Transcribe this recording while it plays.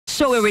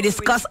show where we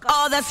discuss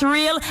all that's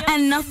real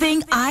and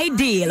nothing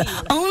ideal.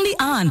 Only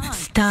on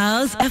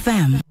Styles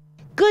FM.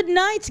 Good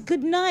night,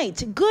 good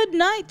night, good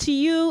night to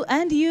you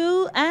and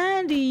you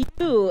and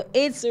you.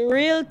 It's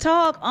Real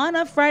Talk on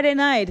a Friday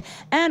night.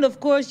 And of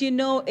course, you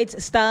know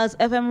it's Styles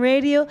FM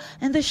Radio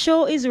and the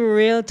show is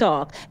Real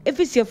Talk. If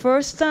it's your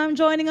first time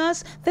joining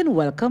us, then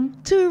welcome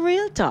to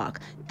Real Talk.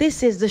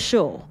 This is the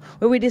show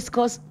where we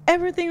discuss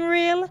everything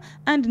real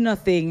and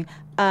nothing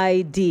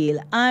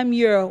ideal. I'm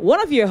one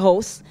of your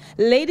hosts,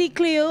 Lady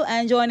Cleo,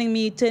 and joining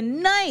me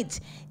tonight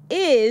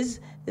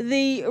is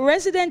the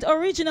resident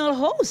original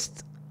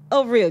host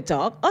of Real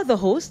Talk, or the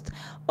host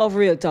of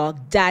Real Talk,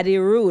 Daddy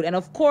Rude. And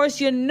of course,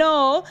 you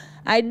know,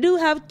 I do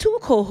have two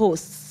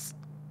co-hosts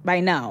by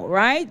now,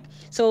 right?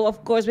 So,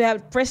 of course, we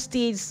have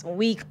Prestige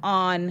week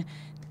on.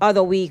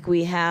 Other week,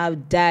 we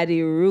have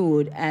Daddy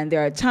Rude. And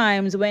there are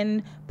times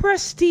when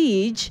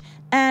Prestige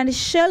and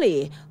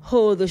Shelly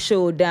hold the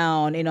show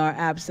down in our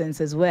absence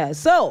as well.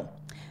 So,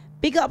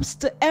 big ups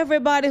to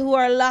everybody who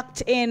are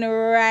locked in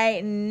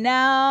right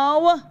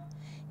now.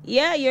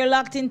 Yeah, you're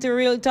locked into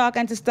Real Talk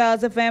and to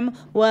Styles FM.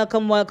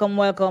 Welcome, welcome,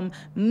 welcome.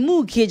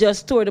 Mookie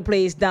just tore the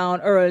place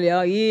down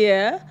earlier.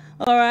 Yeah.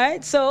 All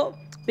right. So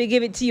we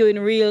give it to you in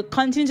real,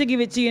 continue to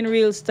give it to you in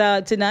real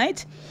style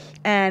tonight.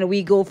 And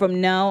we go from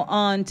now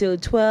on till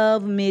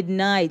 12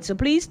 midnight. So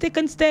please stick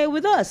and stay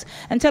with us.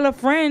 And tell a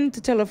friend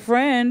to tell a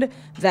friend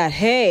that,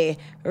 hey,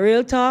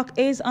 Real Talk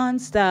is on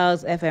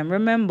Styles FM.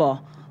 Remember,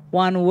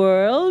 one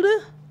world,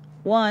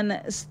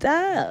 one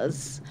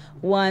Styles.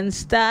 One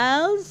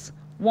Styles,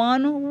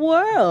 one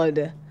world.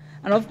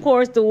 And of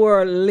course, the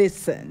world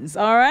listens.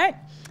 All right?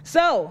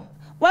 So,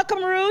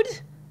 welcome,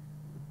 Rude.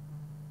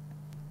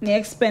 The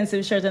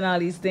expensive shirt and all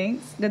these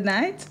things. Good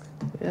night.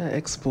 Yeah,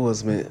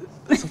 expose me.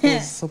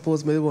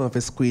 Suppose me want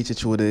to squeeze it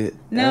through the...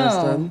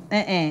 No.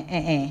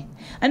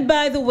 And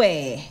by the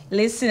way,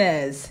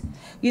 listeners,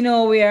 you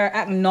know, we are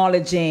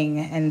acknowledging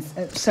and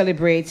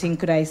celebrating,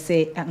 could I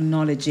say,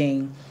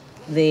 acknowledging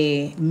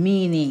the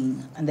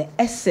meaning and the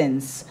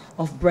essence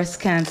of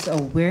breast cancer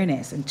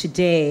awareness. And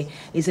today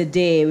is a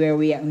day where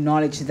we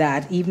acknowledge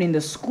that even in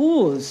the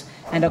schools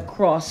and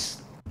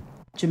across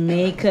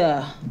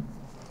Jamaica,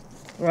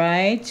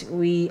 right,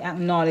 we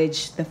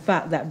acknowledge the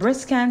fact that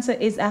breast cancer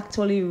is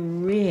actually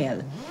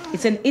real.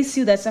 It's an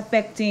issue that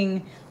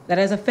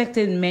has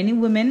affected many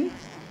women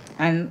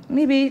and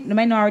maybe the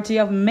minority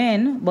of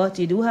men, but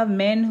you do have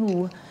men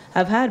who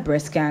have had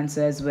breast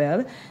cancer as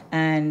well.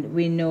 And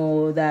we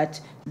know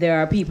that there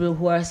are people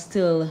who are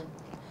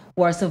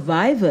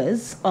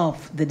survivors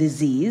of the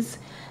disease,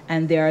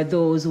 and there are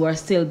those who are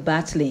still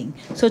battling.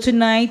 So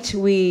tonight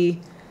we,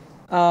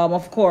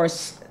 of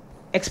course,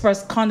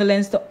 express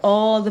condolence to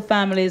all the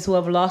families who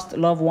have lost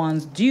loved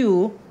ones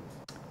due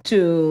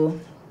to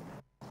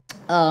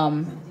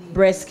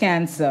breast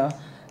cancer.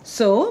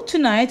 So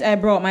tonight I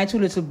brought my two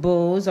little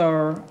bows,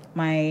 or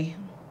I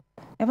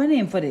have a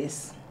name for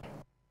this.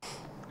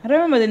 I don't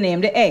remember the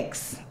name. The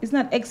X. It's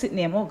not exit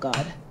name. Oh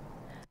God.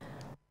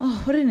 Oh,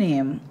 what the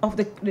name of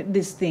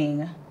this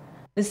thing?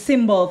 The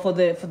symbol for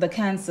the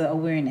cancer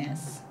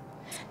awareness.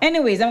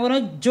 Anyways, I'm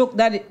gonna joke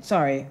that.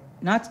 Sorry,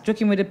 not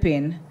joking with the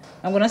pin.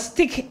 I'm gonna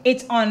stick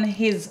it on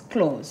his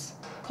clothes.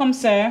 Come,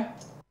 sir.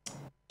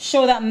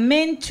 Show that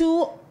men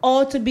too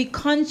ought to be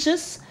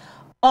conscious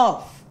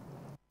of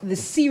the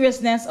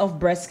seriousness of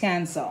breast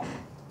cancer.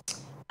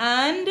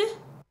 And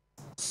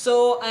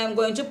so I'm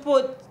going to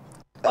put.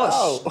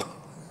 Oh.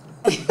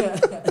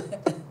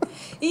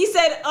 He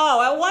said, "Oh,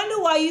 I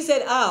wonder why you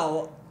said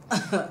ow."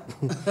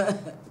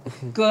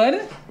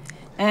 Good.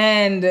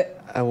 And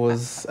I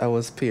was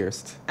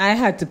pierced. I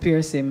had to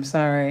pierce him.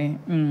 Sorry.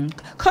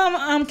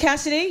 Come,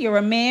 Cassidy. You're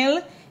a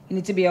male. You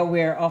need to be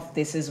aware of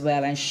this as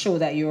well and show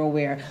that you're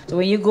aware. So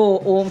when you go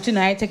home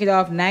tonight, take it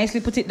off nicely,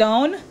 put it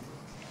down.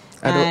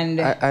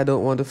 I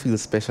don't want to feel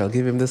special.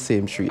 Give him the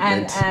same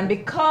treatment. And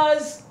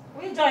because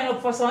we join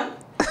up for son,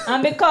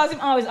 and because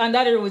I'm always on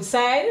that road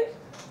side.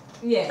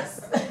 Yes.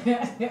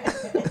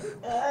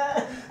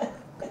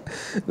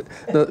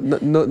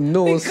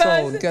 no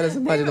sound. Can you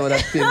imagine how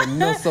that feeling?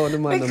 No sound the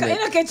man because, you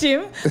know, catch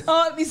him.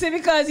 Oh, you see,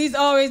 because he's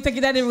always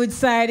taking that the road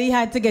side, he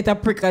had to get a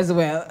prick as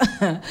well.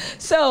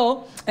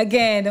 So,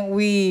 again,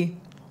 we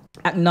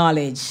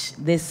acknowledge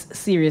this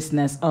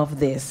seriousness of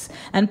this.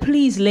 And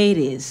please,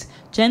 ladies,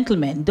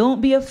 gentlemen,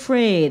 don't be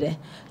afraid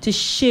to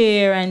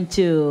share and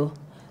to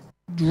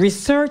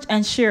research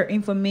and share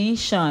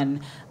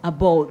information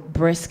about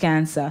breast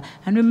cancer.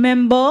 And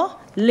remember,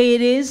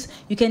 ladies,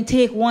 you can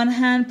take one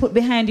hand, put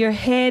behind your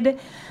head,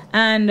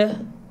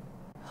 and,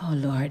 oh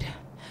Lord,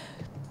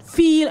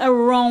 feel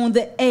around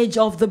the edge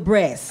of the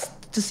breast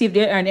to see if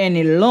there are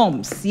any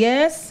lumps,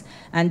 yes?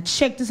 And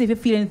check to see if you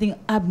feel anything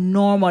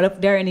abnormal,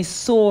 if there are any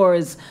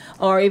sores,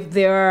 or if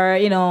there are,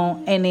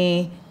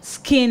 any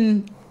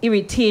skin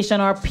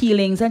irritation or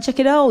peelings, and check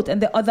it out. And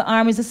the other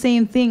arm is the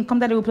same thing. Come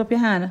Daddy, put up your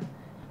hand.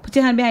 Put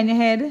your hand behind your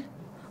head.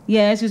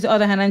 Yes, use the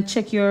other hand and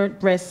check your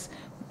breast.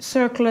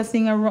 Circular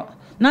thing around.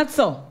 Not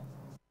so.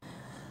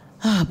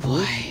 Oh,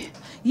 boy.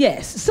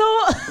 Yes. So,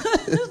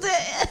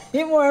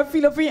 you more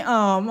feel up your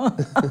arm.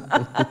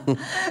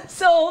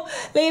 So,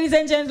 ladies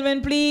and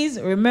gentlemen, please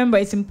remember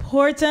it's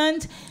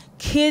important.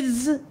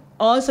 Kids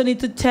also need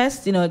to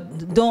test. You know,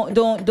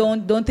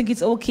 don't think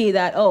it's okay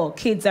that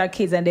kids are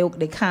kids and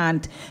they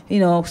can't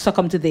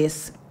succumb to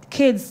this.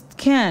 Kids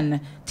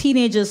can,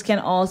 teenagers can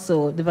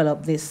also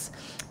develop this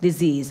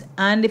disease.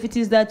 And if it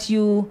is that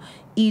you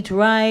eat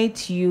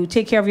right, you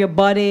take care of your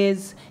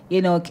bodies,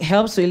 it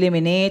helps to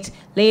eliminate.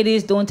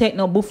 Ladies, don't take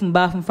no boof and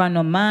bath in front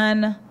of no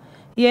man.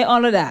 Yeah,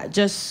 all of that.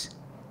 Just,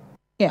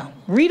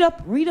 read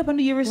up and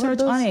do your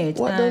research on it.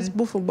 What does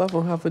boof and bath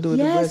have to do with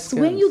the breast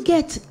Yes, when you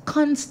get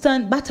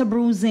constant batter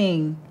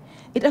bruising,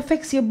 it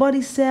affects your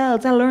body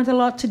cells. I learned a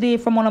lot today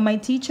from one of my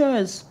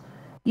teachers.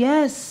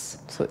 Yes.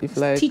 So if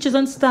teachers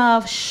and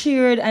staff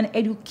shared and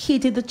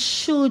educated the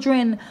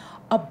children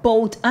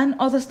about, and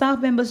other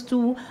staff members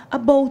too,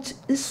 about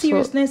the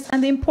seriousness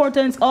and the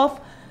importance of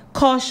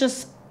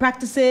cautious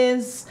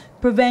practices,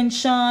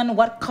 prevention,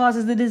 what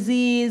causes the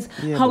disease,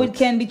 how it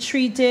can be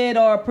treated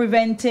or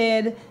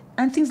prevented,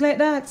 and things like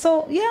that.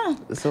 So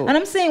and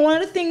I'm saying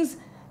one of the things,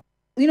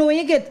 when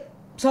you get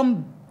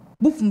some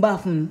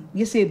buffing,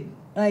 you say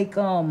like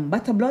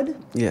butter blood.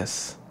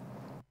 Yes.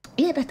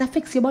 Yeah, that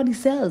affects your body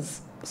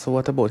cells. So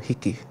what about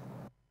hickey?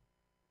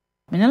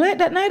 I don't like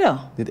that neither.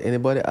 Did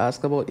anybody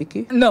ask about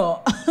hickey? No.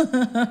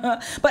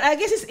 But I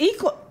guess it's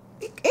equal.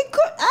 It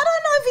could, I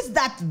don't know if it's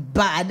that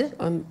bad.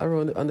 On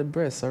the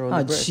breast, around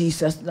the breast.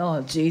 Jesus.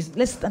 Oh, jeez.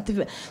 Let's not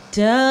even.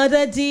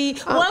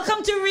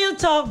 Welcome to Real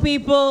Talk,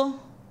 people.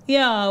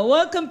 Yeah,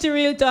 welcome to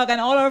Real Talk and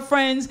all our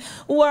friends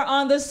who are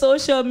on the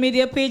social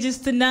media pages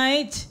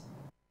tonight.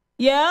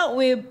 Yeah,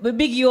 we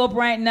big you up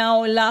right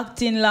now.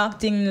 Locked in to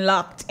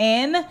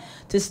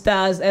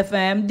Stars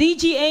FM.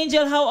 DG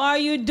Angel, how are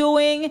you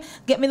doing?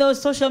 Get me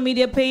those social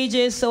media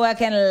pages so I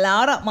can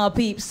loud up my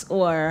peeps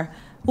who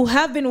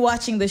have been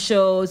watching the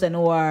shows and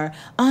who are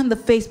on the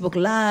Facebook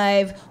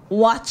Live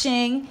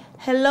watching.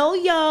 Hello,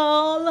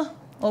 y'all.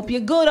 Hope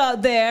you're good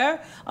out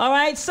there. All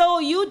right,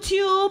 so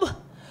YouTube,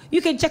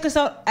 you can check us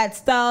out at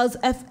Stars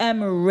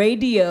FM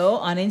Radio.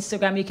 On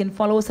Instagram, you can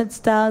follow us at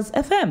Stars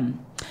FM.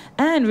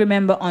 And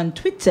remember, on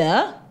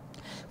Twitter,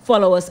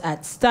 follow us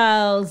at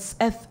Styles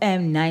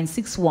FM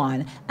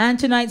 961. And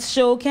tonight's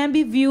show can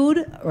be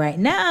viewed right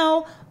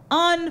now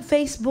on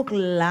Facebook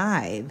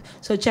Live.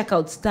 So check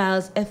out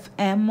Styles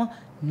FM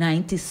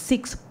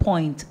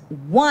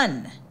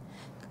 96.1.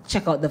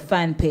 Check out the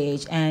fan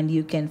page and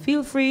you can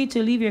feel free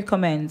to leave your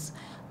comments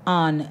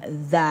on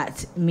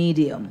that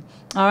medium.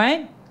 All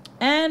right?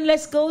 And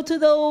let's go to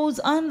those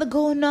on the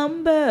go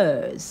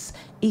numbers.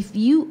 If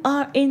you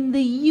are in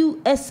the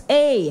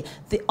USA,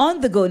 the on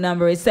the go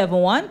number is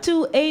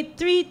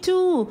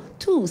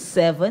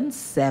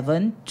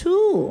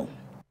 712-832-2772.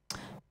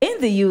 In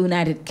the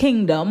United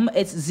Kingdom,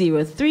 it's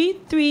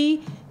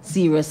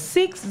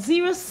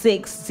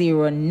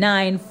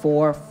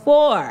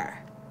 033-0606-0944.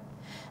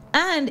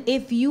 And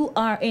if you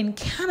are in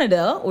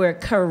Canada, where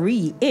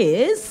Carrie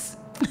is,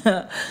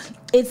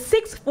 it's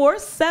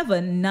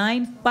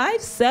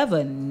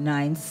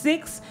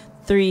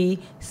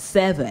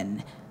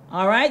 647-957-9637.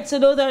 All right, so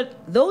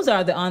those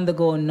are the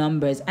on-the-go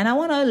numbers. And I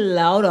want to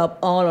loud up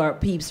all our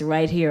peeps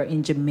right here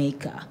in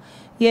Jamaica.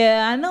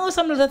 Yeah, I know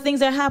some of the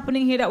things are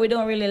happening here that we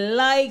don't really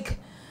like.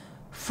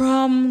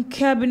 From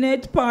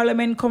cabinet,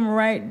 parliament, come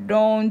right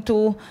down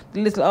to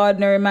the little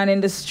ordinary man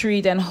in the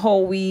street and how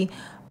we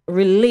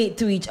relate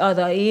to each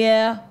other.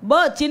 Yeah,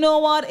 but you know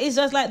what? It's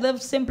just like the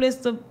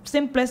simplest,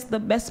 the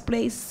best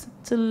place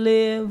to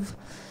live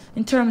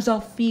in terms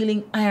of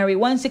feeling airy.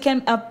 Once you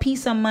can have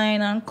peace of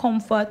mind and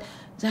comfort,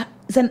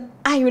 it's an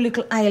airy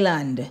little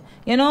island.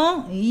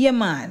 Yeah,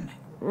 man.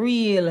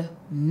 Real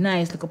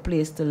nice little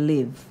place to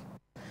live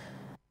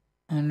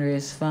and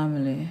raise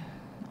family.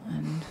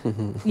 And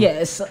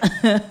yes.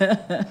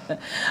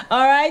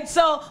 All right,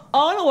 so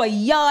all our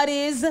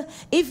yardies,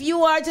 if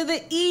you are to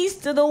the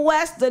east, to the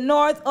west, the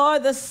north, or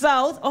the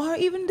south, or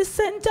even the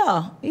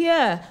center,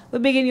 yeah, we're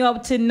bigging you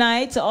up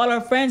tonight. To all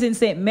our friends in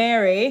St.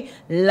 Mary,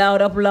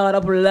 loud up, loud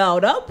up,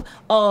 loud up.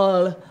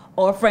 All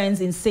our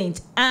friends in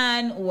St.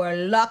 Anne who are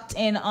locked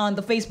in on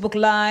the Facebook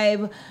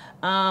Live,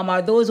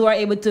 are those who are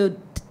able to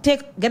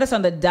get us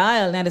on the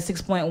dial,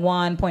 96.1,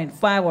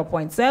 0.5, or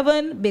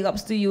 0.7. Big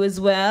ups to you as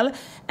well.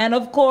 And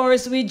of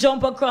course, we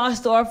jump across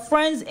to our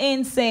friends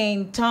in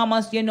St.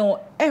 Thomas.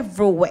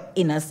 Everywhere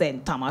in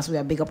St. Thomas, we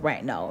are big up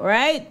right now,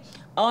 right?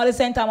 All the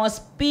St.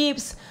 Thomas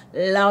peeps,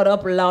 loud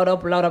up, loud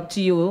up, loud up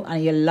to you.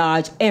 And you're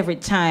large every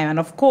time. And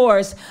of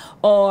course,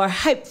 our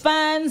hype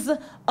fans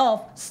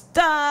of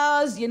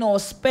Stars,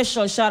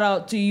 special shout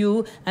out to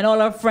you and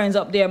all our friends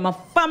up there, my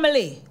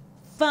family.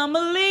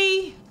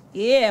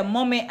 Yeah,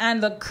 mommy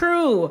and the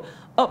crew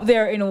up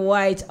there in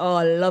white.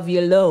 Oh, love you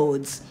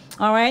loads.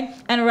 All right.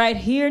 And right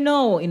here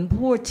now in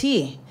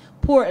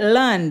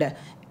Portland,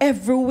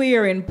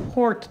 everywhere in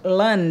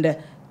Portland.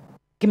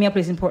 Give me a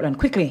place in Portland,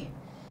 quickly.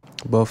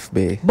 Buff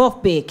Bay.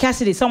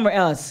 Cassidy, somewhere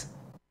else.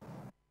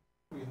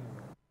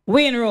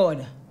 Wayne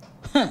Road.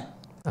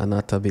 And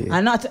not a bit.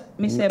 And not,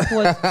 Mr.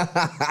 Port.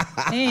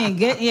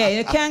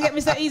 You can't get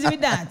me so easy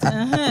with that.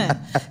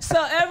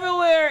 So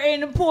everywhere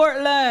in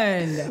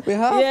Portland. We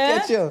have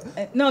catch you.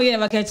 No, you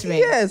never catch me.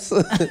 Yes.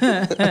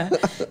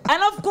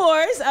 And of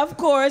course,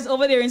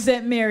 over there in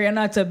St. Mary and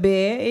not a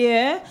Bay,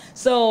 yeah.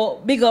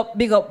 So big up.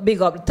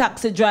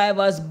 Taxi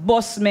drivers,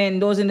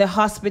 busmen, those in the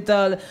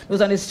hospital,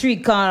 those on the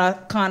street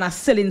corner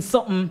selling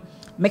something,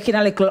 making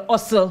a little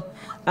hustle.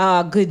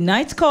 Good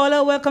night,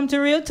 caller. Welcome to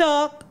Real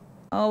Talk.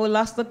 Oh, we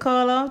lost the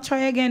caller.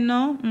 Try again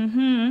now.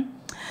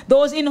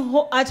 Those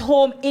at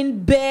home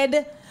in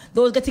bed,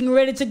 those getting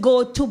ready to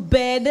go to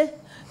bed,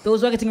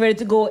 those who are getting ready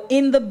to go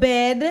in the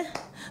bed,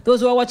 those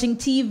who are watching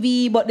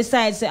TV but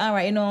decide to say, all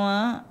right, you know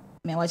what?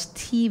 I watch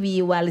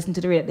TV while listening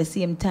to the radio at the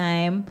same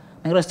time.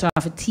 I'm going to turn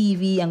off the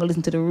TV and go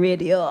listen to the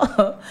radio.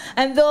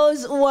 And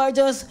those who are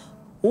just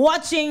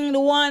watching the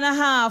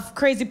 1.5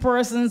 crazy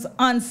persons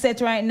on set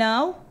right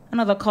now.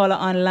 Another caller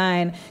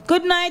online.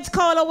 Good night,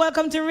 caller.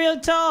 Welcome to Real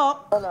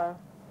Talk.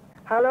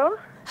 Hello?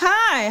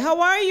 Hi, how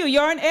are you?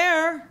 You're on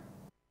air.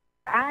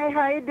 Hi,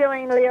 how you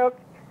doing,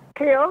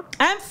 Cleo?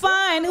 I'm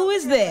fine. Who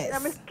is this?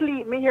 I'm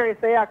asleep. Me hear you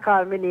say I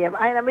call me name.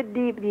 I'm a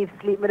deep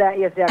sleep. Me that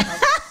yes,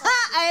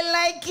 I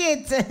like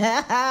it.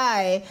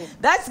 Hi.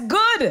 That's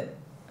good.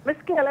 Miss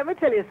Cleo, let me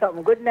tell you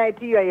something. Good night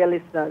to you and your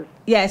listeners.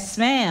 Yes,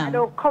 ma'am. I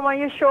don't come on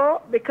your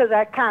show because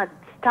I can't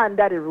stand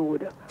that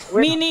rude.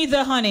 Me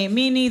neither, honey.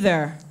 Me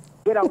neither.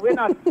 You know, we're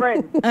not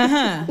friends.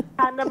 And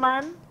the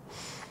man.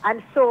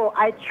 And so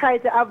I try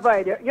to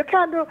avoid it. You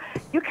can't do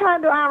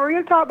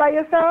Real Talk by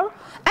yourself.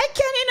 I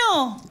can, you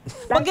know.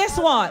 But guess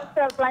what?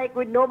 Like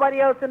with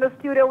nobody else in the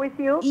studio with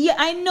you. Yeah,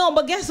 I know.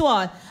 But guess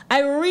what? I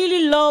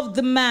really love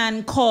the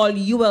man called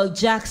UL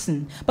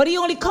Jackson. But he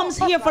only comes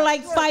here for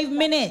like 5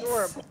 minutes.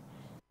 Adorable.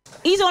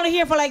 He's only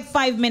here for like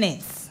 5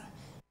 minutes.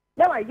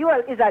 No,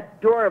 UL is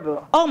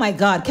adorable. Oh my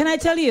God! Can I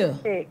tell you?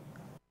 Okay.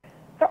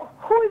 So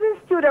who is in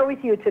studio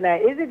with you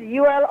tonight? Is it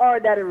UL or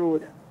Daddy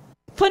Rude?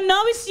 For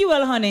now, it's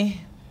UL,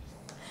 honey.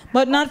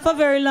 But not for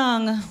very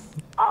long.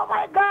 Oh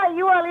my God,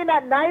 UL in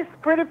that nice,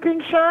 pretty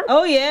pink shirt?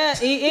 Oh yeah,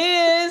 he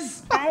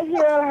is. Hi,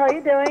 UL, how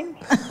you doing?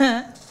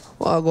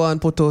 Well, go on,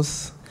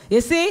 Putos.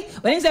 You see?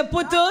 When he said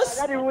Putos,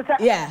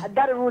 yeah.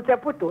 Daddy Rude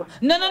said Putos.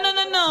 No.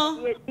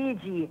 Yeah,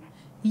 DG.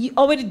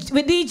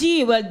 With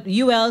DG, well,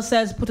 UL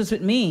says Putos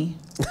with me.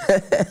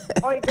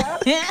 Oh, he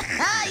does?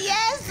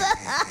 Yes.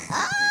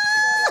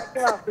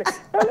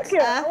 Look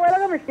here. Well,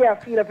 let me see a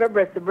feel of your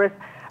breast to breast.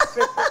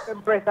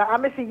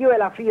 I'm missing you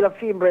and I feel a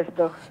film breast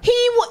though.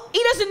 He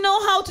doesn't know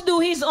how to do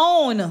his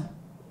own.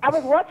 I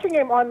was watching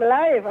him on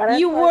live. And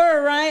you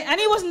were, right? And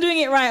he wasn't doing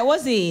it right,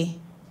 was he?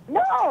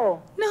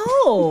 No.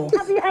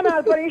 Have you hand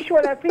out on his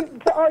shoulder?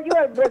 Oh, you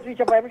have breast reach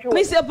up on his shoulder.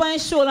 Me sit up on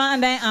his shoulder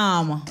and I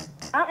arm.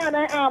 And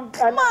I am.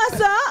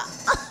 Massa.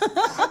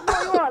 I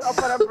know you all up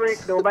on a break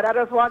though, but I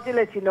just want to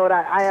let you know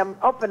that I am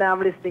up and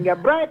I'm listening. A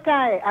Bright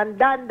Eye and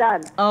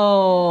Dan.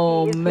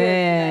 Oh,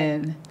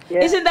 man.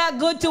 Yeah. Isn't that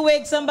good to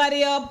wake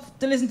somebody up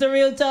to listen to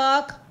Real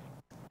Talk?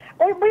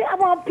 Oh, but I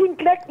want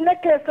pink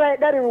necklace like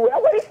that.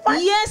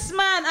 Yes,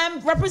 man. I'm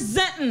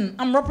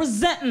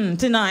representing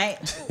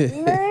tonight.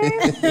 Man.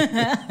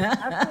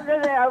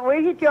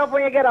 We'll hit you up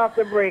when you get off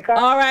the break. Huh?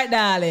 All right,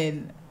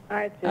 darling. All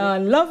right,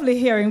 lovely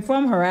hearing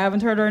from her. I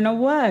haven't heard her in a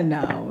while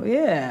now.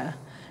 Yeah.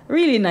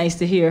 Really nice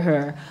to hear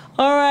her.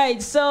 All right,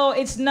 so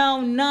it's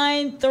now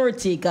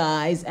 9:30,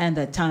 guys, and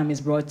the time is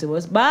brought to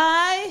us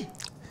by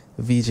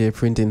VJ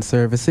Printing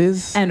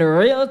Services. And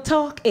Real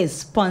Talk is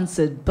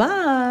sponsored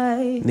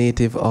by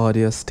Native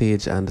Audio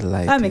Stage and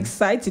Lighting. I'm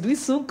excited. We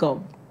soon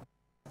come.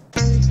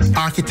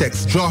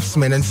 Architects,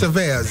 draftsmen, and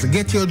surveyors,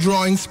 get your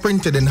drawings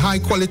printed in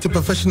high-quality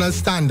professional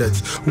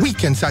standards. We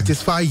can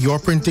satisfy your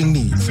printing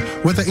needs.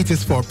 Whether it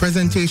is for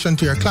presentation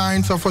to your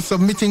clients or for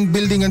submitting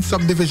building and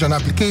subdivision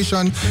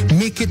application,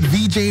 make it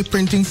VJ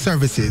Printing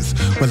Services.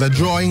 Whether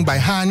drawing by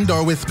hand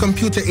or with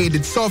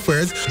computer-aided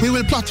softwares, we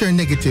will plot your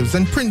negatives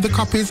and print the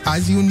copies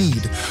as you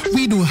need.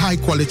 We do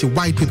high-quality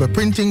white paper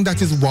printing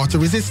that is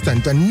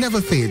water-resistant and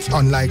never fades,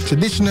 unlike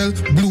traditional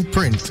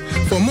blueprint.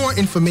 For more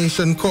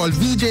information, call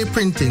VJ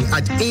Printing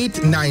at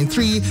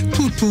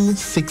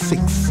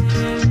 893-2266.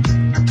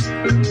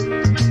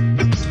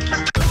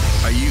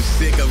 Are you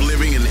sick of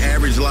living an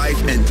average life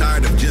and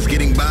tired of just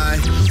getting by?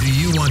 Do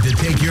you want to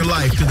take your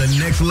life to the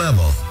next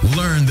level?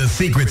 Learn the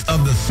secrets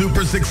of the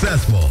super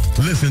successful.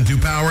 Listen to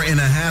Power in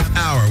a Half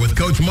Hour with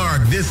Coach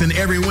Mark this and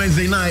every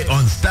Wednesday night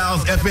on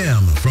Styles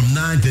FM from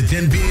 9 to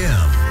 10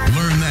 p.m.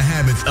 Learn the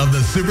habits of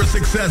the super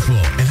successful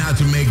and how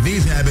to make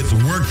these habits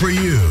work for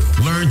you.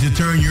 Learn to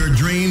turn your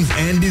dreams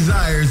and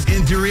desires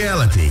into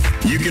reality.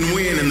 You can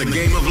win in the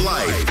game of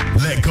life.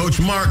 Let Coach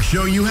Mark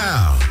show you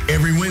how.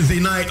 Every Wednesday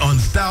night on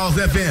Styles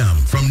FM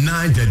from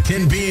 9 to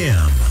 10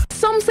 p.m.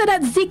 Some say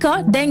that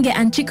Zika, dengue,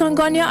 and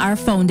chikungunya are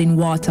found in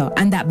water,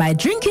 and that by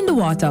drinking the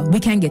water, we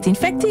can get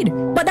infected.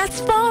 But that's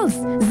false.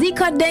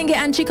 Zika, dengue,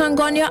 and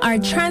chikungunya are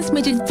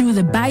transmitted through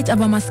the bite of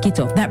a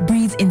mosquito that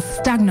breathes in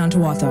stagnant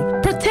water.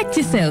 Protect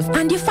yourself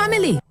and your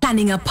family.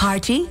 Planning a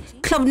party,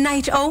 club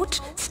night out,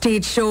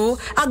 stage show,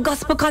 a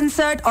gospel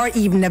concert, or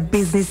even a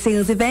business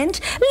sales event?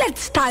 Let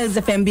Styles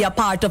FM be a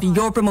part of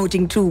your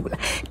promoting tool.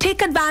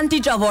 Take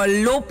advantage of our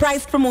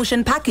low-priced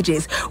promotion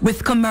packages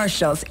with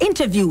commercials,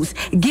 interviews,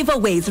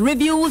 giveaways,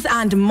 reviews,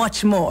 and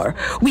much more.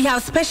 We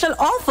have special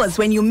offers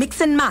when you mix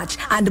and match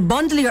and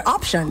bundle your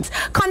options.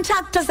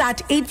 Contact us at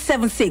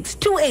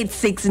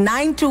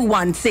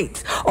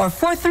 876-286-9216 or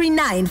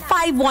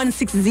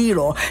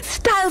 439-5160.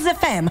 Styles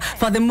FM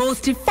for the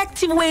most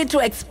effective way to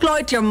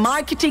exploit your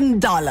marketing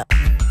dollar.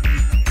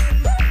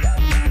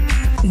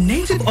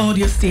 Native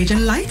Audio Stage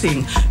and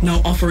Lighting,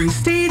 now offering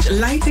stage,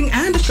 lighting,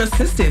 and truss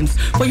systems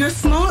for your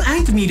small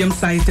and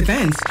medium-sized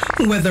events.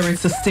 Whether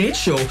it's a stage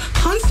show,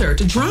 concert,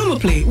 drama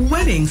play,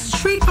 wedding,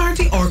 street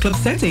party, or club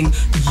setting,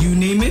 you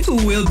name it,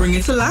 we'll bring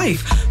it to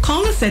life.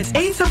 Call us at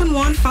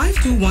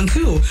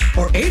 871-5212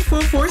 or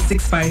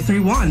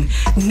 844-6531.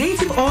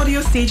 Native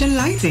Audio Stage and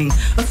Lighting,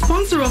 a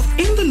sponsor of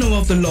In the Know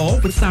of the Law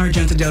with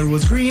Sergeant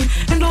Delrose Green,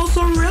 and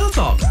also Real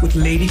Talk with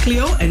Lady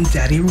Cleo and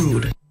Daddy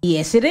Rude.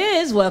 Yes, it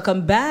is.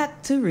 Welcome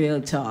back to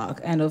Real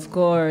Talk. And of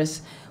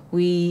course,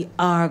 we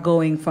are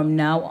going from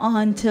now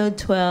on till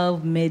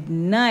 12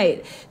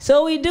 midnight.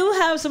 So we do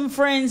have some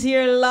friends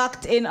here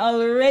locked in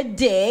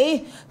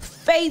already.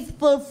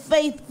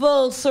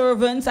 Faithful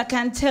servants, I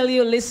can tell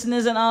you,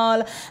 listeners and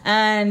all.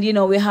 And, you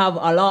know, we have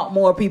a lot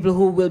more people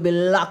who will be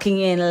locking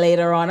in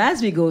later on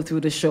as we go through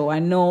the show. I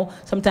know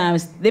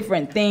sometimes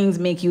different things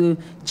make you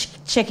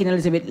check in a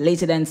little bit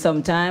later than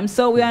sometimes.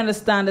 So we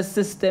understand the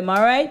system,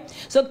 all right?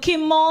 So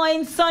Kim Moore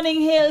in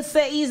Sunning Hill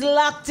say he's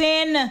locked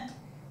in.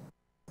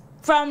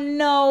 From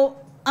now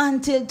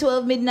until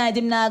 12 midnight,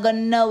 I'm not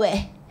going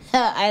nowhere.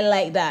 I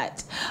like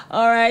that.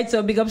 All right,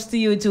 so big ups to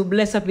you too.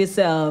 Bless up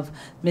yourself,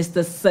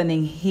 Mr.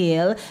 Sunning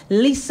Hill.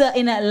 Lisa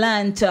in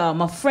Atlanta.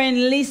 My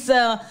friend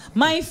Lisa,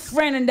 my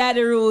friend and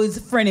Daddy Rude's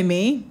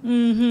frenemy.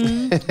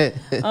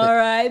 All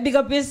right, big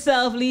up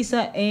yourself,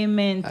 Lisa.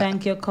 Amen.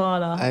 Thank you,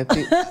 caller. I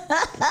think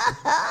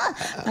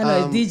I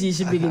know DJ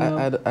should begin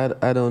up.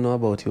 I don't know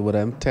about you, but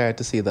I'm tired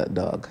to see that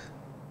dog.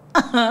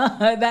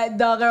 That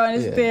dog around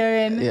is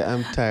staring. Yeah,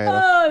 I'm tired.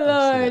 Oh,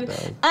 Lord.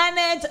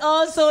 Annette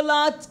also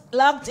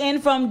locked in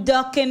from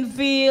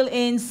Duckenfield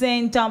in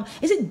St. Tom.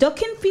 Is it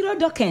Duckenfield or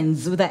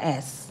Duckens with an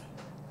S?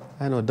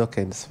 I know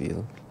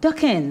Duckensfield.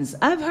 Duckens.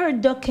 I've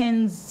heard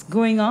Duckens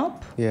growing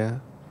up. Yeah.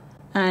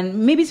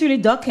 And maybe it's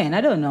really Ducken.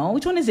 I don't know.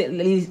 Which one is it,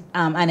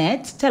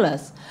 Annette? Tell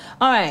us.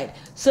 All right.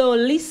 So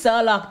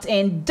Lisa locked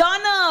in.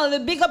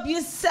 Donald, big up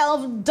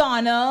yourself,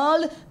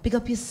 Donald. Big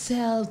up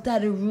yourself,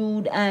 Daddy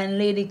Rude and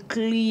Lady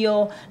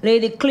Cleo.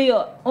 Lady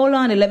Cleo. Hold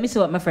on. Let me see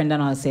what my friend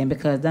Donald is saying,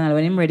 because Donald,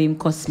 when him ready, him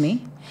cuss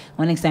me.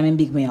 When next time him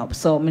big me up.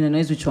 So I don't know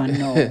which one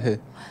now.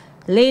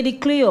 Lady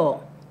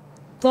Cleo,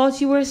 thought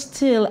you were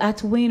still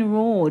at Wayne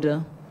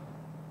Road.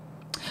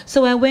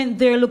 So I went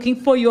there looking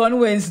for you on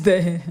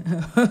Wednesday.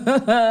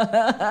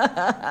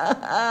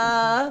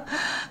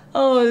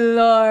 Oh,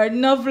 Lord.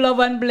 Enough love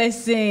and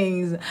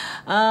blessings.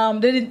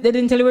 They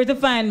didn't tell you where to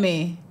find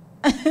me.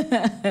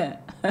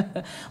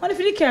 What if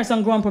you did care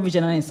some ground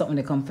provision and then something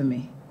they come for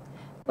me?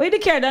 What you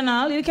did care,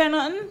 Donald? You did care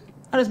nothing?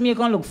 Or just me you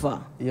can look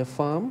for? Your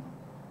farm?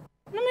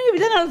 No, maybe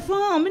Donald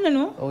farm. I don't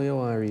know. Oh, you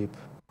want to reap?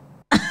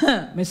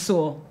 Me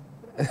saw.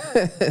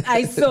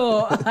 I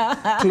saw.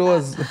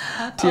 Close.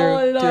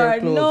 Oh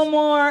Lord,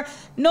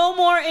 no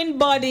more in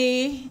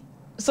body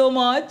so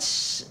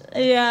much.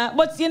 Yeah,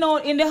 but you know,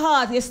 in the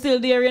heart, you're still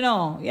there. You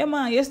know, yeah,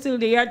 man, you're still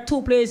there. You're at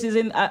two places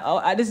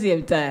at the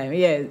same time.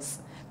 Yes,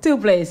 two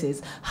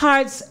places.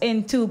 Hearts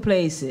in two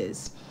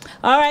places.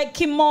 All right,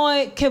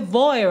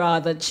 Kevoy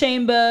rather.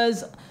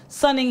 Chambers,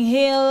 Sunning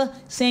Hill,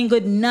 saying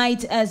good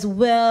night as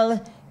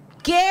well.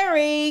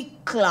 Gary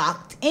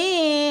clocked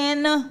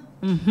in.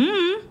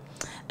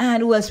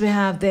 And who else we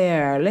have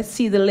there? Let's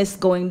see the list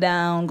going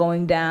down.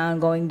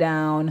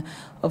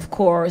 Of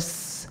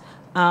course,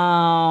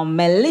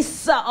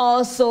 Melissa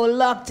also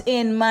locked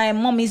in. My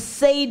mommy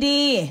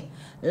Sadie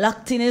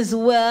locked in as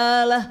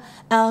well.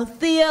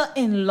 Althea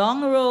in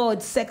Long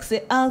Road. Sexy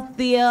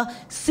Althea.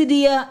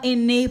 Cydia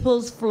in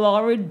Naples,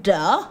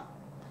 Florida.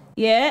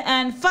 Yeah,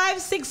 and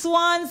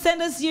 561,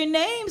 send us your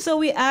name so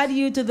we add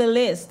you to the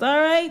list. All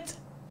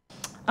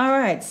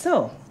right,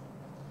 so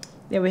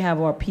there we have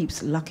our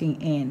peeps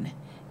locking in.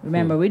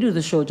 Remember, we do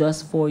the show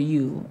just for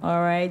you,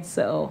 all right?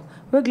 So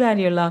we're glad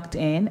you're locked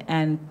in,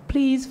 and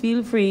please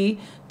feel free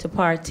to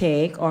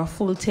partake or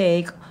full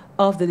take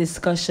of the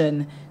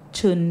discussion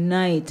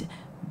tonight.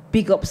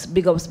 Big ups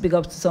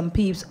to some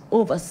peeps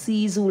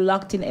overseas who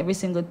locked in every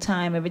single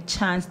time, every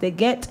chance they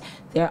get,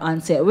 they're on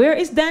set. Where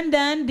is Dan,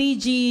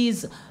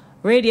 DG's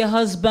radio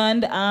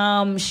husband?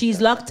 She's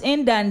locked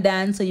in,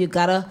 Dan, so you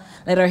gotta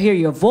let her hear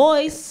your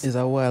voice. It's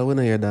a while when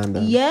I hear Dan.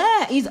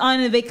 Yeah, he's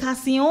on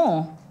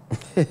vacation.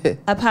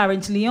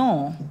 Apparently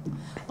on.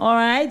 All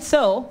right,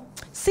 so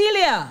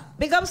Celia,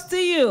 big ups to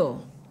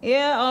you.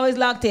 Yeah, always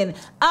locked in.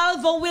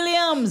 Alva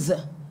Williams,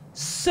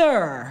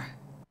 sir,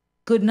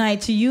 good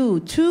night to you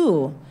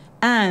too.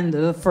 And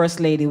the First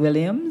Lady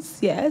Williams,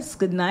 yes,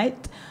 good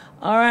night.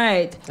 All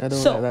right. I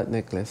don't like that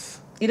necklace.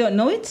 You don't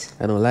know it?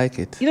 I don't like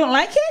it. You don't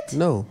like it?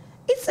 No.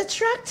 It's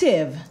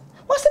attractive.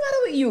 What's the matter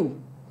with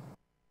you?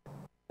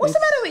 What's the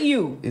matter with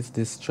you? It's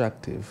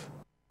distractive.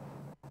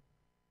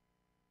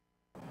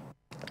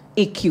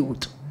 It's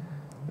cute.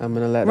 I'm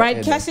gonna like right,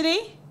 that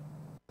Cassidy?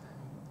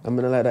 I'm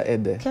gonna like that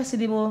head there.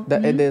 Cassidy, boy.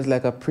 That head there is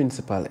like a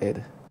principal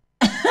head.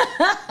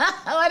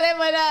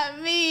 Whatever that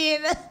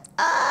mean.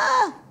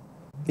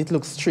 It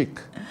looks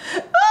strict.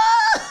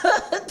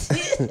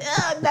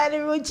 Daddy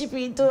will chip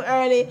in too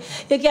early.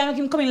 You can't make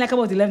him come in like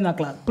about 11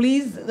 o'clock.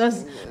 Please,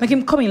 just make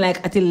him come in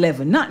like at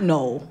 11. Not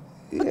now.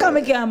 We can't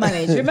make it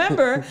manage.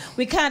 Remember,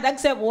 we can't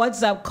accept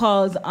WhatsApp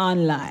calls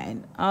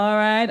online. All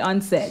right,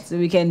 on set. So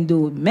we can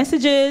do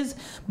messages,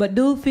 but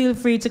do feel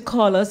free to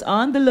call us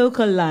on the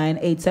local line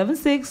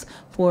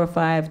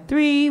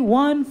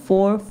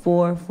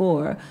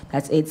 876-453-1444.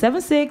 That's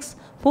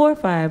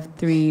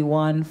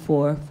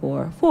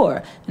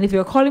 876-453-1444. And if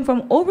you're calling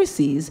from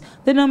overseas,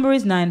 the number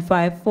is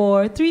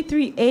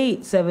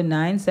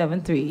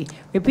 954-338-7973.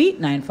 Repeat,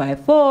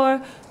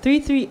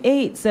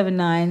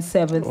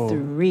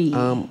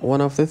 954-338-7973.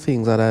 One of the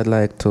things that I'd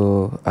like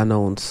to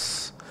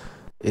announce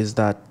is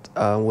that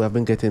we have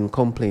been getting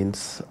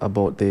complaints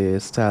about the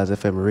Styles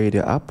FM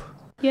radio app.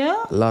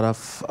 Yeah? A lot of,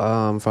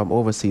 from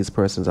overseas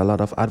persons, a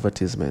lot of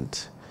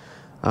advertisement.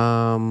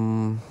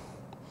 That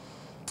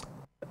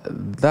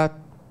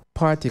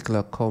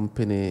particular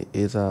company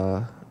is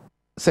a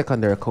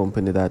secondary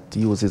company that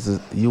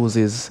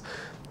uses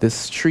the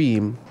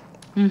stream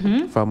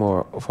from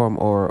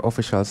our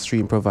official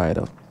stream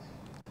provider,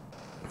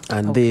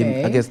 and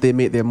I guess they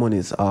make their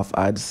monies off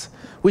ads,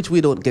 which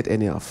we don't get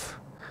any of.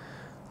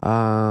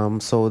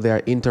 So they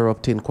are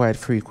interrupting quite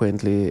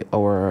frequently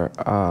our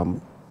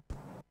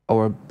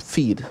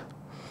feed.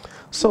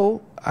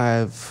 So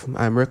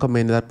I'm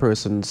recommending that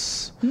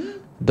persons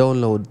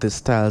download the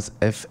Styles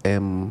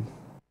FM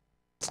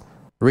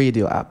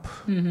radio app.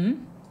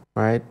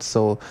 Right?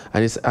 So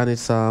it's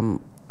an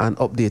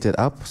updated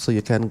app, so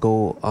you can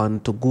go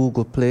on to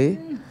Google Play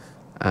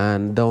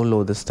and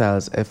download the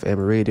Styles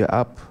FM radio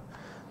app.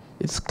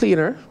 It's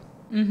cleaner,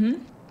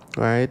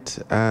 right?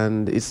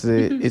 And it's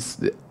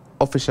the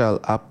official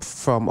app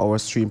from our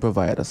stream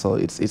provider, so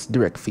it's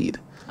direct feed.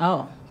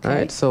 Oh, okay.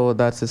 Right, so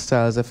that's the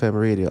Styles FM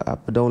radio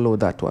app. Download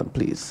that one,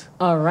 please.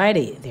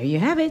 Alrighty, there you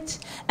have it.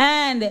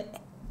 And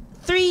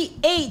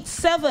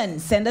 387,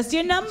 send us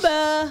your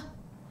number.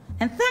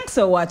 And thanks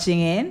for watching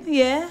in.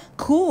 Yeah,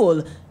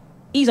 cool.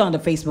 He's on the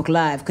Facebook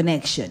Live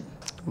connection.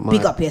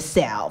 Big up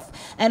yourself.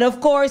 And of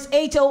course,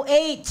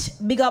 808,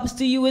 big ups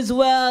to you as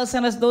well.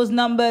 Send us those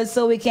numbers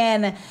so we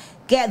can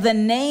get the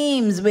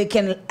names. We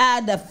can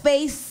add a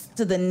face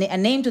to a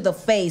name to the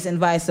face and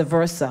vice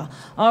versa.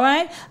 All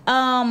right.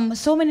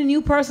 So many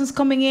new persons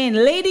coming in.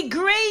 Lady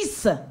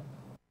Grace.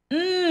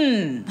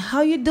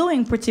 How you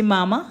doing, pretty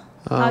mama?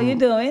 How you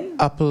doing?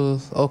 Apple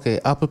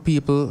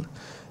people.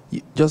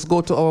 Just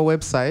go to our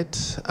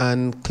website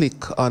and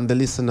click on the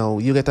listen now.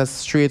 You get a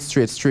straight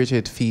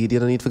hit feed. You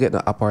don't need to get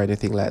the app or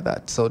anything like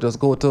that. So just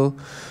go to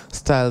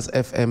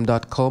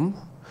stylesfm.com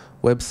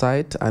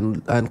website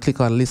and click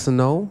on listen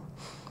now,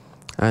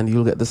 and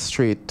you'll get the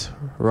straight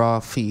raw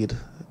feed.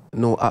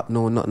 No app,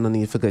 no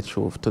need to get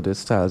through to the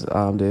Styles,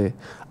 the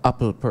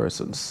Apple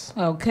persons.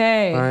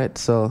 Okay. All right.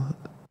 So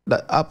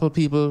the Apple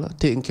people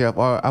taking care of,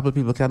 or Apple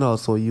people can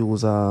also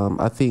use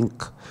I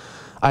think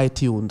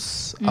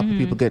iTunes. Apple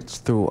people get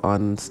through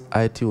on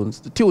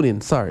iTunes.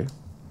 TuneIn, sorry.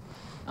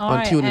 On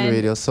TuneIn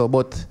Radio. So,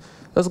 but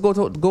just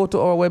go to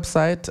our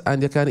website,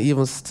 and you can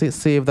even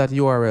save that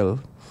URL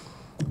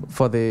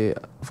for the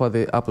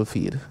Apple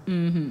feed.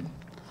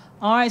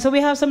 All right, so we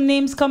have some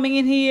names coming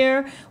in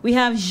here. We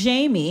have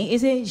Jamie.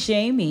 Is it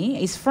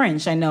Jamie? It's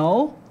French, I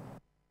know.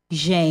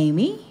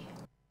 Jamie.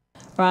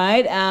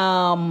 Right?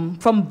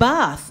 From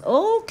Bath.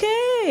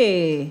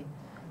 Okay.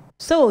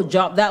 So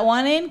drop that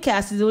one in.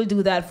 Cassidy will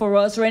do that for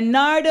us.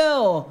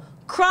 Renardo.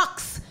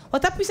 Crocs.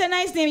 What a piece of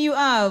nice name you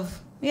have.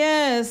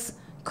 Yes.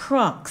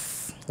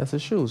 Crocs. That's the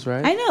shoes,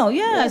 right? I know,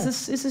 yeah.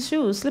 It's a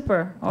shoe,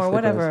 slipper, or slippers,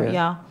 whatever.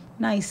 Yeah.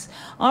 Nice.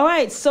 All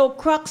right, so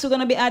Crocs, we're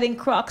going to be adding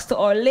Crocs to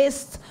our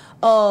list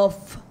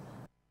of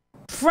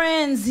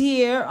friends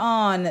here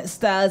on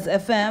Styles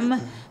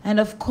FM. And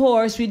of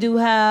course, we do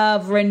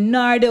have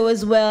Renardo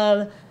as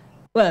well.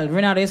 Well,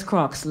 Renardo is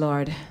Crocs,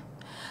 Lord.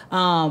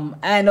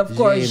 And of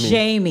course,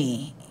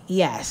 Jamie.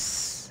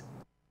 Yes.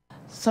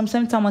 Some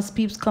St. Thomas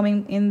peeps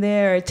coming in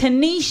there.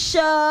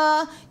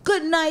 Tanisha.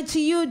 Good night to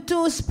you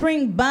too,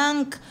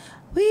 Springbank.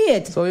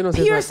 Wait. So,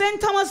 Pierre St.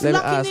 Thomas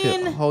locking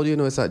in. How do you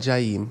know it's at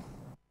Jaim?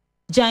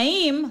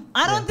 Jaim?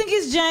 I don't think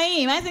it's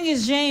Jaim. I think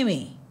it's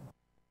Jamie.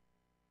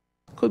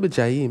 Could be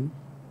Jaim.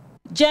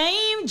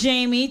 Jaim,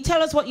 Jamie,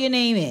 tell us what your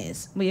name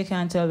is. Well, you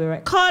can't tell me,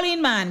 right? Call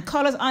in, man.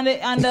 Call us on the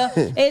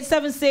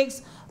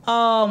 876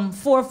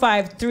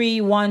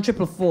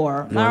 453-1444.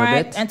 All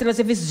right? And tell us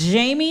if it's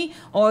Jamie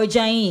or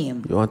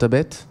Jaim. You want a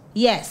bet?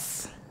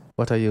 Yes.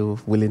 What are you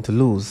willing to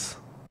lose?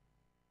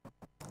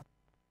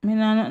 I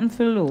mean, I'm nothing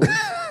for lose.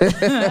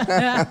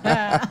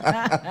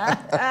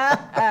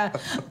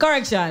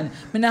 Correction.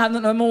 I don't have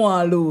nothing I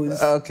want to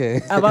lose.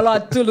 Okay. I have a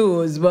lot to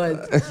lose,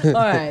 but all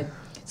right.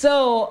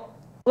 So,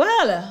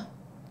 well,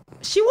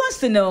 she wants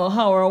to know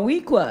how her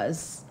week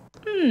was.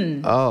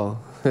 Oh.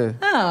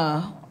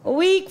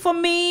 Week for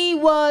me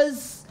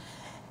was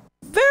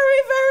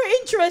very, very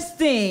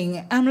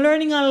interesting. I'm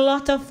learning a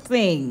lot of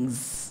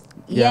things.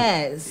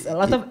 Yeah. Yes, a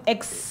lot of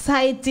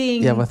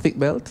exciting. You have a thick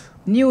belt?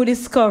 New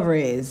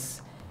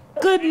discoveries.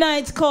 Good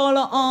night,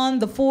 caller on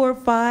the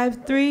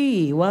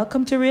 453.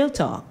 Welcome to Real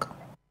Talk.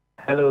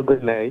 Hello,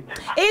 good night.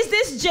 Is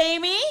this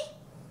Jamie?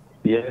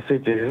 Yes,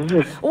 it is.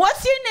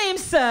 What's your name,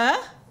 sir?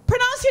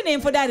 Pronounce your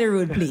name for Daddy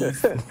Rude,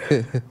 please.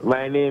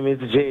 My name is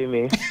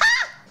Jamie.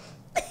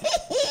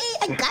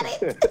 I got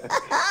it.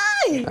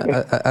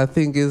 I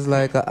think it's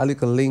like a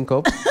little link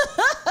up.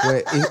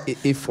 Where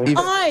if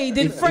I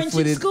did French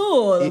in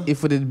school.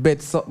 If we did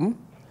bet something,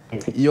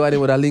 you and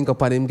him would have link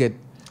up and him get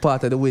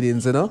part of the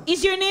weddings, you know?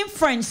 Is your name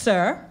French,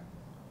 sir?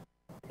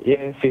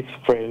 Yes, it's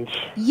French.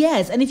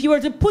 Yes, and if you were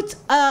to put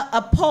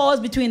a pause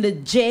between the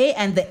J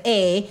and the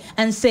A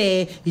and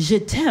say je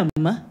t'aime,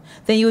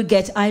 then you would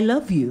get I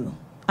love you.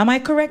 Am I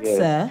correct,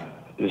 sir?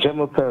 Je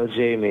m'appelle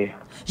Jamie.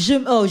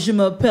 Je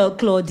m'appelle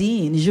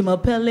Claudine. Je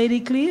m'appelle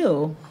Lady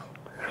Cleo.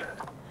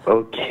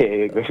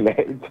 Okay, good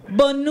night.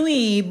 Bonne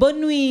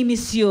nuit,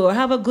 monsieur.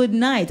 Have a good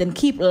night and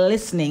keep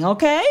listening,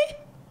 okay?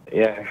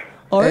 Yeah.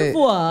 Au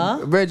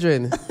revoir.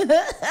 Brethren.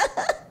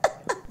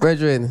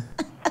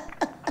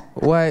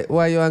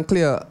 Why you and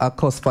Cleo are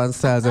cuss on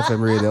Styles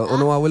FM radio? You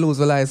know why we lose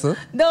the license?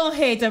 Don't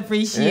hate,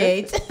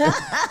 appreciate.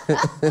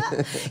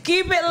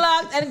 Keep it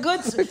locked and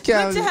good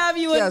to have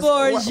you on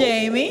board,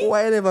 Jamie.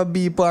 Why you never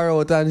beep her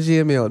out and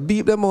Jamie out?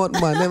 Beep them out,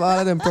 man. Them, all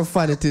of them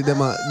profanity.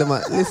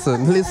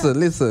 Listen.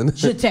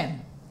 Je t'aime.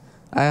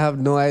 I have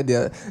no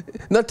idea.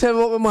 Not tell me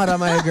about my mother,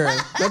 my girl.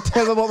 Not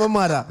tell me about my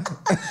mother.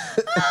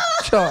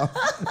 Sure.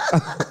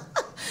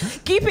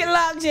 Keep it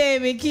locked,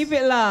 Jamie. Keep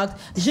it locked.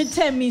 Je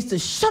t'aime means to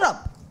shut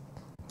up.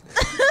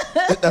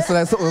 That's what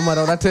I saw my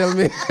mother would tell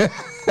me.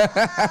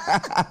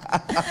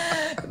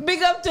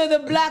 Big up to the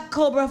Black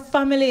Cobra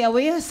family. Where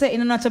you say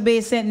in Notre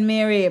Bay, St.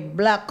 Mary,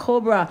 Black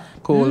Cobra.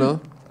 Cool,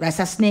 no? That's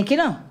a snake, you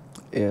know?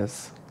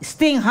 Yes.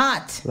 Sting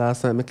hot.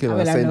 Last time I killed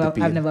a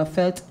centipede. I've never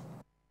felt.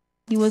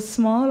 He was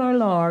small or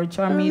large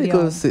or medium?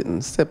 He was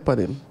sitting. Step on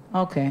him.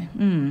 Okay.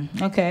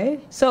 Okay.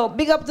 So,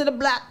 big up to the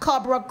Black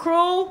Cobra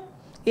crew.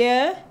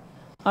 Yeah?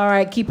 All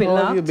right, keep it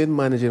locked. How have you been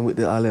managing with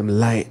all them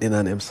lightning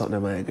and them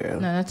something, my girl?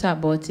 No, not talk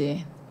about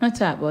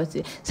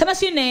it. Send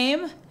us your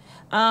name.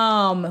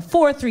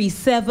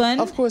 437.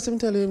 Of course, I'm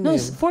telling you. No,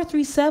 it's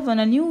 437,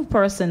 a new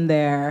person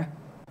there.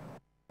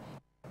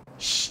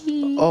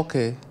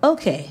 Okay.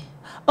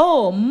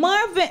 Oh,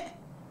 Marvin.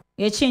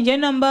 You change your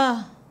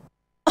number.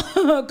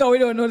 Because we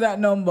don't know that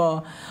number.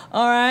 All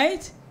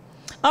right.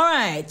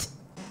 Alrighty.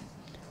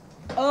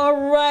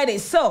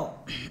 So,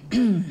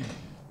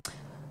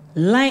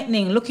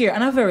 lightning. Look here.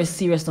 I'm not very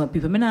serious note,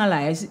 people. I'm not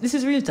lie. This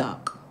is real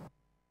talk.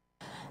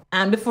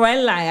 And before I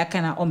lie, I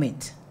kind of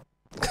omit.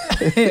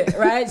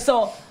 Right?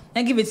 So,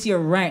 I give it to you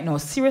right now.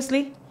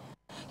 Seriously.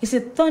 You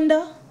said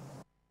thunder.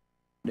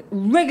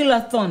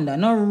 Regular thunder.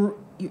 No,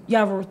 you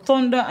have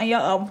thunder and you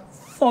have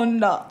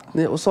thunder.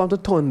 Yeah, what's on the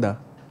thunder?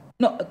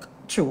 No,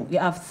 true. You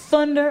have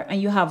thunder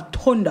and you have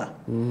thunder.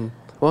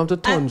 What the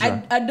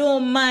tundra? I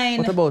don't mind.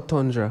 What about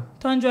tundra?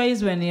 Tundra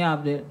is when you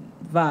have the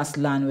vast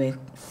land where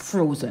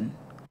frozen.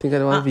 Think I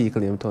don't want a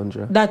vehicle named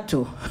Tundra. That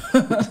too.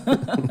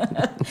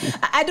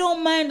 I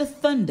don't mind the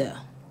thunder.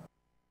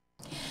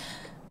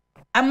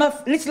 I'm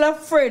a little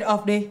afraid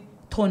of the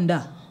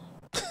thunder.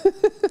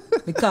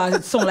 Because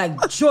it sounds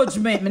like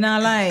judgment, me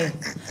not lie.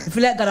 If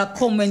you like gotta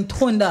come when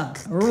thunder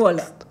roll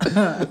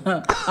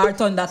or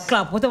thunder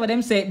clap, whatever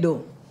them say it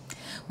do.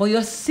 But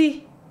you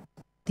see,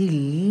 the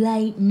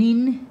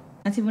lightning,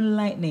 not even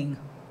lightning,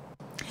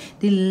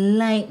 the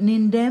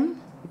lightning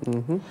them,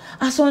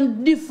 I saw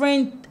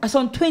different, I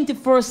saw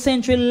 21st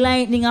century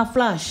lightning a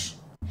flash.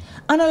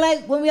 And I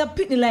like when we are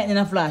picking lightning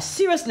a flash,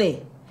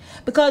 seriously.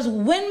 Because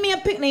when me a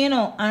picking, you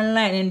know, and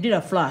lightning did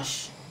a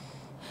flash,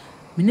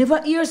 we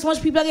never hear so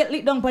much people get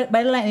lit down by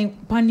the lightning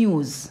per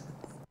news.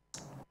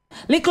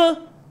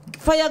 Little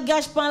fire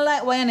gash pan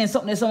light wire and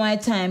something some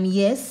time,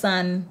 yes,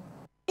 and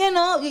you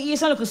know, you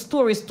sound like a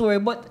story,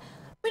 but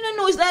we don't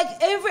know, it's like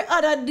every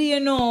other day, you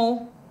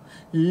know,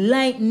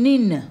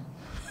 lightning.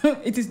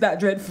 It is that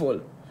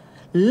dreadful.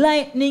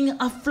 Lightning,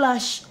 a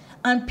flash,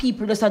 and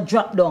people just a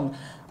drop down.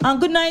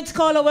 And good night,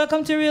 caller.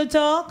 Welcome to Real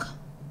Talk.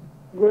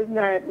 Good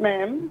night,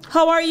 ma'am.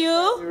 How are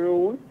you?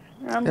 Ruth.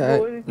 I'm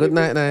good. Good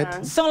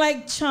night. Sound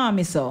like Charm,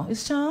 is so.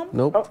 Is Charm?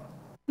 Nope. Oh,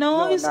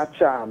 no, it's not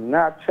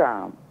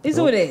Charm. Is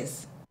who it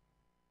is?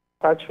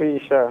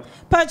 Patricia.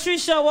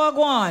 Patricia,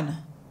 Wagwan.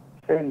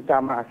 St.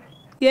 Thomas.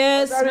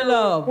 Yes, my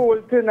love.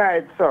 Cool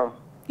tonight, sir.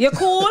 You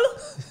cool?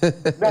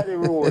 That's the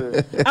rule.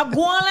 I'm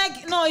going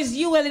like, no, it's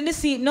you well in the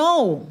seat.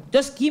 No,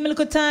 just give me a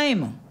little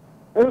time.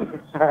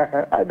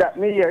 That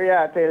me here,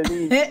 yeah, tell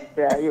me.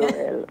 Yeah, you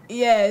well.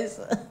 Yes.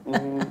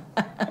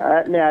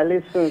 Me, I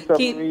listen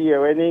to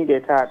you when you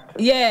get hot.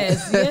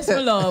 Yes, my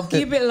love.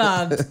 Keep it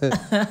locked.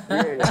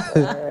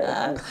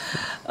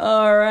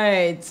 All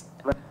right.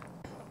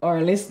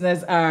 Our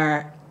listeners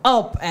are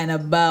up and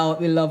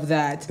about. We love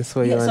that. That's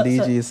where you and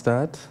DG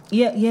start?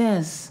 Yeah,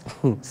 yes.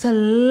 So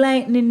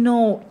lightning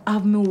now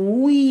have me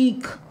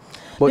weak.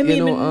 But me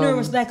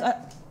nervous like...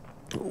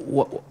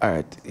 all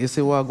right, you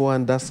see what I go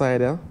on that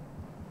side there?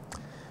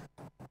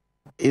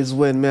 Is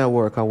when I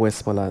work at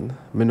Westmoreland,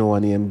 I know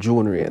one name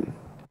June Rain.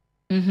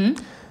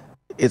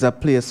 It's a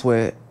place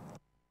where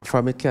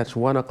from it catch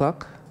 1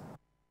 o'clock,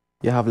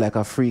 you have like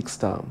a freak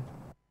storm.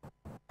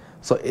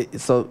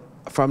 So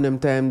from them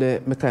time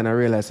there, I kind of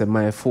realize that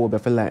my phobia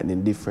for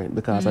lightning different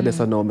because I just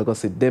know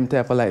because them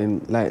type of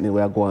lightning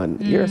where I go on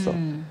here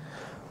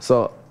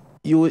so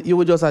you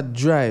would just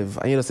drive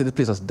and you know see the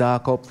place just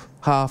dark up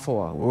half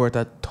hour. We were at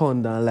a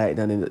thunder and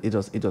lightning and it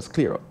just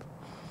clear up.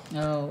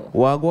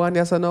 What I go on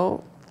there so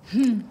now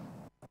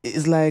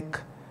it's like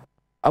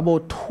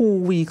about 2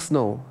 weeks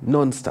now,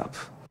 non-stop.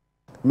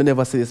 I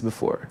never see this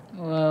before.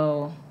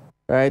 Wow.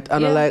 Right?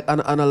 And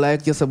I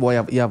like you said,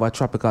 boy, you have a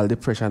tropical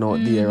depression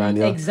out there and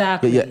you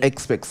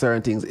expect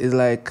certain things. It's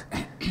like,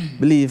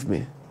 believe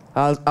me,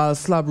 I'll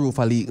slab roof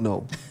a leak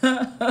now.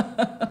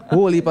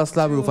 Whole heap of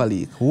slab roof a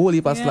leak. Whole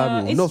heap of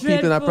slab roof. No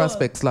people in a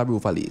prospect slab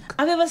roof a leak.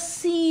 I've ever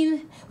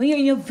seen when you're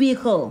in your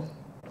vehicle.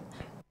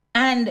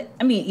 And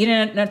I mean,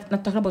 you're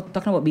not talking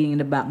about being in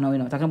the back now,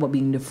 talking about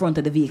being in the front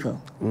of the vehicle.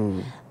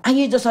 And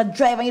you just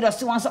drive and you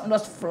just want something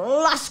just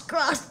flash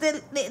across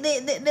the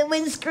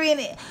windscreen.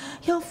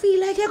 You feel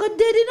like you're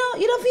dead,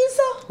 you don't feel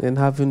so? And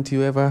haven't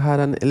you ever had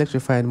an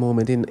electrified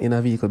moment in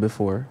a vehicle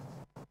before?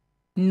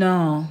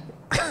 No.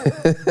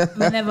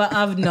 I never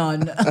have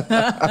none.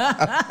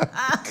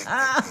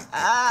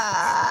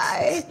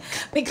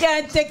 We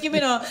can't take him,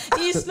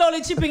 He's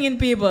slowly chipping in,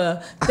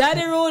 people.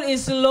 Daddy Road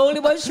is slowly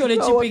but surely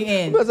chipping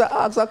in. Because I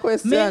ask a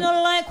question. Me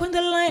not like when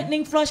the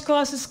lightning flash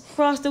crosses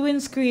across the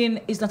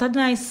windscreen. It's not a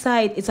nice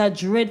sight. It's a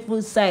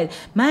dreadful sight.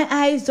 My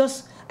eyes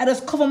I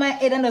just cover my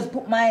head and just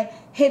put my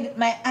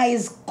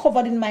eyes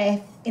covered in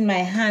my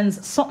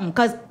hands, something,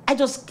 because I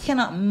just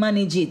cannot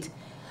manage it.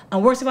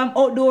 And worse if I'm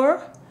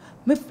outdoor.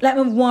 Me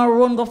want to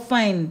run go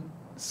find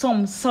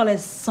some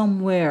solace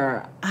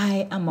somewhere.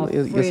 I am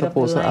afraid You're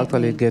supposed of the to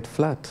actually get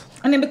flat.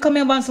 And then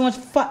becoming about so much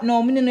fat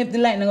now. I don't know if the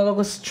lightning will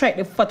go strike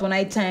the fat one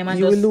at a time. And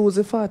you will lose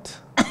the fat.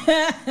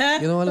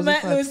 You know what I'm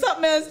saying? Lose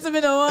something else to me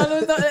now.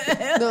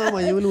 No,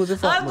 man, you will lose the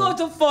fat. I'll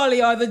go to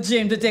Folly or the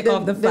gym to take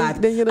off the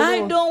fat.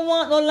 I don't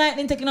want no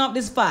lightning taking off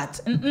this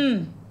fat.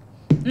 You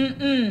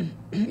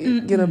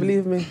don't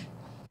believe me?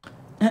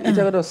 You're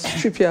going to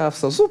strip you off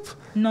some soup.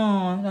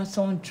 No, that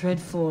sounds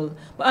dreadful.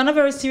 But on a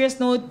very serious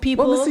note,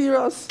 people, what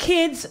serious?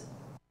 Kids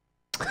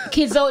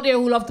out there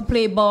who love to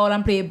play ball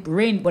and play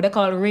what they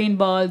call rain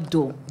ball,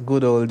 do.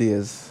 Good old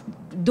days.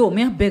 Do,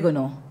 me a beg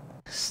no.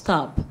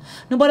 Stop.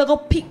 Nobody go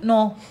pick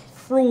no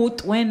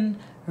fruit when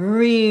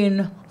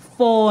rain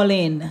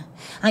falling.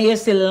 And you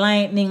see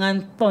lightning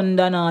and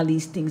thunder and all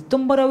these things.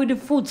 Don't bother with the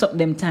fruits up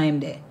them time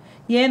there.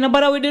 Yeah, no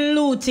bother with the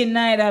looting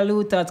neither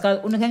looters.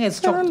 Because you can get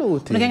struck. You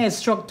can get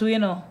struck too,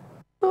 No,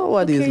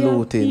 what is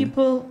looting?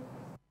 People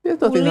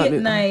there's nothing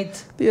happening.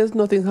 Night. There's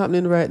nothing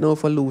happening right now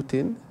for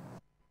looting.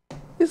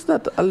 It's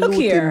not a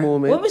looting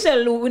moment. When we say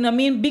loot, we don't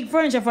mean big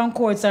furniture from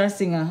Courts or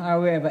Singer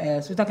or wherever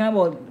else. We're talking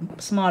about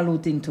small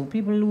looting too.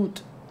 People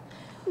loot.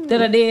 The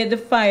other day, the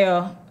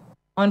fire,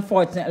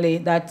 unfortunately,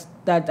 that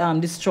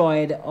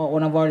destroyed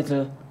one of our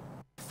little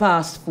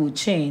fast food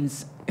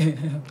chains.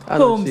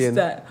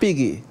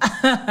 Piggy.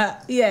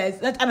 Yes,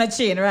 that's on a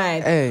chain,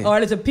 right? Hey. Or a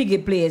little piggy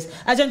place.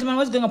 A gentleman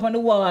was going up on the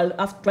wall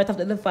right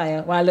after the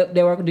fire while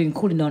they were doing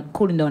cooling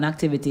down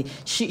activity.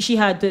 She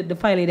had to, the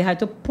fire lady had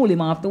to pull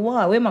him off the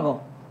wall. Where am I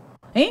go?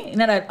 You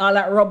know that all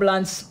that rubble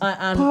and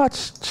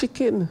parched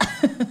chicken.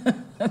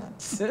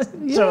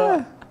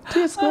 Yeah,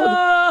 tastes good.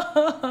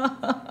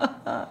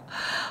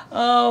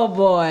 Oh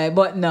boy,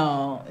 but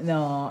no.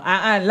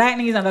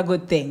 Lightning is not a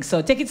good thing.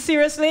 So take it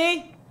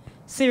seriously.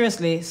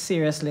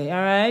 Seriously,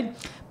 all right?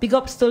 Big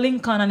ups to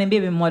Lincoln and the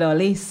baby mother,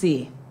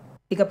 Lacey.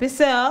 Pick up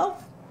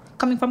yourself.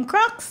 Coming from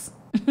Crocs.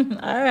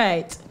 All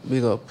right.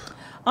 Big up.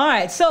 All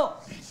right, so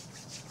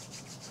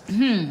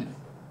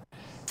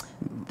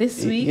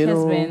this week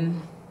has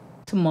been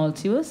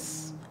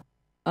tumultuous.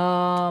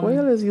 Why you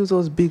always use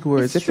those big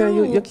words?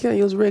 You can't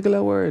use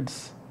regular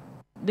words.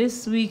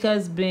 This week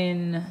has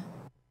been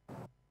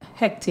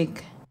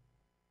hectic.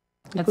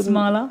 That's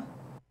smaller.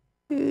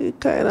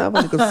 Kind of have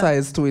a little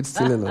size to it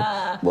still,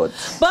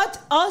 But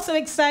also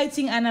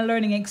exciting and a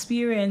learning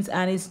experience,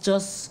 and it's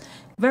just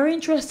very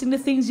interesting the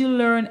things you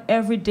learn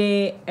every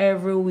day,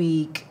 every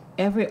week,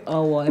 every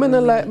hour. I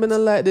don't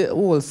like the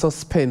whole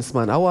suspense,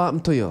 man. What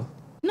happened to you?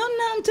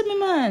 Nothing to me,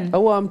 man.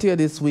 What happened to you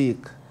this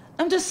week?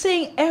 I'm just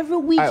saying every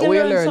week you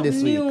learn something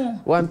this new.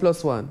 Week? 1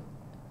 + 1?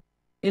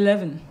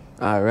 11.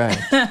 All right.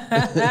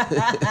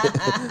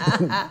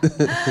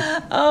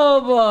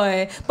 Oh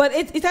boy, but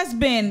it has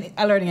been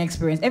a learning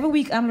experience. Every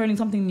week I'm learning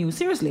something new.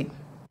 Seriously,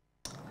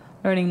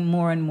 learning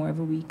more and more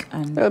every week.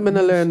 And I'm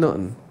gonna learn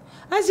nothing.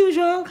 As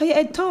usual, because you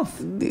head tough.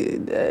 I'm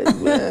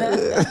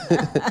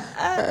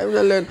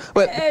not learning.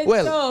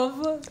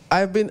 Well,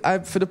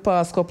 I've for the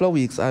past couple of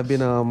weeks, I've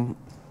been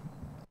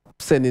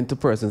sending to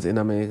persons in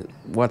my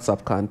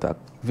WhatsApp contact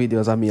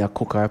videos of me a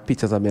cook or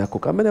pictures of me a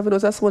cook. I never know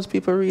that so much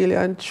people really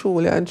and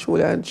truly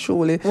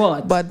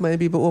what? bad mind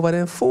people over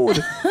them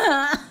food.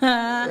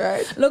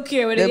 Right? Look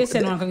here, when you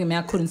said one can give me,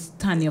 I couldn't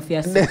stand you for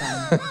a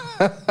second.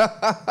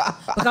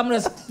 But I'm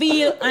just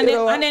feel and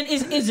then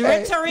it's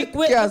rhetoric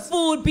with the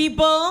food,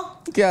 people.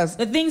 Yes.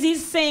 The things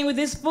he's saying with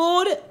this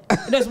food,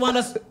 he just want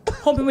us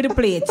hump him with the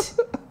plate.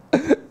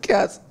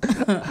 Yes.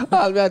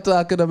 All me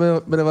talking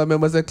about, I never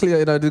remember say Cleo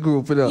in the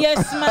group, you know.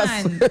 Yes,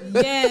 man.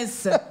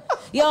 Yes.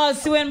 Y'all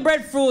see when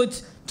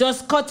breadfruit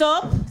just cut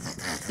up,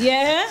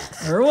 yeah,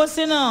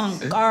 roasting on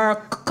or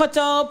cut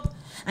up,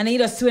 and then you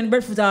just see when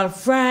breadfruit all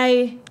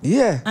fry.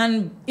 Yeah.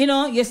 And you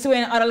know, you see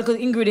when other little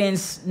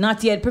ingredients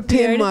not yet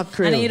prepared, and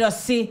then you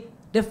just see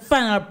the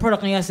final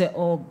product, and you say,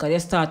 oh God, you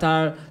start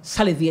to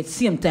salivate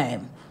same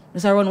time.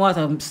 Just run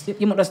water.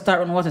 You must start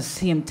running water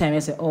same time.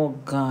 You say, oh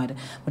God,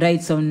 but I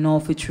eat some no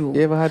for true.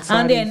 You ever had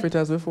sardine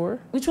fritters before?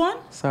 Which one?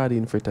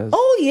 Sardine fritters.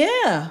 Oh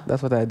yeah.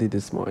 That's what I did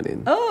this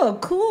morning. Oh,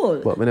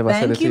 cool. But we never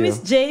said it to you. Thank you, Miss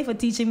J, for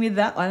teaching me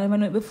that. I never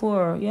knew it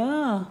before.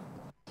 Yeah.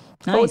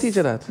 Nice. Who teach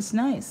you that? It's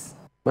nice.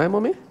 My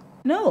mommy?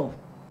 No.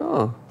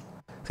 Oh.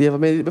 So you ever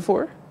made it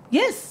before?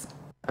 Yes.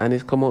 And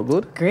it come out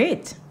good?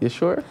 Great. You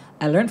sure?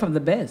 I learned from the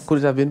best. Could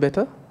it have been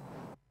better?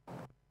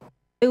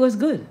 It was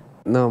good.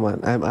 No, man.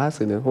 I'm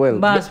asking you. Well,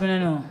 boss, I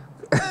don't know.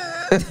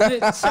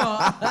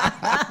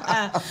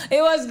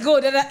 It was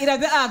good. You'd have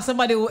to ask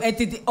somebody who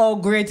ate it how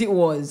great it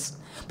was.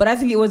 But I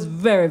think it was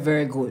very,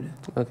 very good.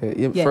 Okay.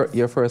 Yes.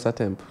 Your first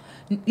attempt?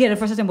 Yeah, the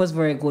first attempt was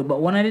very good. But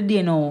one of the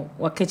day now,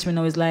 what catch me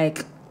now is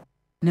like,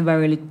 never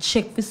really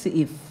check to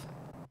see if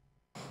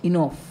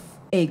enough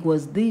egg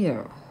was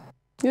there.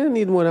 You don't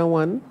need more than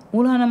one.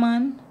 Hold on,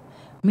 man.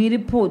 Me they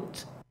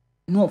put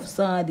enough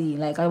sardine,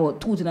 like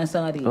about 2 tins of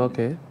sardine.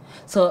 Okay.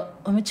 So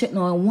I'm gonna check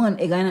now one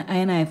egg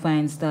and I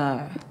find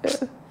star.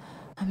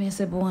 I mean, I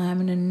said, boy, I'm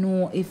gonna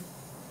know if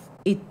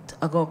it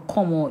I gonna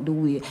come out the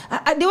way.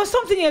 There was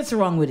something else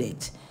wrong with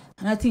it,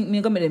 and I think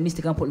me gonna make the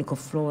mistake and put like a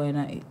flour in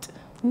it.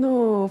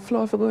 No,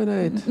 flour for going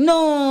in it.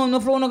 No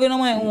flour not going on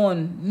my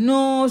own.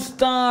 No,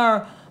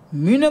 star.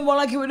 Me never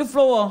like it with the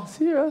flour.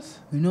 Serious?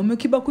 Me no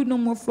make it back with no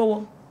more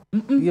flour.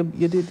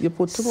 You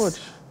put too much.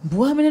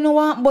 Boy, I don't know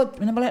what, but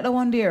I never like that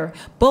one there.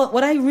 But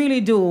what I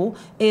really do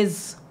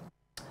is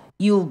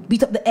you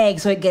beat up the egg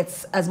so it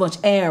gets as much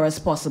air as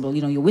possible.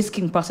 You know, your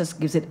whisking process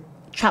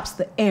traps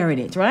the air in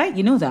it, right?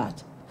 You know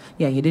that?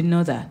 Yeah, you didn't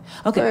know that.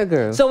 Okay. Hey,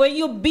 girl. So when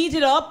you beat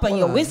it up and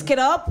you whisk it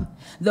up,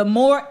 the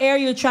more air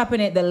you trap in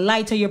it, the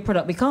lighter your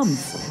product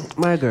becomes.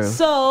 My girl.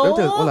 So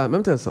let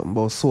me tell you something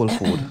about soul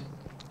food.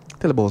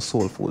 Tell about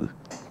soul food.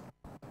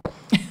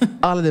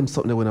 All of them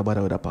something they wouldn't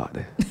bother with that part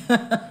there.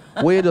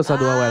 What you just do a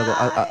while ago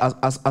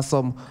as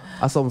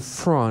some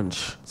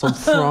French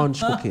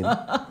cooking.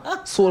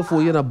 Soul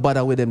food, you not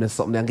bother with them there's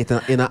something and get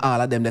in all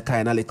of them the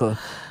kind of little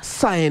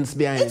science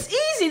behind it. It's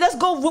easy. Let's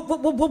go whoop,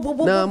 whoop, whoop, whoop, whoop,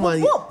 nah, whoop,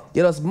 man, whoop.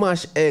 you just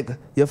mash egg,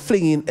 you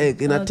flinging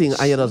egg in a thing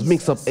and you just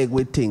mix up egg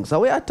with things. So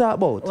what you talk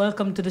about?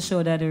 Welcome to the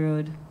show, Daddy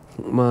Road.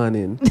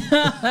 Morning.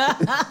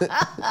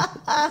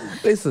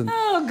 Listen.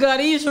 Oh God,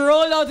 he's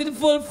rolled out in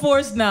full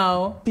force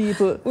now.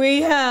 People.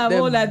 We have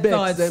all that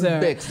thoughts, sir.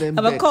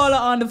 Have a caller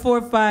on the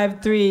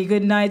 453.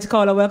 Good night,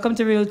 caller. Welcome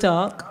to Real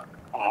Talk.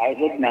 Hi,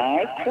 good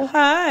night.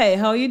 Hi,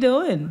 how you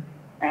doing?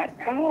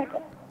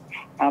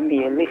 I'm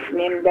here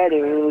listening to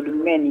the road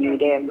menu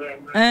them.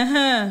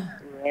 Uh-huh.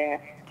 Yeah,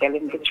 tell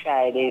him to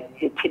try the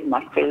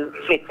kidnap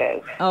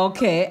fritters.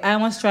 Okay, I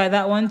must try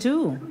that one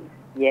too.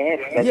 Yes,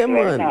 that's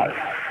very nice.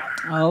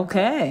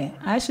 Okay,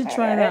 I should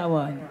try that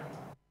one.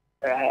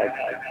 Right.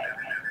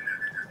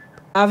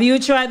 Have you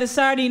tried the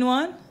sardine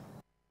one?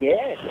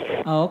 Yes.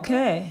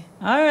 Okay.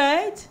 All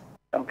right.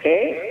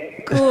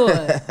 Okay.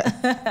 Good.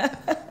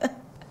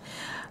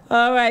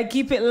 All right,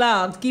 keep it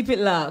locked. Keep it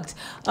locked.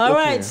 All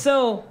right,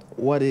 so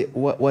what do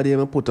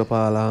you put up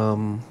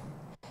all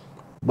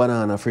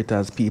banana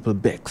fritters people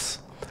becks?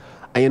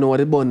 And you know what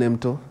they burn them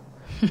to?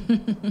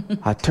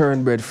 A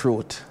turnbread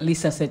fruit.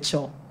 Lisa said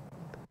so.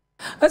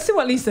 Let's see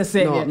what Lisa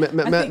said. No,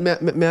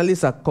 me and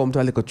Lisa come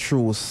to a little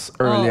truce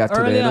earlier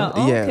today. You know?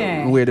 Okay.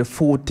 Yeah, where the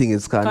food thing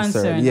is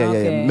concerned.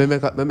 Yeah. Me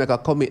make a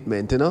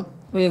commitment, you know.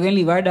 Well, you're going to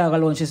leave our dog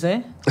alone, she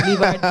say.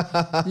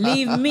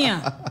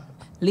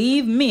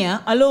 Leave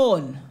Mia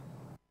alone.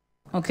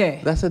 Okay.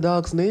 That's the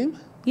dog's name?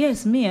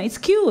 Yes, Mia. It's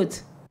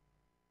cute.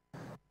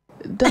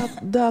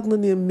 Dog no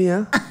name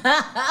Mia.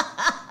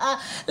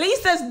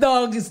 Lisa's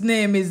dog's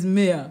name is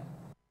Mia.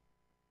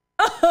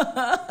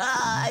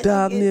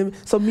 Dog name.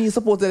 So me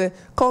supposed to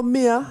come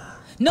Mia.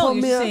 No, come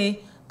you Mia. say,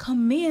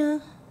 come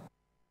Mia.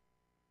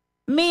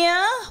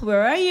 Mia,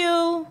 where are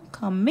you?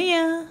 Come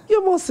Mia.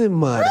 You must be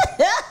mad.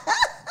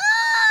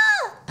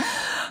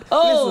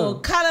 Oh,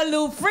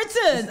 Callaloo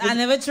fritters. I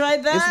never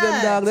tried that. It's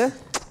them dog there.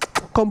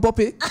 Come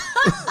puppy.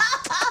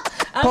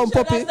 Come,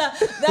 puppy.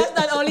 That's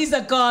not all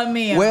Lisa call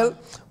me. Well,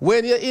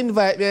 when you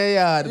invite me a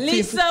yard,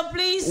 Lisa,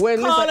 please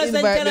when call Lisa us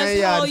and tell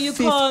us how you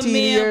call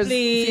me,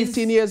 please.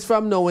 15 years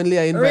from now, when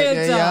Leah invite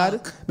me a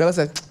yard, I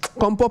say,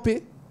 come,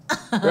 puppy.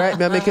 Right?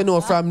 I make you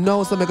know from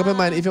now, so make up your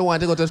mind if you want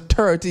to go to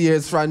 30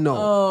 years from now.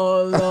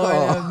 Oh, Lord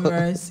have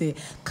mercy.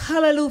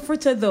 Callaloo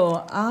fritter,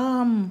 though.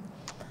 I'm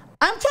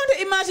trying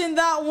to imagine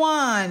that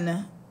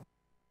one.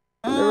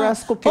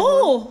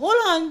 Hold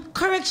on.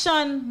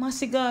 Correction,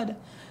 mercy God.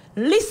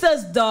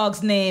 Lisa's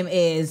dog's name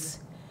is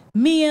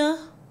Mia.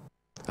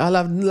 I'll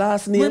have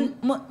last name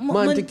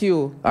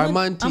Montague or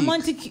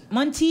Montique.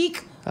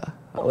 Montique.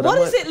 What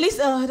is it,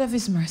 Lisa? Oh, that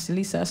is mercy.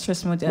 Lisa, I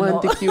stress my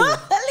Montague.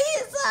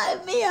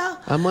 Lisa, Mia.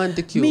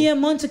 Montague. Mia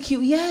Montague,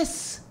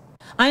 yes.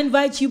 I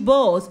invite you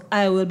both.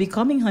 I will be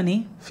coming,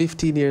 honey.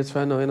 15 years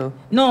from now, you know.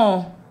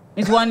 No,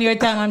 it's 1 year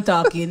time I'm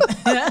talking.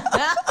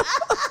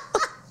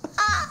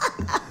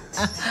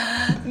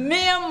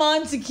 Mia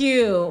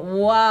Montague.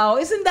 Wow,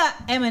 isn't that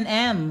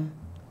M&M?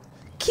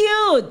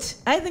 Cute.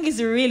 I think it's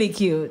really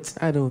cute.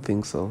 I don't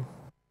think so.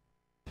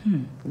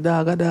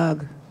 Dog a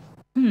dog.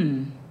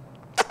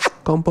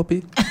 Come,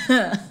 puppy. Me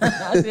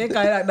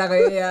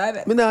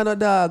nah no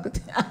dog.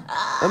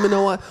 I mean,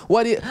 no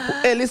what do you...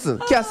 Hey, listen,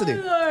 Cassidy.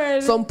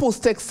 Lord. Some puss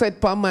text set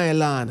per my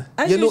land.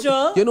 As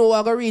usual. You know what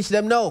I gonna reach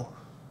them now?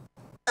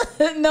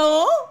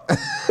 No?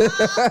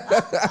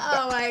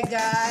 Oh my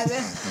God.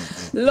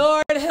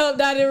 Lord help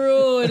Daddy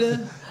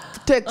Rude.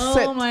 Text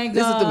set. Oh my God.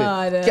 Listen to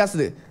me.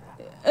 Cassidy.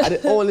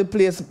 The only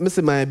place me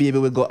see my baby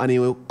will go and he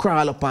will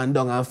crawl up and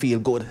down and feel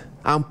good.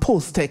 And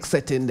post text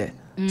set in there.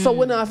 So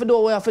when I have to do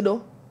what I have to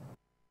do?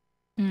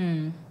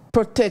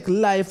 Protect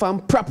life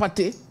and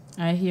property.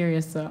 I hear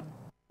you, sir.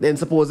 Then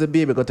suppose the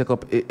baby go take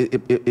up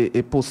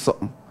a post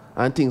something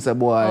and things a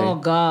boy. Oh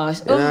gosh.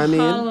 You know what I mean?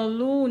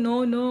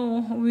 Hallelujah.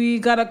 No. We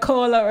gotta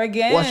call her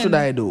again. What should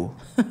I do?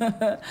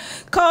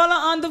 Call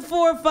her on the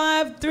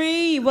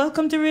 453.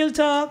 Welcome to Real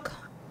Talk.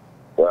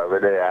 Well,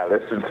 I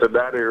listen to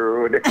Daddy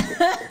Rude.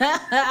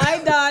 Hi,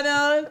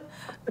 Donald.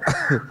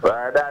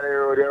 Well, Daddy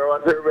Rude, you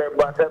want to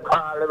remember the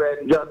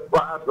parliament just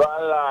passed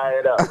one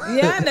line.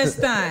 You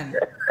understand?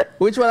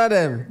 Which one of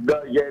them?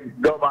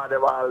 Dumb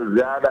animals,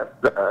 you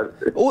understand?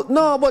 Oh,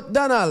 no, but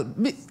Donald,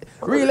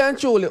 really and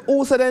truly,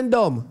 who said them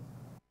dumb?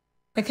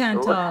 I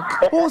can't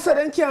talk. Who said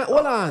them can't?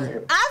 Hold on.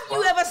 Have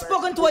you ever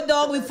spoken to a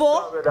dog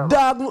before?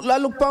 Dog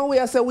look pan way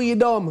and say we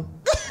dumb.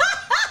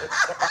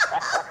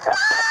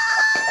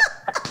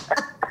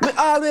 Me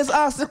always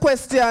ask the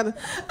question,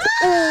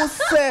 who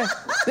say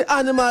the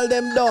animal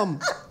them dumb?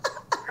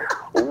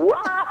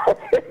 What?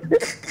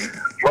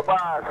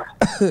 Papa,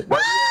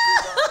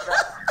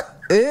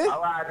 eh? I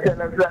want to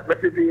tell us that the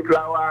people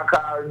I want to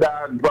call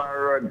dogs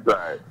for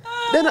roadside.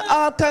 Then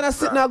all kind of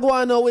sitting and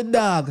going on with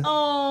dog.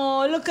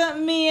 Oh, look at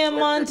me and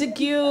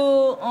Montague.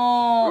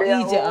 Oh,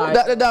 EJ.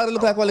 That the dog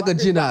look like one like a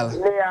ginal.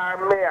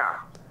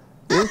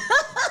 Mia.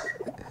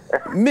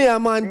 Mia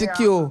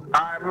Montague.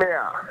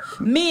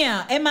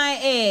 Mia,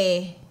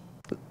 M-I-A.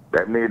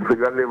 They need to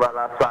go live in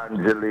Los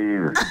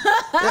Angeles.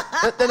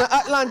 Then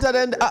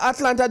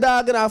Atlanta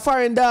dog, you know, a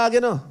foreign dog,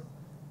 you know.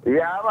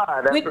 Yeah,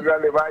 man. They should go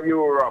live in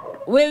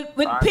Europe. With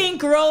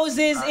pink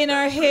roses in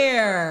her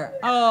hair.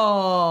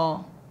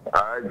 Oh.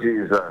 Oh,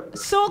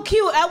 Jesus. So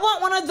cute. I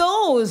want one of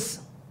those.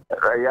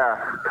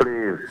 Yeah,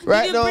 please.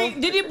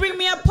 Did you bring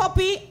me a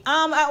puppy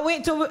at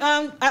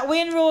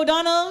Wayne Road,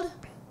 Donald?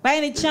 By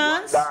any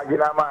chance? One dog in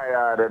my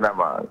yard,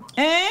 man.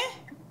 Eh?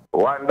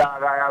 One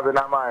dog I have in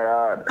my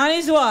yard. And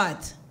it's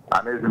what?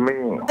 And it's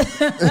me.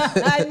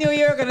 I knew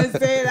you were going to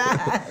say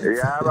that.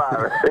 Yeah,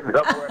 man.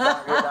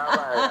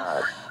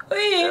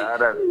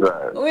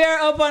 We are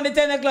up on the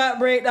 10 o'clock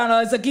break,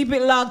 Donald, so keep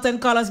it locked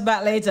and call us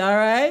back later, all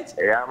right?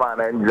 Yeah, man,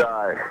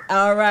 enjoy.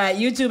 All right,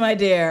 you too, my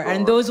dear.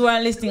 And those who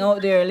are listening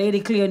out there, Lady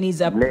Cleo needs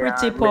a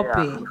pretty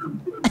puppy.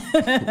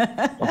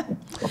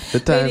 The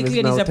time is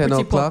now 10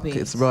 o'clock.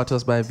 It's brought to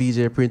us by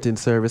VJ Printing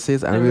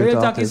Services, and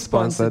Real Talk is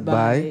sponsored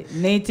by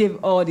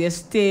Native Audio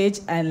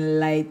Stage and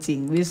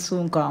Lighting. We'll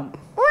soon come.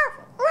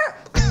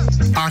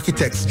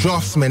 Architects,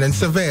 draftsmen, and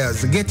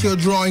surveyors, get your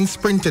drawings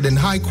printed in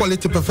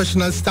high-quality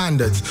professional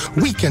standards.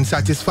 We can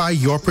satisfy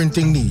your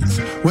printing needs.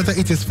 Whether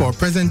it is for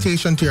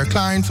presentation to your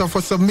clients or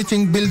for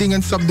submitting building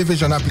and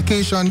subdivision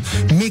application,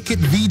 make it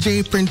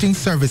VJ Printing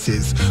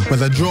Services.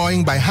 Whether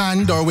drawing by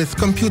hand or with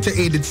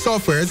computer-aided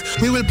softwares,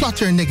 we will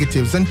plot your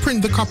negatives and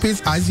print the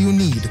copies as you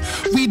need.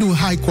 We do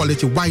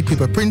high-quality white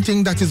paper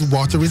printing that is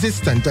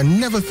water-resistant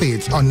and never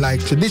fades,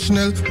 unlike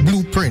traditional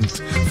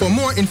blueprint. For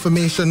more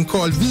information,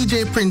 call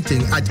VJ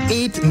Printing at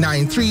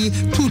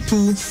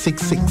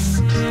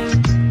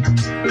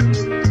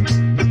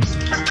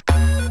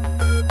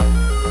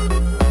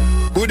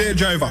 893-2266. Good day,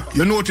 driver.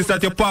 You notice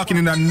that you're parking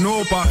in a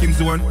no parking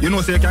zone. You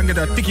know, so you can get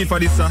a ticket for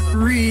this, sir.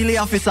 Really,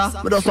 officer?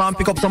 I just want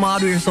to pick up some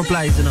hardware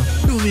supplies, you know.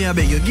 Do me a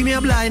beg you. Give me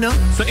a blind, no?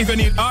 So if you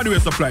need hardware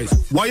supplies,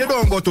 why you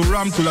don't go to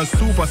Ramtula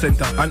Super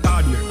Center and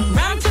hardware?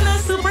 Ramtula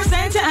Super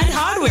Center and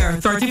Hardware,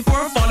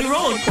 34 Folly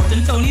Road, Port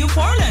Antonio,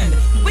 Portland.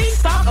 We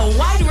stock a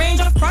wide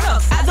range of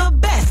products at the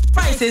best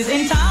prices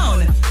in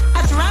town.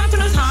 At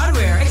Ramtula's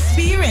Hardware,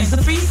 experience Experience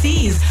the 3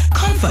 C's: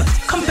 comfort,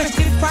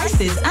 competitive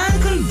prices,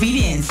 and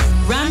convenience.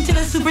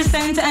 Ramtula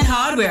Supercenter and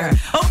Hardware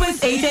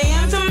opens 8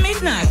 a.m. to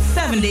midnight,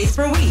 7 days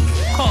per week.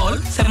 Call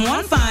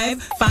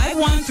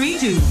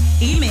 715-5132.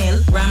 Email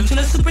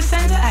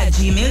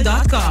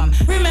ramtulasupercenter@gmail.com.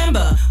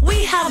 Remember,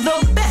 we have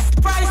the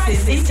best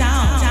prices in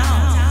town.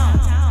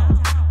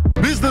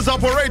 Business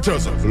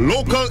operators,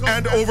 local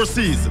and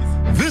overseas.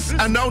 This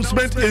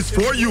announcement is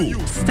for you.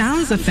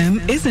 Styles FM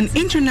is an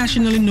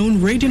internationally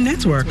known radio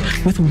network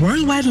with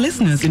worldwide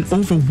listeners in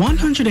over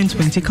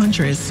 120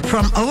 countries.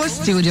 From our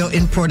studio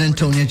in Port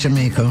Antonio,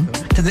 Jamaica,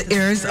 to the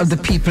ears of the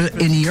people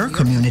in your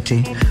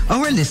community,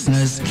 our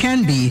listeners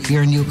can be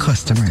your new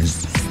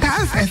customers.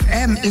 Styles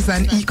FM is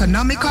an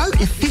economical,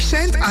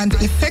 efficient, and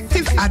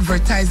effective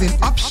advertising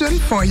option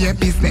for your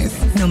business.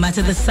 No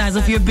matter the size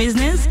of your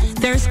business,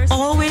 there's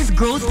always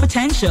growth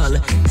potential.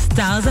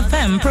 Styles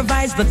FM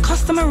provides the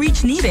customer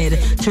reach needed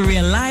to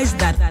realize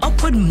that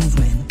upward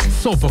movement.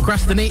 So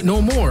procrastinate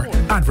no more.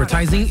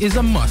 Advertising is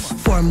a must.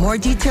 For more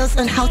details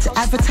on how to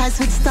advertise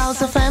with Styles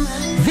FM,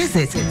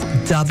 visit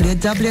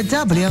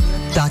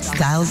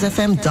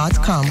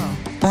www.stylesfm.com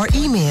or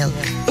email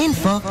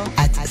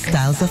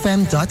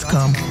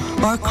info@stylesfm.com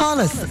or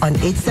call us on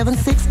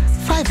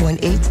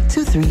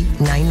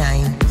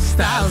 876-518-2399.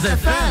 Styles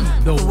FM,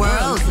 the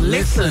world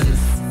listens.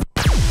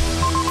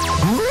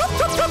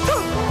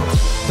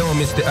 Don't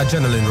miss the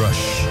adrenaline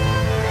rush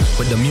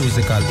with the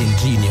musical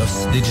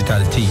ingenious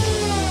digital team.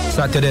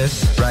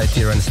 Saturdays, right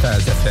here on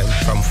Styles FM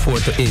from 4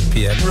 to 8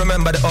 p.m.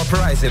 Remember the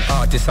uprising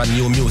artists and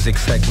new music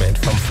segment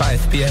from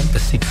 5 p.m. to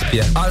 6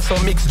 p.m. Also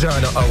mixed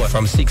journal hour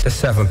from 6 to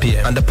 7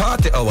 p.m. And the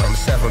party hour from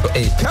 7 to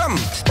 8. Come,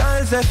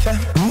 Styles FM.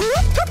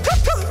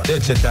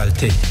 Digital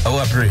team.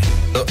 Our brain.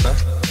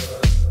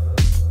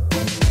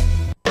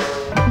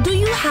 Do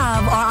you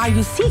have or are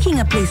you seeking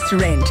a place to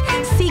rent,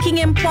 seeking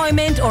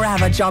employment or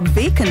have a job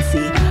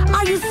vacancy?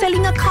 Are you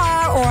selling a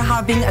car or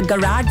having a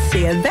garage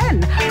sale?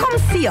 Then come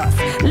see us.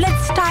 Let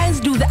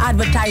Styles do the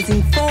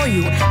advertising for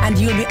you and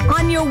you'll be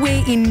on your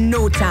way in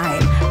no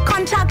time.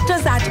 Contact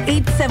us at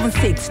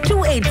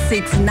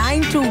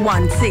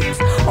 876-286-9216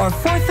 or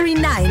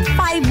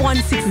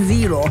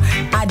 439-5160.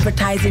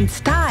 Advertising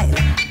Style.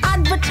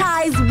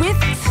 Advertise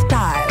with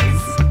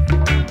Styles.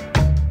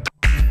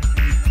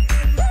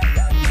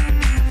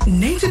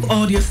 Native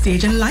Audio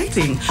Stage and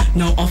Lighting,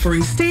 now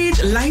offering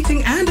stage,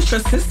 lighting, and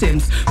truss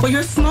systems for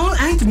your small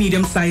and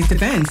medium-sized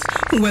events.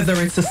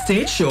 Whether it's a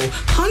stage show,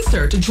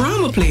 concert,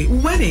 drama play,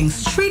 wedding,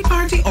 street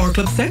party, or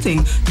club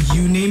setting,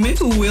 you name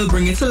it, we'll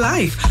bring it to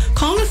life.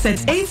 Call us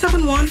at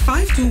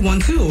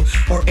 871-5212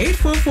 or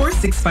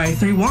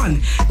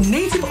 844-6531.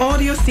 Native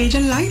Audio Stage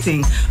and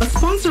Lighting, a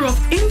sponsor of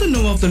In the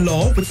Know of the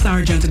Law with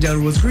Sergeant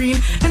Delrose Green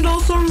and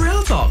also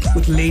Real Talk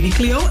with Lady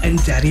Cleo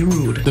and Daddy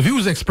Rude. The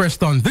views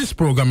expressed on this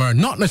program are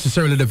not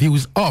necessarily the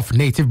views of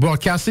Native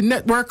Broadcasting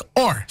Network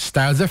or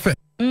Styles FM.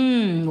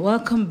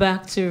 Welcome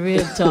back to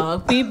Real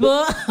Talk.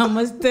 People, I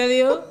must tell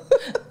you,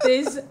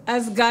 this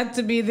has got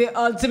to be the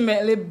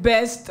ultimately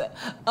best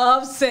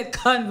offset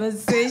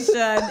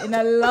conversation in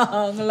a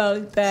long,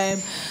 long time.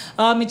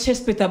 My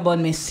chest pit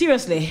upon me.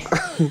 Seriously.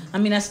 I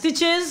mean,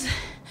 stitches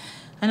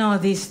and all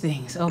these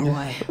things. Oh,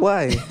 boy.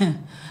 Why?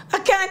 I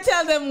can't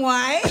tell them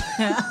why.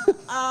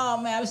 Oh,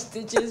 man, I have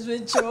stitches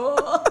with you.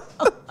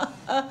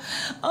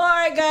 All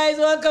right, guys,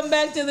 welcome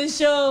back to the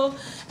show.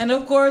 And,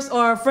 of course,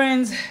 our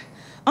friends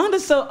on the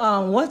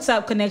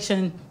WhatsApp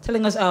connection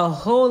telling us a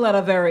whole lot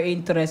of very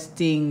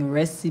interesting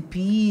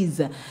recipes.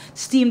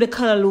 Steam the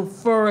callaloo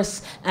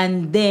first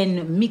and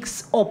then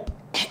mix up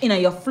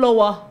your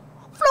flour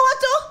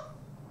too,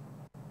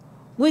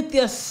 with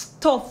your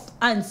stuff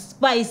and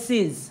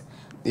spices.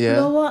 Yeah.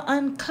 Flour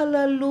and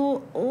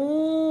callaloo.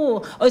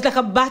 Oh, it's like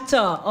a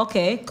batter.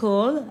 Okay,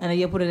 cool. And then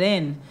you put it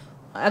in.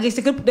 I guess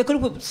they could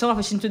put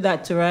sawfish into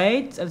that too,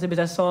 right? A little bit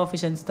of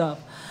sawfish and stuff.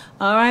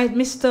 All right,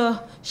 Mr.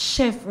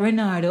 Chef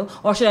Renardo,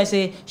 or should I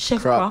say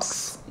Chef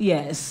Crocs?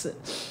 Yes.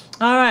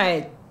 All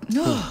right.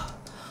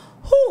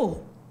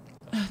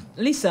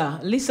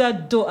 Lisa,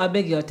 I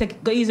beg you,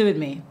 go easy with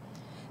me.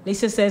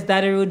 Lisa says,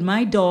 Daddy Rude,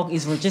 my dog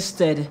is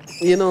registered,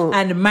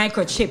 and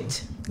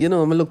microchipped.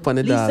 I'm look for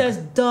the dog. Lisa's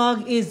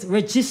dog is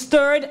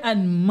registered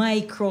and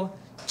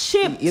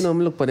microchipped. I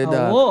look for the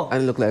dog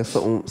and it look like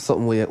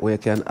something where you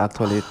can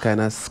actually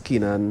kind of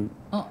skin and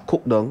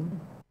cook down.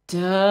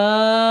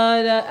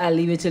 I'll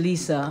leave it to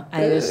Lisa.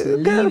 I just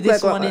leave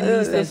this one in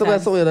Lisa's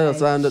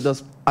hands.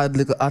 Just add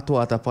little hot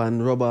water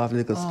and rub off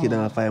little skin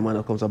off him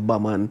and comes a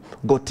bum and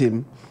gut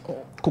him,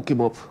 cook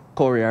him up,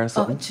 curry or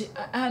something.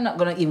 I'm not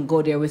going to even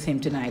go there with him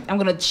tonight. I'm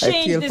going to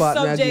change the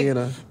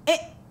subject.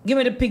 Give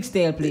me the pig's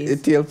tail,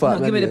 please. Give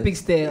me the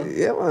pig's tail.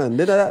 Yeah, man.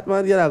 That,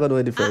 man, you're not going to do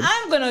it different.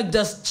 I'm going to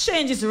just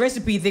change this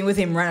recipe thing with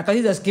him right now because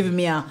he's just giving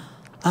me a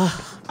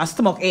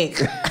stomach ache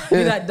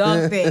with that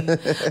dog thing.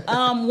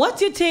 What's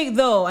your take,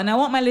 though? And I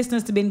want my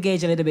listeners to be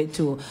engaged a little bit,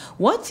 too.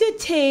 What's your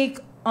take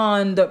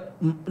on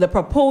the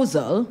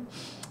proposal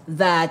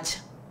that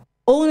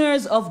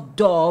owners of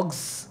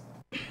dogs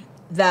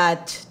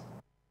that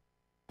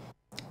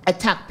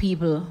attack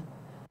people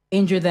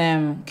injure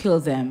them, kill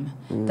them,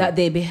 that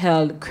they be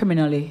held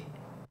criminally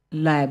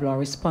liable or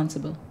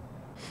responsible.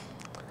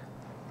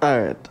 All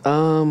right.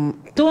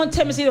 Don't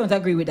tell me you don't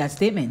agree with that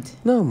statement.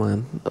 No,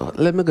 man.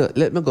 Let me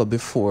go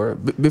before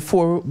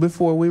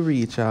we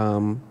reach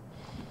the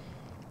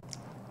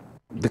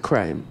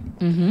crime.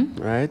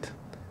 Right.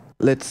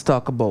 Let's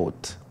talk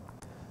about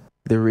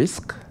the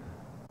risk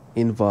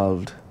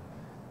involved,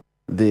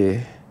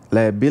 the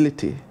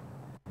liability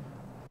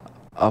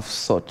of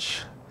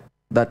such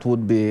that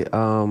would be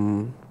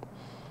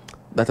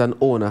that an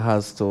owner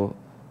has to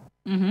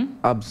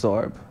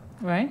absorb.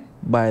 Right.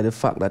 By the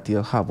fact that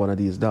you have one of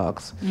these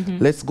dogs.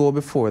 Let's go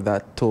before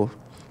that to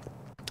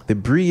the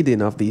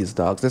breeding of these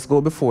dogs. Let's go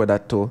before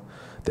that to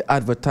the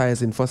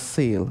advertising for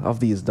sale of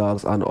these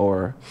dogs on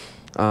our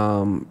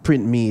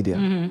print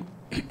media.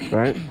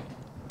 Right?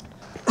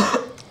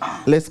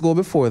 Let's go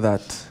before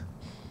that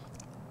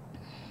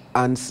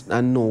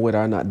and know whether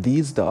or not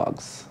these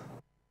dogs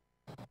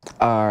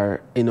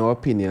are, in our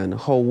opinion,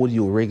 how would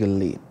you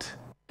regulate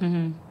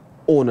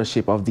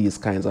ownership of these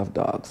kinds of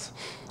dogs?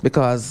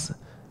 Because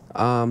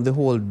the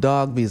whole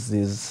dog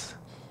business,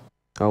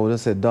 I would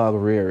just say dog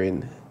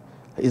rearing,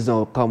 is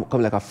now come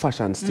like a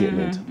fashion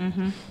statement.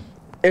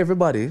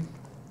 Everybody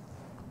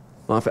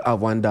wants to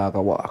have one dog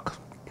a walk.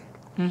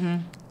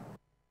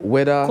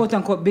 Whether quote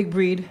unquote big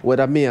breed.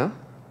 Whether Mia,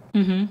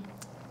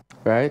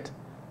 right?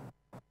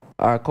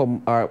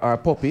 Our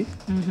puppy,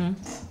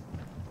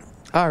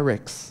 our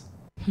Rex.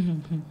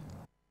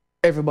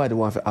 Everybody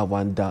wants to have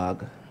one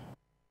dog.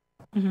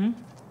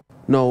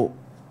 Now,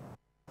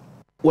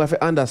 we have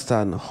to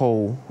understand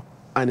how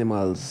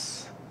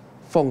animals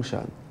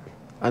function.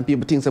 And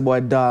people think about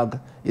a dog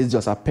is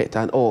just a pet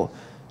and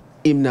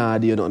him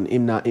not do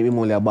nothing, him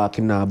only a bark,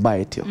 him not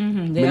bite you.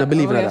 They don't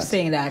believe in that.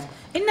 saying that.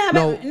 Him not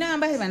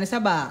bite man, it's a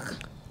bark.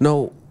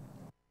 Now,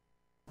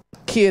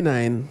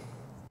 canine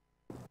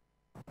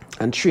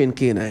and trained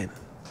canine.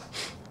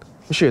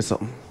 I'll show you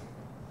something.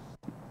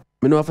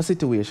 I know of a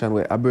situation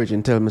where a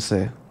virgin tell me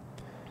say,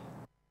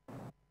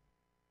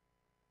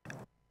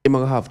 I'm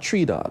going to have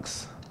 3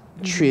 dogs.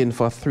 Trained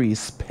for 3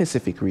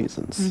 specific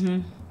reasons.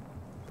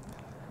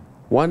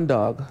 One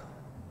dog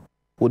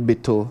would be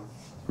to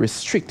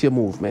restrict your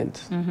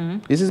movement.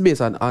 This is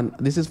based on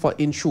this is for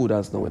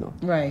intruders now, you know.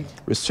 Right.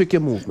 Restrict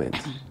your movement.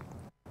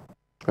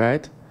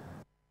 Right?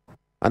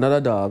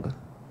 Another dog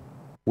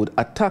would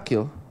attack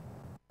you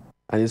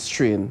and is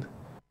trained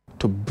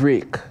to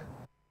break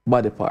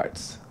body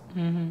parts.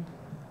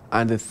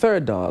 And the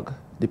third dog,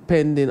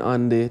 depending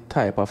on the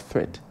type of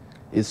threat,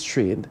 is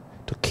trained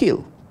to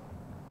kill.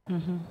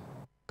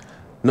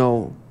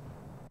 Now,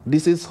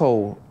 this is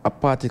how a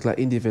particular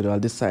individual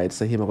decides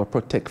that he's going to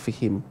protect for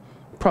him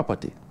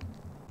property.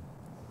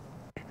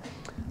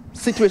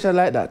 Situation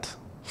like that,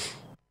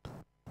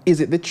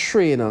 is it the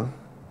trainer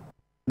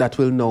that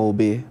will now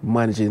be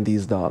managing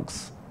these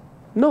dogs?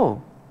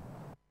 No.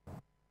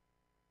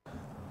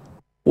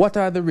 What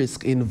are the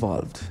risks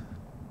involved?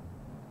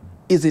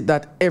 Is it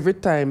that every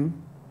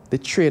time the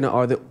trainer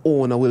or the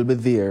owner will be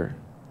there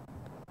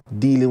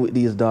dealing with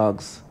these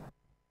dogs,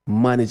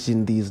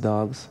 managing these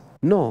dogs?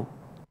 No.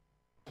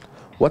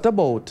 What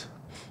about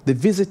the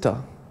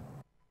visitor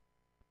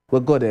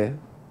will go there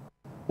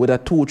with a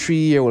 2,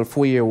 3-year-old,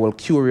 4-year-old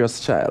curious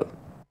child?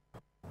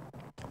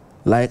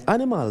 Like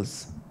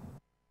animals.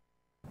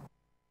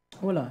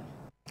 Hold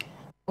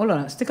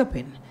on, stick a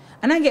pin.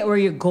 And I get where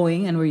you're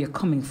going and where you're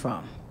coming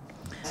from.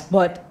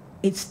 But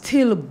it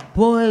still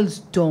boils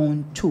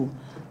down to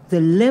the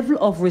level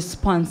of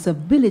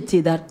responsibility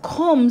that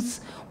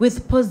comes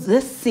with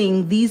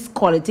possessing these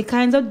quality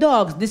kinds of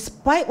dogs,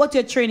 despite what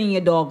you're training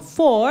your dog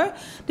for,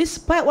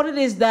 despite what it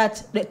is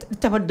that the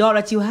type of dog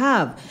that you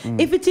have.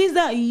 If it is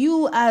that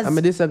you as...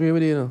 I disagree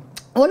with you, know.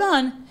 Hold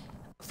on.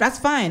 That's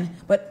fine.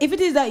 But if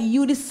it is that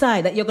you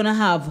decide that you're going to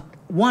have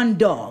 1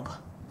 dog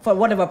for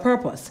whatever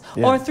purpose,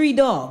 or 3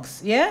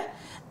 dogs, yeah?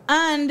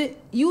 And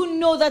you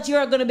know that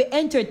you're going to be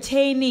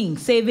entertaining,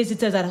 say,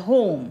 visitors at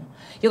home.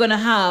 You're going to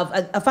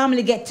have a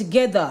family get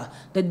together.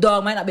 The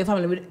dog might not be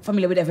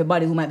familiar with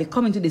everybody who might be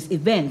coming to this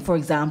event, for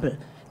example.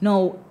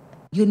 No,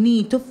 you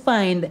need to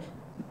find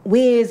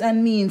ways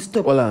and means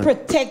to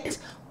protect.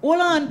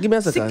 Hold on. Give me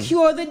a second.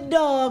 Secure the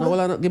dog. No, hold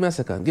on. Give me a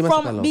second.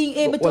 From being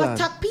able to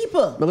attack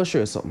people. I'm going to show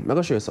you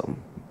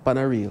something.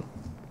 Pana real.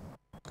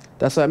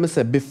 That's why I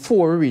say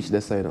before we reach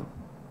this, you know,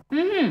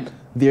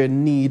 there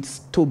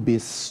needs to be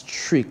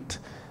strict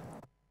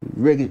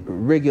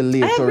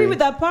regulatory I agree with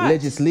that part.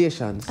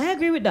 legislations. I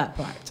agree with that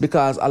part.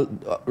 Because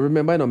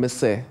remember, I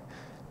say,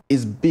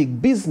 it's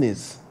big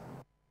business.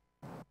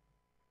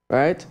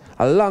 Right?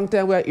 A long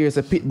time we are here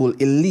say pit bull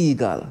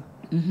illegal.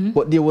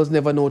 But there was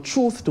never no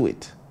truth to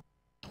it.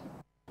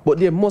 But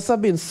there must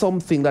have been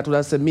something that would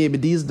have said maybe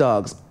these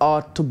dogs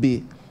ought to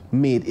be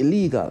made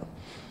illegal.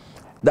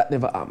 That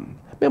never happened.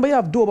 Remember you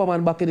have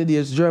Doberman back in the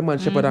days, German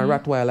Shepherd and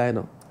Rottweiler, you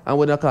know? And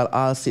what they call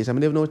all station. I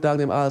mean, they don't dog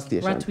them all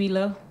station.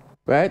 Rottweiler.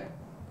 Right?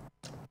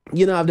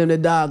 You know have them the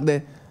dog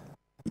there.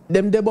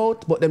 Them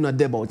debout, but them not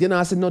debout. You know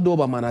I see no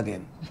Doberman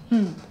again.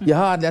 You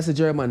hardly see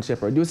German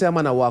Shepherd. You see a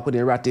man a walk with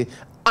a ratty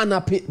and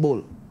a pit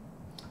bull.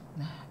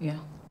 Yeah.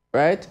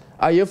 Right?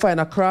 Or you find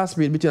a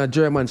crossbreed between a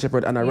German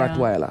Shepherd and a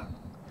Rottweiler.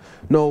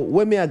 Now,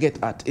 when me I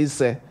get at is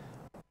say,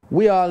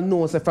 we all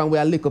know say from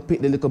where a little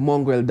pit, the little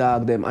mongrel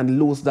dog them and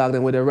loose dog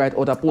them with the right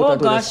out of port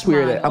to the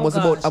square there. I must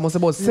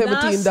about 17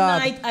 dogs.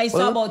 Last night I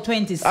saw about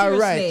 20,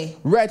 seriously.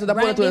 Right to the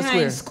port to the square.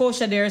 Behind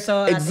Scotia there,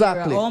 so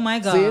exactly. Oh my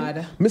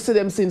God. See? Me see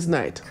them since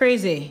night.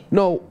 Crazy.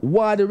 Now,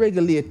 what the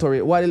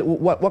regulatory,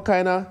 what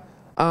kind of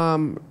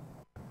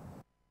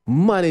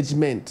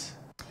management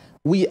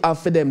we have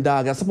for them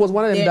dogs? I suppose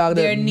one of them dogs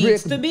there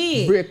needs to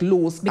be break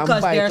loose because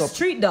and bite they're up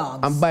street dogs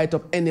and bite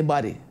up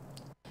anybody.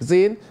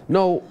 See?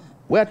 Now,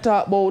 we're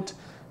talking about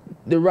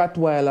the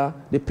Rottweiler,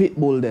 the pit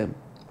bull them.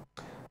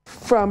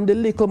 From the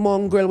little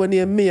mongrel when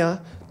named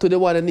Mia to the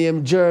one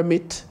named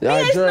Jermit.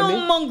 There's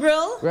no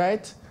mongrel.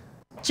 Right?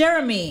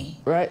 Jeremy.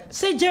 Right?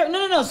 Say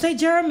no, say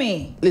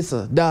Jeremy.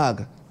 Listen,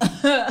 dog.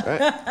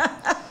 Right?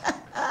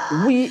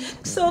 We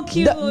so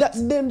cute.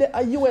 Them the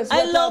US.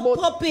 I love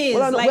puppies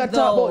like we're those.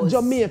 talking about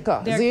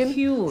Jamaica. They're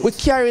cute. We're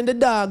carrying the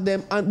dog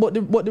them, but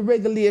the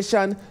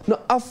regulation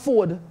not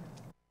afford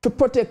to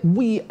protect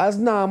we as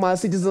normal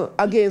citizens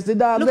against the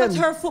dog. Look at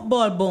her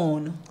football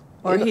bone.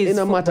 Or his in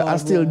a matter, I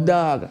still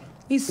dog.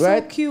 He's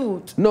right? so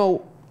cute.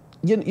 No,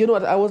 you know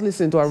what? I was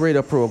listening to a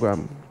radio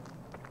program,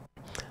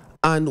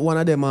 and one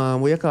of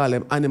them, we call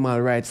them animal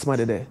rights,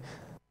 man, there,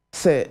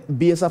 say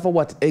based off of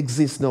what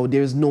exists now,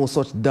 there is no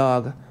such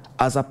dog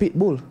as a pit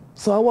bull.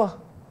 So what?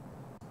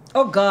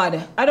 Oh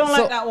God, I don't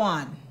like that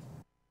one.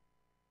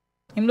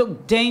 Him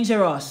look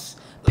dangerous.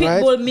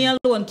 Pitbull, me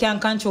alone can't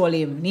control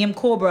him. Name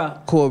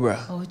Cobra.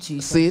 Cobra. Oh,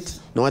 Jesus. See it?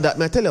 No, that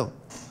may tell you.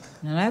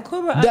 No, like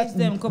Cobra eyes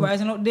them. Cobra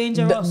eyes are not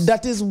dangerous.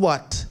 That is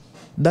what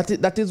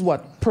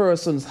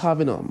persons have,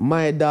 you know.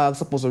 My dog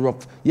supposed to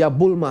rough. Yeah,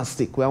 bull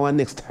mastic. We have one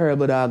next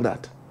terrible dog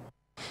that.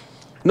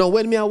 Now,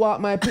 when me I walk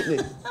my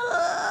pitney,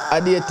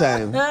 at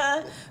daytime.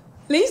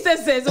 Lisa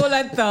says all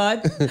I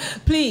thought.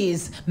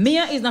 Please,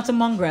 Mia is not a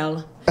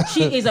mongrel.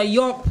 She is a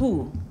York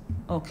poo.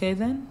 Okay,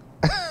 then.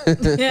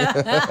 It's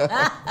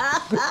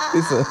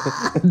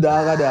a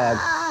dog.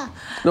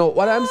 No,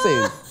 what I'm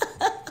saying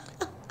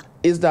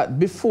is that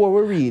before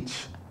we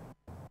reach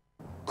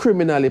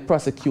criminally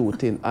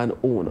prosecuting an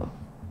owner,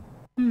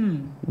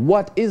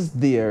 what is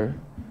there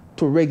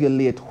to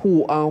regulate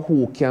who and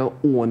who can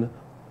own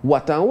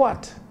what and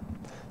what?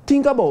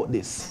 Think about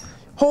this.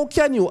 How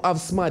can you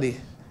have somebody,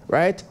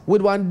 right,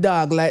 with one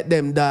dog like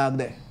them dog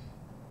there,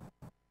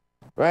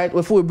 right,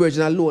 with full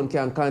virgin alone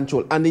can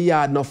control and the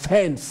yard no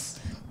fence?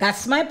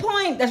 That's my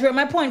point. That's where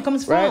my point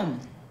comes from.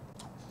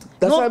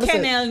 That's no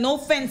kennel, no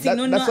fencing,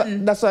 no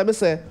nothing. That's why I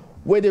say,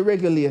 where the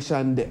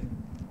regulation there.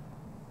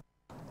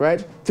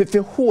 Right?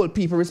 For whole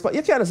people respect.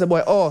 You can't say,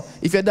 boy, oh,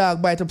 if your dog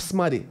bite up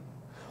smarty.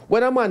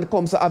 When a man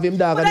comes to have him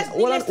dog, a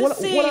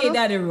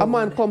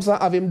man comes to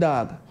have him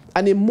dog,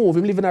 and he move,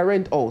 him live in a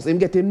rent house, him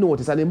get him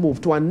notice, and he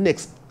move to a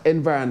next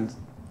environment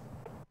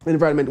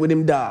with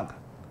him dog.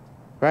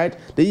 Right?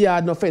 The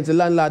yard no fence, the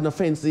landlord no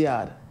fence the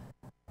yard.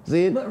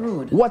 See? But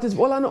rude. What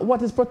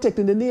is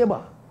protecting the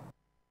neighbor?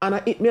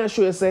 And me and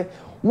sure you say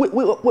we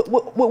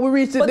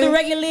reach But the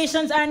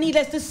regulations are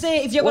needless to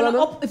say. If you're gonna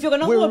hold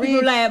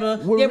people liable,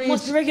 there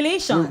must be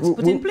regulations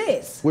put in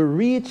place. We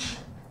reach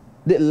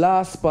the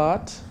last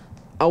part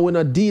and we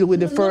not deal with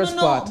the first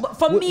part. But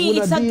for me,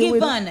 it's a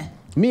given.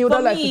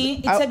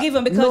 It's a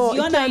given because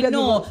you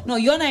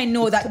and I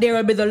know that there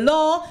will be the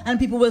law and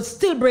people will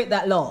still break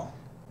that law.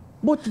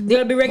 But there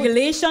will be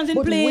regulations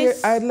in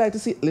place. I'd like to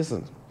see.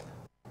 Listen.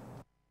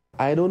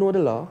 I don't know the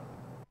law,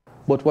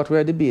 but what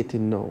we're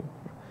debating now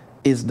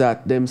is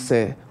that them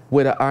say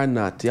whether or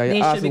not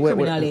they should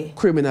be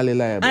criminally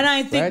liable. And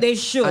I think they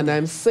should. And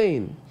I'm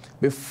saying,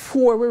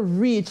 before we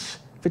reach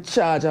for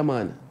charge a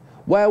man,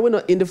 why we're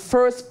not in the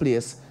first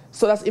place,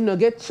 so that him not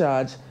get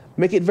charged,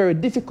 make it very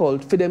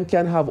difficult for them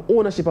can have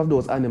ownership of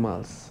those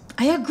animals.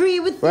 I agree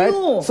with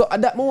you. So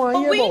at that moment,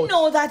 but we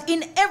know that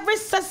in every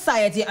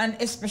society, and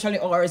especially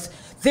ours,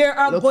 there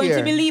are going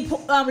to be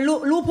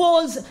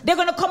loopholes. They're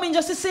going to come in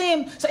just the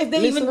same. So if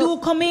they even do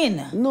come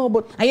in. No,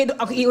 but... we're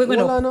going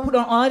to put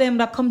on all of them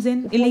that comes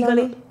in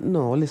illegally?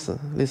 No, listen.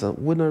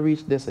 We're not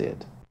reached this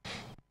yet.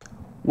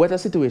 What a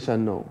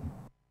situation now,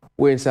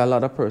 where a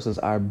lot of persons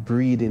are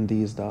breeding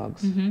these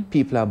dogs.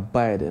 People are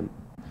buying them.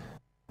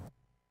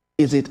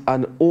 Is it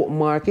an open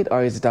market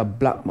or is it a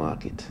black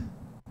market?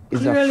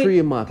 Is it a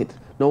free market?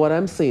 Now what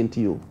I'm saying to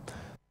you,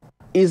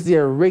 is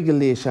there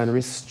regulation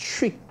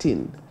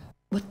restricting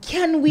but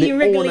can we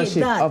regulate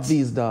ownership that of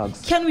these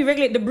dogs? Can we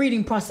regulate the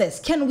breeding process?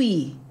 Can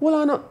we? Well,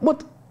 I know,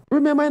 but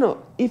remember,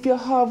 if you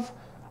have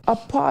a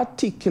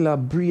particular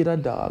breed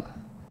of dog,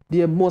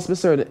 there must be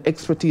certain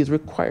expertise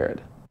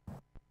required.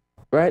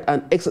 Right?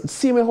 And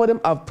see how them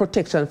have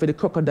protection for the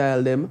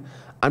crocodile them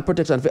and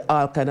protection for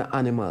all kind of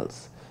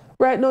animals.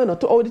 Right now,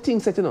 to all the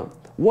things set,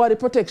 what the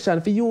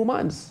protection for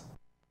humans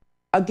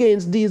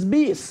against these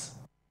beasts?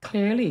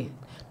 Clearly.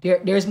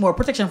 There's more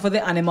protection for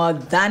the animal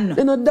than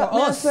for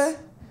us.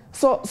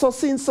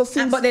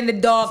 Since but then the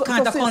dog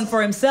can't account for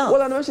himself.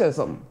 Well, I'm going to tell you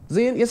something.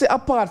 Zine, you see,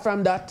 apart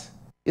from that,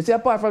 You see,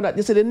 apart from that,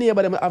 you see the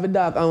neighbor them have a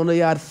dog on the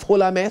yard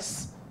full of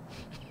mess.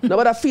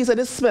 Nobody feels that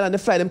the smell and the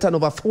fly them turn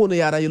over phone the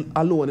yard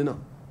alone, you know.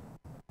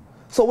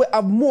 So we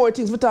have more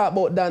things we talk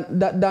about than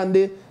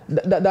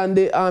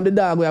the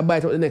dog we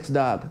bite out the next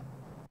dog.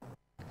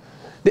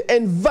 The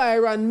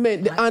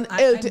environment, the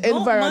unhealthy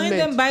environment. I don't mind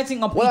them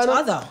biting up each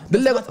other.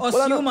 Not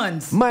us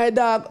humans. My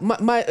dog,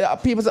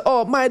 people say,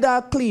 oh, my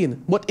dog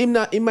clean, but he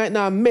might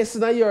not mess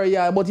in your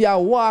yard, but you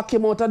walk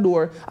him out the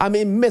door and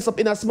he mess up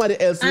in somebody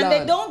else's land.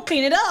 And they don't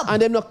clean it up.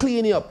 And them not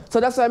clean it up. So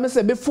that's why I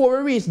say, before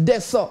we reach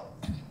death, so,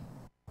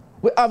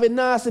 we have a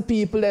nasty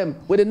people them,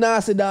 with the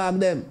nasty dog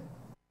them.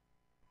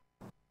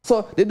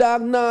 So the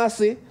dog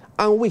nasty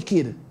and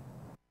wicked.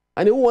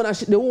 And the one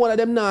of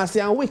them nasty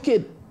and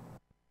wicked.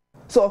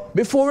 So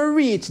before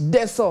we reach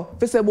death, so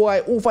we say,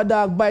 boy, who for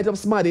dog bite up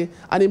somebody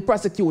and then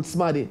prosecute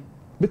somebody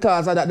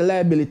because of that the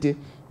liability.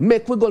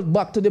 Make we go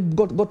back to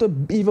go to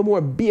even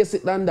more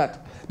basic than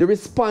that. The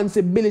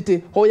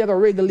responsibility, how you can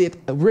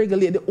regulate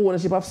the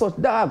ownership of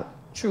such dog.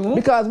 True.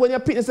 Because when your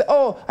people say,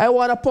 oh, I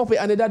want a puppy,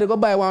 and the daddy go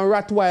buy one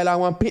Rottweiler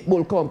and one pit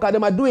bull come, because they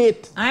might do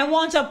it. I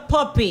want a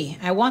puppy.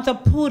 I want a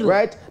poodle.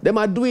 Right? They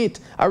might do it.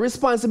 A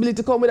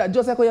responsibility come with that,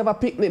 just like when you have a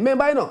picnic.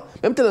 Remember, you know,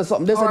 I'm telling you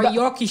something. Or a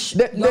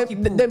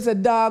Yorkie them say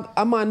dog,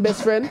 a man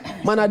best friend,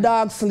 man a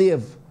dog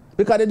slave.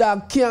 Because the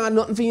dog can't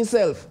nothing for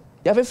himself.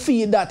 You have to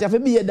feed that, you have to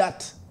be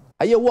that.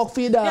 And you walk for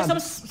your dog. There's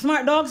some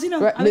smart dogs, you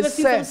know. Right, I've ever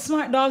seen some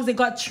smart dogs, they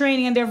got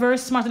training and they're very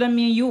smarter than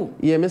me and you.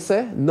 Yeah, me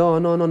say? No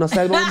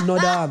side with no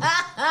dog.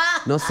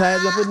 No side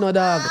with no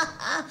dog.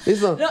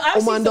 Listen, no,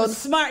 I've seen some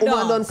smart dogs.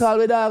 Woman done call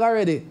with dog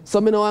already.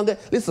 So me no want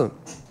get, listen.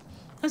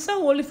 That's a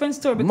whole different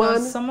story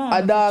because someone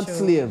a dog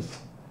slave.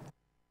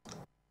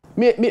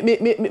 Me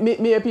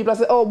people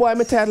say, oh boy,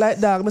 me tired like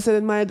dog. Me say,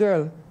 my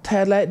girl,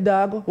 tired like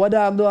dog? What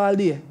dog do all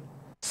day?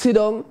 Sit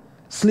down,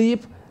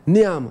 sleep,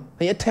 Niam,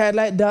 and you're tired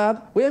like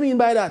dog? What do you mean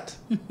by that?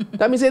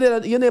 That means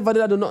you never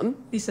did do nothing?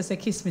 This is a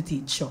kiss me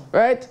teach show.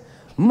 Right?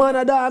 Man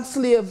a dog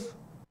slave.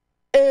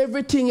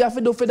 Everything you have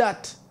to do for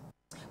that.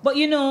 But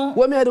you know...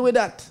 What may I do with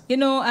that? You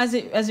know, as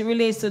it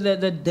relates to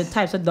the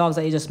types of dogs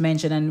that you just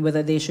mentioned and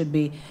whether they should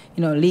be,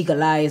 you know,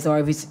 legalized or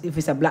if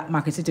it's a black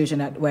market situation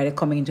where they're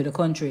coming into the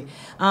country.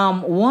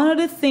 One of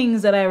the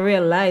things that I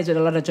realized with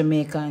a lot of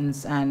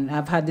Jamaicans, and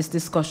I've had this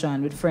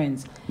discussion with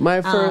friends.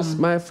 My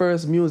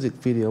first music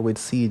video with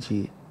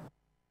CG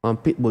on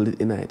Pitbull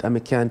tonight, I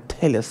can't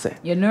tell you, say.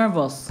 You're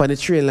nervous. But the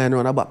train line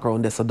around the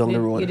background there, so down the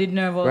road. You did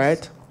nervous.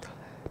 Right?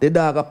 The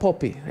dog a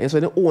puppy. And so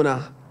the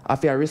owner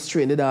have to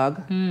restrain the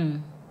dog.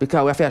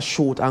 Because we have to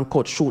shoot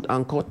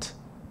and cut.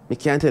 I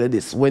can't tell you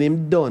this. When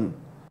him done,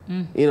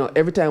 you know,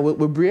 every time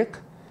we break,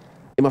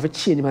 him have to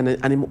change him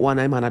and one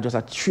man just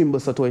a tremble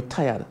so to he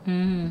tired.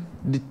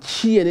 The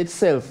chain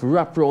itself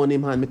wrap around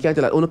him hand. I can't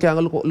tell you that. You can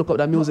look up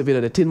that music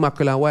video, the tin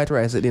mackerel and white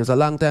rice. It was a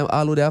long time,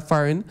 all of they are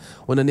foreign.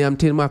 When the name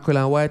tin mackerel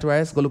and white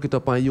rice, go look it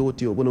up on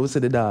YouTube when we see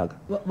the dog.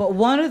 But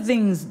one of the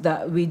things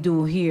that we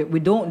do here, we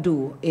don't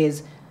do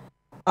is,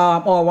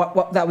 or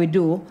what that we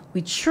do,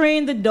 we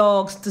train the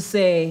dogs to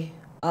say,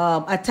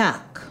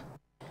 attack,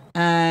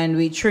 and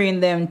we train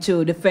them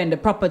to defend the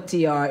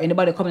property or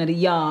anybody coming in the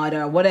yard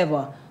or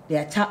whatever. They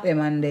attack them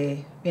and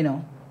they, you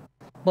know.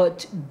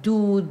 But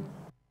do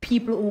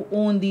people who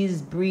own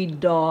these breed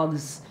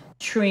dogs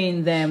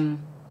train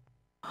them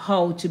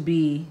how to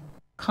be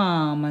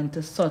calm and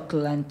to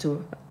subtle and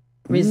to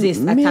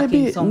resist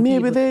attacking some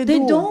people? Maybe they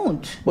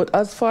don't. But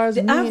as far as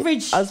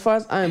as far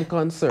as I'm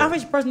concerned,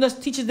 average person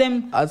just teaches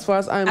them as far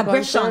as I'm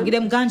aggression, concerned, give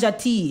them ganja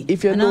tea,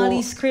 and all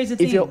these crazy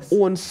things. If you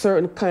own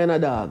certain kind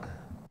of dog,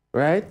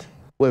 right,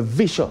 we're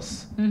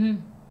vicious. You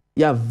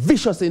have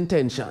vicious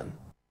intention.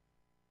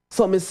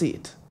 So me see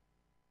it.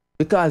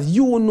 Because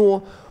you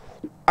know,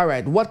 all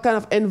right, what kind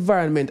of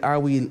environment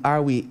are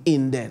we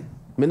in then?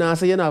 Me not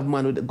say you have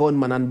man with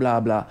gunman and blah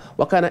blah.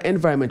 What kind of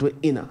environment we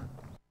in?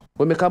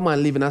 We make a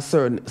man live in a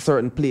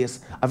certain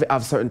place,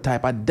 have certain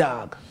type of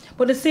dog.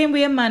 But the same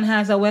way a man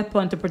has a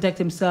weapon to protect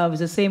himself is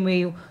the same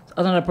way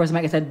another person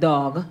might get a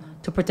dog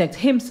to protect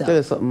himself. Tell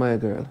you something, my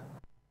girl.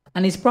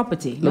 And his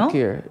property, Look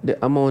here,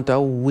 the amount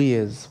of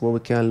ways where we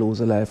can lose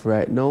a life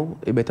right now,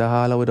 you better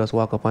holler with us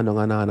walk up and down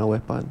and have a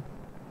weapon.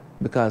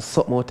 Because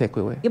something will take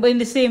away. Yeah, but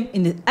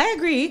I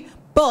agree,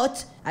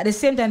 but at the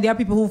same time, there are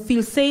people who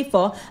feel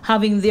safer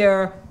having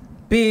their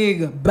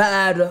big,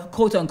 bad,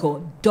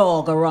 quote-unquote,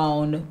 dog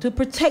around to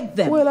protect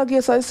them. Well, I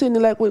guess I've seen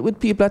it like with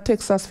people at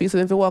Texas fees,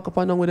 and if you walk up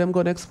and down with them,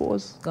 gun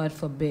exposed. God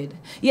forbid.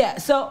 Yeah,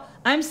 so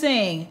I'm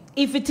saying,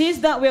 if it is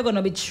that we're going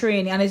to be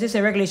training, and it's just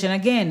a regulation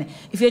again,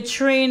 if you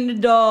train the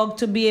dog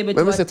to be able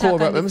to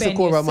attack and defend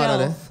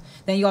yourself,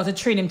 then you have to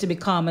train him to be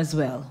calm as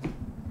well.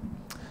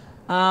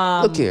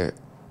 Look here.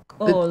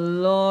 Oh,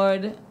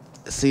 Lord.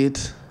 See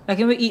it? Like,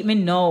 can we eat me?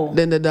 No.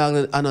 Then the dog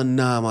is a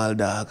normal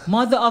dog.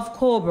 Mother of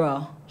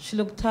Cobra. She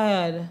looked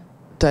tired.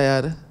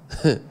 Tired?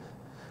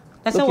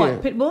 That's a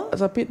what? Pit bull?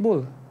 That's a pit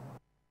bull.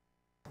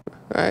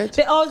 Right?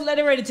 They always like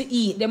they're ready to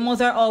eat. Their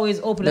mouths are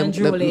always open and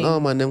drooling. No,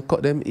 man, them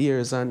cut them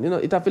ears and, you know,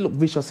 it have to look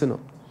vicious, you know.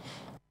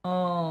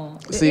 Oh.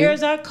 The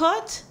ears are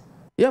cut?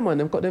 Yeah, man,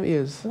 them cut them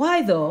ears.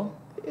 Why, though?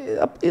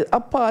 A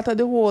part of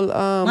the whole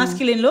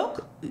masculine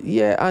look.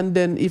 Yeah, and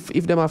then if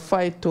them a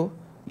fight too,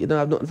 you don't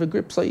have nothing for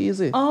grip so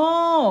easy.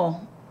 Oh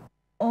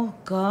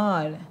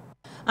God.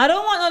 I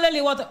don't want no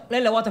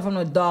lily water from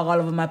no dog all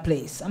over my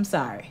place. I'm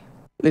sorry.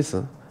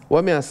 Listen,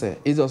 what may I say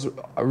is just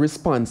a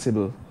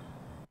responsible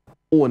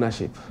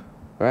ownership,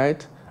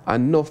 right?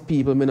 Enough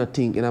people may not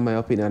think, in my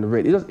opinion,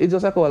 ready. It's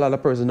just like how a lot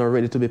of persons not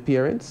ready to be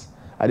parents.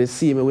 I just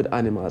see me with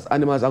animals.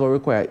 Animals are going to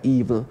require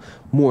even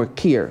more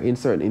care in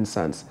certain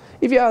instances.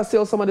 If you ask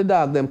some of the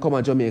dog them come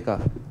to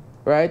Jamaica,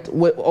 right?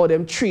 Or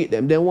them treat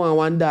them, they want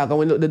one dog, and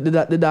when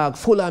the dog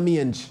full of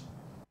mange.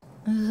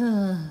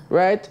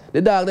 Right?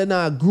 The dog they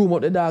not groom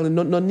up the dog,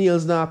 no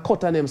nails not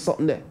cut on them,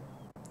 something there.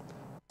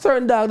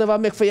 Certain dog never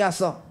make for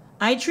yourself.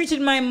 I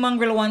treated my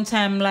mongrel one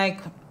time like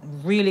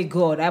really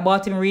good. I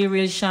bought him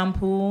real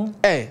shampoo.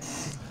 Hey,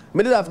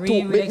 me did have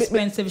real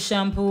expensive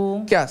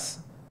shampoo. Yes.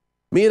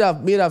 Me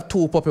have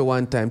two puppy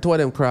one time. Two of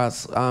them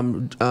cross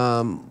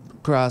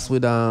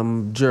with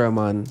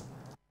German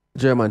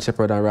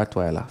Shepherd and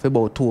Rottweiler for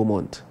about 2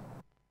 months.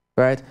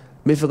 Right?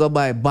 Me forgot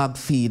buy bag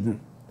feeding.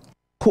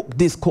 Cook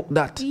this, cook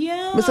that.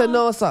 Yeah. Me said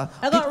no, sir.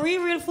 I got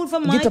real food for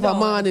my dog. Get up a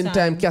morning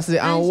time, Cassidy,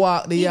 and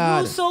walk the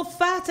yard. He grew so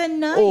fat and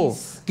nice. Oh,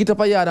 get up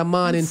a yard a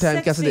morning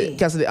time,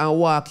 Cassidy, and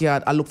walk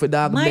yard and look for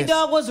dog my mess.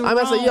 Dog was wrong.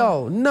 I say,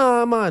 yo,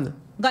 nah, man.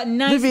 Got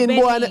nice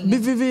bedding.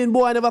 Vivian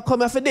boy never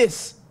come here for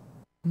this.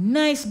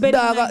 Nice bedding.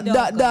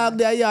 Dog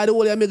there, yeah, the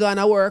whole year me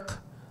gonna work.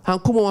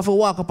 And come on for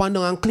walk up and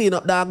down and clean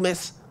up dog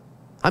mess.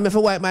 I'm here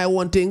for wipe my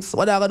own things.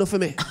 What dog do for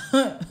me?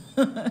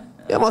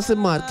 You must be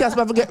mad. Can't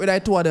forget rid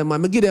of two of them,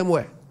 man. Me give them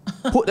away.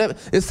 Put them.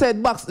 It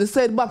said box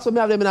when me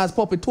have them in as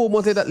puppy. 2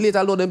 months later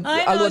I load them.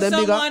 I know them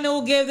someone bigger.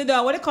 who gave the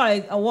dog, what do you call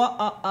it? A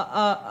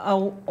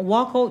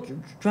walk out,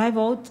 drive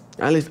out.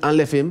 And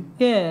left him.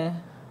 Yeah.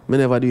 Me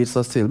never do it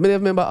so still. Me never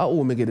remember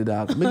how me get the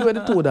dog. Me give her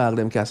the 2 dog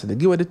them, Cassidy.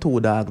 Give her the 2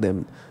 dog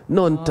them.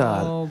 None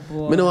tall.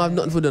 Boy. Me don't have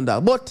nothing for them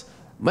dog. But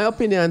my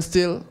opinion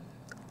still,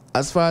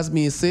 as far as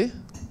me say,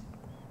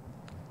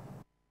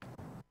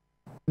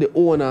 the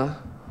owner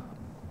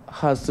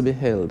has to be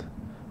held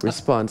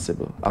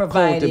responsible,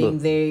 providing accountable.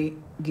 They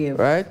give.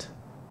 Right?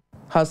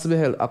 Has to be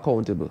held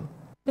accountable.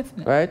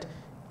 Definitely. Right?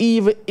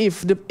 Even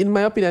if, in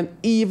my opinion,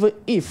 even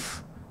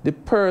if the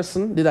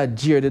person did not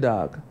jeer the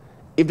dog,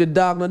 if the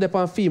dog not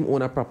depend on film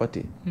owner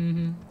property,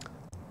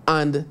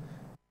 and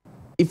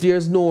if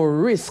there's no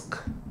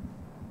risk,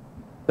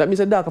 that means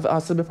the dog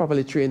has to be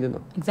properly trained, you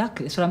know.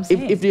 Exactly, that's what I'm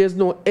saying. If there's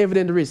no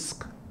evident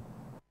risk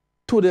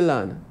to the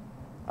land,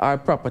 or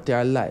property,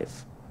 or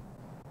life,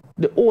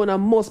 the owner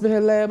must be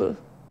held liable.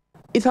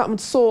 It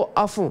happens so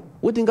often.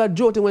 We think of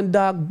joking when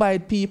dog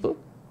bite people.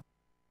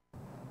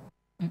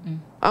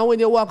 And when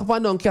you walk up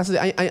and down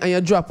Cassidy and you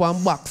drop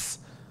one box,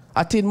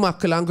 a tin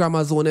mackerel and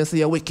grandma zone, they say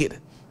you're wicked.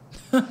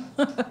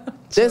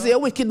 They say you're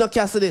wicked, no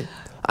Cassidy.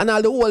 And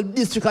all the whole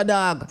district of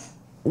dog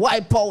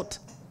wipe out.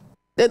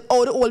 Then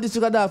all the whole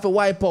district of dog for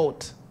wipe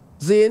out.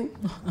 Zane,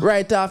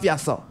 right off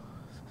yourself.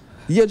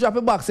 You drop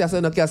a box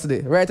yourself, no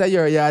Cassidy, right at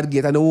your yard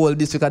gate and the whole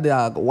district of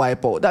dog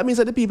wipe out. That means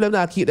that the people have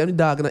not keep them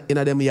dog in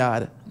them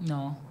yard.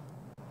 No.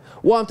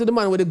 One to the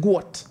man with the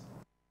goat.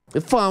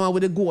 The farmer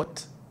with the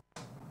goat.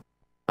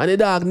 And the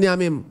dog near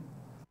him.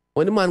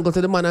 When the man go to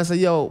the man and say,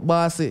 yo,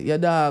 bossy, your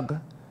dog,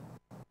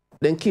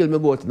 then kill me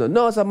goat.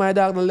 No, sir, my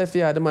dog don't left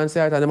here. The man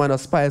say, and the man will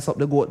spice up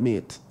the goat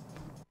meat.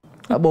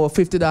 About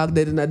 50 dogs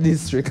dead in the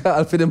district.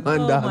 All for the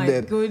man dog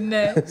dead. Oh, my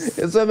goodness.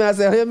 So I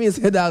say, you mean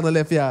say dog don't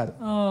left yard?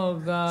 Oh,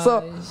 God.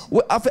 So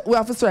we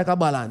have to strike a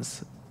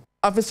balance.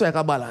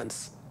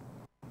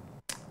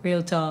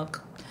 Real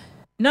talk.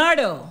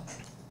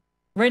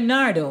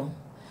 Renardo,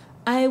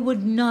 I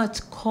would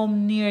not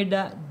come near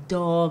that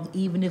dog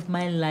even if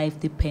my life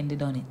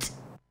depended on it.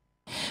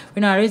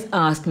 Renardo is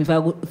asking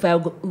me if I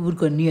would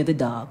go near the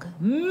dog.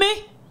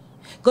 Me?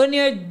 Go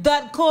near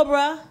that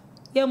cobra?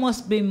 You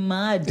must be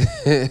mad.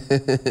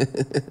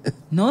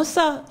 No,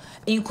 sir.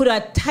 You could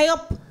have tie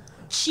up,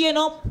 chain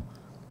up,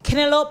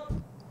 kennel up,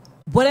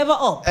 whatever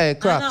up. Hey,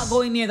 Cracks. I'm not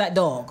going near that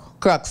dog.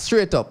 Cracks,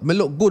 straight up. Me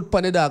look good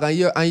pon the dog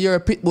and you're a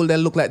pit bull that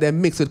look like they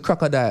mixed with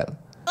crocodile.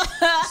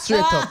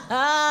 Straight up.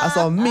 That's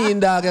a mean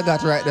dog you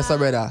got right there, so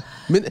brother.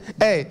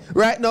 Hey,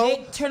 right now.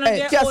 They turn on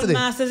their own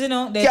masters, you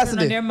know. They turn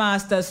on their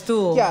masters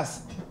too.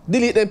 Cass,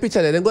 delete them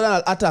picture there. Then go down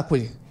and attack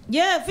with you.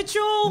 Yeah, for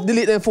true.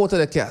 Delete them photo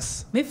there,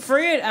 Cass. Me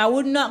afraid I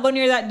would not go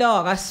near that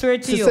dog. I swear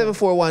to you.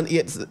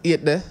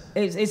 74188 there.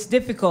 It's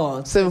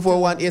difficult.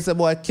 74188 is a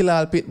boy kill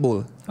all pit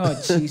bull.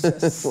 Oh,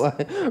 Jesus. Why?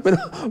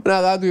 I'm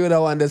not agree with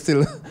that one there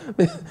still.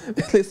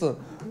 Listen,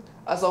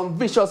 some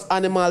vicious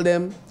animal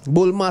them,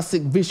 bull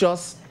massive,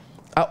 vicious.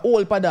 Are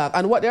old per dog,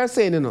 and what they are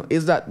saying, you know,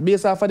 is that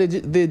based off of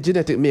the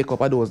genetic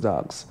makeup of those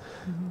dogs,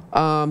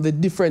 the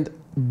different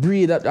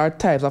breed or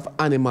types of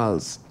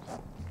animals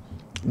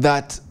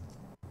that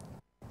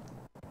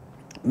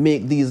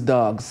make these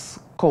dogs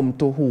come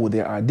to who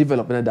they are,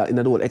 developing in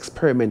the whole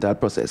experimental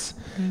process.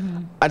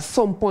 At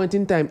some point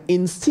in time,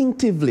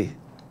 instinctively,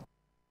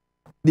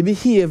 the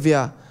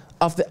behavior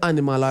of the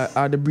animal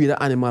or the breed of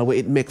animal where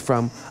it make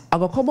from are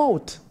gonna come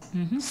out.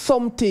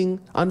 Something,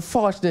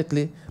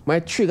 unfortunately,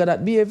 might trigger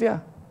that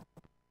behavior.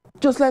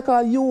 Just like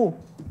all you.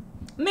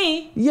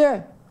 Me?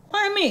 Yeah.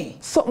 Why me?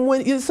 Something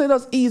when you say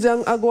that's easy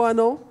and I go on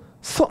now,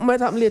 something might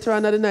happen later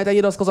on in the night and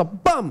you just go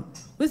bam!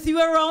 With you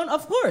around,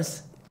 of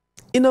course.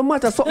 It no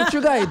matter, something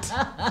trigger it.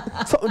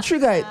 Something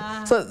trigger it.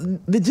 So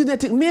the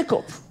genetic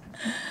makeup.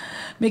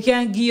 Me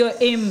can give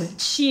him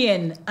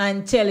chain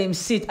and tell him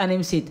sit and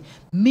him sit.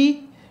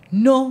 Me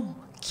no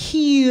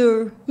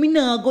care. Me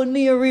not go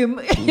near him.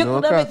 You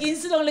could have make him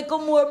sit down like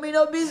more. Me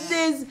no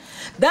business.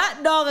 That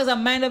dog has a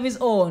mind of his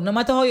own. No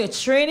matter how you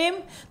train him,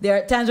 there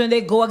are times when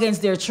they go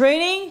against their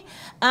training.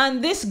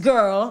 And this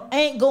girl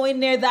ain't going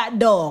near that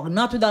dog.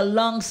 Not with a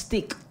long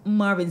stick.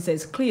 Marvin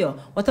says, Cleo,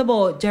 what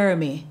about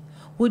Jeremy?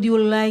 Would you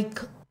like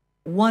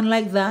one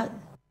like that?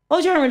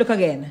 Oh, Jeremy, look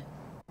again.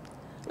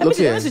 Let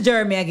me see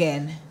Jeremy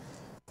again.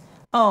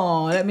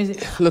 Oh, let me see.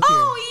 Look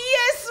here.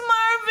 Yes,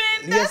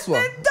 Marvin. That's the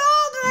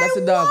dog That's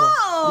the dog.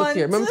 Look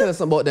here. Let me tell you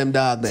something about them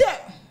dog there.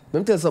 Let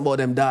me tell you something about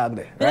them dog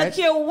there. Right? I don't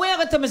care where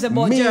you tell me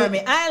about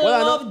Jeremy. I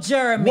love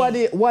Jeremy. What do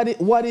you?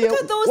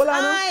 Look at those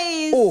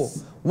eyes. Oh,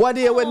 what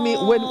do you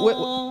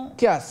when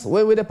Cass,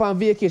 when we're on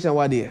vacation,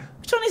 what do you?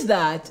 Which one is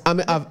that?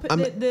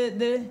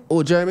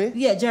 Oh, Jeremy?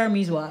 Yeah,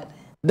 Jeremy's what?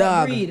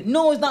 Dog. Breed.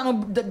 No, it's not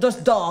no,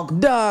 just dog.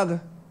 Dog.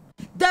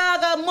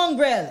 Dog a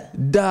mongrel.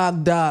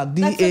 Dog.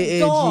 That's a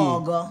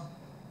dog.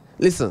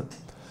 Listen,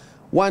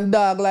 one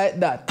dog like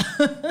that.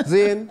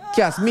 Zane,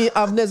 Cass, me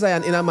have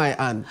Nezian in my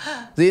hand.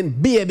 Zane,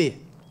 baby.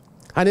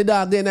 And the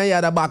dog then I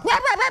hear the back.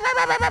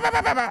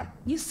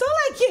 You so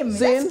like him.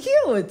 Zane, that's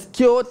cute.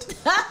 Cute.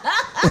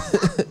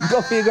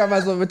 Go for your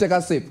grandma's when we take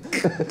a sip.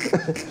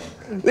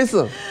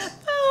 Listen.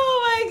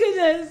 Oh my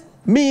goodness.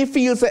 Me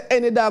feel say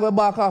any dog will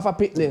bark off a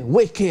picnic.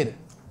 Wicked.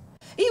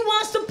 He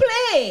wants to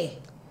play.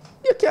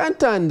 You can't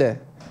stand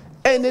there.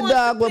 Any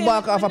dog will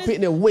bark off a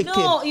picnic. Wicked.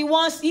 No,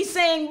 he's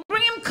saying,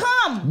 bring him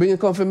come. Bring him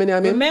come for me, I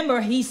mean.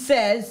 Remember, you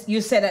said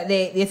that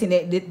they think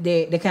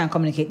they can't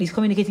communicate. He's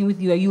communicating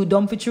with you. Are you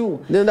dumb for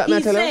true?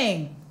 He's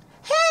saying,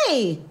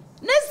 hey,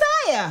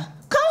 Neziah,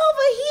 come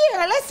over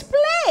here. Let's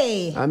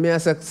play. I mean, I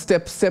said,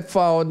 step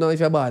forward now if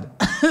you're bad.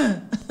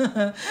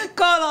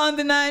 Call on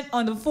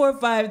the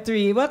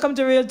 453. Welcome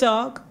to Real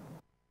Talk.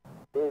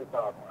 Real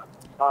Talk,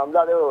 man.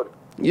 Daddy Road.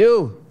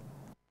 You.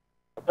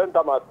 St.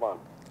 Thomas, man.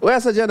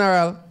 Where's the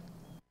general?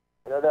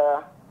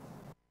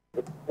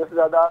 This is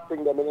a dark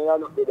thing, them, you not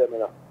with them, you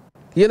know.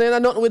 You know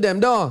nothing with them,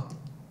 though?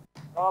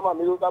 No, man,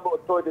 we lose about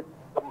 30,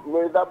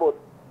 about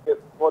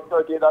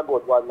 30 head of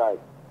goat one night.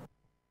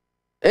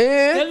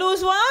 Eh? They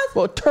lose what?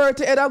 About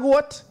 30 head of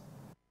goat?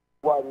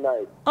 One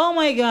night. Oh,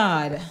 my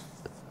God.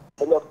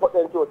 And just put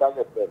them through and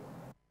get them.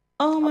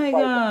 Oh, my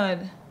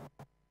God.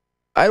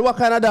 And what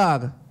kind of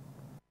dog?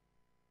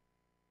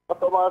 What's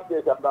the man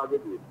station dog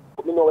it is?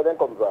 Let me know where them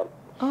come from.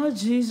 Oh,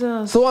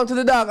 Jesus. So on to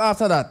the dog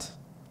after that?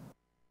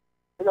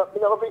 You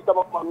never feed them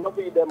up, man. You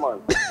feed them, man.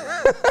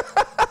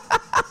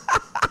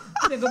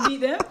 They go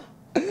beat them?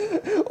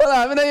 Hold on,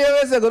 I don't hear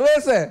what you say. What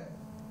you say?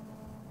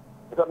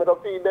 You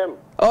don't feed them.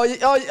 Oh, you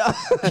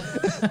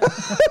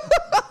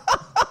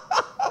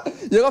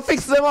gonna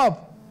fix them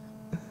up?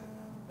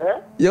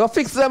 Eh? You gonna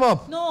fix them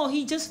up? No,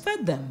 he just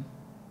fed them.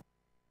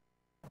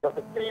 Just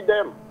feed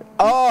them.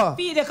 Oh.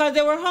 Feed them because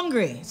they were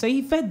hungry. So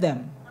he fed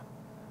them.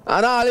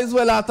 And all is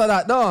well after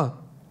that, no?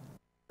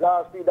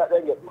 Last feed that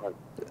they get, man.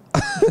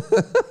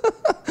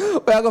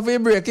 We're going for a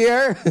break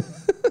here.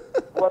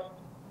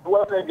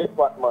 What they get,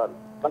 fat, man?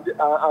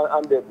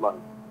 And dead,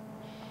 man.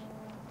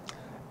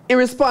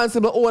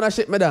 Irresponsible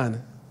ownership,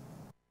 madam.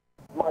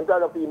 Man, try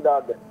to feed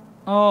dog then.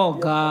 Oh,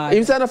 God. If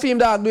you try to feed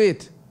dog, do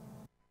it.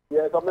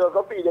 Yeah, so I'm going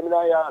to feed them in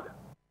our yard.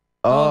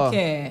 Oh.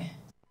 Okay.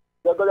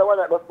 They're going to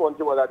want to sponge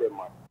one of them,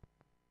 man.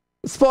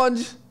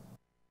 Sponge?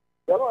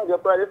 You know, you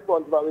try the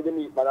sponge, man, with the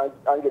meat, man,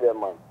 and give them,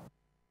 man.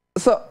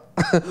 So,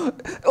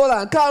 hold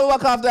on, can't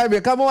walk after the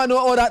break. Come on, know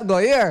how that go,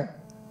 here.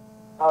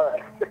 All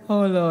right.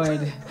 Oh,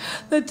 Lord.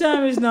 The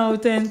time is now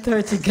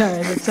 10:30,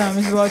 guys. The time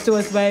is brought to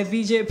us by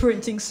VJ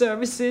Printing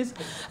Services.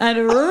 And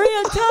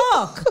Real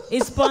Talk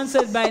is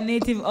sponsored by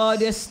Native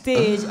Audio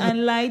Stage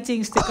and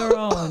Lighting. Stick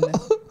around.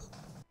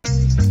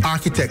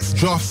 Architects,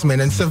 draftsmen,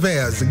 and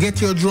surveyors, get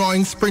your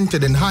drawings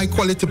printed in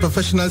high-quality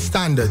professional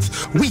standards.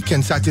 We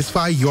can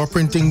satisfy your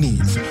printing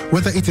needs.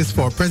 Whether it is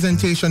for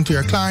presentation to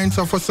your clients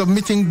or for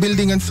submitting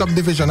building and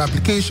subdivision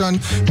application,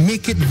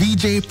 make it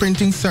VJ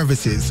Printing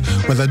Services.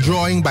 Whether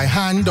drawing by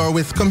hand or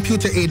with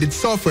computer-aided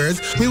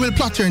softwares, we will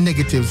plot your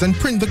negatives and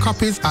print the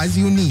copies as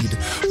you need.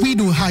 We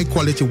do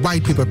high-quality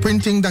white paper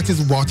printing that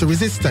is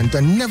water-resistant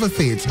and never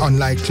fades,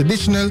 unlike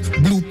traditional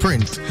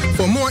blueprint.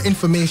 For more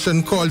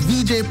information, call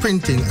VJ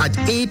Printing at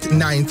 893-2266.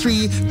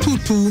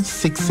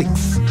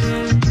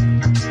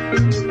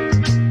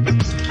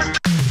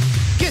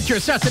 your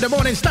Saturday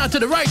morning start to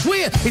the right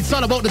way. It's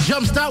all about the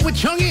jump start with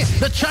Chungy,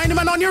 the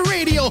Chinaman on your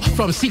radio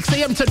from 6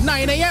 a.m. to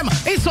 9 a.m.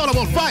 It's all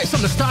about vibes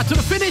from the start to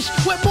the finish.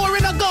 We're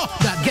boring a go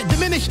that get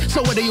diminished.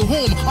 So whether you're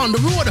home, on the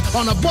road,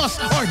 on a bus,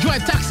 or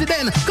drive taxi,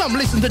 then come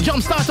listen to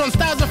Jump Start on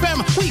Styles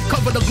FM. We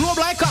cover the globe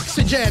like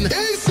oxygen.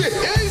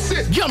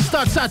 Easy. Jump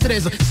Start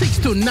Saturdays 6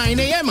 to 9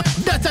 a.m.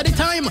 That's at the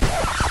time.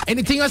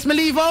 Anything else me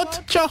leave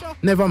out? Sure,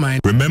 never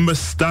mind. Remember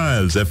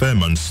Styles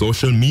FM on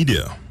social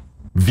media.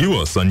 View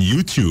us on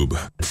YouTube,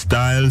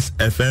 Styles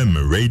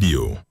FM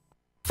Radio.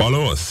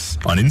 Follow us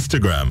on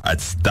Instagram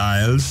at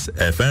Styles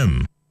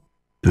FM.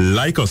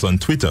 Like us on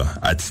Twitter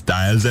at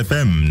Styles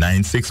FM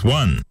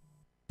 961.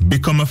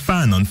 Become a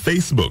fan on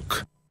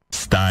Facebook.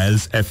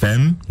 Styles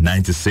FM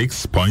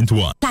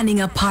 96.1.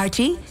 Planning a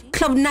party,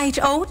 club night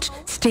out,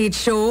 stage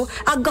show,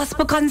 a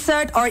gospel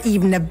concert, or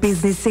even a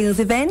business sales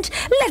event?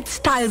 Let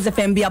Styles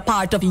FM be a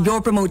part of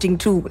your promoting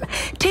tool.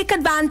 Take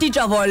advantage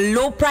of our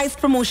low-priced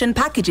promotion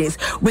packages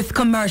with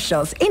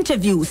commercials,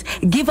 interviews,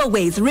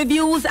 giveaways,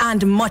 reviews,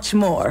 and much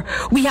more.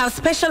 We have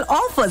special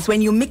offers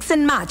when you mix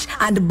and match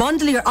and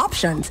bundle your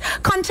options.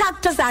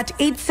 Contact us at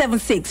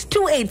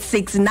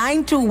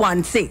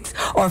 876-286-9216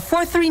 or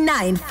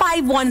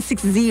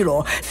 439-5160.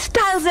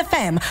 Styles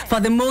FM for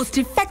the most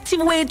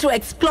effective way to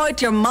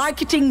exploit your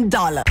marketing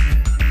dollar.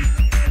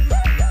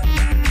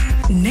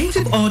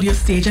 Native Audio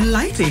Stage and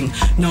Lighting,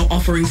 now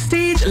offering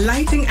stage,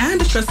 lighting,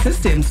 and truss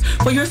systems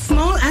for your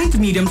small and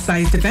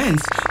medium-sized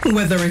events.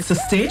 Whether it's a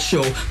stage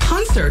show,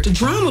 concert,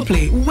 drama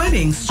play,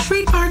 wedding,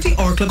 street party,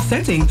 or club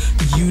setting,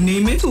 you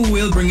name it,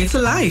 we'll bring it to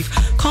life.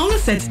 Call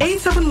us at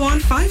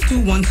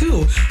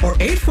 871-5212 or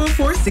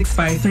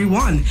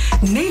 844-6531.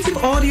 Native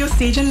Audio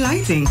Stage and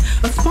Lighting,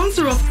 a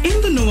sponsor of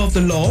In the Know of the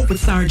Law with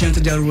Sergeant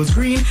Delrose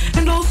Green,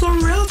 and also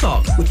Real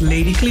Talk with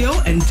Lady Cleo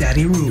and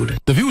Daddy Rude.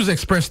 The views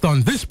expressed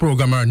on this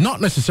program are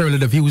not necessarily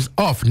the views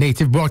of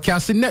Native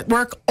Broadcasting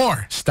Network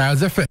or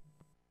Styles FM.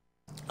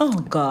 Oh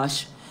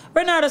gosh.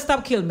 Renata,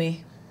 stop kill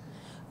me.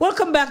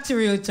 Welcome back to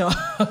Real Talk.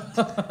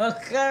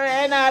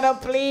 Renata,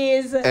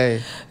 please.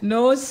 Hey.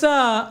 No,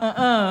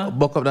 sir.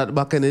 Buck up that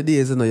back in the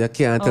days, you know, you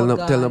can't tell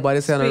nobody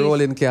say I'm a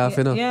rolling calf,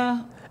 you know.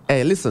 Yeah.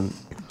 Hey, listen.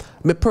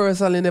 Me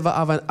personally never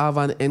have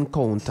an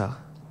encounter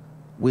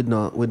with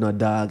no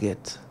dog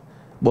yet.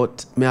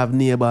 But me have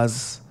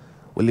neighbors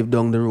who live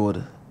down the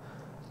road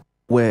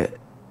where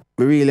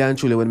me really and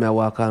truly when I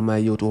walk on my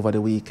youth over the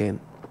weekend,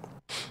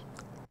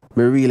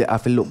 me really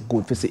have to look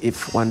good to see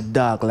if one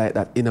dog like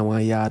that in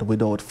one yard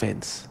without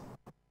fence.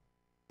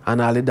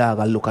 And all the dog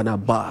will look and a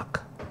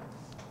bark.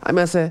 I mean,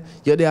 I say,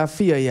 you're there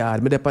fear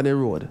yard, me there on the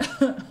road.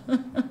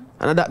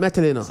 And that me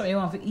tell you now. So you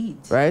want to eat.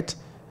 Right?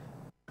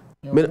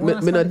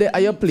 Me not there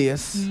at your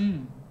place.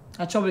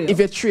 If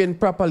you train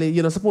properly,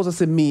 you're not supposed to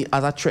see me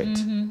as a threat.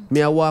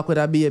 Me I walk with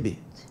a baby.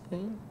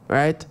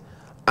 Right?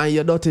 And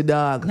your dirty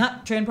dog.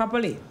 Not trained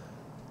properly.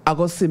 I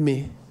go see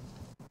me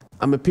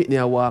and me pitney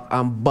a walk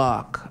and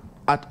bark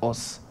at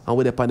us and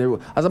we're on the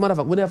road. As a matter of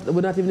fact, we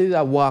not even need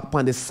to walk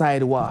on the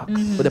sidewalk.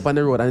 We're on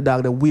the road and the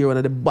dog the weird one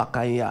at the back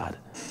of the yard.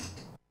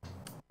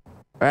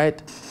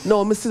 Right?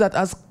 No, me see that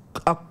as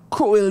a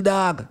cruel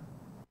dog.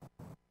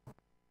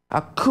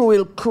 A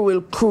cruel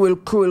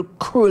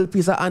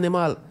piece of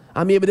animal.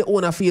 And maybe the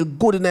owner feel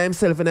good in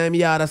himself in his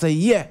yard and say,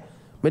 yeah,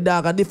 my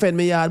dog a defend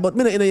my yard, but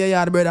me not in your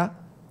yard, brother.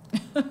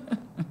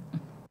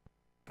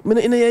 Me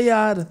not in your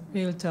yard.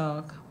 Real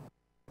talk.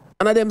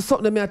 And of them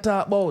something me I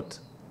talk about.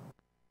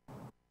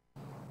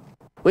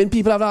 When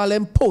people have all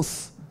them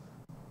posts.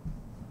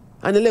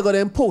 And the leg of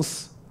them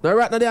posts. Now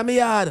right now they are my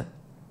yard.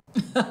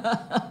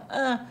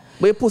 But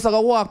you posts are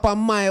going to walk on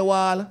my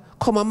wall,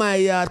 come on my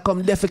yard,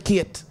 come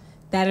defecate.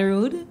 Daddy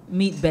Rude,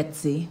 meet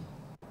Betsy.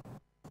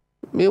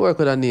 Me work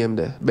with a name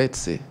there,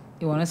 Betsy.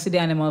 You want to see the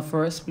animal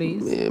first,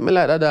 please? Me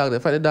like that dog there.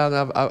 Find the dog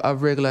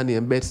have regular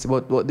name, Betsy,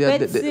 but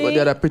they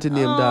are a pretty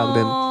name dog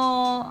then.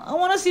 I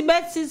want to see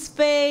Betsy's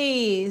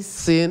face.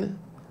 See? And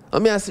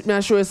me I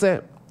show you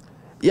say,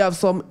 you have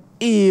some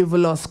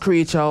evilous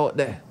creature out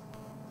there.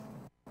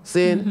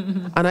 See?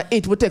 And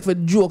it will take for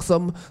joke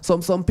some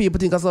people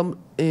think of some...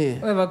 We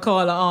have a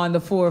caller on the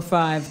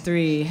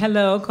 453.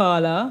 Hello,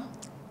 caller.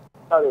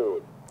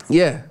 Hello.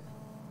 Yeah.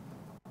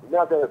 Me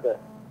I tell you, sir.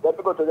 Let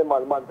me go to the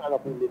man trying to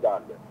feel the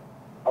dog there.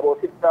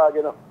 About 6 dogs,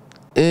 you know.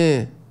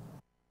 And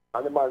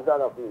the man trying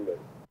to feel them.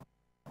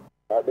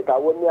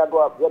 Because when I go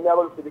up, when I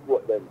go to see the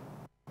goat them,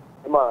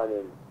 the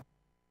man,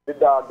 the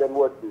dog them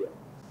was there.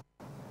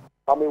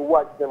 I mean,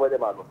 watch them where they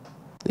go.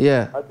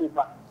 Yeah. I see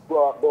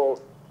go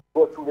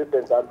through the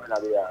fence and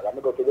run the yard. I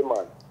go to the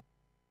man.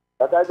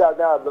 That I dog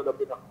have blood up,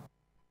 you know.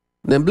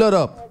 Then blood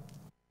up?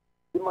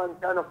 The man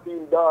trying to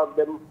feel dog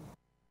them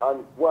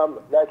and one,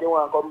 like he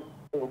want to come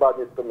in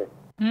badness to me.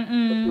 So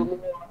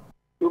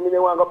 2 minutes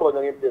want to go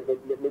burn him place,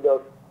 let me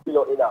just fill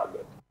out the dog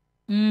there.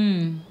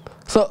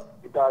 So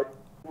because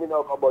me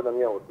not go burn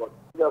him out, but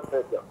just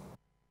pressure.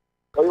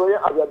 So when you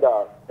have your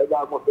dog, the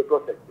dog must be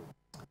protected.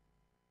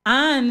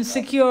 And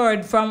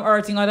secured from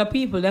hurting other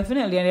people,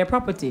 definitely, and their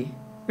property.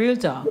 Real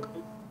talk.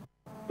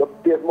 The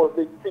place must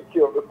be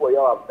secure before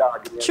you have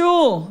dog in your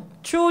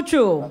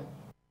True.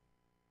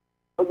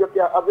 So you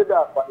can't have the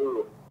dog on the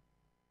road.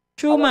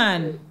 True,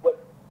 man.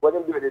 When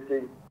you do the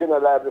thing, you're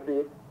not liable to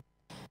it.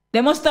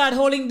 They must start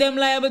holding them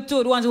liable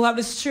too, the ones who have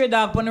the stray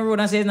dog on the road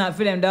and say it's not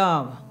for them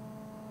dog.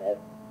 Yes.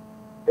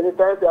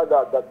 Anytime you have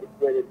that, that's the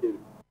thing.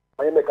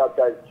 And you make a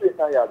child straight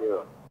on your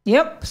road.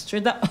 Yep,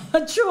 straight up.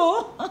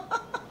 True.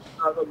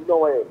 You know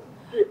what?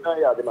 Straight on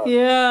your man.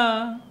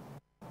 Yeah.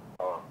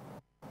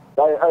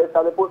 I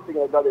stand the posting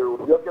on the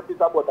road. You have to put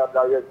about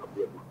that rest of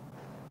you.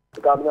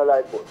 Because I'm not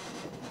like it.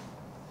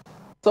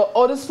 So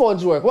how does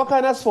sponge work? What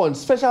kind of sponge?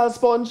 Special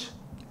sponge?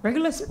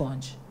 Regular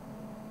sponge.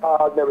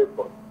 Ordinary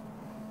sponge.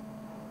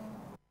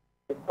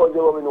 The sponge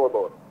what we know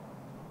about.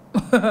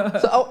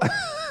 So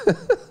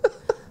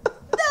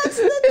that's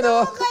the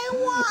dog I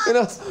want.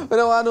 We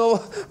don't want to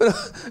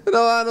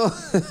know.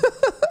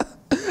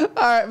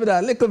 Alright, but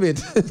a little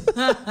bit.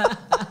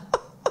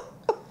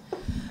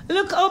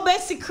 Look how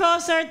Bessie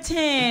crossed her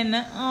 10.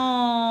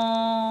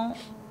 Oh.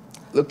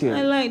 Look here.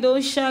 I like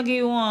those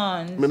shaggy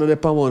ones.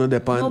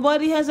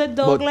 Nobody has a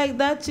dog like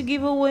that to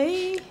give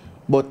away.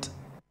 But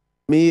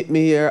me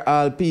hear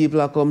all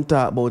people come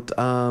talk about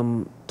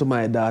to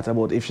my daughter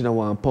about if she don't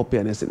want puppy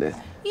and this in there.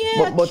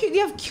 Yeah, but cute.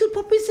 You have cute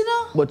puppies, you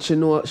know. But she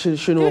know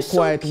They're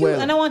quite so cute.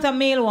 well. And I want a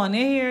male one.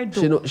 You hear?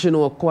 She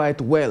know quite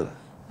well.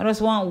 I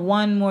just want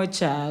one more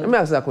child. Let me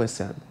ask you a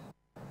question.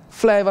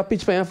 Fly ever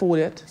pitch for your food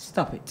yet?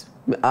 Stop it.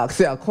 Me ask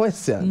you a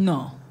question.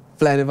 No.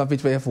 Fly never pitch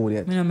for your food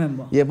yet? I don't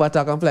remember. You ever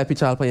talk and fly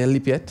pitch all for your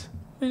lip yet?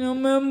 I don't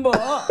remember.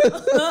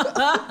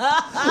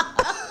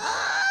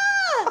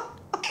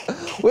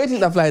 Where did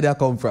that fly there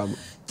come from?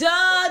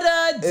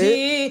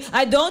 Da-da-dee.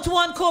 I don't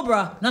want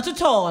Cobra. Not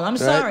at all. I'm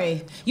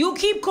sorry. You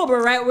keep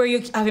Cobra right where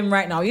you have him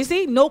right now. You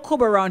see? No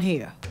Cobra around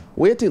here.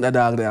 Where do you think the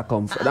dog there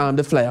come from?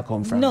 The flyer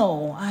come from?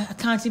 No, I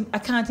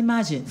can't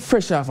imagine.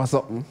 Fresh off or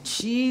something.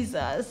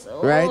 Jesus.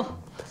 Oh. Right?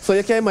 So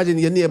you can imagine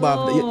your neighbor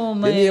your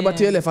neighbor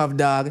to your left have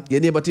dog, your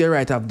neighbor to your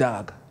right have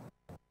dog.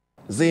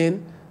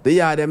 Zane, the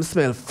yard them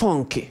smell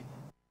funky.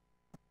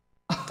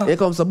 Here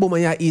comes a boom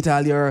and you eat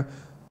all your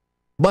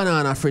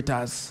banana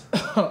fritters.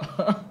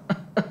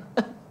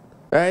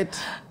 Right?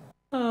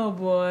 Oh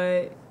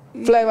boy.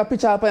 Fly ever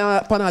pitch up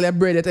on all your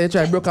bread yet and you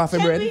try to broke off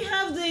your bread? Can we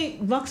have the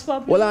vox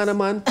pop? Hold on,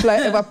 man. Fly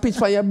ever pitch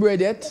for your bread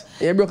yet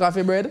and you broke off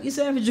your bread? You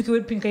say I'm joking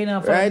with Pinker, you know,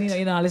 right?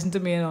 You know, listen to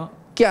me, you know.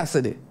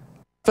 Cassidy.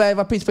 Fly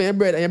ever pitch for your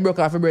bread and you broke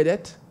off your bread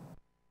yet?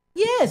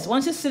 Yes,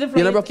 once you sit the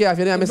you don't broke off,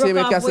 you know what I'm saying,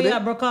 Cassidy? Yeah,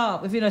 broke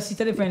off. If you don't see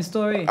a different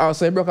story. Oh,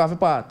 so you broke off a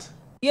part?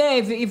 Yeah,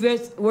 if you're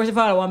worst of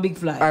all, one big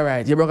fly.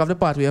 Alright, you broke off the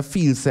part where you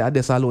feel say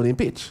that's alone in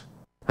pitch.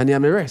 And you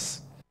have the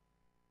rest.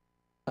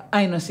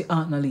 I know see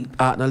Art no leap.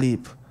 Art no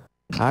leap.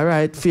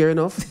 Alright, fair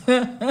enough.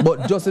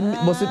 but just in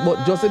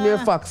mere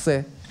fact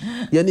say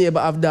your neighbor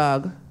have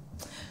dog.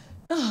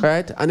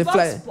 Right? And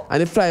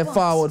they fly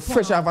forward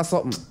fresh off of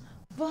something.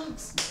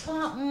 Vox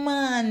pop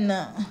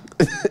man.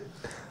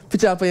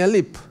 Pitch up on your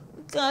lip.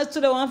 Guys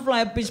today one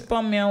fly pitch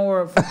pop me and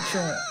work for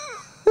sure.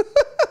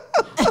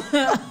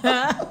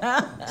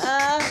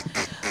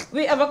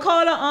 We have a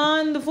caller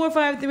on the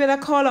 453. We have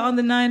a caller on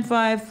the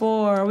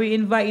 954. We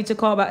invite you to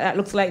call back. That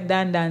looks like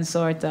Dan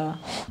sorta.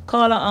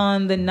 Caller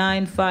on the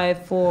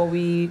 954.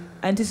 We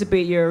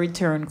anticipate your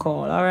return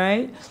call. All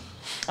right.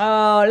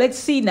 Let's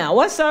see now.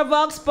 What's our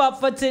Vox Pop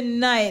for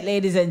tonight,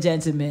 ladies and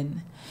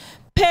gentlemen?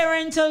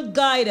 Parental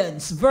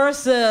guidance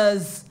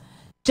versus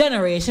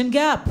generation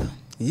gap.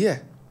 Yeah.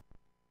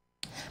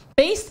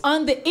 Based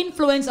on the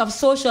influence of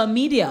social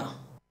media,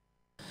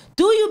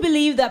 do you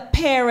believe that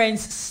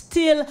parents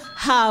still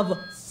have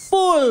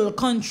full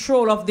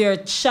control of their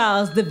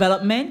child's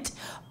development,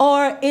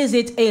 or is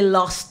it a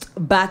lost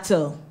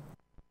battle?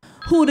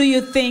 Who do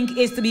you think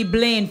is to be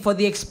blamed for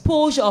the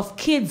exposure of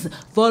kids'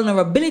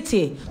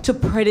 vulnerability to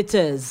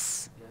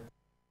predators?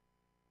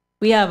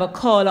 We have a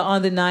caller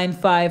on the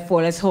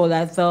 954. Let's hold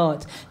that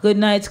thought. Good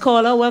night,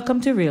 caller. Welcome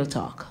to Real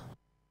Talk.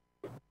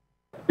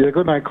 Yeah,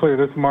 good night, Cleo.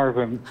 This is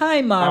Marvin. Hi,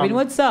 Marvin.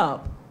 What's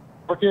up?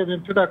 Okay,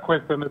 into that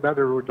question that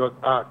Daddy Road just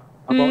asked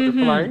about the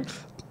fly.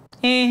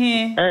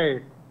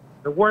 Hey,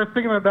 the worst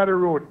thing in Daddy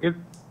Road is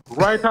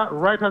right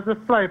as the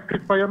fly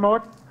pitch by your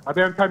mouth, and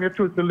then time you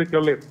choose to lick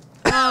your lips.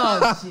 Oh,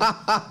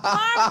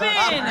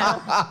 Marvin!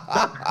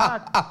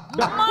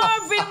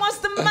 Marvin, what's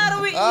the matter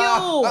with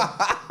you?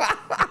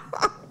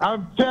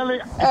 I'm telling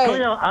you,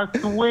 Cleo, I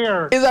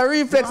swear. It's a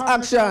reflex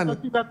action.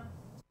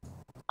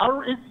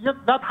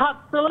 That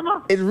hot still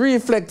enough? It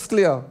reflects,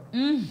 Cleo.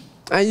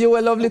 And you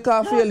will lovely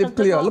coffee your lip,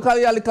 Cleo. Look how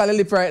you lick your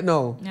lip right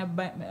now. Yeah,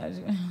 bite me.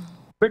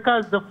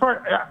 Because the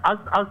first,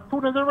 as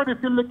soon as you're ready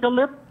to lick your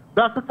lip,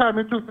 that's the time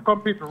you choose to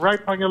compete right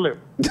on your lip.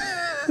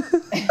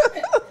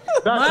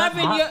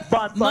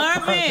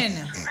 Marvin,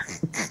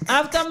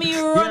 after me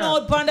run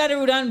out on that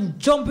road and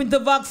jump into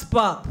Vox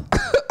Pop.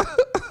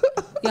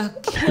 You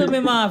kill me,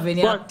 Marvin.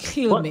 You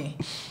kill me.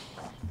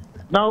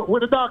 Now,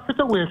 with the dark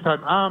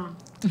situation, I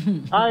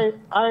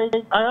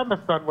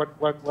understand what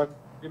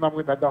you know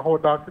with the whole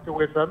dog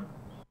situation,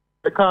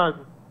 because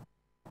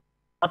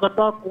as a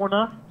dog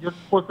owner, you're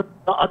supposed to,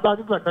 a dog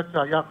is like a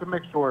child. You have to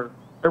make sure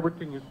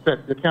everything is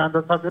set. You can't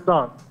just have your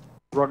dog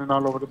running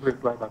all over the place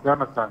like that. You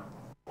understand?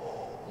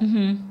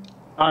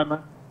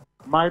 And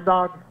my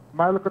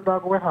little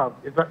dog we have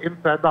is an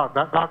inside dog.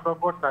 That dog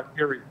don't go outside,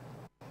 period.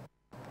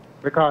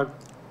 Because,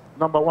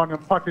 number one, I'm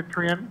potty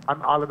trained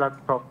and all of that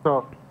stuff.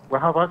 So we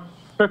have a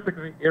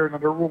specific area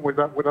in the room with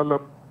a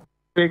little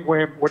thing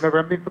where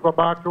whenever he needs to go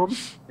bathroom, he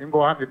can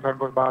go on it and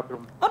go to the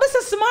bathroom. Oh, that's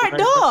a smart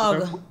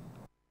dog.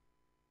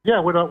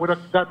 Yeah,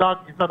 that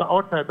dog is not an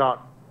outside dog.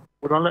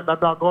 We don't let that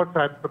dog go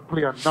outside to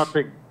play and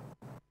nothing.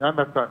 You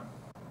understand?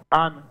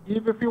 And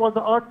even if he was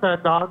an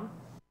outside dog,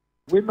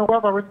 we know we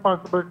have a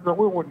responsibility that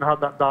we wouldn't have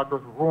that dog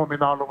just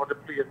roaming all over the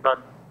place.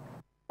 And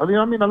you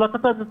know what I mean? A lot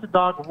of times it's a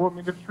dog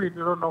roaming the street.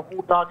 You don't know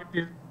who dog it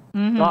is.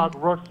 Dog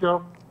rush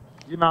you.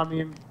 You know what I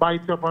mean?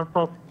 Bite you up and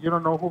stuff. You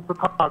don't know who to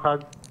call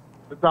because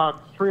the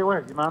dog stray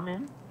away. You know what I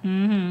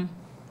mean?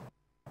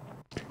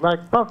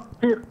 Like,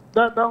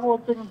 that whole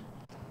thing.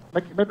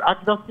 Like, I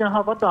just can't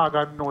have a dog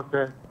and know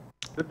that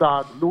the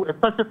dog,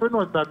 especially if you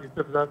know that it's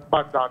a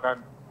bad dog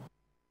and,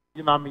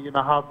 you know what I mean, you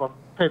know, have a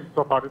fence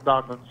up or the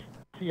dog and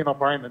chain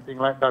up or anything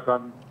like that.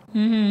 And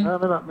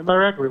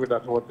I agree with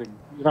that whole thing.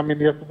 You know what I mean?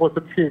 You're supposed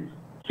to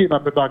chain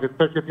up the dog,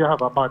 especially if you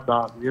have a bad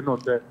dog. You know,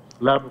 they're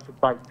liable to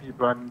bite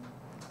people and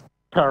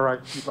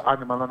terrorize people,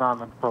 animals and all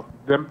that stuff.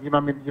 Them, you know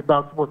what I mean? Your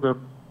dog's supposed to be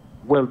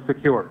well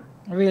secure.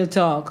 Real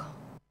talk.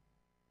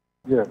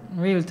 Yeah.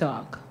 Real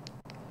talk.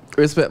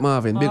 Respect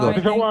Marvin, big up.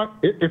 If you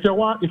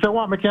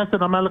want, me can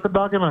send my little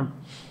dog in. You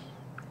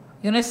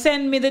gonna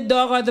send me the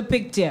dog or the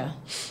picture?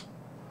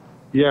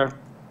 Yeah.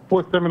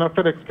 Post them in a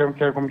FedEx can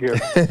come here.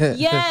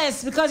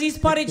 Yes, because he's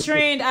potty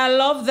trained. I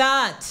love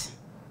that.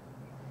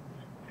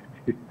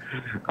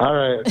 All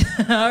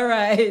right. All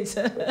right.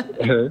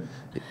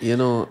 You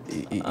know,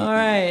 all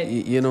right.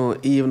 You know,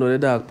 even though the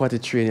dog potty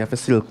trained, you have to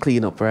still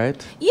clean up,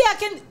 right? Yeah, I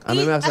can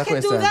do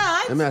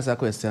that. Let me ask you a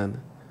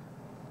question.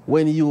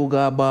 When you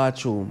go to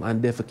bathroom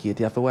and defecate,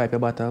 you have to wipe your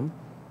bottom?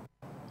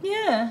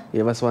 Yeah.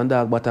 You ever saw one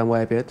dog bottom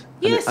wipe it?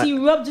 Yes, he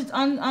rubbed it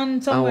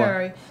on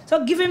somewhere.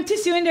 So give him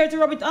tissue in there to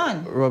rub it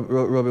on.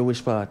 Rub it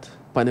which part?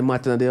 On the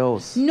mat in the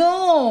house?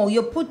 No,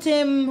 you put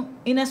him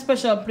in a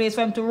special place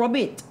for him to rub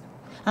it.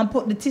 And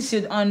put the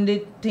tissue on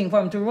the thing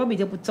for him to rub it.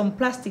 You put some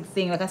plastic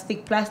thing, like a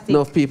stick plastic.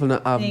 Enough people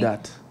don't have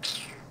that.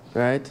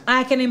 Right?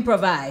 I can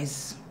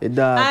improvise.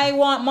 I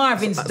want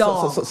Marvin's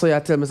dog. So you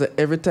tell me that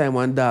every time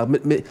one dog,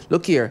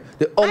 look here.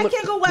 I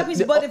can go wipe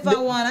his butt if I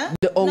wanna.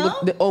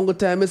 The only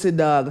time I see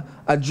dog,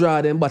 I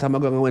draw them, but I'm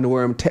going to when the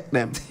worm take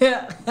them.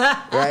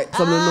 Right?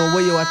 So I don't know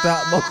where you are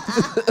talking about.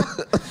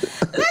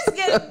 Let's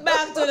get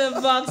back to the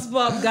Vox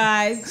Pop,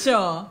 guys.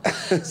 Sure.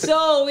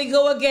 So we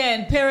go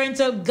again.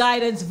 Parental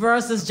guidance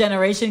versus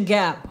generation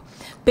gap.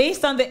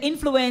 Based on the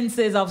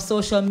influences of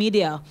social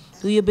media,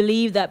 do you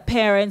believe that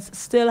parents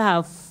still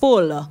have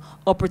full,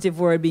 operative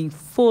word being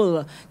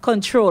full,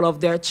 control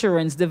of their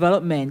children's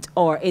development,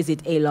 or is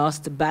it a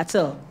lost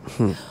battle?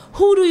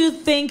 Who do you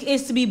think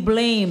is to be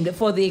blamed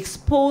for the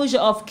exposure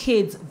of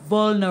kids'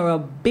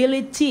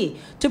 vulnerability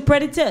to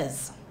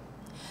predators?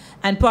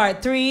 And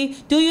part 3,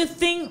 do you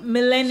think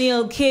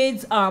millennial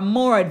kids are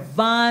more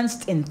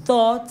advanced in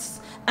thoughts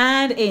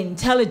and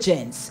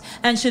intelligence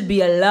and should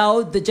be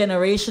allowed the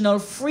generational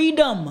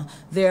freedom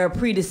their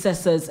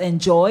predecessors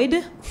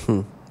enjoyed?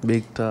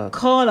 Big talk.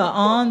 Caller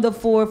on the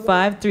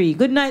 453.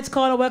 Good night,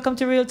 caller. Welcome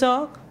to Real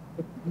Talk.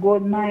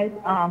 Good night,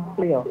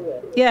 Cleo.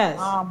 Yes.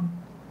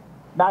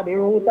 That the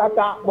root I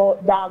talk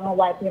about dog and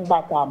wiping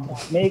bottom.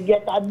 May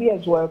get a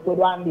day's work with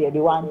one lady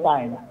one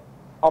time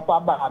up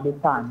a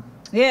Barbican.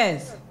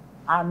 Yes.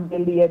 And the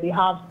lady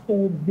have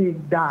 2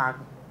 big dogs.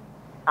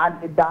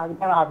 And the dog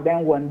can have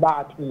them one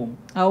bathroom.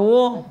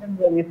 Oh. And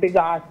then we figure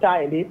out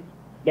toilet,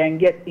 then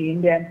get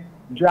in them,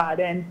 draw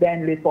them,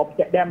 then lift up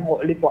the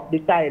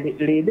toilet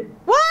lid.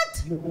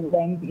 What?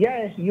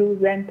 Use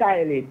them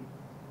toilet.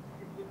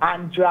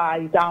 And dry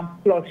it and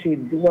flush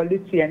it. Do all the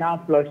chain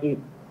and flush it.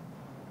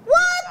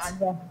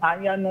 What?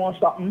 And you know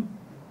something?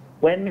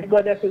 When we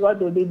go there, we go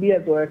do the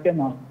day's work, you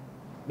know.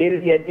 They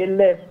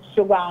left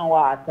sugar and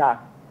water,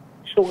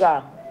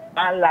 sugar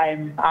and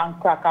lime and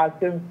crackers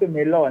to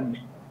me lunch.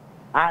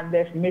 And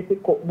let's make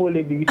it cook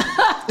bully beef.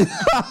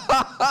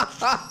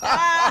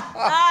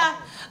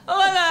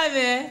 Hold on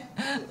there.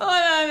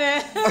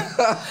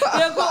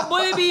 You cook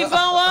bully beef and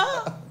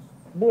what?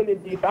 Bully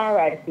beef and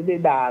rice to the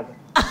dog.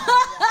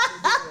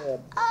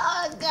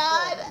 Oh,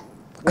 God.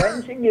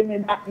 When she give me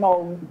that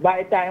now,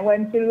 by the time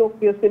when she look,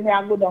 you see me,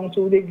 I go down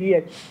through the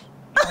gate.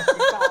 And she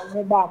call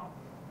me back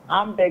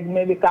and beg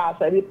me because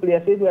the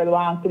place is well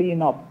want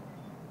clean up.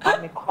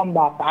 And I come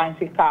back and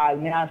she call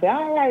me and say,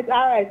 all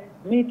right.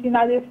 Meat in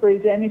the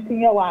fridge,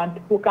 anything you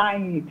want, you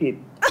can eat it.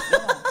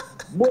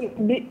 But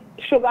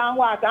sugar and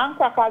water and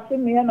crackers to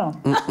me, you know.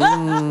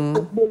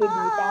 Bully beef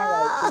and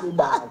rice to the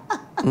dog.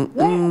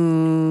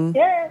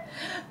 Yeah.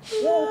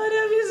 Lord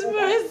have his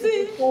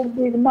mercy. So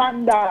big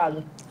man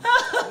dog.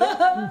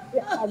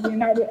 I've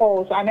been at the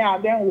house and I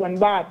have them one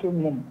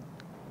bathroom.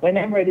 When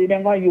I'm ready,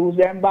 they're going to use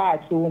them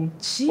bathroom.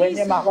 Jesus. When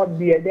they're up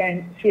there,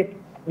 then shift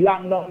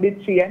long down the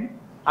chain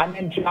and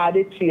then draw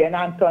the chain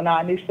and turn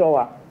on the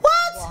shower. What?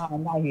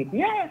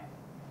 Yeah.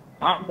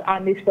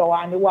 and the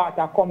shower and the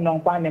water come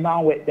down on them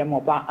and wet them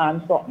up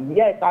and something.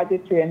 Yes, I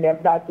did train them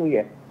that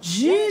way.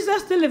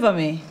 Jesus, deliver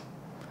me.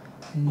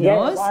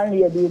 Yes, one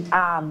lady,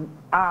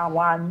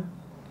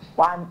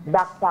 one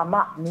Dr.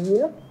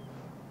 McNeil,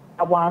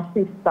 one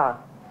sister,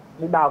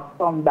 the dog,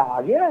 some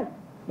dog, yes.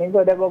 They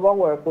go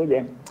work with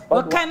them.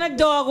 What kind of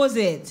dog was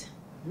it?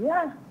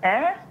 Yeah,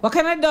 eh? What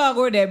kind of dog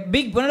were they?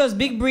 One of those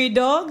big breed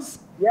dogs?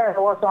 Yeah, it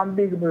was some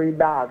big breed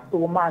dogs,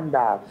 2-man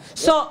dogs.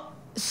 So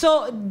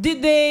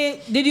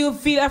did you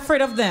feel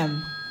afraid of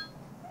them?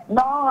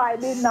 No, I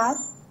did not.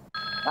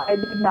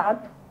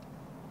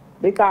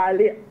 Because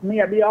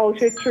maybe how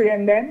she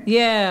train them.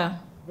 Yeah.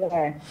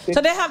 Yeah.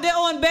 So they have their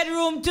own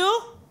bedroom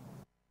too?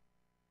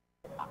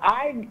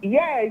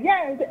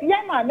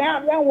 Yeah, man. They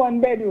have their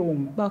one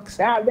bedroom. Box.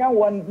 They have their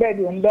one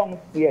bedroom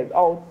downstairs.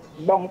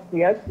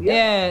 Downstairs. Yeah.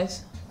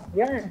 Yes.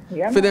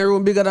 Yeah. For their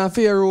room bigger than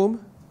for your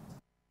room?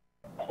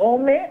 Oh,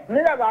 me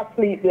never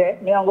sleep there.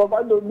 Me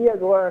go do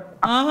day's work.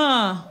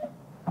 Yeah,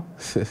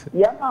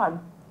 man.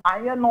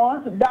 And you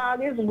know,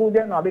 dog is good,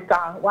 you know,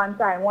 because one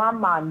time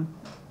one man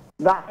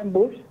got in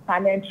bush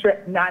and then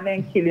threatened and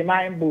then kill him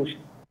in bush.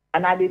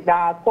 And I did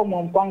dog come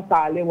home and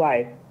call the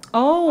wife.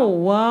 Oh,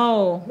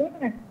 wow.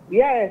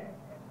 Yes.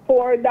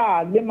 4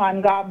 dogs, the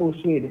man got bush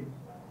with.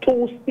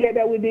 2 stayed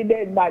there with the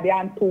dead body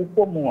and 2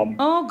 come home.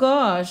 Oh,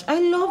 gosh. I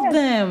love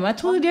them. I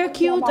told you they're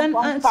cute and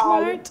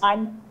smart.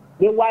 And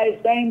the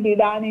wife then did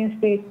and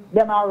see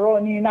them are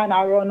running and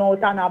a run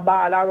out and a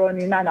ball are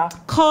running and a...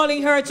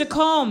 Calling her to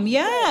come,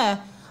 yeah.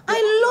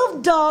 I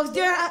love dogs.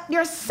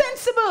 They're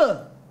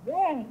sensible.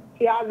 Yeah.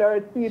 She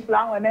alert people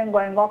and when they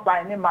going up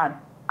find the man.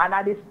 And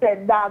I just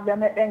said dog them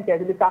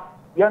because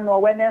you know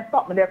when they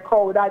stop me, the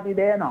crowd are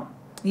there now.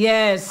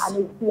 Yes.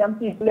 And it's same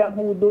people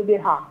who do the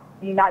hack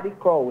in the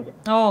crowd.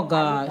 Oh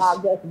gosh. And the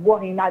dog just go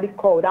in the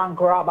crowd and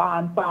grab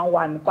and find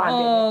one.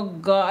 Oh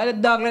God, a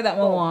dog like that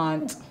I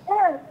want.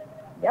 Yes.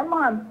 Yeah,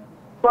 man.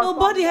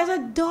 Nobody has a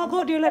dog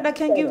out there like that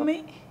can give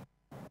me.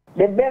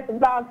 The best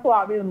dog to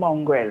have is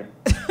mongrel.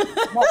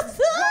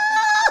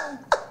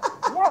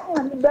 Yeah,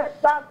 the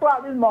best dog to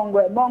have is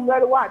mongrel.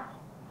 Mongrel what?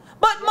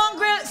 But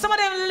mongrel, some of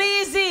them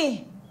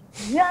lazy.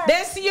 Yeah.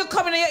 They see you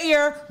coming in your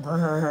ear,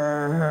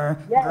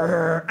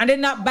 and they're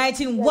not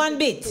biting one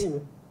bit.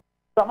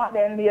 Some of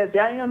them lazy,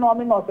 and you know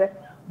me not say.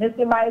 Me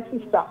see my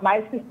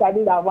sister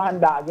did have one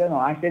dog, you know,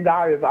 and she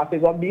got river, she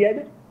got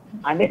bed,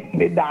 and then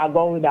the dog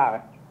go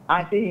there.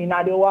 And she in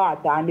the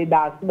water, and the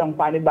dog sit down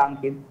on the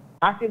bank.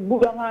 And she go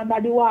down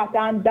under the water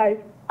and die,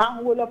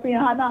 and hold up in her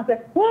hand and say,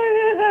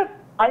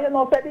 and you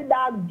know, say the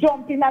dog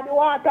jump in the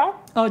water.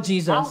 Oh,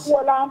 Jesus. And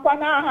hold on for her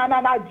hand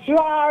and a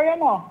draw, you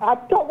know. I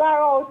tug her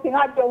out, sing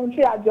a down,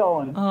 she a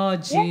down. Oh,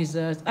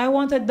 Jesus. Yeah. I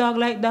want a dog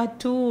like that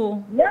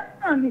too. Yeah,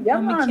 man. Yeah,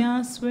 man. They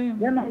can't swim.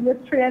 You know, you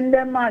train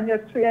them, man. You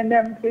train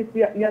them,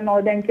 you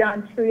know, they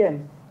can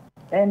train.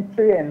 And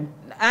train.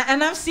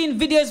 And I've seen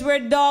videos where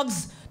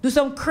dogs do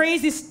some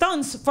crazy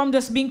stunts from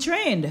just being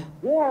trained.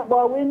 Yeah,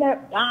 but we never,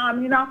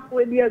 we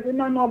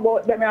don't know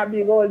about them, a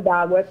big old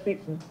dog with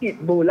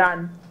pit bull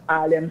and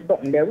all them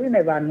something there. We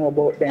never know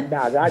about them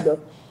dogs. I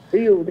just,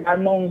 you, the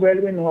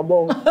mongrel, we know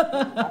about.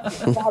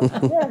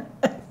 Yeah,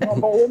 know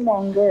about the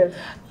mongrel.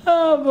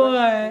 Oh,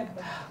 boy.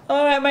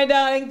 All right, my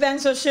darling,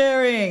 thanks for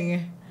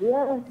sharing.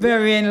 Yeah.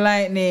 Very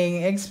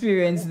enlightening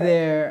experience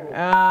there.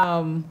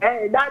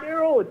 Hey, Daddy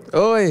Ruth.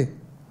 Oi.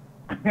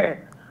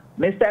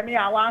 Mr. Me,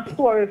 I want a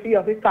story for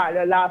you to call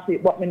you last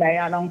week, but me not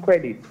have no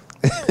credit.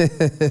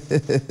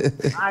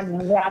 And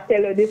me, I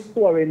tell you this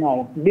story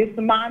now. This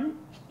man,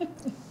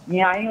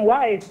 me and his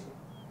wife,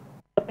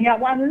 me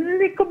have one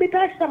little bit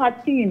of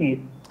short penis.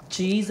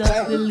 Jesus,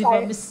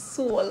 deliver me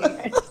soul.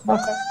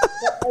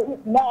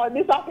 No,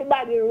 this is for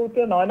Daddy Ruth,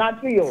 you know,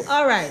 not for you.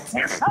 All right,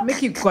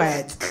 make it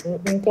quiet. So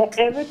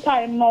every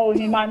time now,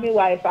 him and my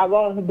wife are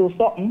going to do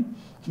something,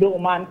 the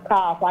man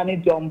cough and he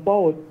jump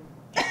out.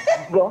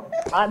 Go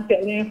and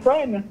tell him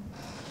friend.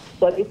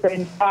 So the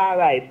friend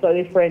alright. So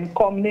the friend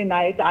come the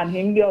night and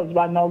him the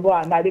husband now go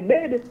under the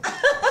bed.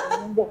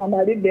 Him go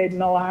under the bed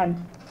now and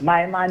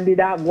my man did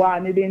that go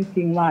on, he didn't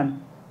think,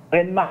 man.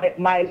 When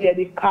my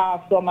lady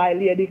cough, when my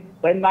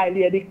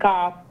lady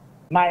cough,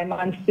 my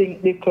man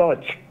sink the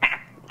clutch.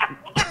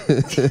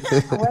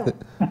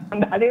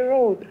 Under the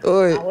road.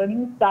 And when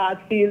he start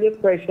feel the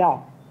pressure,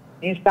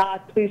 he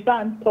start twist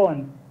and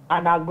turn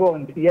and a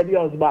grunt. He the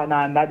husband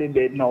under the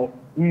bed now.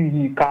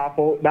 He cough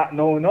out that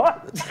no. You're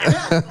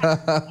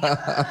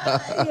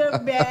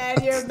bad.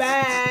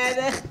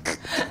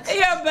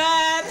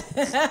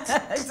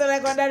 So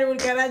like when that rule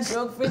can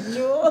joke for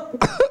you.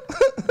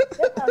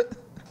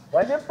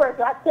 When the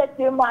pressure check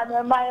him, man,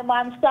 when my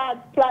man start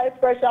fly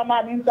pressure,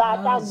 man, he start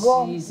a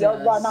gun.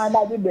 Just one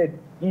under the bed.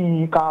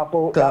 Cough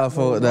out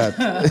that.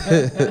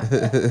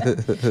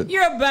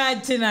 You're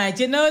bad tonight,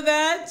 you know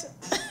that?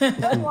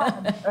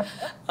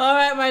 All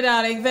right, my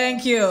darling,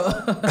 thank you.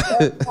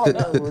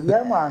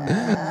 Yeah, man.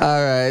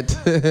 All right.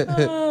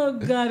 Oh,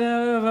 God, I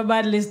have a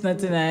bad listener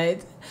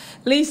tonight.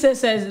 Lisa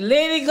says,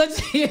 lady, go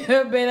to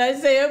your bed. I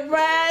say, you're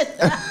bad.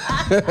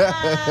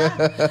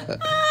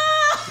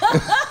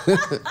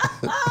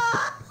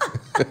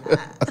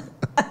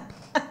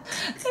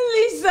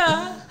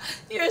 Lisa,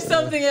 you're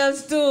something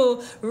else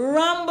too.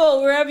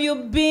 Rambo, where have you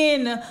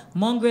been?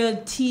 Mongrel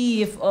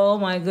thief. Oh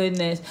my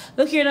goodness.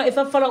 Look here now, if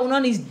I follow one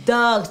of these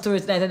dog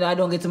stories tonight, I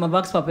don't get to my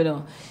Vox Pop, you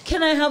know.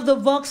 Can I have the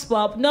Vox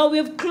Pop? Now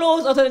we've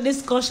closed out of the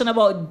discussion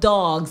about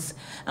dogs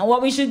and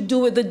what we should do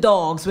with the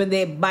dogs when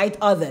they bite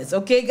others.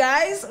 Okay,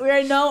 guys? We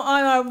are now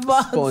on our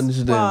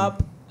Vox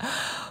Pop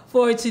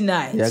for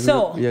tonight.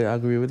 You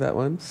agree with that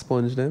one?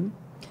 Sponge them?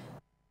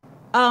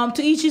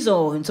 To each his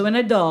own. So when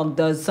a dog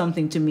does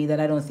something to me that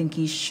I don't think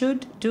he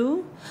should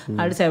do,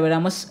 I'll decide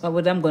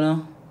whether I'm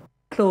gonna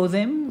clothe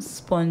him,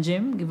 sponge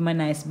him, give him a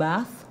nice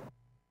bath,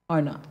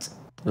 or not.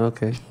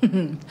 Okay.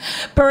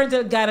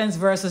 Parental guidance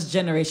versus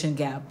generation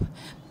gap.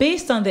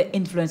 Based on the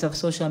influence of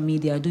social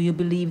media, do you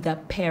believe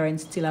that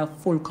parents still have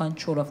full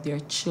control of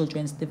their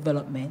children's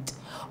development,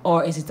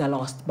 or is it a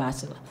lost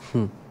battle?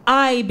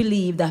 I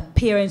believe that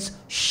parents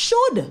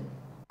should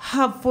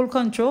have full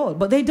control,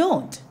 but they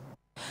don't.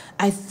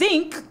 I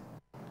think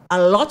a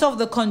lot of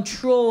the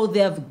control they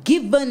have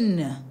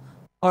given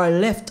or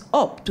left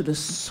up to the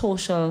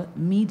social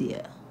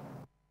media.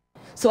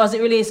 So as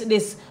it relates to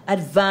this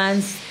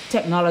advanced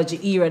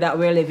technology era that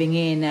we're living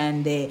in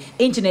and the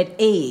internet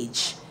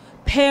age,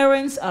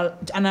 parents are,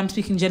 and I'm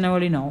speaking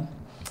generally now,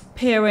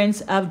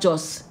 parents have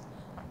just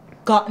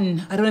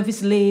gotten, I don't know if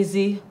it's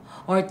lazy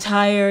or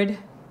tired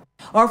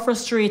or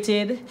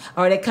frustrated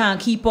or they can't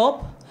keep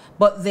up.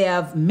 But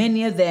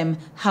many of them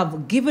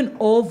have given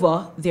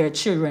over their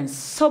children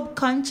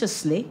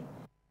subconsciously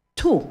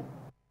to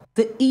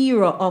the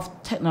era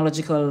of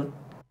technological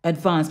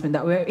advancement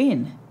that we're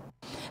in.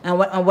 And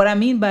what I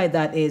mean by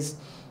that is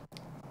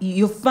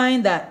you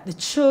find that the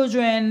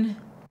children,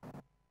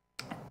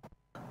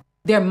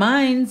 their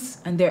minds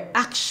and their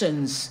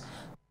actions,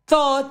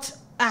 thought,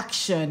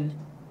 action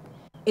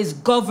is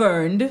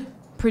governed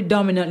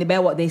predominantly by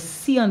what they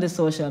see on the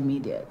social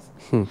media.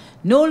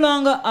 No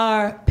longer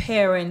are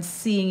parents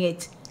seeing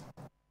it,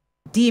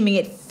 deeming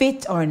it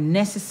fit or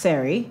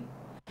necessary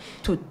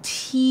to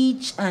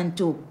teach and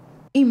to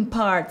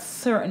impart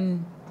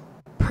certain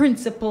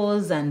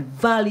principles and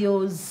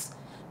values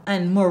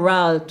and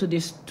morale to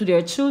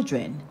their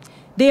children.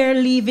 They are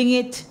leaving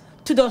it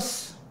to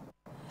those,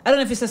 I don't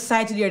know if it's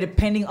society they're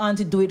depending on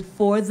to do it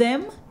for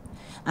them.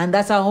 And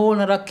that's a whole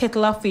other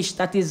kettle of fish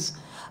that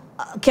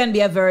can be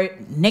a very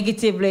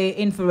negatively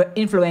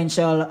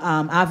influential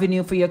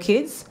avenue for your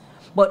kids.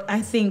 But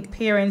I think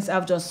parents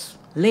have just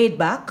laid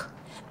back.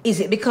 Is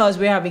it because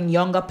we're having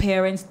younger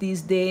parents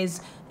these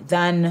days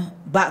than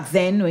back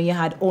then when you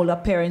had older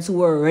parents who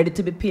were ready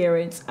to be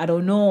parents? I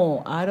don't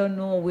know. I don't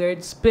know where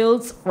it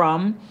spills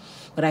from,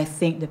 but I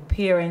think the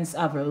parents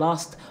have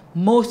lost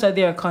most of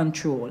their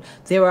control.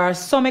 There are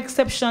some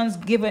exceptions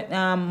given,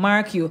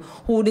 mark you,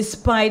 who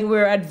despite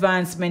where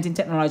advancement in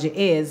technology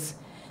is,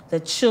 the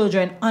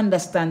children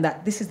understand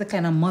that this is the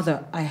kind of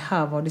mother I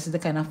have, or this is the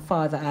kind of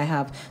father I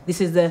have.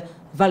 This is the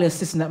value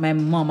system that my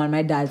mom and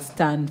my dad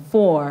stand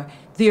for.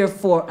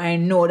 Therefore, I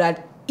know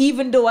that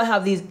even though I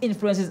have these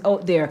influences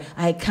out there,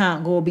 I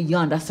can't go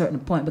beyond a certain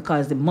point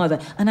because the mother,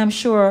 and I'm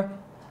sure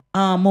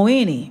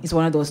Moeni is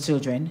one of those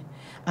children,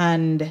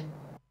 and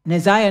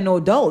Neziah, no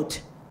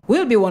doubt,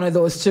 will be one of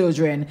those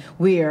children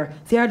where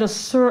there are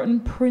just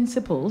certain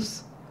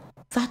principles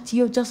that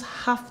you just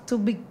have to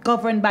be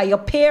governed by. Your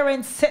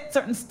parents set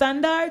certain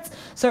standards,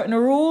 certain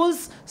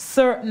rules,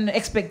 certain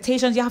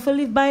expectations. You have to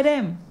live by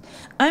them.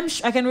 I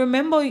can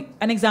remember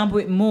an example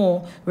with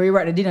Mo where we were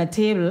at the dinner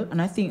table,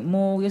 and I think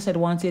Mo, you said,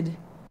 wanted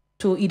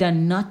to either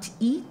not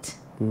eat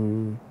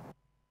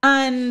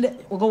and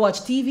we'll go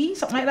watch TV,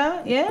 something like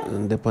that, yeah?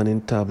 And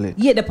depending tablet.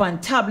 Yeah,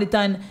 depending tablet.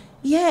 And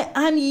yeah,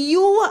 and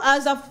you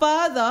as a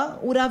father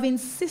would have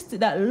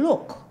insisted that,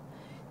 look,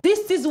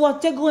 this is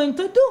what you're going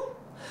to do.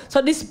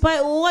 So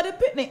despite what the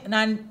picnic, and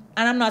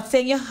I'm not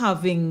saying you're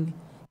having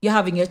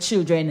your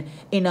children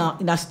in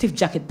a stiff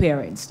jacket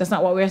parents. That's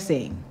not what we're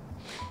saying.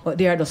 But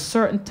there are the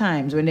certain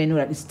times when they know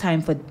that it's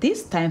time for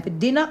this, time for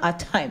dinner, or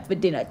time for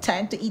dinner.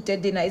 Time to eat your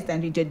dinner, it's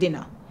time to eat your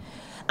dinner.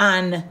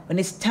 And when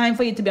it's time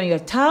for you to be on your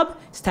tab,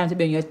 it's time to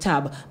be on your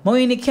tab.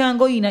 Moini can't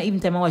go in even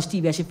time I watch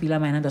TV, she feel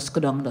like mine and just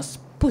go down, just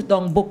put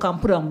down book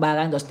and put down bag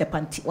and just step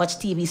and watch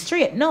TV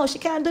straight. No, she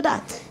can't do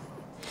that.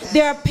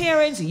 There are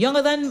parents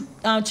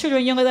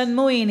children younger than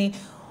Moini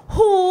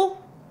who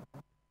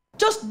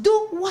just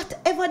do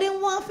whatever they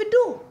want to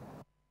do.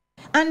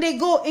 And they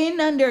go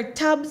in on their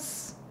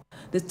tabs,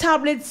 the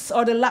tablets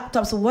or the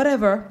laptops or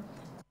whatever.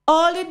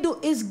 All they do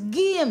is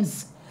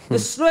games. The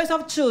slowest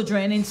of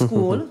children in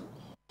school,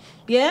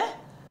 yeah?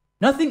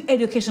 Nothing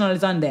educational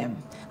is on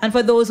them. And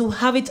for those who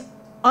have it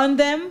on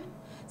them,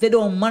 they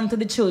don't monitor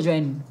the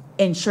children,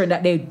 ensure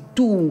that they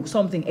do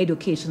something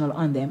educational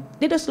on them.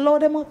 They just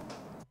load them up.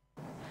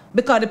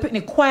 Because the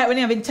picnic quiet when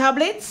you having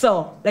tablets,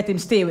 so let him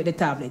stay with the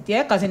tablet,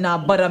 yeah? Because he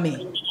not bother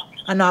me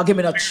and not give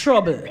me no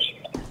trouble.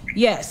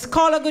 Yes.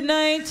 Caller, good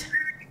night.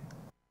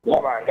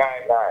 Yeah, man,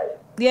 guy.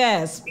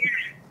 Yes.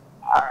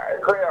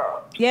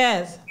 Cleo.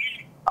 Yes.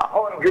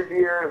 100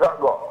 years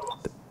ago.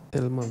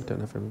 Tell mom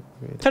turn off your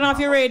radio. Turn off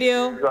your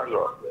radio.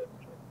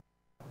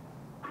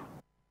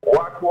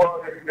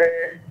 what was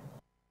the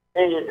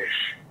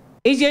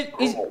age?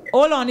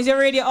 Hold on, is your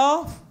radio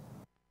off?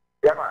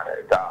 Yeah, man,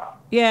 it's off.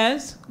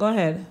 Yes, go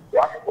ahead.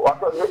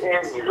 What was the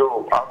age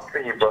of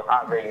people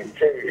having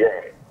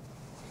children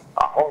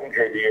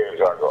 100 years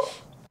ago?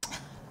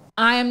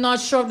 I am not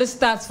sure of the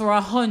stats for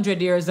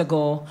 100 years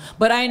ago,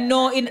 but I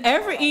know in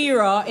every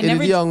era, in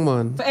every young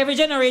man, for every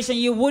generation,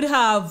 you would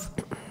have,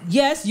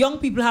 yes, young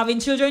people having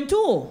children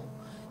too.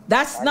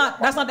 That's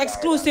not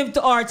exclusive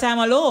to our time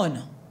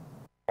alone.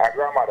 My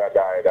grandmother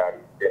died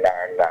in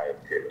her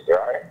 90s,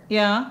 right?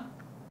 Yeah.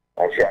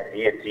 And she had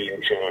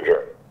 18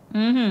 children.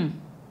 Mm-hmm.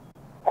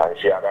 And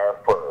she had her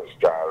first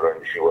child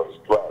when she was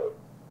 12.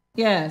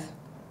 Yes.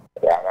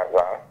 You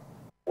understand?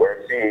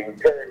 We're seeing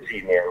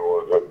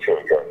 13-year-olds with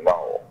children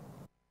now.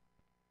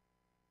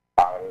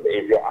 And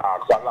if you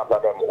ask a lot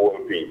of them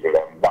old people,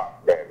 them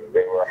back then,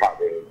 they were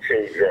having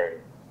children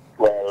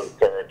 12,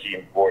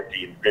 13,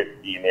 14,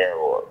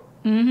 15-year-olds.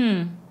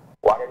 Mm-hmm.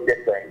 What is the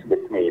difference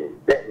between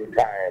them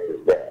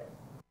times then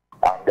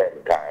and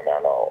them time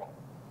now?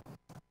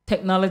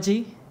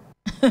 Technology.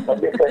 The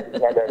difference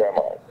is not them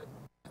all.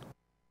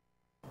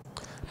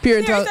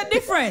 There's a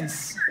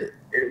difference.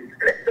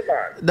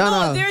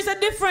 Donald. No, there's a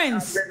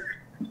difference.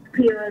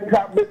 Parents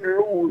have been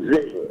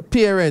losing.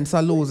 Parents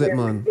are losing,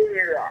 man.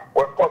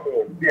 We're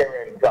coming,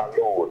 parents are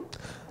losing.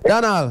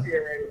 Donald.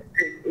 Parents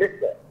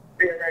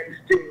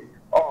think,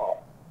 oh,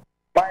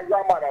 my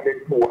grandmother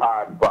did too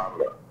hard for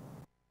me.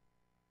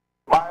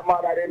 My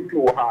mother did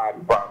too hard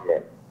for me.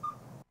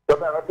 So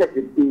never take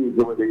it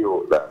easy with the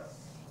youth then.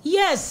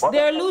 Yes,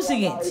 they're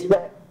losing it.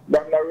 Then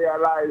they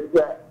realize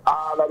that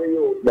all of the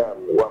youth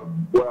them were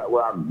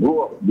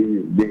grew up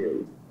these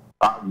days.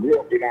 I grew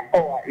up in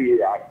our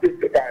era,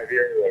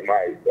 55-year-old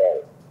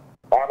myself.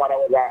 My mother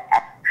was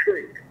a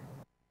strict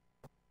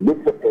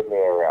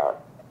disciplinarian.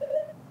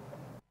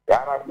 You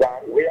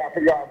understand? We have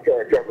to go to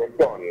church every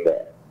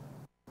Sunday.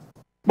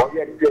 But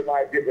yet still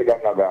my people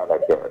don't go to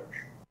church.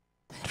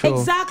 True.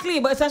 Exactly,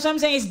 but that's what I'm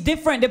saying. It's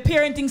different. The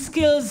parenting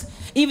skills,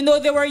 even though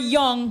they were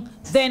young,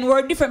 then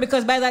were different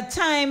because by that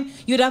time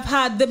you'd have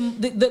had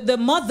the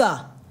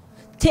mother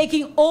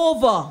taking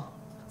over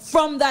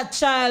from that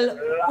child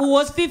who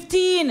was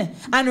 15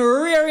 and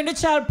rearing the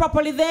child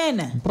properly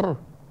then.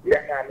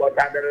 Yeah, but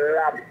at the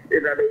last,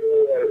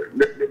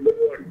 the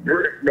whole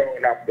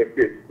breakdown of the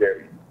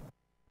system.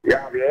 You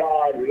have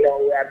laws now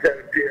where I tell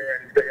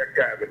parents that you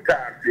can't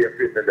talk to your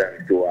people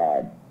them too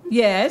hard.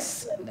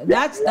 Yes,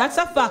 that's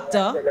a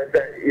factor.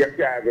 You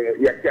can't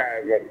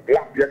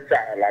slap your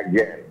child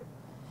again.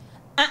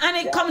 And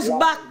it comes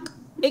back.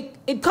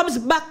 It comes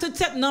back to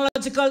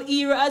technological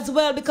era as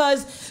well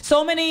because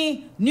so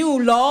many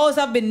new laws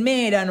have been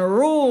made and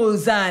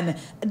rules and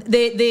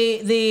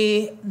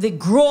the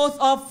growth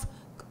of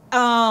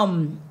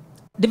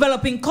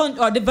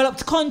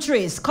developed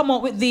countries come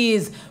up with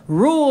these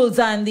rules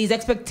and these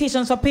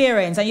expectations for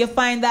parents, and you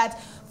find that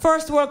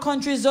first world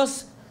countries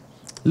just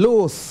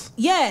loose.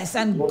 Yes,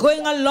 and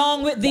going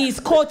along with these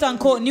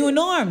quote-unquote new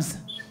norms.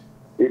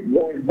 It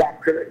goes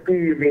back to the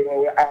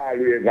evil we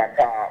always talk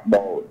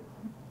about.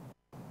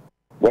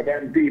 When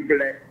them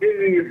people are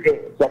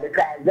evil, so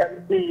because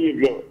them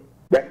evil,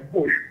 they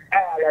push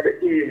all of the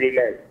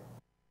evilness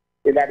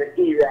in the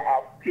era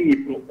of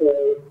people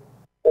who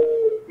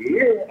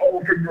know how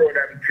to grow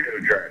them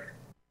children,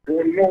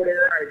 who know the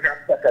right and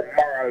set a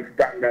moral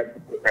standard to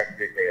put them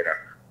together.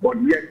 But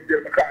yet,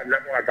 because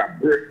they want a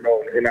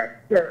breakdown in a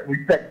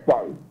certain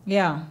sector,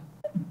 yeah,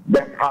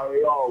 they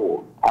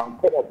allow and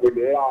come up with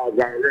laws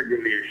and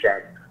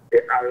regulations.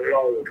 They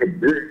allow to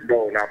break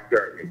down a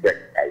certain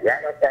sector. You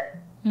understand?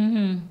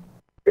 Mm-hmm.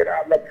 You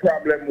have no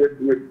problem with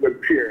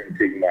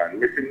parenting, man.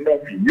 Listen,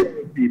 enough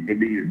young people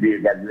these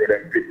days that grow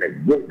them fitness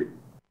good.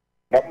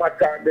 No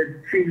matter the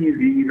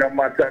TV, no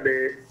matter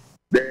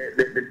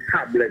the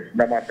tablets,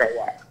 no matter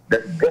what. They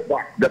go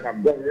back, they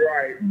go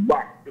right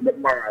back to the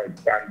moral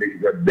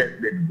standings that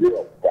they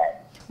grew up from.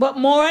 But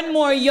more and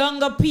more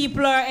younger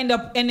people are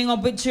ending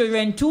up with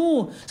children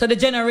too. So the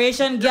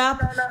generation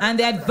gap and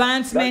the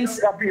advancements.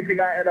 Younger people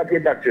are end up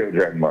with their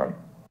children, man.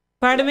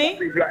 Pardon me?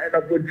 People are end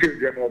up with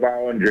children over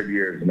 100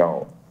 years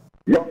now.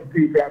 Young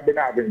people have been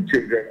having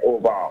children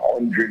over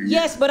 100 years.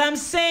 Yes, but I'm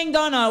saying,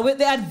 Donald, with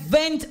the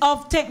advent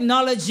of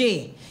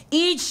technology,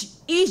 each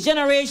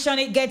generation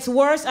it gets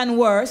worse and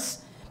worse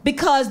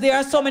because there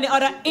are so many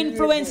other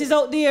influences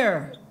out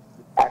there.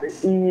 And the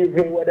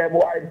evil with them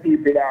white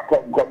people that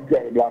come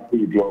tell black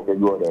people how to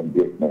grow them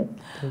business.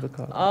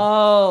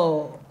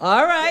 Oh,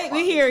 all right,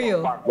 we hear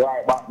you.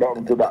 Right back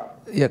down to that.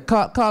 Yeah,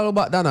 call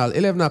about Donald,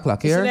 11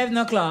 o'clock here. It's 11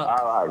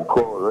 o'clock. All right,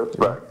 cool,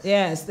 respect.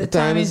 Yes, the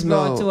time is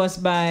brought to us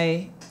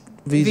by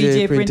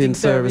VJ Printing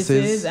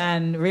Services,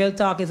 and Real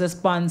Talk is a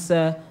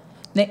sponsor.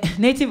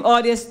 Native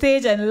Audio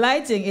Stage and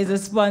Lighting is a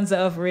sponsor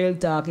of Real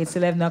Talk. It's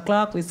 11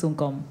 o'clock. We soon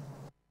come.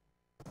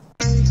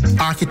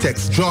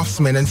 Architects,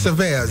 draftsmen, and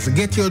surveyors,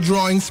 get your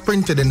drawings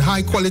printed in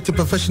high-quality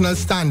professional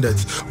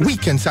standards. We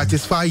can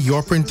satisfy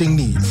your printing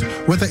needs.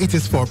 Whether it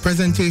is for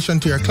presentation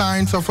to your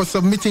clients or for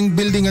submitting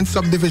building and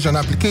subdivision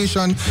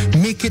application,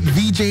 make it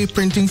VJ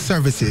Printing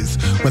Services.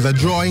 Whether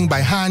drawing by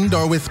hand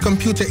or with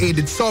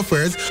computer-aided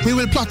softwares, we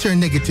will plot your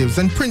negatives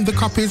and print the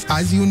copies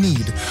as you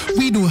need.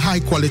 We do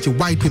high-quality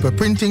white paper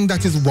printing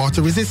that is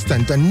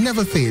water-resistant and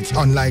never fades,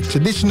 unlike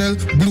traditional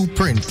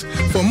blueprint.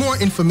 For more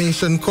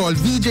information, call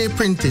VJ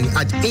Printing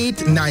at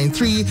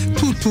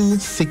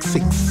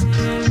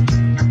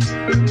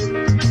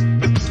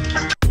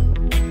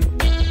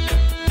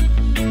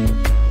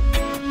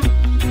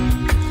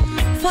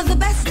 893-2266. For the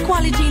best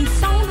quality in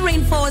sound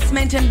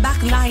reinforcement and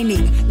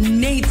backlining,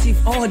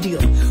 Native Audio.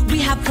 We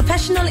have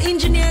professional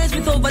engineers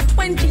with over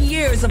 20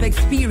 years of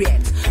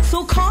experience.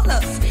 So call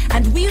us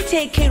and we'll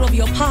take care of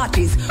your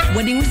parties,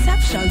 wedding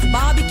receptions,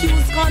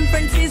 barbecues,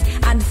 conferences,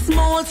 and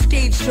small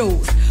stage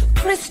shows.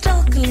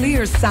 Crystal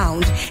clear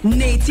sound,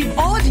 Native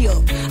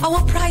Audio.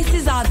 Our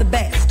prices are the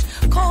best.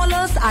 Call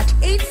us at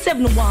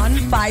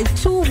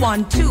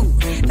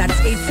 871-5212. That's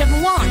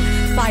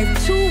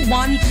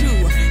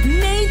 871-5212.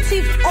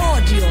 Native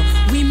Audio.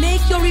 We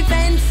make your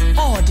events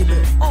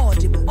audible.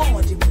 Audible.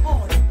 Audible.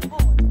 Audible.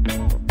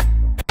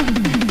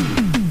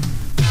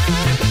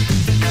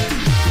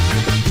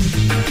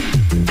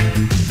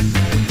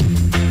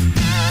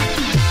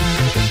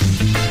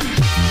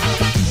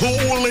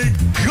 Holy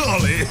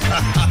golly!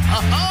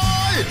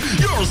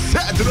 Your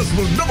Saturdays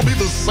will never be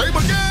the same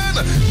again.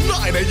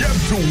 9 a.m.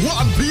 to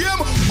 1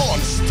 p.m. on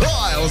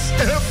Styles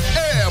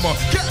FM.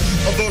 Get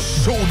the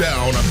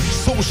showdown.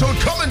 Social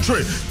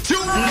commentary.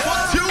 Tune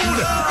for tune.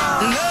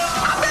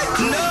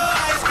 No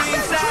ice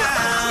cream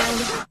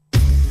sound.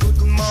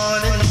 Good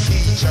morning,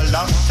 teacher.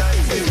 Long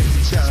time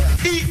teacher.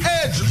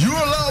 E-Edge, your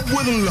love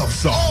with love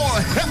song. All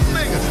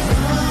happening.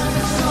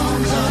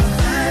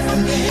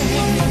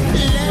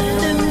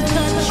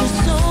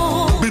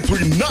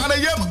 Between 9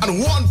 a.m. and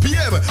 1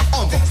 p.m.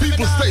 on the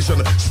People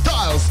Station,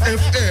 Styles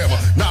FM,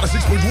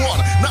 96.1,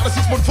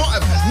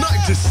 96.5,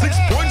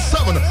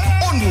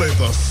 96.7. Only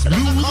the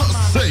smooth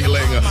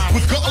sailing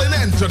with Colin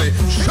Anthony.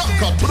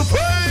 Shock out to the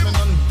fame.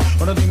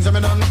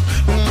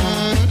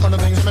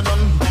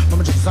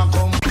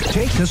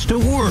 Take us to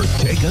work.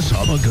 Take us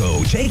on the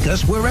go. Take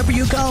us wherever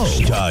you go.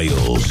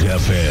 Styles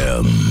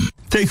FM.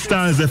 Take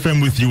Styles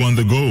FM with you on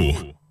the go.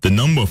 The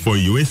number for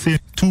USA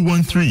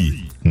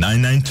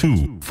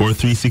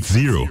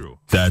 213-992-4360.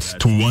 That's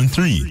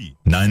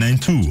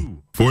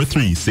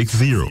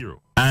 213-992-4360.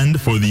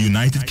 And for the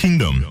United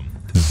Kingdom,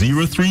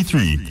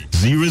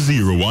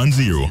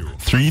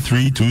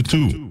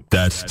 033-0010-3322.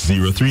 That's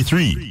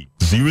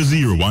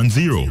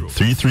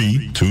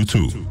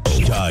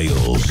 033-0010-3322.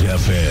 Styles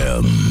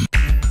FM.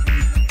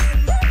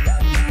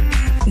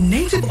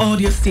 Native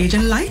Audio Stage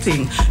and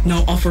Lighting,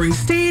 now offering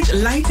stage,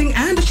 lighting,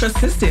 and truss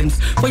systems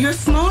for your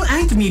small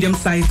and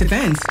medium-sized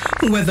events.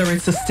 Whether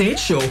it's a stage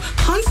show,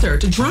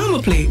 concert, drama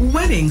play,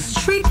 wedding,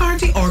 street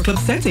party, or club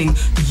setting,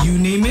 you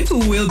name it,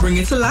 we'll bring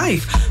it to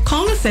life.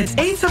 Call us at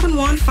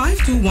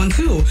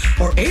 871-5212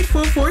 or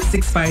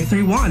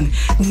 844-6531.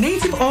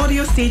 Native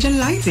Audio Stage and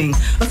Lighting,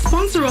 a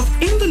sponsor of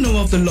In the Know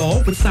of the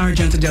Law with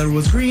Sergeant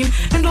Delrose Green,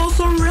 and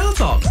also Real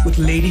Talk with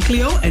Lady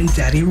Cleo and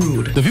Daddy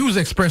Rude. The views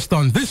expressed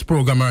on this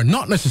program are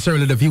not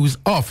necessarily the views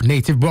of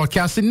Native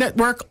Broadcasting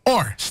Network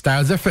or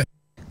Styles FM.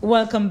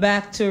 Welcome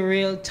back to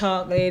Real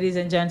Talk, ladies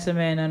and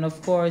gentlemen, and of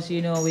course,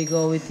 you know we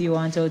go with you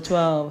until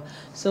 12.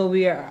 So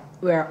we're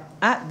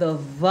at the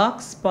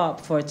Vox Pop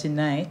for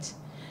tonight,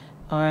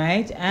 all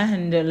right?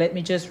 And let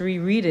me just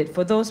reread it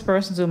for those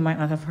persons who might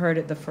not have heard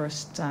it the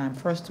first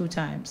two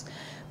times.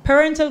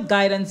 Parental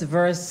guidance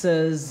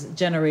versus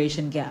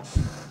generation gap.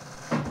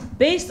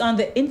 Based on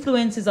the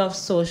influences of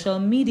social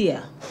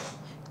media,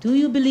 do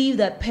you believe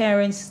that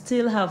parents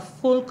still have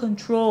full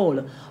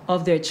control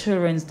of their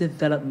children's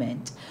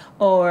development,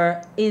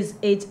 or is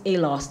it a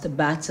lost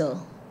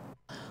battle?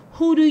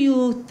 Who do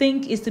you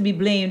think is to be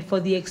blamed for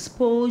the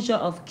exposure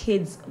of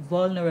kids'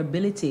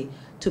 vulnerability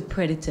to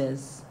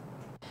predators?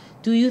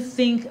 Do you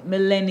think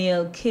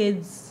millennial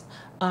kids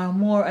are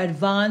more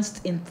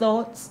advanced in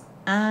thoughts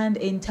and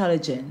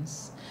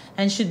intelligence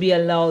and should be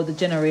allowed the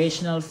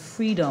generational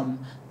freedom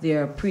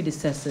their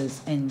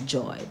predecessors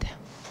enjoyed?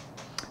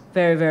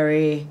 Very,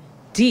 very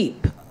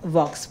deep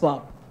Vox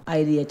Pop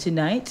idea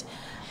tonight.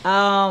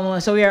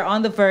 So we are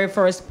on the very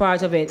first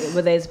part of it,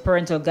 whether it's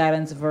parental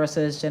guidance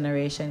versus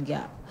generation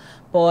gap.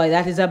 Boy,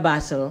 that is a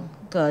battle,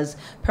 because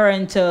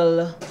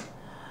parental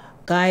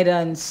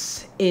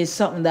guidance is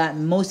something that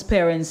most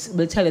parents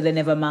will tell you they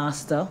never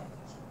master.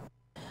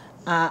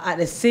 At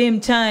the same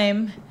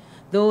time,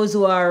 those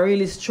who are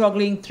really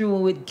struggling through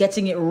with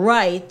getting it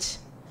right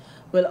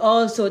will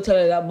also tell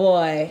you that,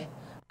 boy,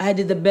 I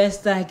did the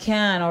best I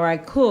can or I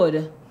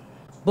could,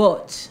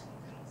 but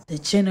the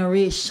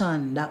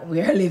generation that we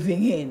are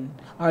living in,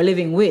 or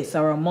living with,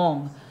 or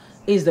among,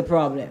 is the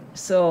problem.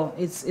 So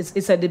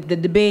the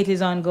debate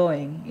is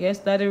ongoing. Yes,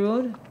 Daddy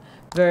Road?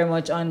 Very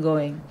much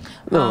ongoing.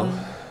 No.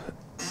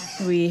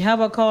 We have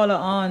a caller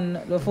on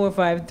the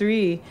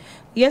 453.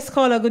 Yes,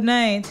 caller, good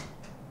night.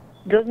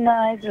 Good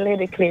night,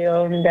 Lady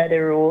Cleo and Daddy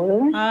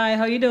Roll. Hi,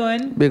 how you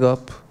doing? Big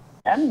up.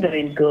 I'm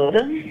doing good.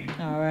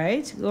 All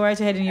right. Go right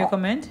ahead in your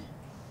comment.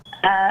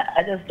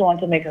 I just want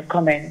to make a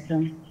comment.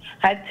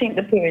 I think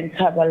the parents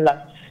have a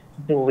lot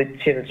to do with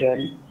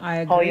children. I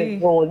agree. How you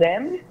grow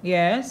them.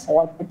 Yes.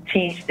 What to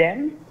teach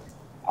them.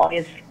 How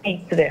you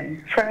speak to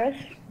them. First,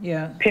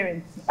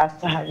 parents have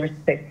to have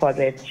respect for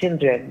their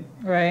children.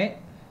 Right.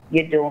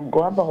 You don't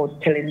go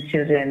about telling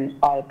children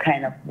all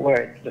kind of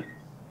words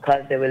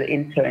because they will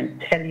in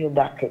turn tell you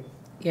back it.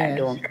 I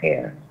don't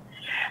care.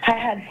 I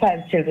had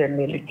 5 children,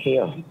 Lily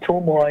Cleo, 2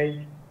 boys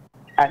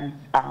and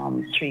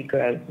 3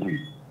 girls.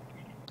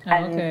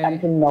 And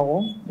until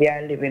now, they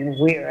are living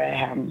where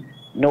I am.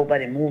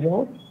 Nobody move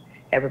out.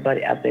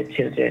 Everybody have their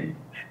children.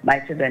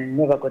 My children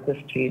never go to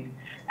the street.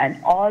 And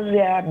all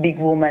their big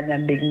women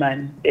and big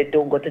men, they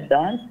don't go to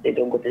dance, they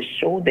don't go to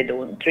show, they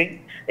don't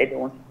drink, they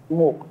don't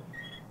smoke.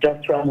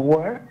 Just from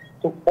work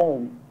to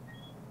home.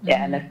 You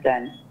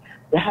understand?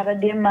 The other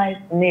day, my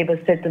neighbor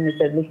said to me,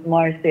 said, Miss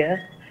Marcia,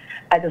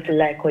 I just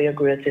like how you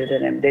grow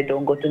children. They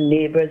don't go to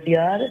neighbor's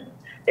yard.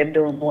 They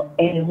don't go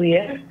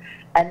anywhere.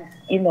 And,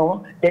 you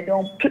know, they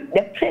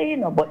play, you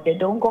know, but they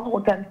don't go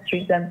out on the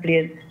street and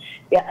play.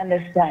 You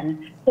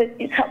understand? So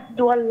it has to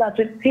do a lot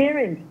with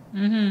parents.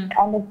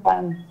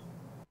 Understand?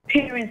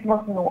 Parents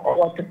must know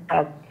how to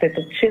talk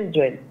to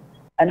children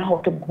and how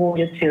to grow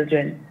your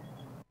children.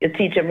 You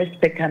teach them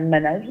respect and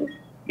manners.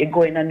 You're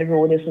going on the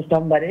road, you see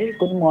somebody,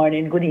 good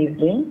morning, good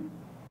evening.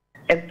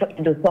 If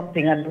you do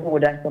something on the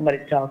road and somebody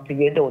talks to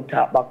you, you don't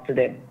talk back to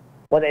them.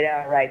 Whether they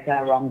are right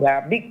or wrong, they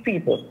are big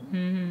people.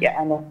 You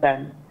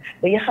understand?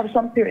 But you have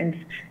some parents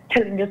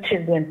telling your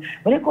children,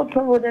 when you go to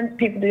the road and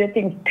people do your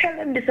things, tell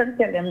them this and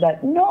tell them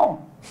that.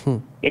 No,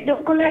 it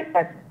don't go like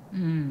that.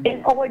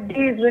 In our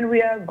days when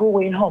we are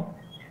growing up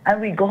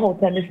and we go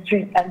out on the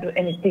street and do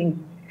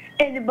anything,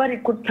 anybody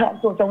could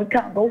talk to us and we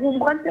can't go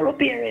home and tell our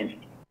parents.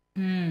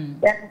 You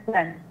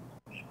understand?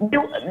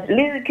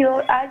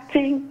 I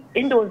think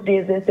in those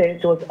days they say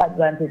it was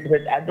advantage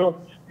with adults,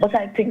 but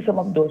I think some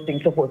of those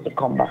things are supposed to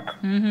come back.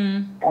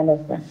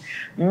 Understand?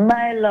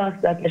 My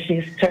last daughter,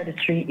 she's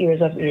 33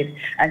 years of age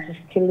and she's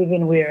still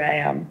living where I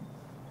am.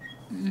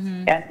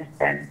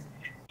 Understand?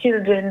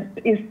 Children,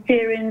 his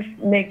parents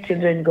make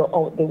children go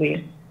out the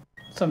way.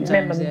 Sometimes,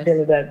 remember me tell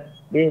you that,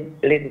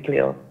 Lady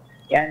Cleo.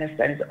 You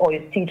understand? It's how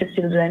you teach your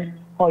children,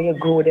 how you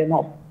grow them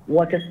up,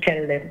 what to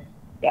tell them.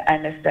 You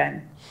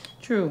understand?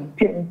 True.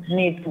 Parents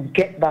need to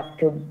get back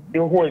to the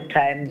whole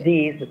time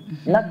days,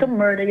 not to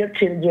murder your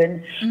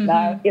children,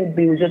 nor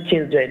abuse your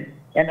children.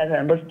 You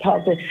understand? But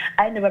talk to,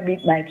 I never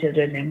beat my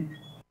children.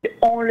 The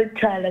only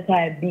child that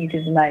I beat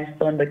is my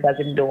son because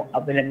he don't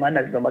have any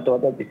manners. No matter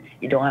what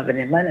he don't have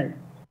any manners.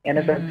 You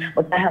understand?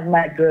 But I have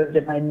my girls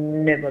and I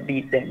never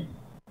beat them.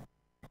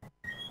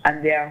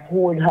 And they are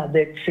whole, have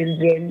their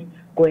children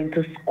going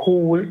to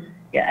school.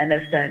 You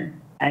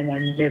understand? And I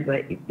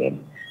never hit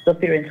them. So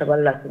parents have a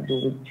lot to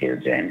do with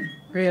children.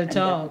 Real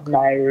talk.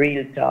 My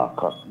real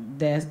talk.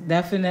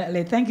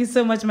 Definitely. Thank you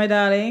so much, my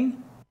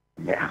darling.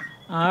 Yeah.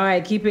 All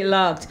right, keep it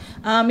locked.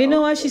 You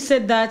know what she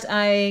said that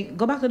I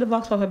go back to the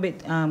Vox Pop a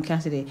bit,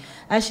 Cassidy.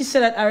 As she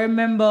said that I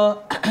remember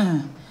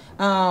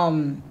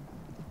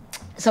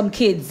some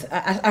kids.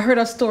 I heard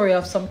a story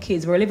of some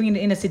kids who were living in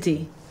the inner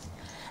city,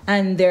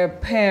 and their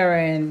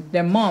parent,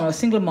 their mom, a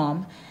single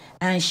mom,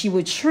 and she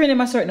would train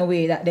them a certain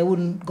way that they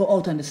wouldn't go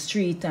out on the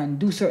street and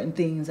do certain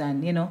things,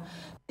 and you know,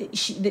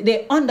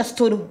 they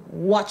understood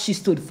what she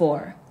stood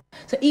for.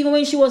 So even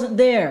when she wasn't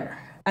there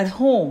at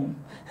home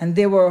and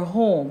they were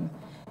home,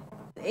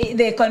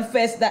 they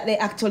confessed that they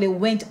actually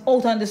went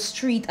out on the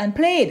street and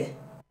played.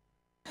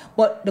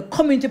 But the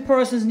community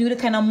persons knew the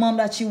kind of mom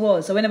that she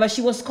was. So whenever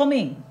she was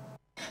coming,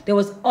 there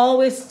was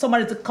always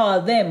somebody to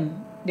call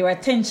them, their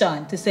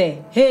attention, to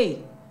say,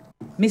 hey,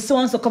 Miss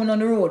So-and-so coming on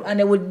the road. And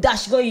they would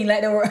dash go in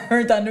like they were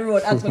hurt on the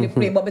road, actually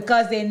play. But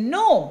because they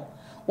know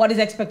what is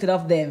expected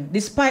of them,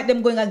 despite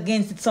them going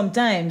against it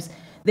sometimes,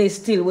 they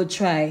still would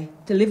try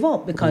to live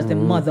up because the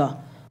mother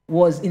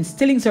was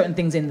instilling certain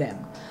things in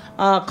them.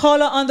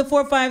 Caller on the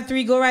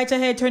 453, go right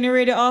ahead. Turn your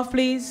radio off,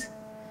 please.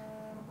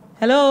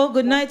 Hello,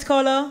 good night,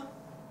 caller.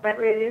 My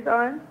radio's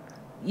on?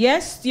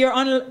 Yes, you're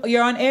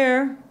on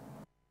air.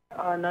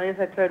 Oh, no, yes,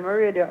 I turned my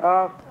radio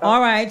off. So. All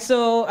right,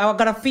 so I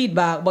got a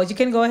feedback, but you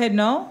can go ahead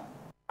now.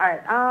 All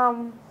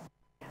right,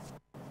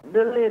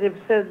 the lady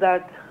said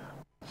that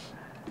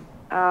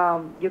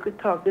you could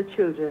talk to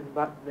children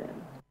back then.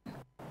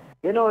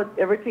 You know,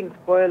 everything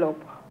spoiled up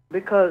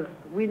because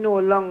we no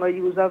longer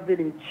use a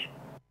village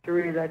to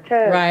raise a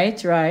child.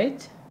 Right,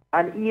 right.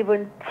 And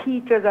even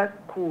teachers at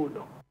school,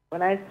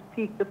 when I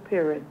speak to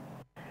parents,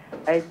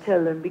 I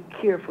tell them, be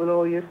careful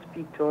how you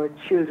speak to our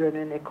children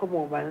when they come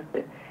home and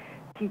say,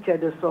 teacher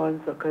does so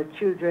and so, because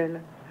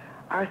children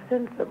are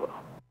sensible.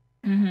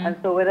 And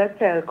so when a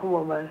child come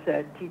home and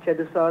say, teacher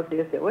does so and so,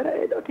 they say, well,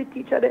 I don't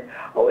teacher there.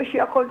 How is she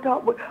a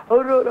contact?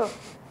 Oh, no.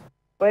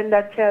 when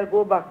that child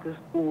go back to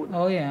school,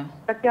 oh yeah,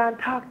 I can't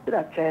talk to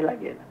that child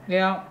again.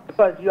 Yeah.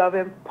 Because you have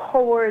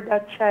empowered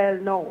that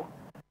child now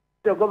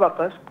to go back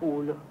to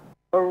school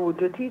or rude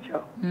to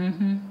teacher.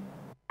 Mm-hmm.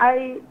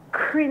 I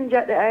cringe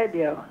at the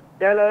idea.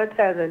 There are a lot of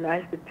times when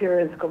I see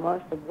parents come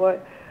and say, boy,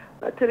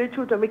 I tell you the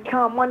truth, I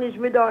can't manage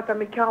my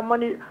daughter, I can't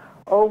manage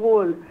our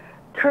whole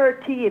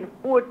 13,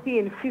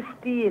 14,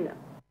 15.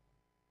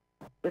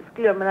 It's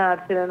clear I'm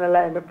not sitting on the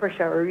line, the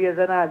pressure raise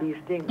and all these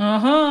things.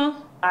 Uh-huh.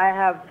 I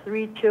have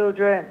 3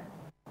 children.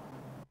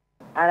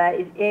 And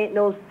it ain't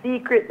no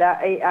secret that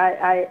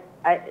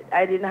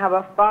I didn't have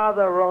a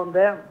father around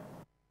them.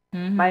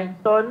 Mm-hmm. My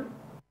son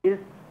is,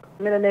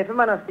 I mean, if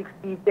man of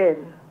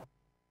 60-10,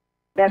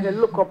 they have to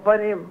look up on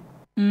him.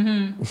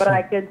 Mm-hmm. But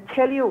I can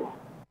tell you,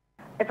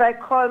 if I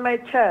call my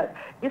child,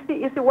 you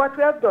see what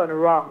we have done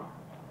wrong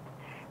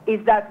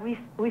is that we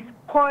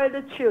spoil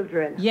the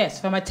children.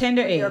 Yes, from a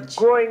tender age. They're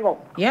growing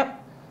up.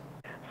 Yep.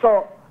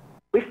 So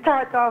we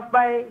start off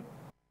by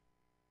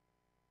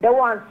they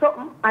want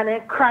something and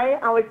then cry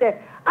and we say,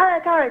 all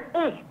right,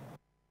 eh.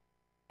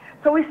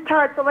 So we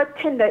start from a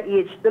tender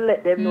age to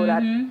let them know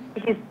that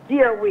it is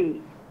their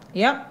way.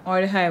 Yep,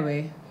 or the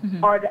highway.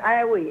 Mm-hmm. Or the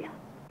highway.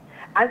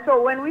 And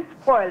so when we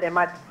spoil them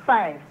at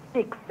 5,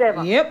 6,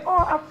 7, yep.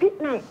 Oh, a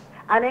picnic.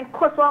 And then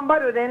cuss one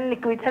bottle, then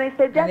lick it, and they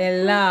say, and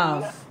they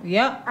laugh.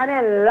 Yep. And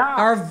they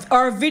laugh.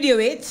 Or video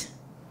it.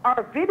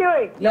 Or video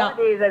it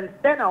nowadays and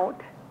send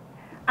out.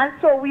 And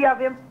so we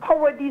have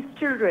empowered these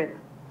children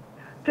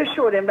to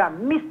show them that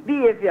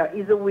misbehavior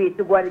is a way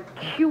to go and it's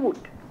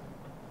cute.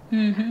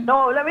 Mm-hmm.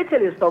 Now, let me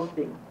tell you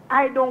something.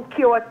 I don't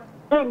care what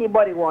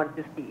anybody wants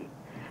to see.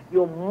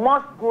 You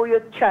must grow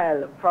your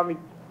child from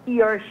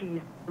he or she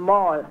is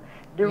small.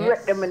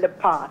 Direct them in the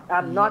path.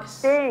 I'm not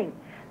saying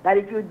that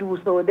if you do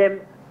so,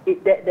 then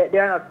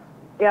there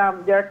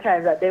are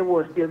times that they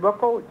will still work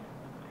out.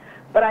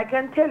 But I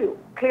can tell you,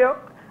 Cleo,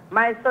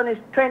 my son is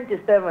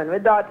 27, my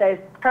daughter is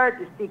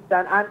 36,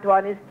 and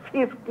Antoine is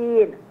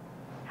 15.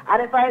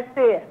 And if I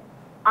say,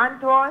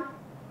 Antoine,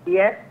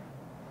 yes,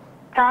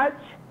 Taj,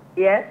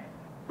 yes,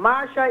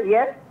 Marsha,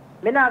 yes,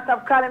 me not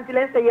stop calling him till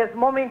they say yes,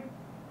 mommy.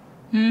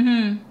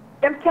 Mm-hmm.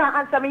 Them can't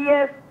answer me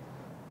yes.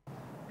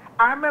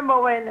 I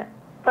remember when,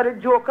 for the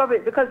joke of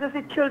it, because you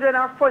see, children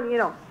are funny, you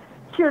know.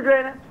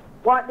 Children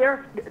want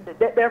their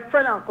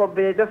friend and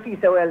company to feel,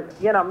 say, well,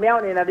 you know, me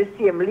and in the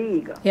same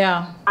league.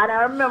 Yeah. And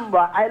I remember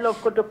I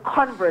love to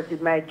converse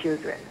with my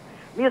children.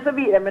 Me used to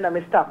beat them, you know,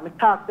 me stop, me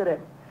talk to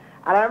them.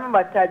 And I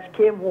remember Taj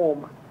came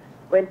home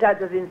when Taj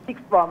was in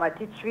 6th form at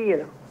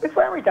Teachfield.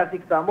 Before I reached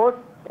 6th form,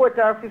 about 4th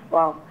or 5th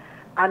form.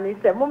 And he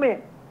said, Mommy,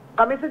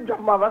 I used to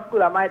jump out of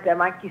school at my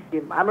time and kiss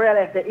him. I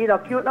realized that, you know,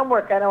 cute no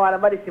more, I don't want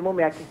nobody to see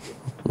Mommy, I kiss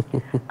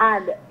him.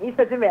 And he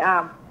said to me,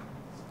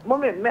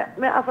 Mommy,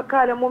 may I have to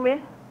call you Mommy? I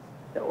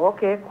said,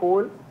 okay,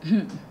 cool.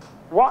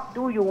 What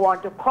do you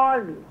want to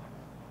call me?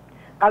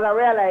 As I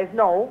realized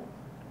now,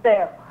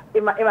 say,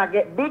 if I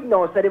get big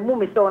now, so the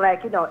Mommy sound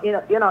like, you know,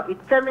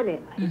 it's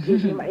feminine.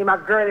 If my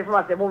girl, if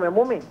I say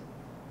Mommy.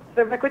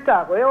 So if I could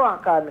talk, what you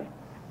want to call me?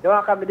 You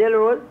want to call me Del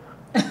Rose?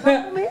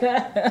 Mommy?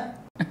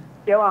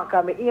 You want to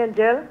call me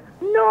Angel?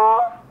 No.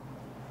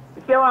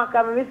 If you want to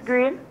call me Miss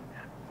Green?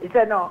 He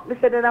said, no. I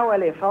said, then I will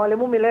left. Only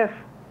Mommy left.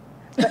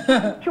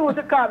 Choose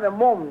to call me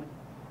Mom.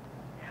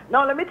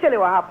 Now, let me tell you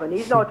what happened.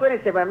 He's now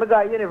 27. I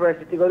got to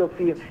university to go look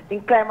for him. He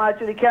climbed out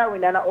to the car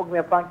window and hug me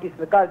up and kiss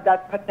me because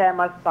that time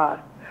has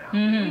passed.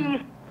 Mm-hmm. We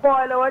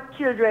spoil our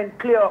children,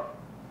 Cleo.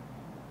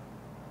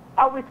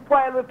 And we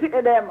spoil, we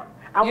pity them.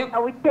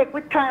 And we take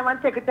with time and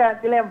take it time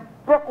till them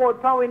broke out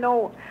from we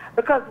know.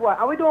 Because what?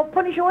 And we don't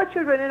punish our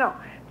children, you know.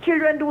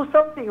 Children do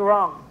something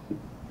wrong.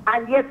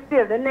 And yet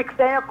still, the next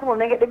time you come home,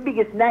 they get the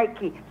biggest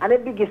Nike and the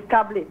biggest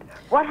tablet.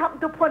 What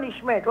happened to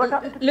punishment? What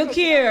happened to look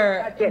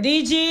here,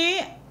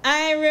 DG,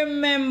 I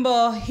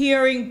remember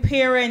hearing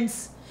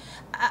parents,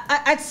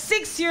 at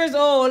 6 years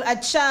old, a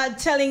child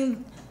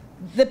telling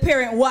the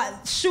parent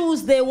what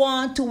shoes they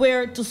want to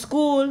wear to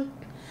school.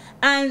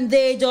 And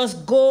they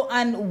just go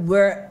and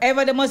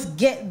wherever they must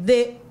get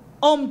the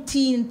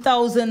umpteen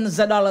thousands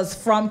of dollars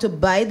from to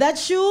buy that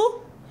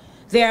shoe,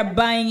 they are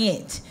buying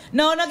it.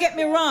 Now, don't get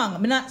me wrong.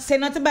 I'm not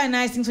saying not to buy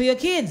nice things for your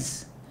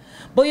kids.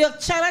 But your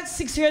child at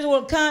 6 years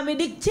old can't be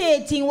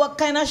dictating what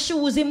kind of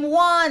shoes him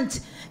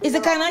want. It's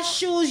the kind of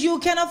shoes you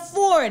can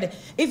afford.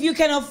 If you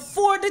can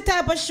afford the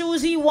type of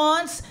shoes he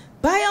wants,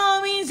 by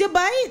all means you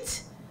buy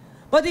it.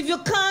 But if you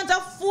can't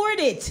afford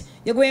it,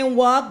 you're going to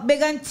walk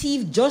beg and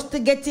thief just to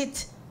get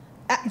it.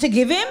 To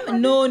give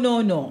him? No.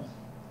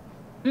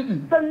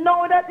 Mm-mm. So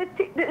now that the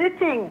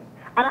thing,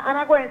 and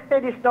I'm going to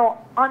say this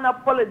now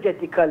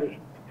unapologetically.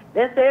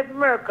 They say if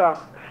America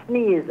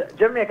sneeze,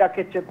 Jamaica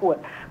catch a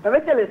cold. Let me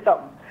tell you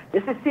something. You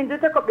see, since you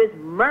take up this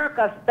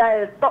America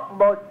style something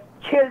about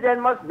children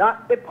must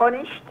not be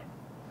punished,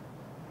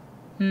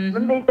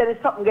 let me tell you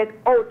something get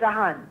out of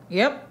hand.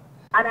 Yep.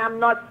 And I'm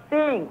not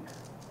saying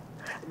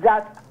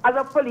that as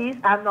a police,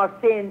 I'm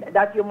not saying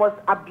that you must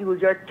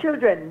abuse your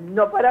children.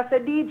 No, but that's a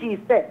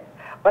DG said.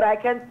 But I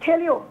can tell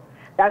you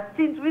that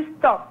since we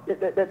stopped,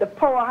 the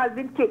power has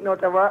been taken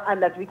out of her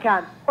and that we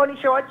can't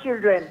punish our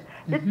children.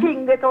 The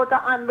thing get out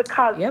of hand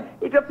because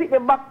if you pick the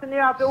box and you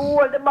have to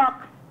hold the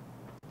box.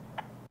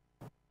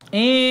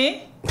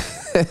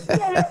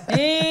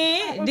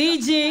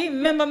 DG,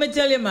 remember me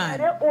tell you, man.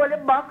 You hold the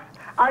box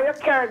or you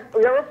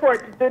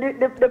report it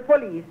to the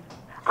police.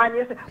 And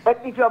you say,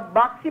 but if you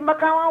box him, I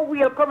can't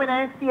wheel come in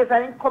and see us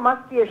and then come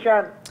a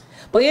station.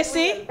 But you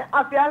see,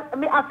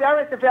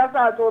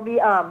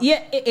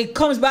 it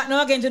comes back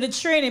now again to the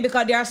training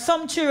because there are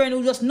some children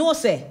who just know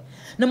say,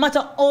 no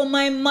matter how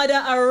my mother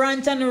a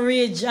rant and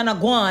rage and a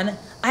go on,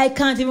 I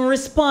can't even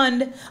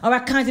respond or I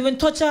can't even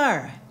touch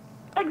her.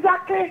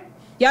 Exactly.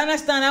 You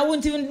understand? I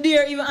wouldn't even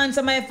dare even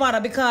answer my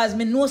father because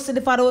me know see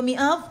the father what me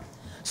have.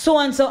 So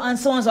and so and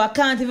so and so. I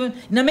can't even,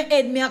 in my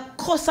head, me a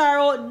cuss her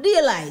out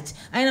daylight.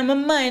 And in my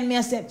mind, me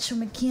I say,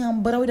 me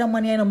can't bother with that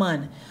money,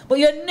 man. But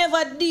you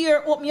never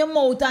dare open your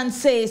mouth and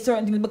say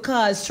certain things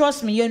because,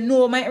 trust me, you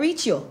know it might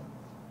reach you.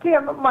 See,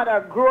 my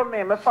mother grew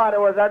me. My father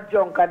was a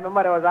drunk and my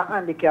mother was a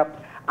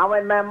handicap. And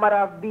when my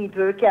mother beat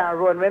me, we can't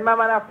run. When my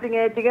mother fling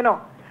anything, you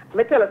know,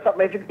 me tell her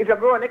something. If you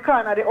grow in the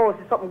corner of the house,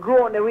 if something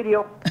grow on the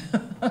video.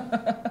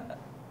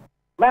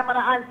 My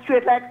mother hands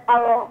straight like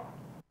arrow.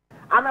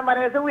 I remember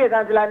there's a wait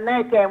until at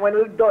night time when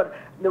we're done.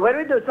 When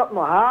we do something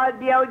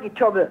hard, there we get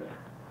trouble.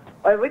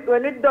 When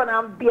we're done,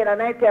 I'm being at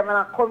night time and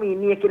I come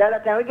in naked. At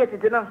that time we get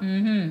it, you know.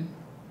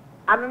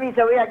 And me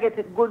say we get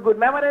it good.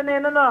 My mother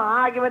no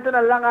argument,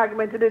 no long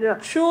argument to do. You know.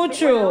 True.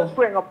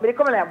 Spring up. Me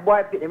come like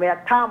boy pit, me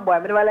a tomboy.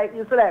 Me never like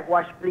used to like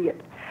wash plate.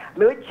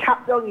 Me we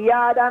chop down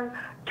yard and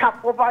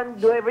chop up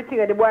and do everything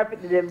that the boy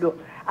pit them do.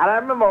 And I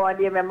remember one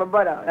day, my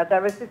brother, that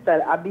my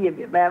sister, a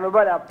baby, my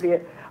brother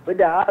play with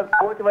the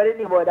whatever they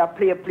need about that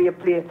play.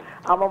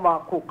 And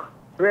mama cook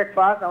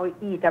breakfast and we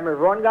eat and we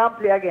run and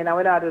play again. And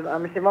when I do,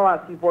 I say,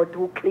 mama, see for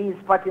 2 clean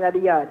spots in the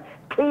yard.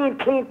 Clean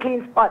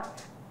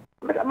spots.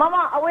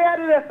 Mama, where are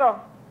you there, sir?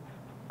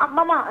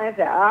 Mama, I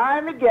say,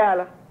 I'm a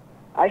girl.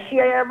 I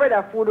share your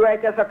brother food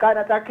right there, so I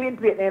can't a clean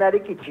plate in the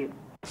kitchen.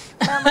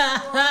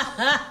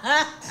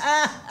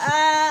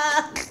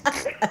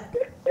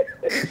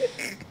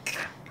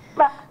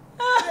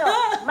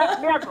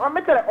 Let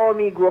me tell you how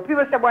me grow.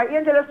 People say, boy,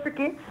 Angel is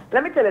tricky.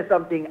 Let me tell you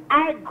something.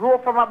 I grew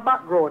from a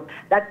background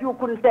that you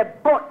couldn't say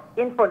but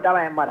in front of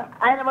my mother.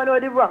 I never know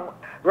the wrong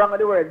of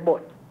the word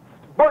but.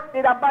 But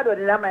did a bad word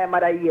in my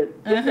mother ears.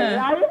 You say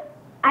lie?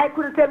 I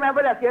couldn't tell my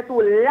brother say to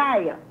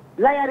lie.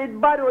 Lie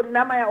did bad word in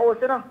my house,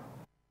 you know.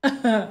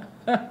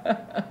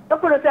 You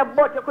couldn't say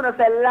but, you couldn't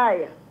say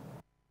lie.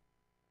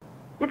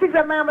 You think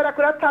that my mother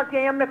could have talked to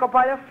you and make up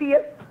all your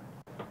face?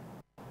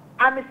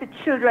 I miss the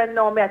children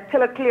now, me I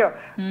tell her clear.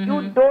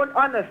 You don't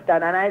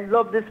understand, and I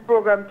love this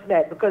program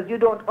tonight because you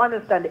don't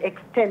understand the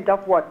extent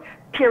of what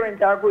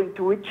parents are going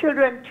through with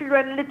children.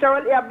 Children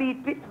literally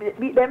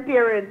beat them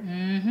parents.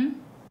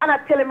 And I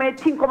tell them I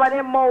think about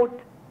their mouth.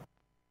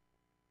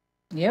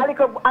 Like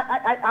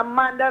a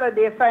man the other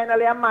day,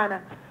 finally a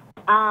man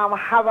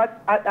have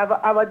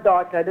a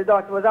daughter. The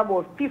daughter was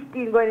about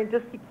 15 going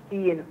into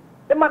 16.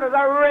 The man was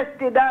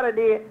arrested the other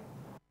day.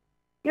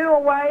 You know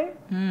why?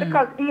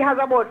 Because he has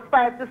about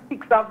 5 to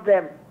 6 of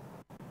them.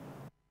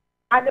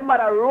 And the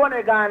mother run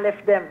again and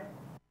left them.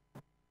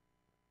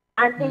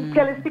 And he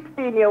tell a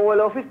 16-year-old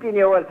or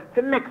 15-year-old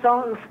to make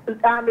some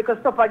because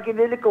stuff I give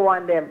the little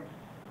one them.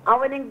 And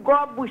when he go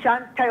up bush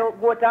and tie out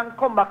goat and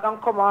come back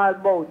and come all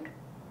about.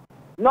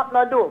 Not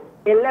no do.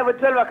 11,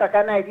 12 o'clock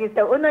at night. He said,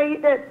 oh no,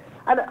 eat that.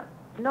 And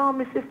no,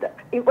 my sister.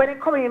 When he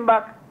coming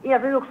back, he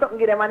have to look something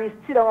give them and he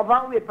sit down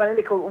and wait for the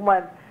little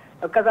woman.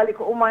 Because I like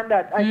a woman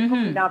that, and she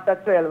comes in after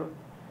 12.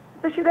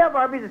 So she have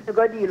her business to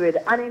go deal with.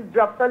 And he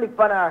dropped a lick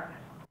on her.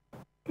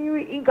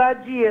 He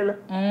got jail.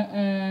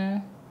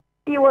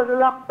 He was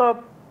locked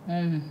up.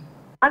 And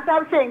so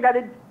I'm saying that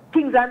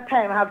things and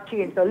time have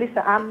changed. So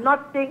listen, I'm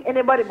not saying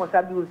anybody must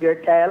abuse their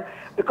child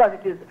because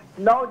it is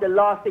now the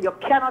law says you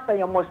cannot and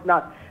you must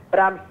not. But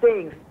I'm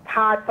saying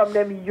start from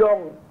them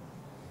young.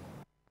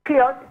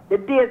 Cleo, the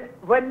days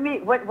when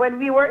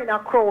we were in a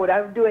crowd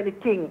and doing the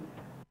thing,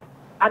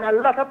 and a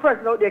lot of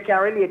persons out there can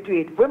relate to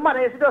it. When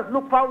mother used to just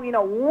look for you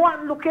know,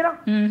 one look, you know.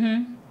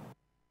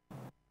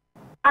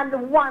 And the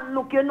one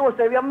look, you know,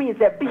 so you mean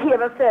say behave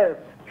yourself,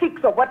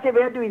 fix up whatever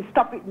you're doing,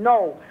 stop it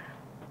now.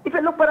 If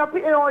you look for a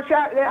you know,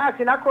 they're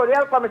asking a crowd,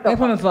 help me help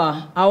me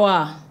for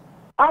hour.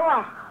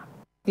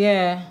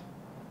 Yeah.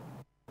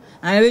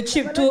 And they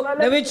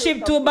will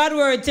chip two bad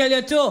words tell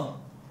you too.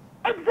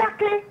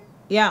 Exactly.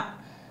 Yeah.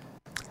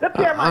 Look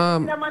here,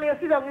 man. The man you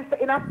see them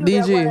in a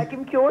studio DJ. like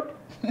him cute.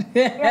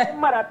 Me and the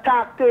mother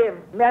talk to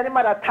him. Me and the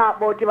mother talk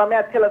about him and me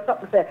I tell her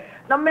something say.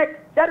 Now make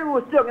that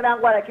rule strong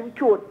and go like him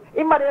cute.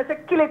 His mother say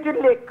kill it with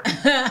lick.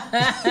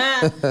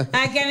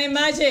 I can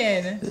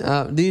imagine.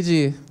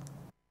 DG.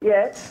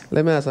 Yes.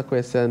 Let me ask a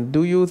question.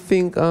 Do you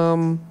think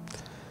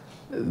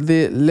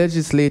the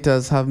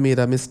legislators have made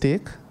a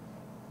mistake?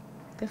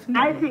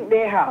 Definitely. I think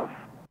they have.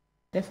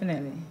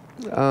 Definitely.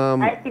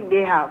 I think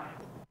they have.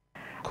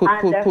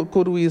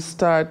 Could we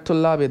start to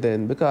lobby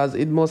then? Because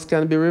it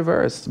can be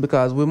reversed.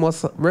 Because we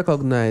must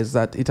recognize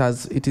that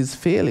it is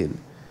failing.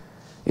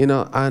 You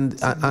know,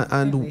 and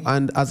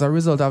as a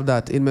result of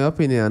that, in my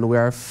opinion, we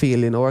are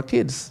failing our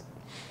kids.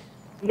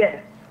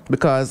 Yes.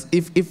 Because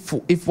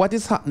if what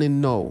is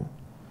happening now,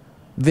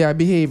 they are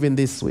behaving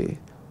this way,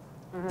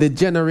 the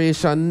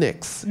generation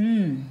next,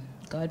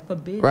 God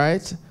forbid,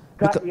 right?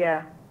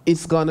 Yeah.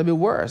 It's gonna be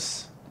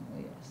worse.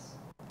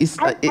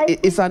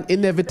 It's an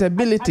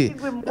inevitability,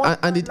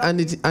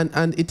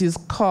 and it is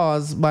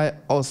caused by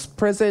us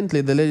presently,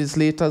 the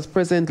legislators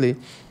presently,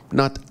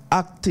 not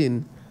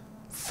acting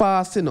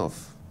fast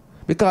enough.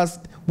 Because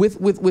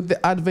with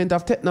the advent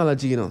of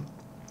technology, you know,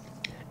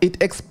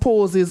 it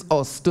exposes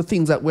us to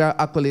things that we are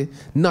actually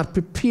not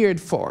prepared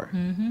for.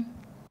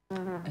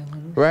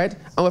 Right?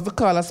 And if we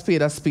call a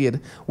spade,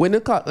 when you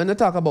talk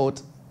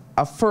about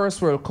a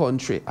first world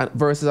country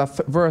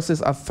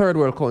versus a third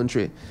world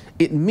country,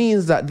 it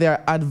means that they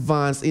are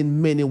advanced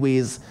in many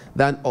ways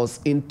than us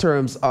in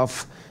terms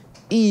of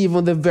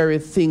even the very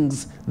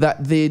things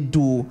that they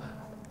do.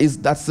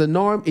 That's the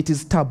norm. It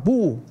is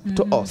taboo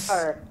to us.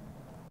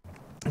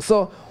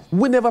 So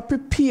we never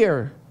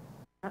prepare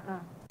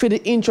for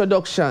the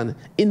introduction.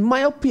 In my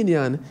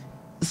opinion,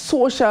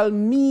 social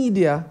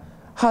media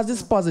has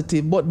this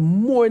positive, but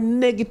more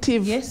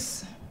negative.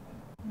 Yes.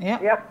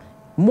 Yep.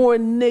 More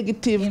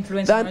negative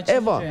than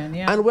ever. Children,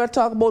 yeah. And we're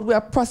talking about we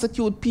are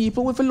prosecute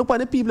people. If you look at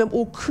the people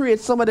who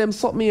create some of them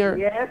something here.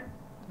 Yes.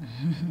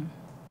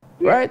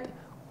 Right?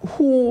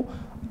 Who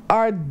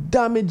are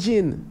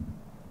damaging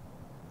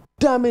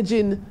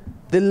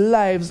the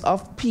lives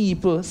of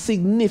people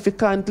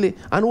significantly,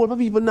 and all the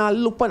people now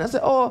look and say,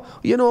 oh,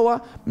 you know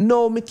what,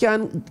 now we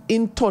can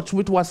in touch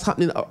with what's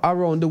happening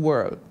around the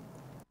world.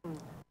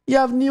 You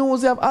have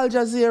news, you have Al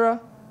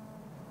Jazeera,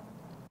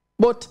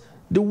 but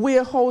the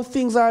way how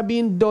things are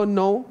being done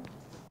now,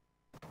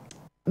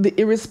 the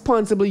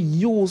irresponsible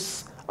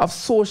use of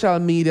social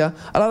media,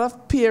 a lot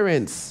of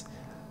parents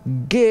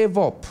gave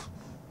up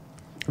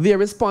their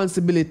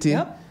responsibility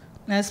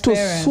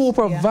to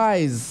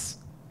supervise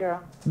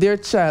their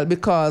child,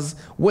 because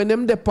when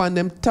them depend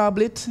them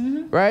tablet,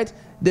 right,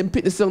 them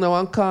put the song in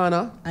one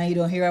corner and you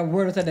don't hear a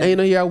word out of them. And you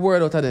don't hear a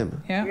word out of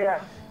them.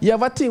 You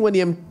have a thing when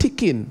you're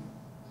ticking.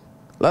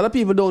 A lot of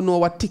people don't know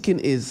what ticking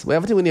is. We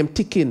have a thing when you're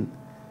ticking.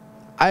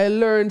 I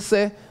learned,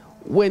 say,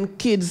 when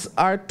kids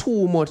are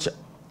too much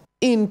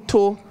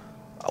into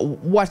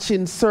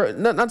watching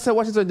certain, not say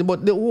watching certain,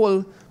 but the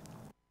whole,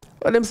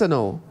 what them say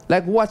now,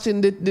 like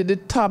watching the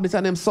tablet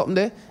and them something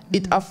there,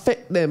 it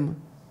affect them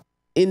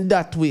in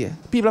that way.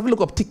 People have to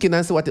look up ticking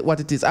and see what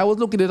it is. I was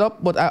looking it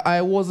up, but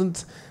I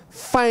wasn't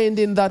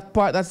finding that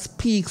part that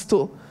speaks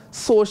to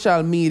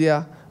social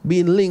media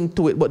being linked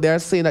to it, but they're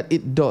saying that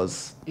it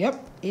does.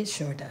 Yep, it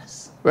sure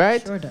does.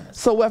 Right? It sure does.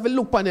 So we have to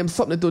look on them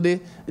something to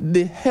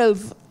the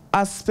health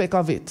aspect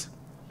of it.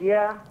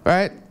 Yeah.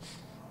 Right?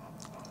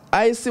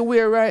 I see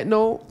where right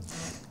now,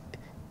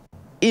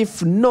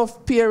 if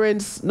enough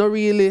parents not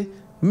really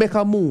make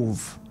a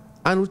move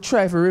and we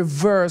try to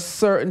reverse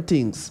certain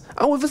things,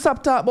 and we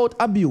stop talking about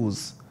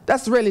abuse,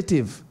 that's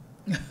relative.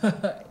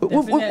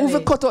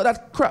 we cut out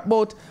that crap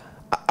about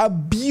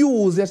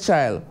abuse your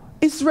child.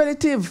 It's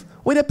relative.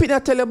 When the people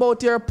tell you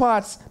about your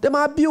parts, they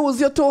might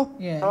abuse you too.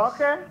 Yeah.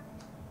 Okay.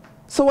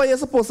 So what are you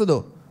supposed to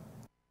do?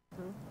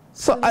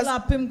 So as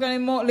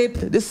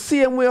the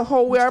same way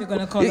how we are,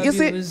 you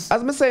see, as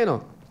I say,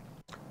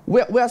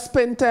 we are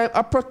spend time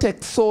to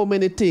protect so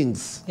many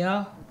things.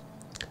 Yeah.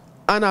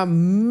 And I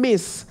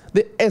miss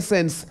the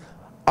essence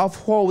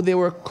of how they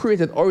were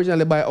created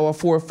originally by our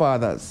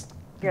forefathers.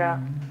 Yeah.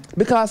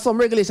 Because some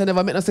regulation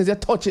never make no sense. You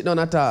touch it none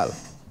at all.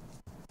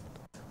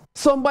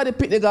 Somebody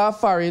pick the guy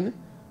foreign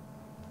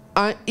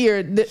and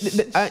hear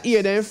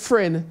their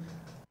friend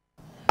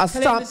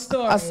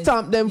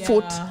stamp them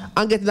foot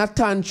and get in a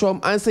tantrum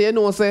and say, you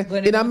know, say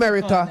in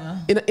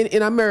America,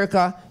 in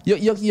America,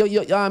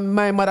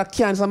 my mother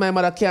can't, so my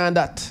mother can't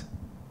that.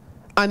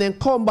 And then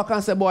come back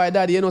and say, boy,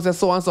 daddy, you know, say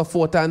so and so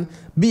forth, and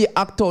be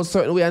act out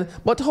certain way.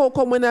 But how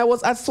come when I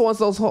was at so and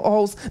so's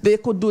house, they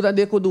could do that,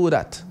 they could do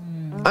that?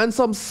 And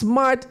some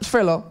smart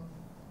fellow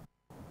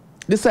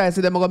decides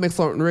they're going to make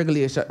some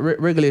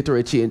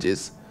regulatory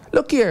changes.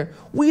 Look here,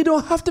 we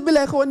don't have to be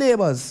like our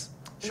neighbors.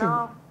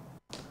 No.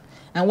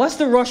 And what's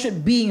the rush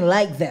at being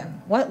like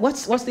them?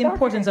 What's the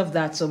importance of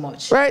that so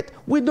much? Right?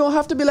 We don't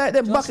have to be like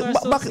them. Back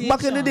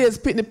in the days,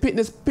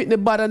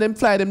 pitney bad and them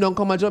fly them down,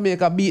 come to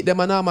Jamaica, beat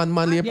them and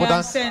man lay put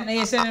and send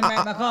them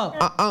right back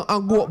up.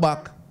 And go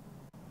back.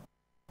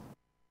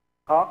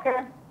 Okay.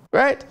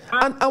 Right?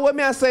 And what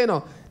me I say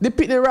now, the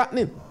pitney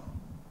ratting.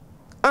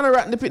 And a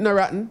ratting, the pitney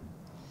ratting.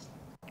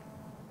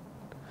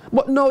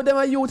 But now them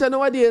are youth and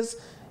nowadays,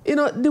 you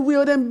know, the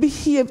way them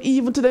behave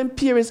even to them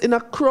parents in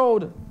a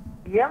crowd.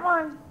 Yeah,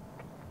 man.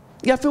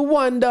 You have to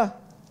wonder.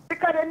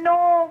 Because they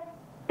know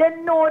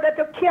that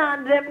you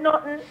can't do them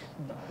nothing.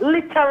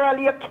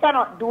 Literally, you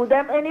cannot do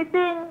them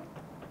anything.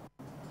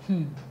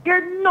 You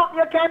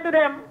can't do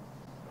them.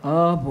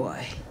 Oh,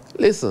 boy.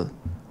 Listen,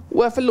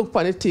 We have to look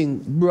for the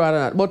thing broader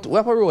than that. But we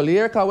have a roll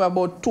here because we have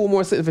about 2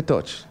 more sets to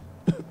touch.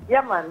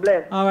 Yeah, man,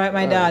 bless. All right,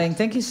 my darling.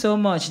 Thank you so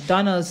much.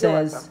 Donald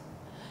says,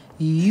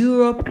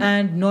 Europe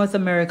and North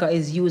America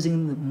is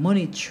using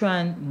money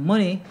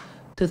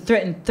to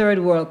threaten third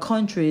world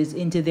countries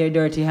into their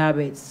dirty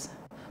habits.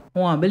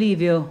 I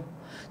believe you.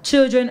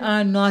 Children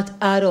are not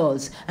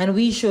adults, and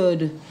we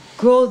should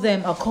grow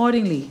them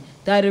accordingly.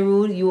 Daddy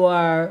Rude, you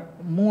are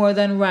more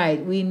than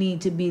right. We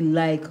need to be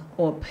like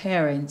our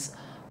parents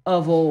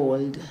of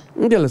old. Let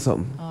me tell you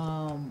something.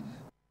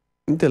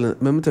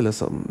 Let me tell you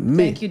something.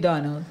 Thank you,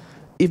 Donald.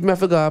 If I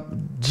forgot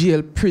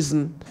jail,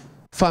 prison,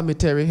 family,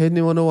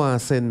 anyone who want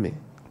to send me.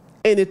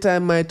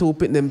 Anytime my two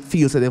put them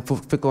feel so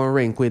they can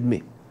rank with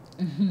me.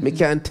 Me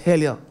can tell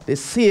you the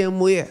same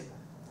way.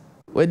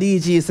 What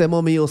DJ say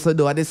mommy used to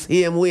do the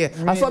same way.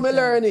 Really? I saw me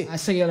learn it. I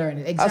saw you learn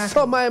it. Exactly. I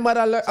saw my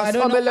mother learn. I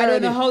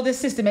don't know how the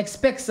system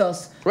expects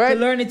us to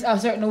learn it a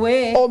certain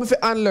way. Oh, me fi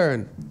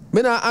unlearn.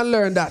 Me not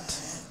unlearn that.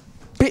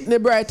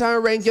 Pitney bright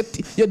and rank,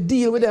 you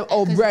deal with them.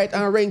 Oh, bright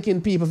and ranking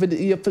people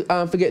you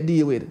forget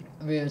deal with.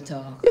 Real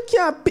talk. You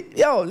can't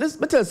yo, let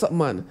me tell you something,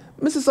 man.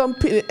 Me see some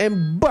pitney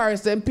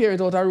embarrass them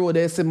parents out the road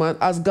they say, man,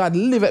 as God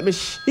live at me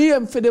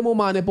shame for them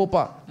woman and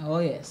papa. Oh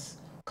yes.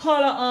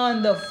 Caller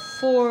on the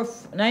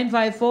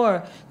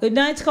 4954. Good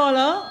night,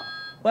 caller.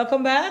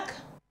 Welcome back.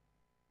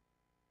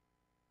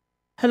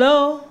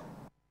 Hello.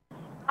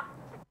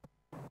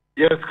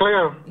 Yes,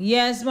 Cleo.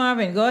 Yes,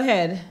 Marvin. Go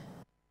ahead.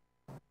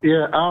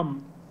 Yeah.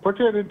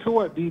 Pertaining to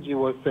what DG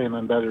was saying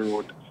on Daddy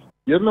Road,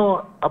 you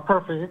know, a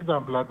perfect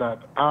example of that.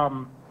 I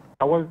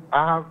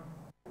have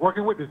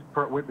working with this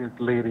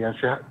lady, and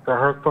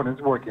her son is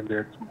working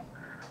there too.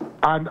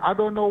 And I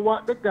don't know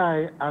what the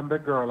guy and the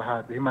girl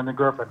had, him and the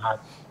girlfriend had.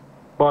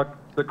 But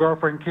the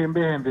girlfriend came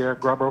behind there,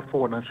 grabbed her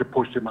phone, and she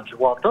pushed him, and she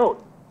walked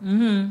out.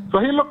 So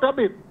he looked a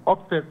bit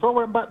upset. So I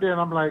went back there,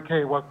 and I'm like,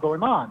 hey, what's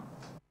going on?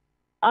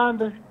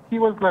 And he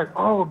was like,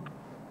 oh,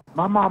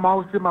 my mom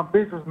always in my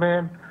business,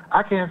 man.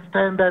 I can't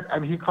stand that.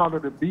 And he called her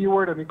the B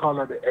word, and he called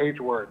her the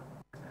H word.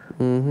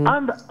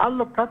 And I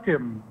looked at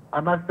him,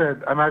 and I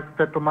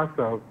said to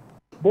myself,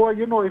 boy,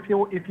 you know, if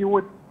you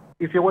was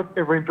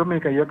ever in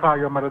Jamaica, you call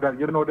your mother that,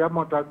 you know, the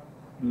amount of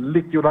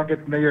lick you don't get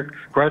in your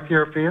right to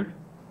your face.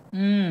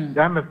 You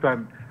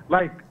understand?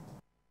 Like,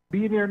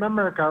 being here in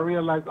America, I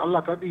realize a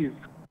lot of these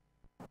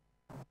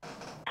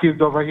kids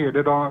over here,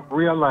 they don't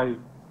realize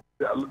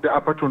the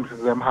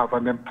opportunities them have,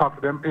 and them talk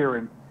to them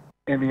parents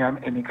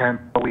any kind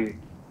of way.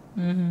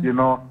 You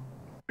know,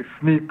 they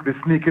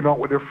sneaking out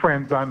with their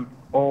friends, and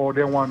oh,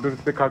 they want to do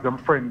this because their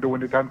friend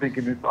doing it and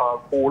thinking it's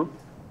all cool.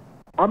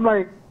 I'm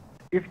like,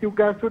 if you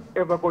guys would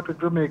ever go to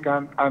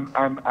Jamaica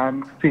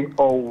and see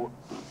how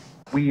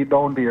we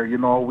down there, you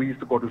know, we used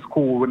to go to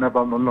school, we never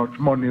have no lunch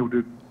money,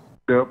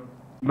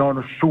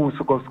 no shoes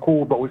to go to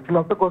school, but we still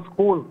have to go to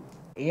school.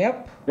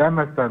 Yep. You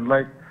understand?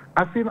 Like,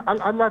 I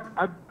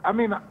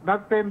mean,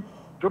 not saying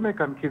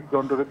Jamaican kids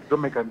don't do the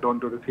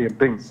same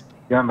things.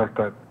 You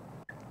understand?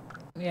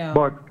 Yeah.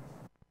 But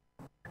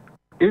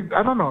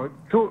I don't know.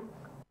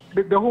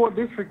 The whole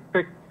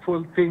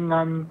disrespectful thing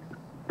and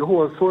the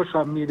whole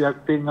social media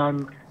thing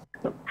and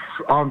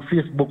on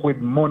Facebook with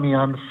money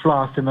and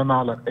flossing and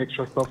all that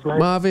extra stuff like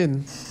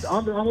Marvin.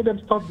 All of them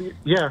stuff.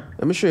 Yeah.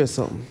 Let me show you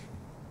something.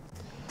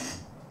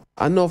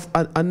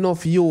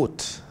 Enough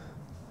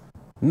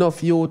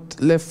youth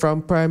left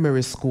from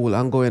primary school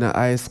and going to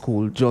high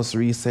school just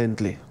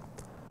recently.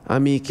 I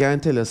mean, can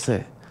tell you,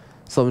 say,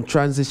 some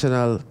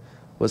transitional,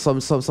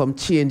 some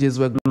changes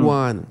were going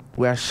on.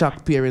 We are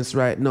shocked parents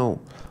right now.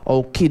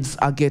 Our kids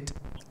are get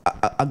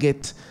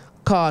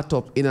caught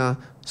up in a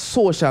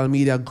social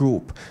media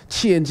group,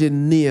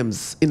 changing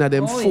names in a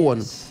them phone.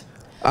 Yes.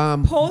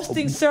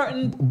 Posting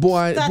certain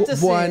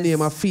statuses. Boy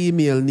name a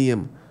female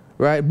name,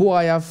 right?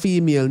 Boy a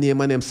female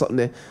name and them something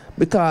there.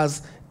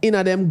 Because in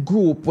a them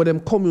group where them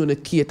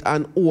communicate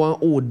and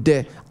who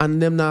there,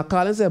 and them now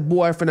call and say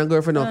boyfriend and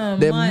girlfriend, no,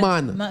 them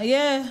man.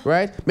 Yeah.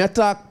 Right? Me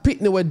talk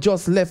Pitney we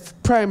just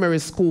left primary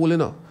school, you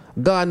know,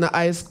 gone to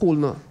high school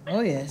now.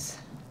 Oh yes.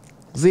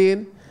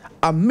 Zane,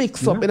 a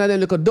mix up in a them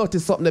little dirty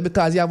something there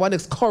because you have one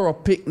next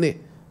corrupt Pitney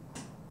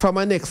from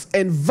a next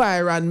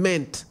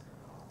environment.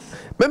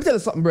 Let me tell you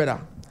something, brother.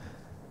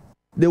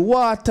 The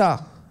water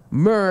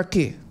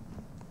murky,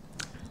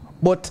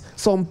 but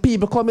some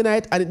people coming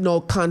out and it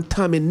now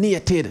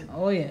contaminated.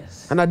 Oh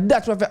yes. And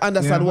that's what I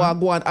understand what I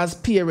go on as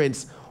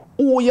parents.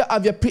 Who you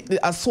have your Pitney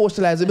as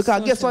socializing,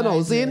 because guess what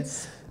now, Zane?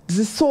 Yes.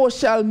 The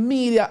social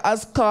media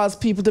has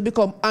caused people to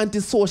become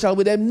antisocial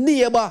with them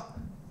neighbor.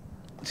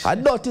 I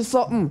noticed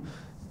something.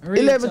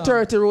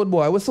 11:30 road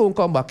boy. We'll soon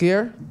come back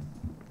here.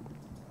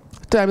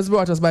 Time is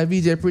brought us by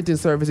VJ Printing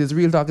Services.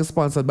 Real Talk is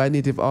sponsored by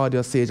Native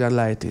Audio, Sage and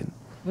Lighting.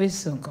 We'll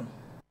soon come.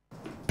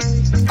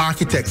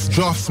 Architects,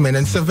 draftsmen,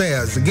 and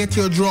surveyors, get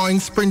your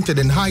drawings printed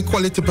in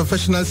high-quality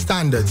professional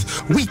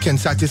standards. We can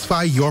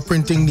satisfy your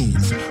printing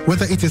needs.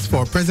 Whether it is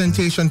for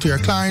presentation to your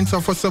clients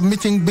or for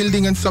submitting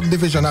building and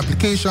subdivision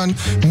application,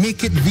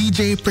 make it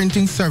VJ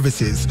Printing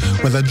Services.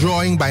 Whether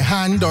drawing by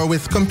hand or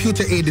with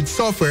computer-aided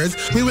softwares,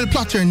 we will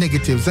plot your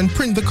negatives and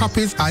print the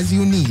copies as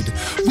you need.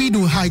 We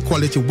do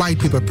high-quality white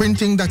paper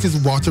printing that is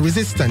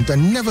water-resistant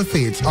and never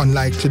fades,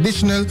 unlike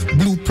traditional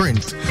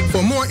blueprint.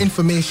 For more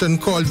information,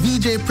 call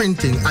VJ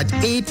Printing at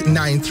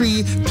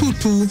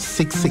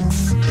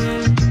 893-2266.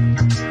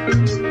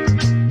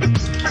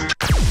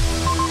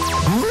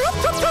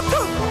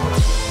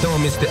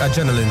 Don't miss the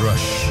adrenaline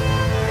rush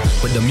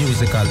with the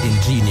musical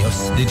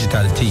ingenious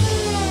digital tea.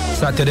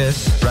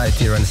 Saturdays, right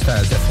here on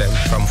Styles FM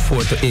from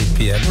 4 to 8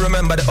 p.m.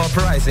 Remember the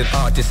uprising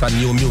artists and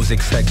new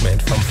music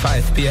segment from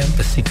 5 p.m.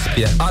 to 6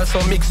 p.m.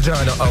 Also mixed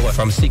journal hour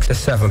from 6 to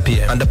 7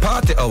 p.m. And the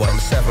party hour from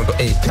 7 to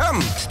 8.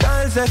 Come,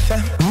 Styles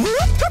FM.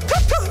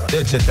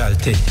 Digital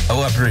tea.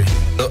 Our break.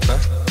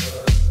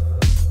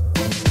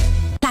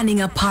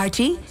 Planning a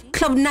party,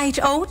 club night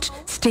out,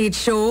 stage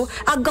show,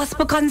 a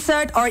gospel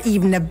concert, or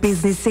even a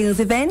business sales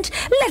event?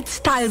 Let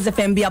Styles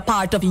FM be a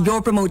part of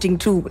your promoting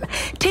tool.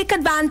 Take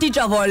advantage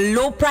of our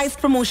low-priced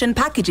promotion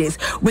packages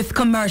with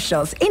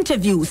commercials,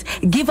 interviews,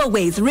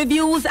 giveaways,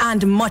 reviews,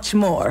 and much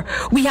more.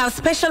 We have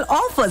special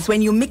offers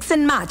when you mix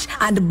and match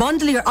and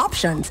bundle your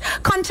options.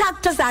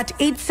 Contact us at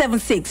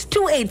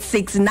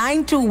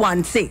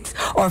 876-286-9216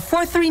 or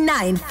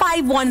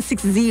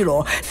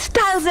 439-5160.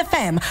 Styles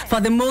FM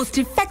for the most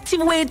effective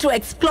way to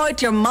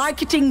exploit your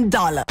marketing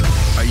dollar.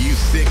 Are you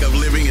sick of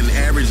living an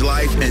average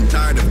life and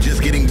tired of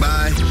just getting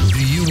by?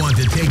 Do you want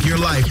to take your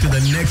life to the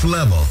next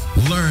level?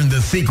 Learn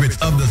the secrets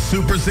of the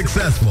super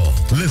successful.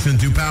 Listen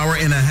to Power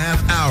in a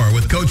Half Hour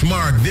with Coach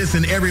Mark this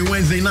and every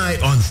Wednesday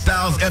night on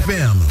Styles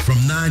FM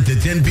from 9 to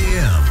 10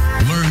 p.m.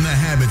 Learn the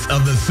habits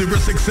of the super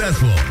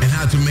successful and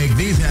how to make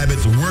these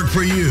habits work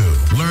for you.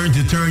 Learn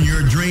to turn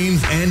your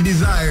dreams and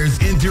desires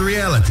into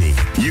reality.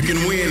 You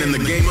can win in the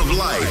game of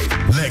life.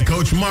 Let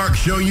Coach Mark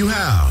show you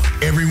how.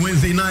 Every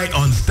Wednesday night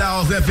on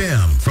Styles FM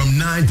from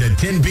 9 to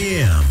 10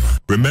 p.m.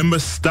 Remember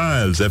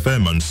Styles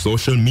FM on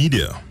social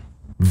media.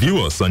 View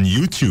us on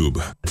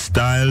YouTube,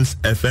 Styles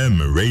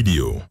FM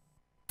Radio.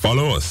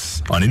 Follow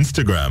us on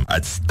Instagram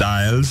at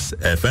Styles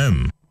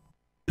FM.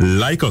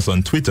 Like us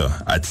on Twitter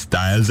at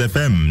Styles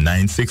FM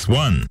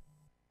 961.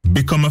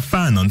 Become a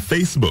fan on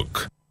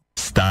Facebook,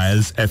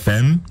 Styles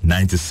FM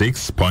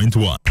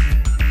 96.1.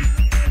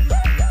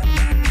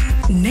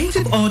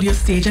 Native Audio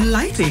Stage and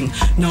Lighting,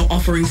 now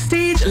offering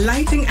stage,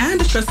 lighting,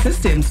 and truss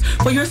systems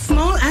for your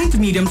small and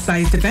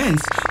medium-sized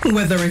events.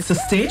 Whether it's a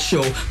stage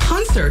show,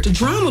 concert,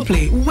 drama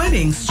play,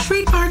 wedding,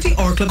 street party,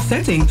 or club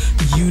setting,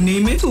 you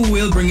name it,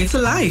 we'll bring it to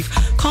life.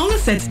 Call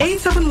us at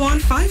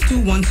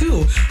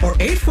 871-5212 or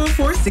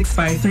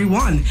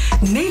 844-6531.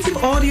 Native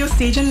Audio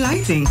Stage and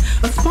Lighting,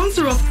 a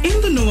sponsor of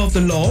In the Know of the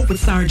Law with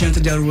Sergeant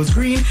Delrose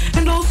Green,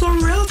 and also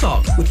Real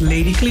Talk with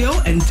Lady Cleo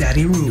and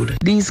Daddy Rude.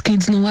 These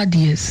kids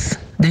nowadays,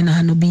 they don't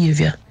have no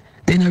behavior.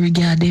 They don't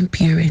regard them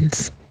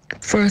parents.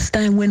 First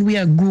time when we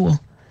are grown,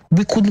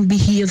 we couldn't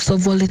behave so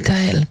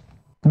volatile.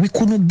 We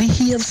couldn't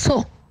behave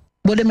so.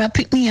 But them are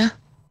pick me up.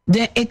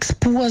 They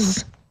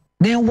expose.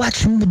 They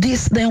watch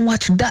this, they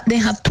watch that. They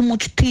have too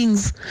much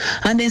things.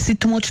 And they see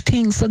too much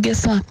things. So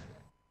guess what?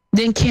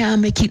 They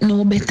can't make it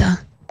no better.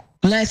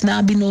 Life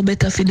now be no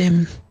better for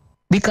them.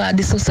 Because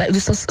the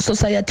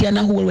society and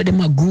the whole where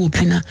them are grow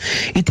up in,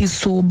 it is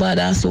so bad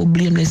and so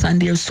blameless. And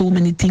there's so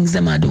many things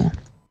them are do.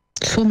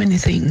 So many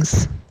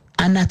things.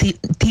 And that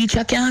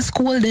teacher can't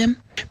scold them.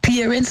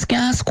 Parents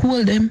can't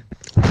scold them.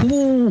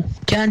 Who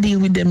can't deal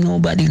with them?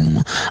 Nobody no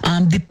more.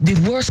 The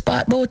worst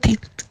part about it,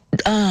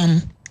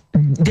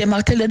 them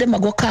I tell you, them I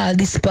go call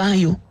this upon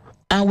you.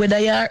 And whether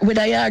you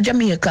are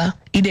Jamaica,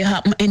 it dey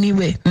happen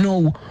anyway.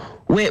 No.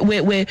 We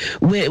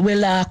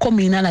come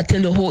in and I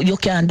tell you how you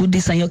can't do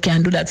this and you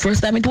can't do that.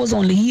 First time it was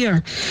only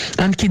here.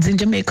 And kids in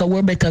Jamaica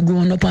were better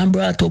growing up and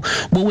brought up.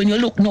 But when you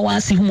look now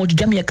and see how much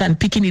Jamaican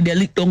picking it, they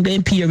lick down their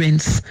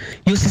parents.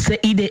 You see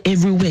it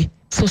everywhere.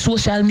 So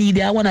social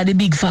media one of the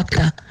big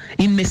factor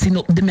in messing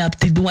up them up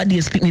to do what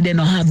they speak. They don't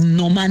have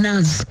no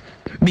manners.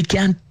 We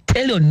can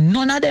tell you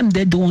none of them,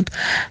 they don't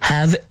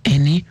have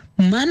any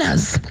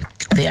manners.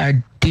 They are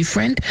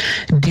different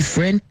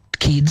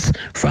kids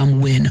from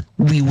when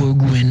we were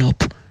growing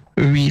up.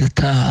 Real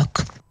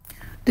talk.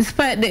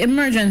 Despite the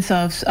emergence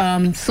of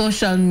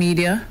social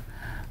media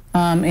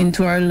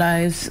into our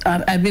lives,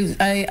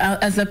 I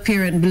as a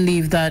parent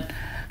believe that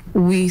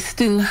we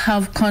still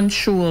have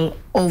control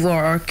over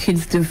our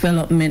kids'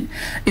 development.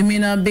 It may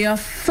not be a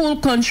full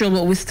control,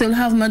 but we still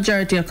have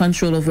majority of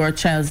control over our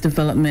child's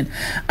development.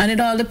 And it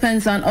all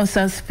depends on us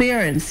as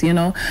parents, you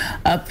know.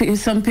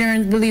 Some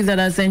parents believe that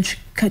as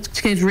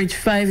kids reach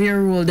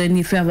 5-year-old, they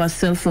need to have a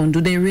cell phone. Do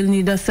they really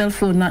need a cell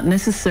phone? Not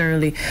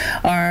necessarily.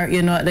 Or,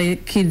 you know, the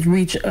kids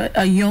reach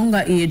a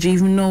younger age,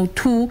 even though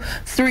 2,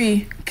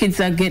 3 kids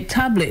that get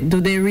tablet. Do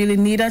they really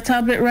need a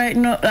tablet right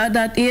now at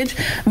that age?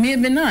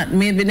 Maybe not.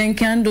 Maybe they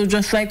can do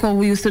just like how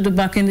we used to do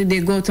back in the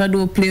day, go to a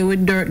will play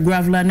with dirt,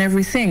 gravel, and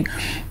everything.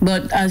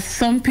 But as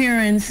some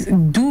parents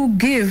do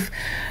give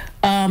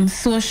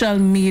social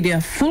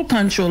media full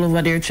control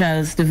over their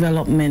child's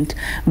development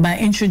by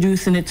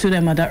introducing it to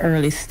them at an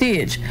early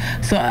stage.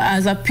 So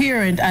as a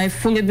parent, I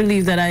fully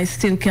believe that I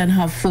still can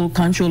have full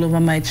control over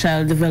my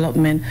child's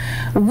development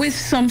with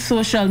some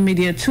social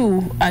media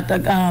too,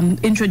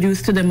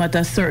 introduced to them at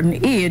a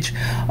certain age,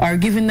 or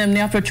giving them the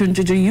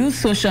opportunity to use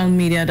social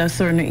media at a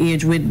certain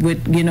age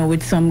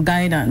with some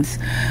guidance.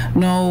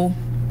 Now,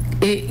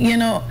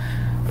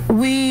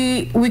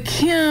 we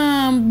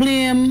can't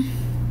blame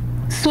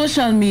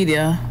social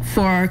media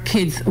for our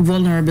kids'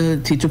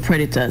 vulnerability to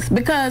predators,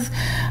 because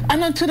I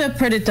know today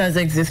predators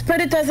exist.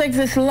 Predators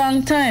exist a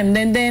long time.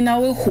 Then they in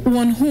our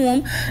own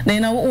home, they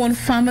in our own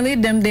family,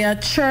 them they are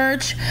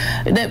church,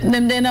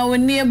 them they in our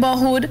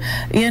neighborhood,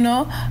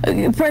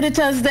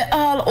 predators they're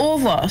all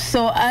over.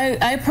 So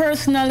I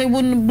personally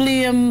wouldn't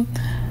blame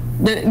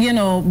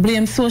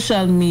blame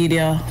social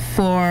media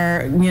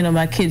for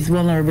my kids'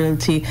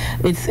 vulnerability.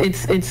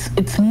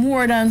 It's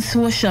more than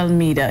social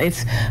media.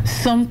 It's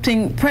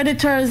something.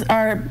 Predators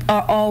are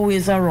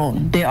always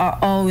around. They are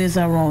always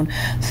around.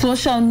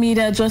 Social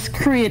media just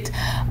create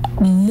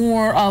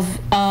more of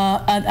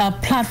a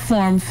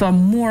platform for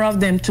more of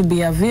them to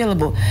be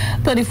available.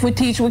 But if we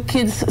teach with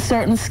kids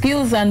certain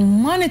skills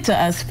and monitor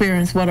as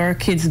parents what our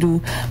kids do,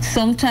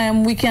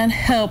 sometimes we can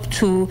help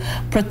to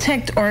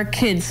protect our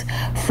kids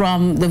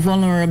from the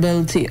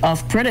vulnerability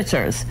of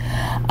predators.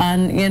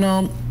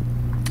 And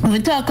we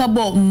talk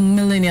about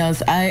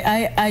millennials.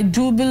 I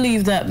do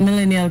believe that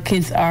millennial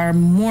kids are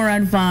more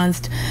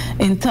advanced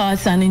in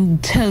thoughts and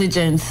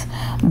intelligence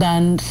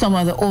than some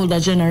of the older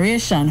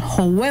generation.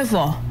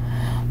 However,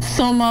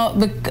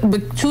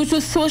 due to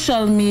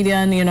social media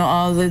and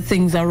all the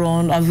things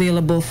around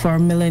available for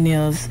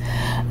millennials,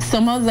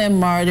 some of them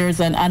there's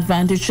an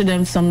advantage to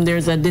them, some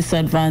there's a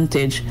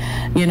disadvantage.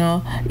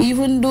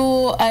 Even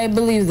though I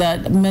believe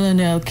that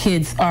millennial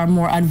kids are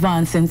more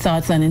advanced in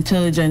thoughts and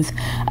intelligence,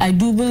 I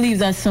do believe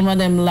that some of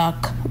them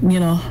lack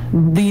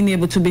being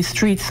able to be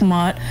street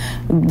smart.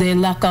 They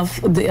lack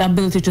of the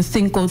ability to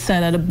think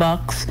outside of the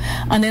box,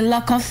 and they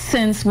lack of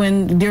sense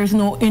when there's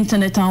no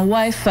internet and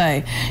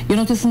Wi-Fi.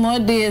 Because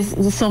nowadays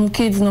some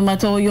kids, no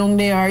matter how young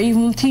they are,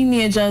 even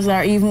teenagers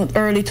or even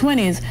early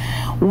 20s,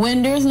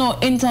 when there's no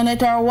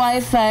internet or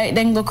Wi-Fi,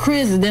 then go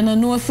crazy. They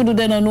don't know what to do,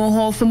 they don't know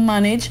how to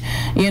manage,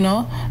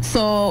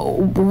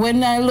 So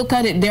when I look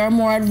at it, they are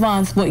more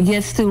advanced, but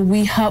yet still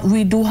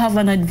we do have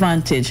an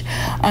advantage.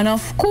 And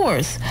of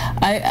course,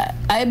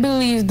 I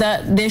believe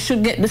that they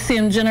should get the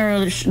same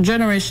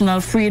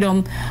generational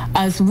freedom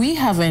as we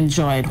have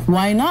enjoyed.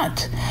 Why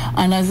not?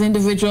 And as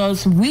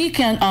individuals, we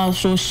can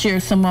also share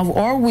some of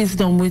our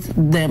wisdom with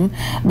them,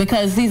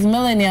 because these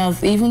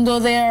millennials, even though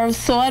they are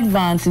so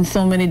advanced in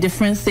so many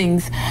different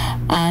things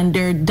and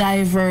they're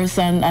diverse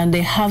and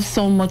they have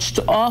so much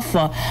to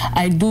offer,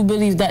 I do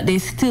believe that they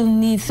still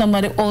need some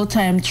of the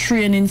old-time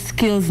training,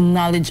 skills,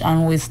 knowledge,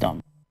 and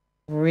wisdom.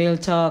 Real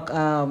talk.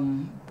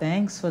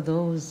 Thanks for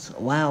those.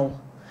 Wow.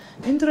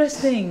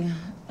 Interesting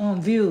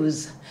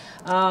views.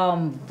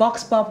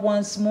 Vox Pop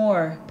once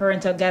more.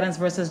 Parental guidance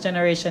versus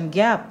generation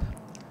gap.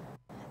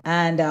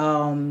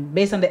 And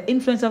based on the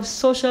influence of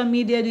social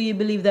media, do you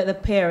believe that the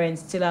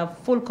parents still have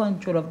full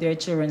control of their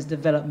children's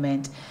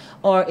development?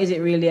 Or is it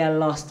really a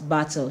lost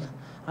battle?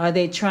 Are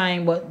they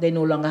trying but they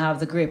no longer have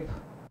the grip?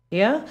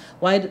 Yeah?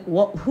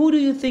 Who do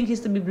you think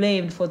is to be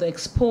blamed for the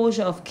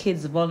exposure of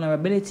kids'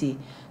 vulnerability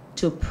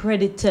to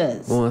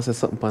predators? I want to say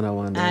something on that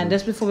one. And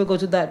just before we go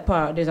to that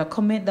part, there's a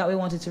comment that we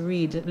wanted to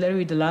read. Let me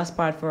read the last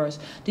part first.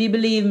 Do you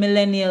believe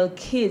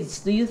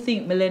do you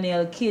think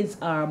millennial kids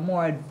are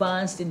more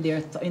advanced in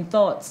their in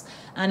thoughts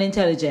and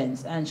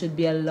intelligence and should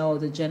be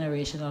allowed the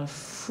generational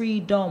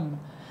freedom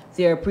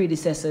their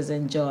predecessors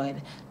enjoyed?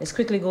 Let's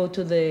quickly go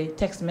to the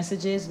text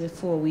messages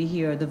before we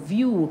hear the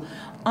view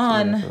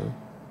on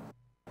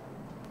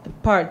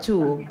part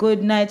 2.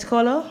 Good night,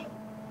 caller.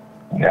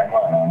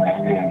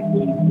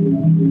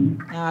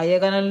 Now you're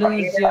gonna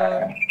lose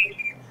your.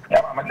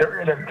 Yeah, I'm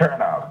ready to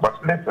turn off.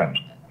 But listen.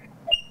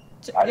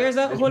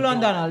 Hold on,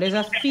 Donald. There's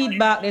a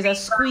feedback. There's a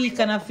squeak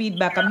and a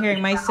feedback. I'm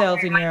hearing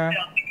myself in your.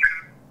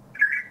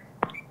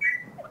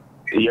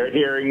 You're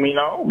hearing me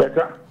now,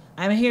 better?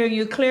 I'm hearing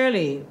you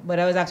clearly, but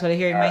I was actually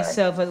hearing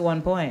myself at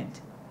one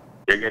point.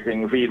 You're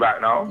getting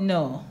feedback now?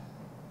 No.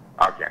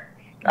 Okay.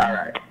 All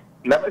right.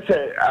 Let me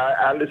say,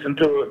 I listened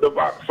to the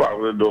box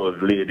with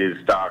those ladies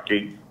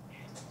talking.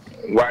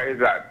 Why is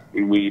that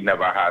we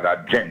never had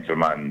a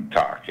gentleman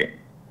talking?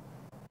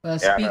 Well,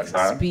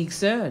 speak,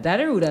 sir.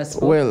 Daddy Rude has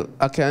spoken. Well,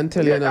 I can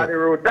tell you now. Daddy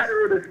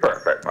Rude is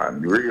perfect,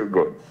 man. Real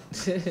good.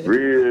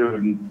 Real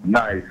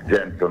nice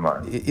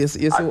gentleman. Yes.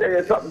 I'll tell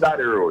you something,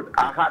 Daddy Rude.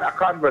 I had a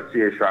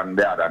conversation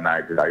the other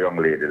night with a young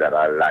lady that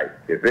I like,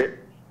 you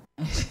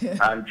see?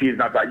 And she's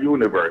not a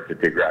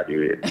university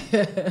graduate.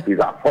 She's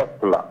a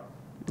hustler.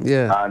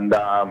 Yeah. And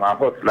a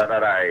hustler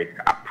that I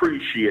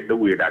appreciate the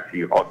way that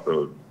she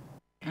hustles.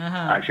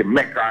 And she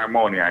make her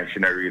money and she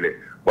not really.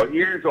 But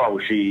here's how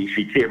she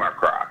came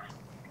across.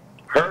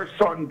 her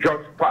son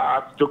just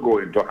passed to go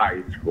into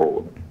high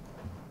school.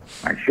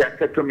 And she had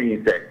said to me,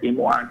 he said, he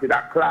wanted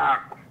a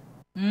clock.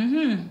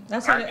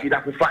 That's and she'd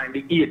have to find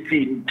the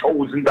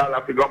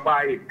 $18,000 to go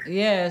buy it.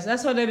 Yes,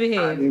 that's how they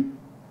behave.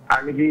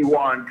 And he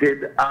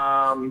wanted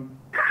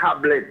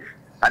tablets,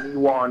 and he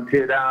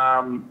wanted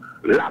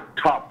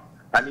laptop,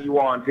 and he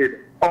wanted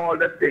all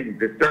the things.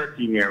 The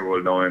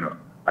 13-year-old now, you know.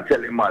 I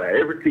tell him, mother,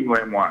 everything we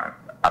want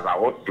as a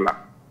hustler.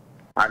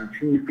 And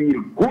she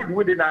feels good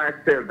within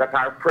herself that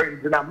her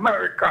friends in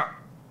America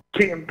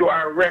came to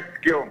her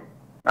rescue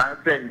and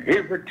said,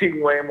 everything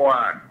we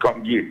want,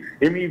 come get.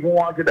 Him even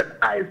wanted an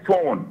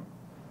iPhone.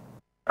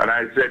 And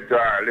I said to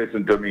her,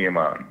 listen to me,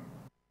 man.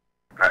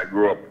 I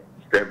grew up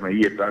 7,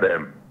 8 of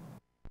them.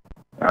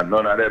 And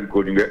none of them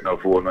couldn't get no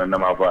phone when they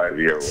were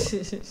 5-year-old.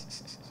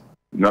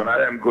 None of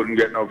them couldn't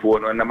get no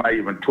phone when they were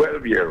even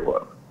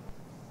 12-year-old.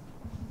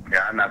 You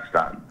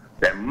understand?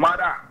 Their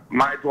mother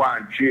might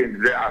want to change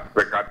the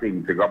aspect of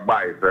things to go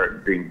buy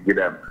certain things to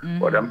them.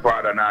 But them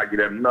father not give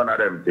them none of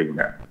them things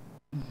there.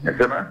 You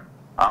see me?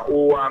 And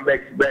who and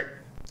Bex,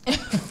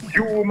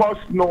 you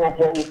must know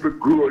how to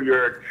grow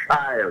your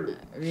child.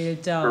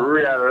 To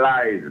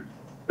realize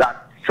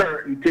that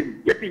certain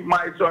things. You think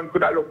my son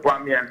could have looked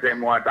at me and say, I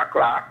want a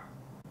clock?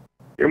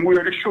 Him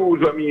wear the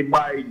shoes when me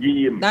buy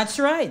game. That's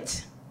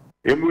right.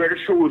 Him wear the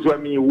shoes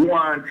when me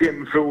want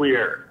him to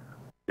wear.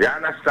 You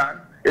understand?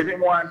 If he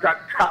want a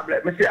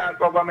tablet, me see our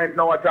government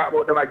now talk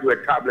about them give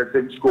a tablets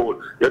in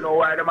school. You know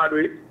why them do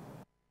it?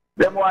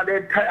 Them want the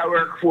entire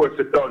workforce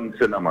to done,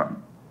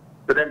 man.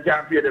 So them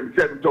can't pay them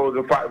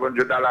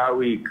 $7,500 a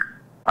week.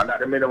 And that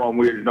the minimum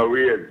wage no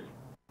raise.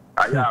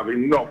 And you have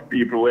enough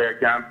people where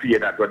can pay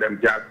that, but them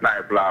can't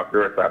snipe off the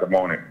rest of the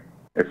money.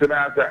 You see what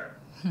I'm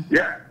saying?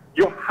 Yeah.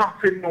 You have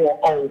to know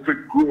how to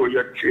grow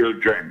your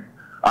children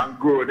and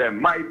grow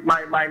them.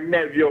 My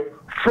nephew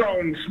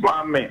frowns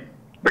on me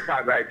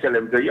because I tell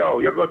him, yo,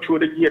 you go through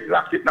the gate,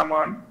 lock it now,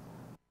 man.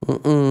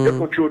 You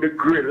go through the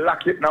grill,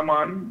 lock it now,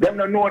 man. Them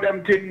don't know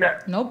them things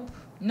there. Nope.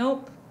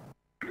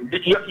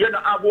 You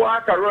don't have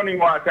water, running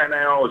water in the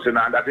house, and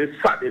that is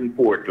sad in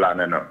Portland,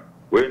 you know.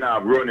 We don't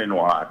have running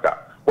water.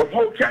 But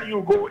how can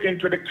you go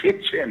into the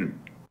kitchen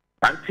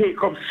and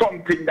take up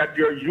something that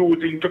you're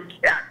using to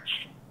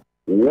catch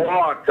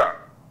water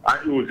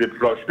and use it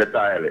flush the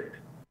toilet?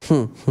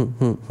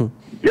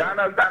 You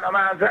understand what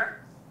I'm saying?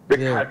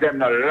 Because them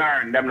not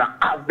learn, them not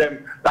have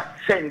them that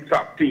sense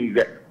of things.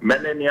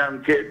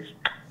 Millennium kids,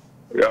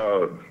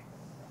 yo,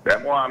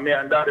 them want me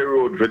and Daddy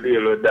Road to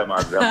deal with them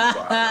as them.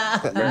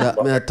 That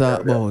me I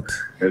talk about.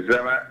 You see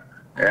me?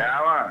 Yeah,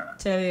 man.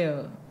 Tell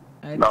you.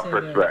 Enough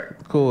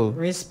respect. Cool.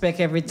 Respect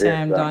every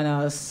time, Yes,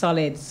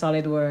 Ghana.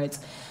 Solid words.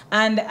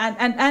 And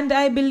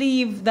I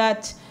believe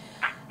that,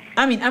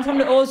 I mean, I'm from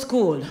the old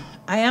school.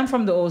 I am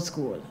from the old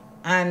school.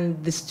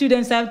 And the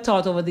students I've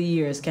taught over the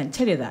years can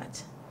tell you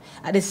that.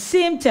 At the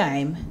same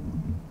time,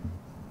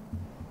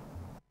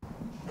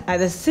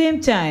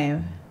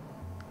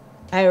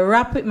 I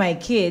rap with my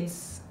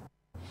kids.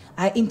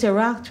 I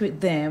interact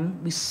with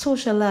them. We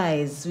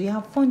socialize. We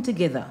have fun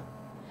together.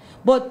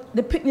 But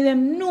the picnic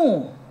them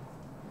know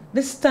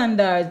the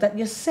standards that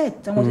you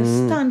set and what you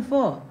stand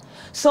for.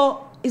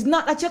 So it's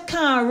not that you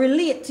can't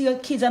relate to your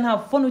kids and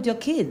have fun with your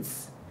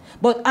kids.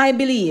 But I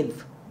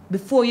believe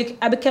before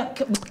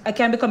I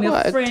can become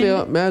your friend,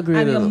 Cleo, I agree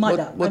I'm your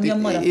mother. But I'm your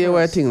mother here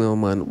first. I think now,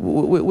 man.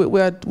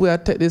 We are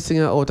take this thing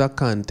out of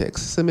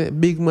context. See me,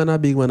 big man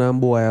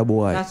and boy a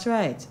boy. That's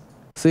right.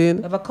 See?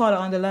 We have a caller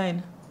on the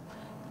line.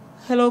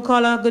 Hello,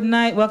 caller. Good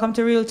night. Welcome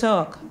to Real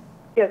Talk.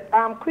 Yes,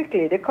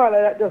 quickly, the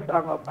caller that just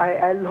hung up,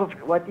 I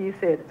loved what he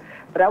said.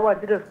 But I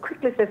want to just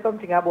quickly say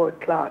something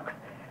about clocks.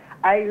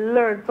 I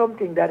learned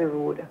something that is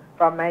rude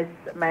from my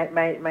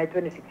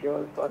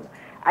 26-year-old son.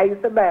 I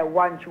used to buy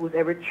one shoes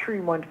every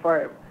 3 months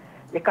for him.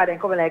 Because they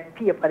come like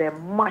paper, they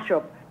mash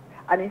up.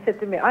 And he said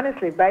to me,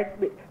 honestly, buy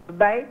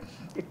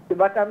the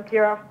bottom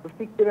tier off, the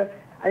stick to the...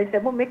 And he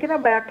said, Mommy, can I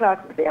buy a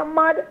clock? I said, you're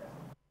mad.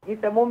 He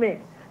said, Mommy,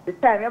 the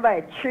time you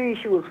buy 3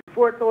 shoes,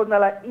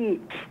 $4,000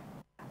 each.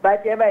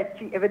 But if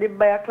I didn't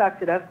buy a clock,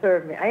 that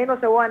serve me. And you know,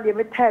 so one day,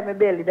 every time I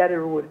belly down the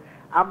road,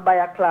 and buy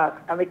a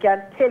clock. And we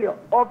can tell you,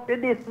 up to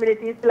this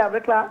minute, you still have the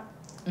clock.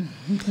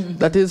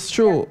 That is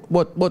true.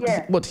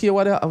 But here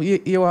what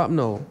happened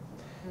now.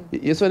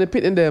 You saw they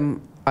pitting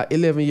them at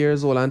 11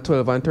 years old and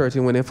 12 and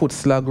 13 when their foot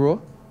still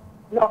grow.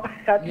 No,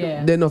 that's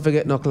true. They don't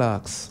forget no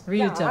clocks.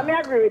 Real I mean, I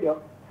agree with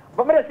you.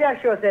 But I'm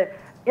just sure say,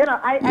 you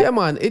know,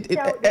 man,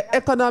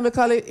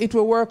 economically it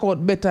will work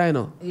out better, you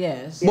know.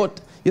 Yes. But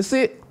you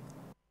see,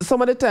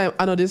 some of the time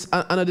I know this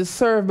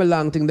serve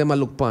belong thing them a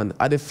look pan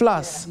at the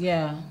floss.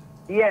 Yeah.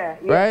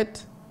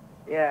 Right?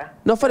 Yeah.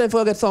 Not for them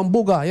forget some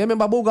booger. You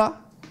remember booger?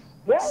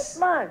 Yes,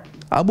 man.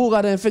 A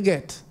booger then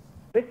forget.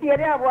 We see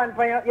they have one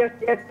for your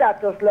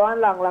status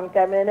long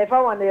time. And if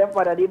I want your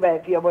father, they buy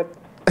for you, but...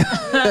 You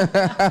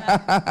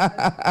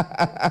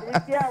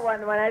see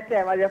one when I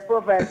tell you, your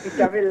profile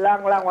picture, very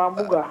long one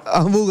booger.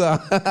 A booger.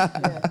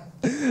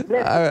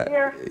 Let's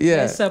hear.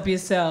 Bless up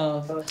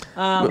yourself.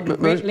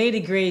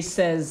 Lady Grace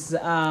says,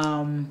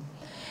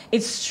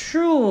 it's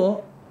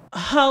true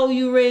how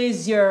you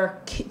raise your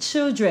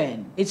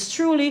children. It's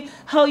truly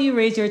how you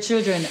raise your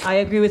children. I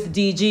agree with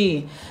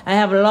DG. I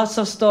have lots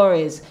of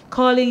stories.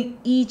 Calling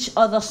each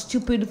other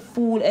stupid,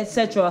 fool,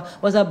 etc.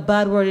 was a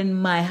bad word in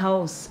my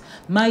house.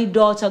 My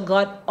daughter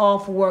got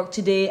off work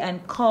today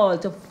and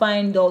called to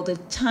find out the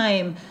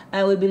time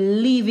I will be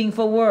leaving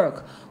for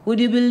work. Would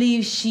you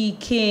believe she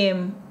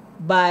came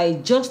by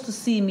just to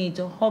see me,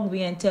 to hug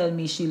me and tell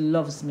me she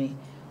loves me?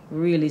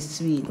 Really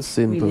sweet.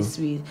 Simple. Really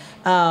sweet.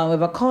 We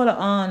have a caller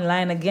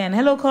online again.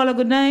 Hello, caller.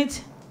 Good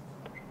night.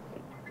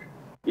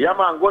 Yeah,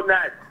 man. Good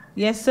night.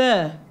 Yes,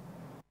 sir.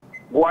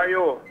 Who are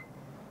you?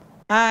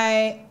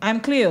 I'm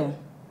Cleo.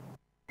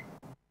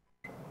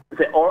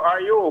 Say, or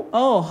are you?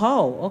 Oh,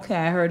 how? Okay,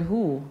 I heard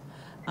who.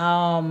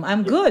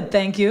 I'm good,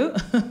 thank you.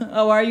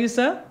 How are you,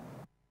 sir?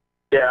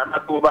 Yeah, I'm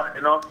not too bad,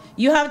 you know.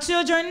 You have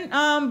children,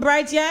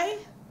 Bright Yai?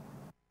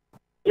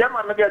 Yeah,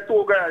 man. I get 2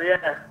 girls.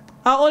 Yeah.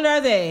 How old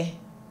are they?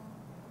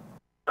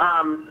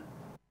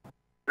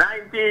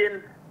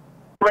 19,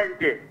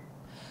 20.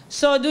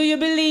 So do you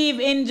believe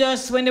in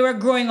just when they were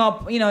growing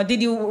up, were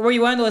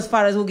you one of those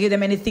fathers who gave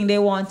them anything they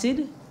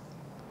wanted?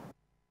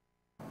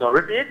 No,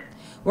 repeat?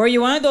 Were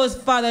you one of those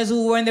fathers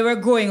who, when they were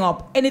growing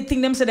up,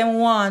 anything them said they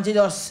want, you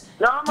just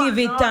give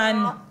it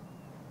and...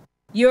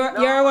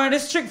 You're one of the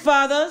strict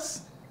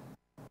fathers?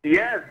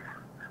 Yes.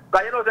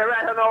 Because you know,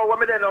 right now,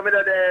 when I know,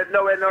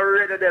 when I'm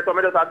ready there, so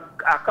I just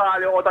call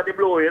you out of the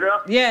blue, you know?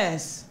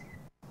 Yes.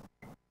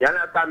 You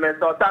understand me?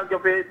 So thank you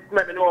for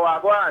letting me know what I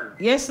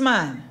want. Yes,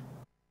 man.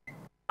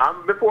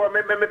 And before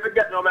me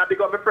forget now, I pick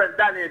up my friend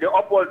Danny, the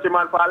upholstery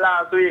man for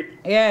last week.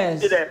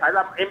 Yes. Him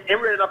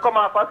ready to come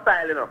off a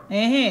style, you know?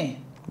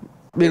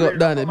 Big up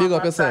Danny, big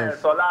up yourself.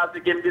 So last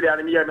week him did it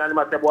and him hear me and him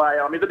say, boy,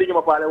 I'm to dig him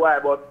up all the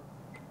while, but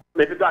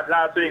me forgot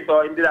last week,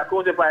 so him did a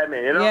crucify me,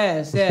 you know?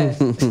 Yes,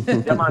 yes.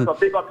 Yeah, man, so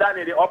pick up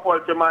Danny, the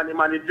upholstery man, him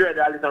and the dread,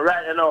 listen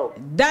right you know.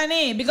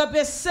 Danny, pick up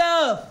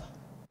yourself.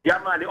 Yeah,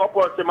 man, the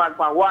upholstery man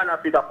from Warner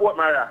Street, the Fort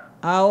Mara.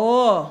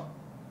 Oh.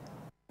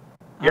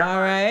 Yeah.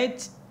 All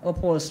right.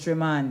 Upholstery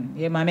man.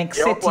 Yeah, man, make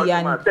settee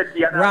and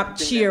wrap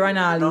chair and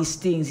all these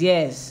things,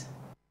 yes.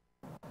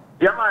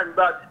 Yeah, man,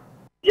 but,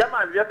 yeah,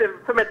 man, you have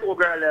to meet 2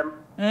 girls, them.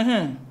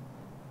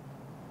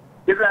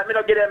 It's like, me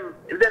not give them,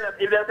 if they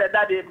say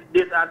daddy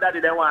this and daddy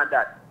they want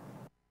that.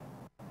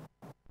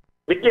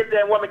 Me give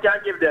them what me can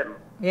give them.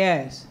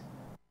 Yes.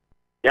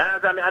 You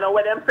understand me? I know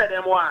what them say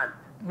them want.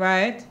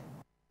 Right.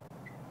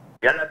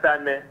 You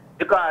understand me?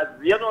 Because,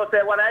 you know,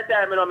 say, when I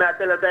tell me, I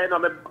tell you, say,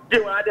 me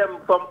give one of them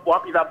some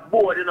one piece of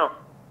board, you know.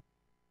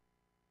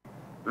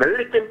 Me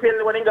lick him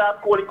till when he got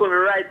school, he couldn't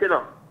write, you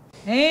know.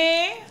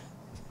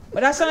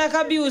 But that sound like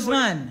abuse,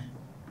 man.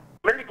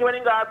 Me lick him when he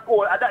got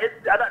school. I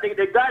think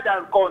the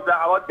guidance counselor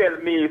I will tell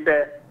me,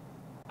 say,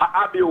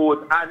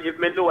 abuse, and if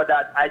me know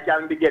that, I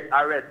can be get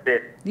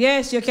arrested.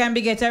 Yes, you can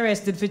be get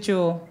arrested for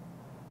sure.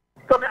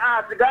 So me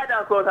ask the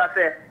guidance counselor,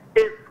 say,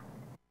 if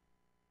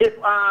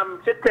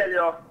she tell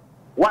you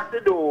what to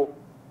do,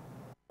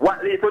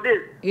 what lead to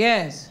this.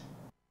 Yes.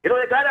 You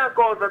know, the guidance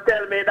counselor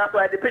tell me that's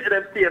why the picture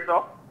them stay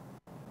so.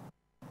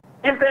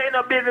 Him say in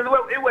a business,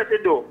 what to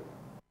do?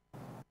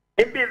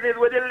 In business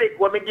with the lick,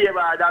 when me gave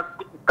her that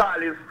call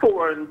his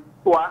phone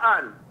to her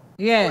hand.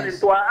 Yes.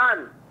 To her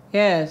hand.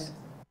 Yes.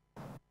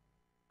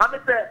 And me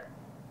say,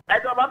 I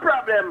don't have a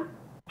problem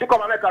to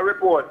come and make a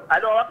report. I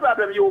don't have a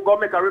problem you go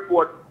make a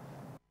report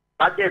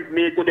against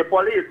me to the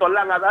police so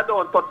long as I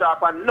don't touch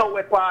up on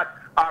no part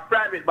or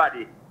private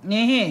body. So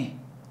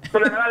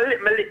then I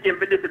let me lick him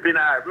for discipline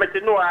her. Make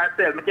you know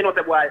herself. Make you know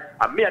the boy,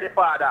 I'm me the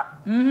father.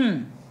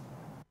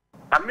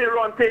 And me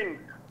run things.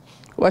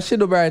 What she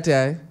do, Bright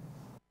Eye?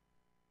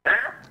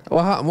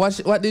 What happened?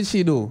 What did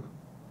she do?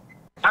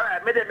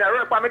 Alright, me did me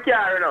work for my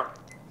car, you know.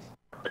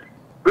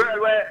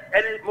 Girl, where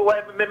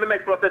me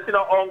make sure she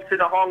not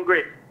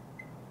hungry.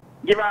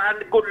 Give her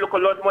a good look a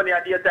lot of money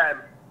at the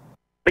time.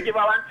 Me give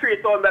her one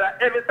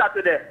 $3,000 every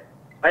Saturday.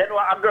 And you know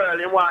a girl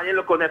you want you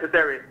look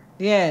necessary.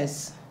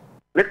 Yes.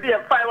 Me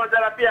save $500 for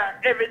her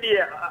every day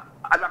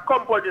as a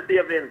compulsory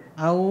saving.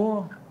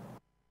 Oh.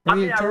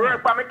 And me I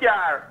work for my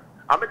car.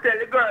 And me tell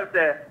the girl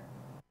say,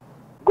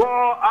 go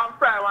and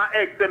fry one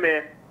egg to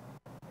me.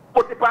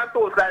 Put it on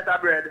 2 slices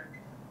of bread.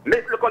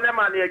 Miss look on the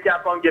man here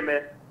can come give me.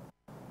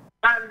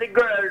 And the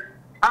girl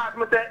asked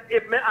me say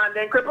if me hand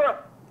then cripple.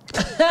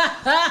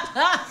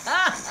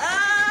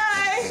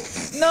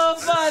 No,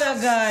 Father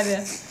God.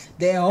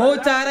 They whole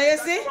time, you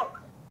see?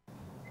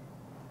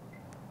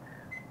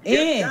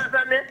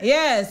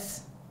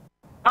 Yes.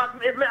 Ask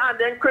me if me hand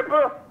then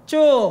cripple.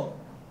 True.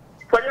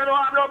 So you know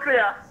I'm not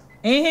clear.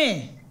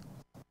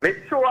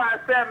 Make sure I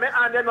say me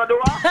hand then no do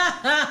what?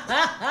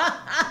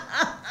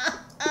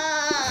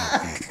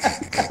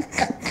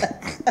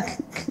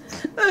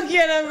 Look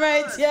at them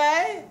right,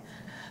 yeah?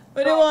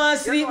 But they want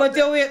to sleep, but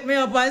you wake me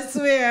up and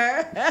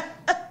swear.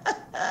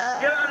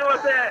 You know what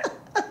I'm saying?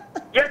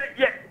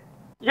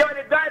 You're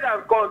the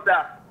guidance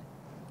counselor.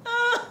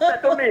 Say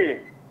to me.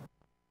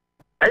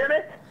 Are you me?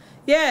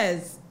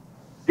 Yes.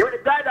 You're the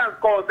guidance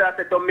counselor,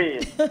 say to me.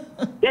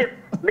 If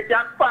me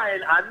can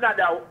find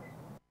another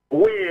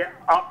way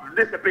of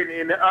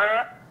disciplining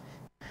her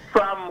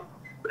from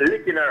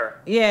licking her.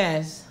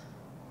 Yes.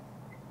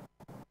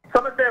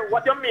 So I say,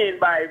 what you mean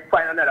by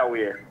find another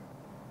way?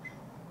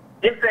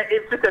 If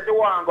she said she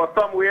want to go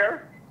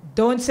somewhere,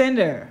 don't send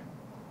her.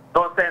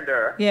 Don't send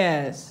her.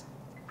 Yes.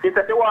 She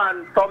said she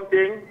want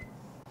something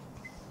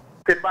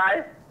to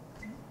buy,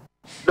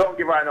 don't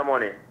give her no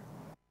money.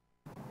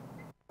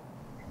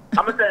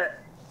 I'm going to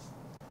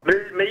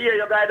say, me hear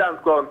your guidance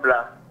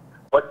counselor,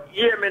 but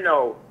hear me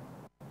now.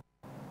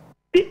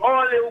 The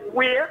only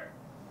way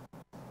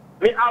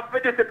me have to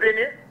discipline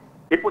it,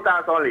 he put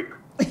on some lick.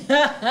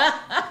 That's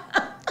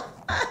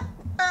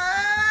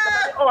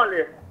the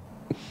only.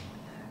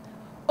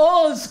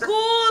 Old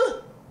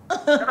school?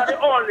 That's the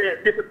only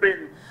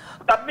discipline.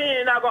 That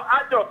means I'm going to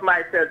adjust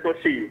myself to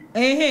she.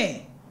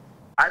 And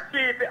she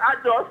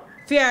adjust.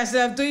 Fear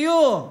herself to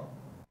you.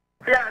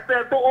 Fear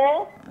herself to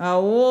who?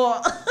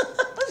 What?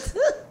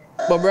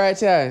 But bright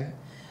here.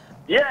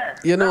 Yeah.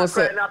 You know,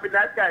 so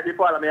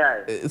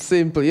it's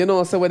simple. You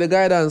know, so with the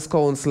guidance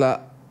counselor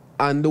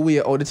and the way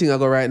how the thing I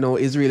go right now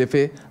is really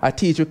fair. I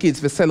teach your kids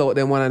to sell out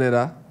them one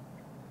another.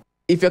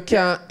 If you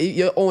can't,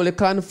 you only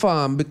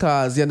conform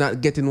because you're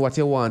not getting what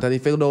you want, and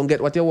if you don't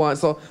get what you want,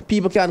 so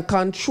people can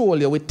control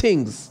you with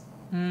things.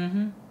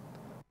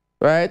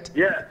 Right?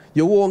 Yeah.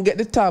 You won't get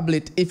the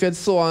tablet if you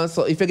so and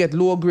so. If you get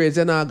low grades,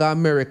 you're not going to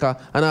America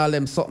and all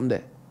them something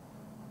there.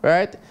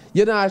 Right?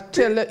 You not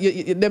tell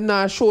them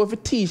not show if you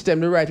teach them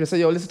the right way. Say,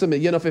 yo, listen to me,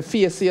 you know, if you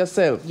face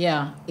yourself.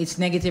 Yeah, it's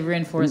negative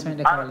reinforcement.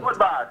 They call it. Good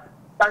bad.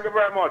 Thank you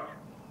very much.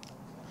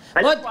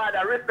 And your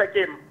father, respect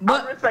him.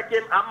 I respect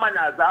him and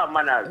manners. I have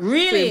manners.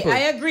 Really, Simple. I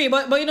agree.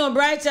 But you know,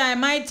 Bright Time,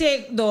 my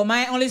take though,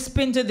 my only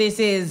spin to this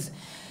is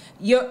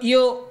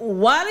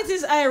while it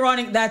is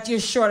ironic that you're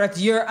sure that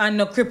you're on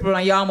a cripple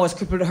and you almost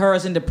crippled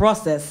hers in the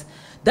process,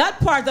 that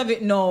part of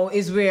it now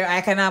is where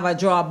I can have a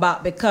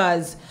drawback,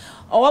 because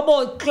how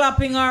about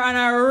clapping her on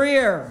her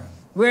rear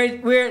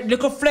where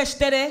little flesh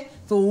steady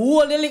to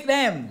hold the lick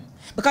them?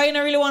 Because you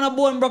don't really want a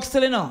bone broke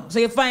still, you know. So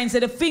you find, say,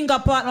 the finger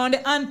part now and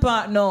the hand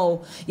part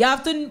now, you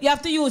have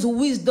to use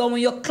wisdom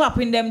when you're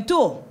clapping them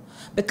too.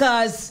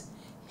 Because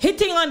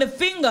hitting on the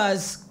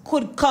fingers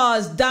could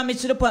cause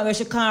damage to the point where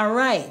she can't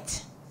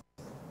write.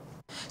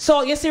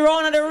 So you see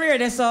round at the rear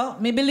there, so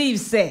me believe,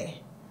 say,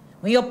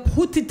 when you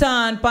put it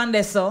on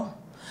there, so,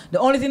 the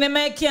only thing they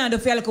make can do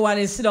feel like while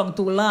they sit down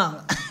too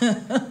long.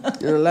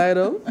 You lie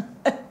down?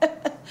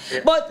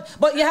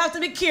 But you have to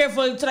be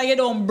careful so that you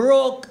don't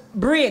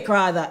break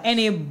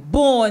any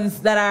bones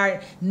that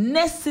are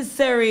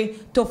necessary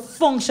to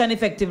function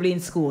effectively in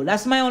school.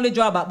 That's my only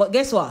drawback. But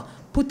guess what?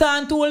 Put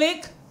on too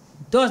lick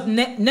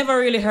never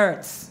really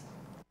hurts.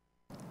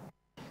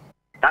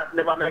 That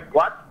never make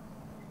what?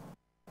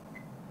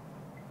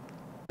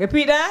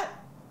 Repeat that?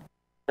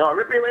 No,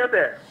 repeat what you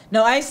said.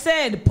 No, I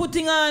said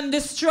putting on the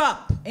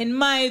strap, in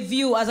my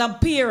view as a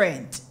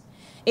parent,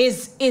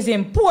 is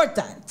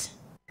important.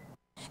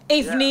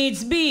 If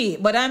needs be.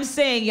 But I'm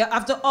saying you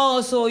have to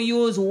also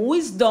use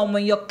wisdom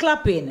when you're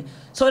clapping,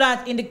 so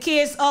that in the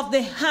case of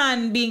the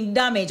hand being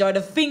damaged or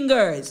the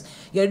fingers,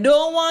 you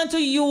don't want to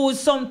use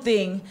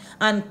something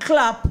and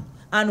clap,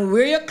 and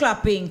where you're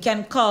clapping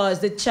can cause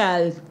the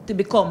child to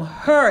become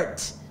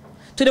hurt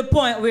to the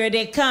point where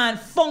they can't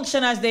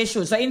function as they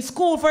should. So in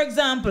school, for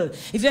example,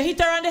 if you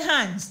hit her on the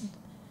hands,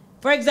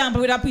 for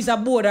example, with a piece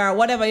of board or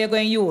whatever you're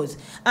going to use,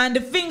 and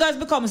the fingers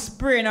become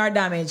sprained or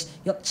damaged,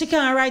 she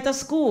can't write at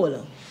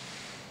school.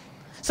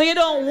 So you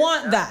don't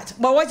want that.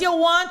 But what you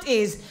want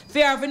is,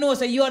 fair if you know,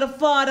 so you are the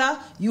father,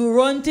 you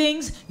run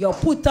things, you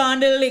put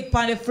on the leg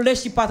on the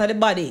fleshy part of the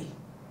body.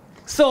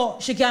 So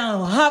she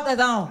can have that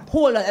and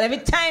hold it. Every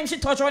time she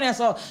touch on it,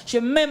 so she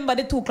remember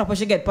the two clappers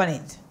she get on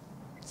it.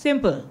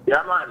 Simple.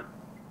 Yeah, man.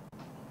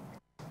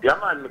 Yeah,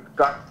 man.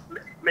 Because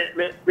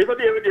we could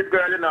deal with this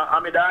girl, you know,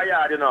 I'm in the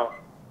yard, you know,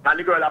 and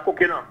the girl are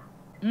cooking, you know.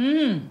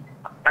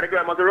 And the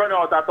girl must run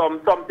out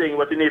of something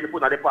what you need to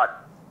put on the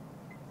pot.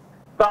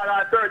 So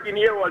our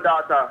 13-year-old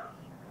daughter,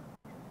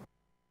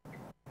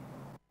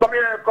 come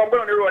go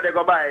on the road, they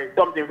go buy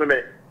something for me.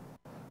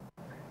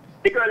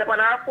 The girl up on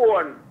her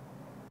phone,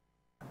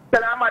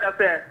 tell her mother,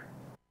 say,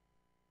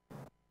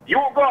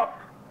 you go.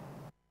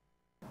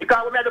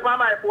 Because what I do on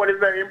my phone is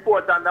very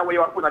important than what you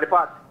want to put on the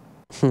pot.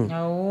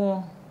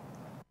 Oh.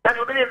 Can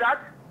you believe that?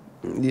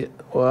 Yeah.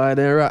 Why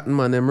they rotten,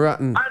 man? Them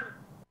rotten.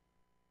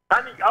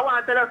 And I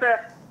want to tell her,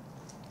 say,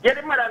 get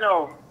the mother now.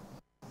 All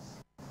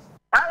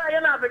right,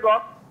 you know to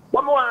go.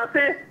 What I want to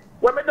see,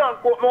 when I done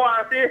cook, I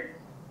want to see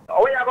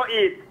where you going to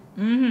eat.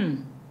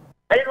 And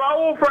you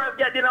know who first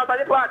get dinner out of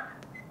the pot?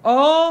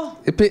 Oh.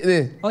 You pick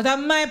me. Out of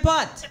my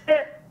pot.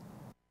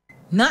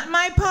 Not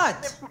my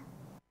pot.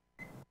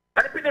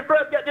 And the people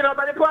first get dinner out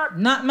of the pot?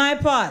 Not my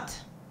pot.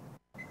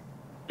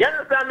 You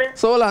understand me?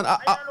 So hold on.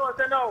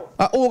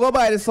 Who go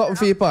buy this something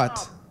for your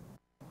pot?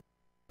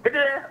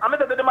 I'm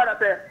going to the mother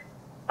say,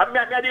 I'm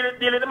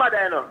dealing with the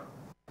mother, you know.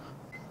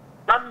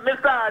 And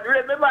Mr.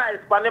 raise my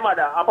voice for the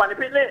mother and for the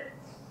pitney.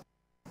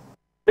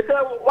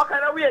 Because what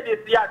kind of way this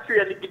you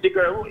train the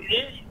girl?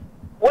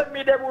 when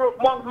me they were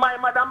among my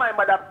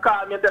mother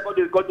call me and say, go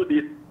do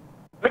this.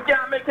 We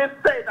can't make him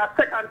say it a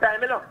second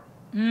time, you know.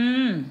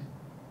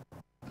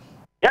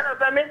 You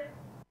understand me?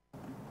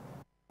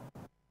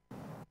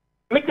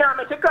 Me can't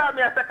make you call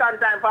me a second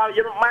time for,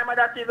 you know, my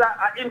mother, she's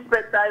an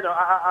inspector, you know,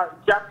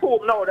 she's a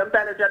poop now, them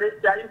telling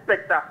she's an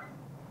inspector.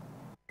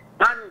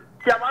 And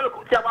she have a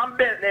belt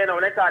there, you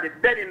know, they call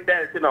it denim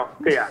belt, you know,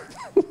 Cleo.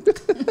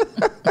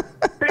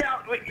 Cleo,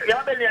 you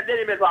have a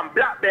denim belt, one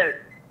black belt.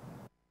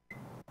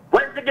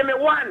 When she give me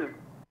one?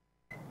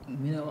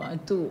 Me no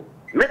want two.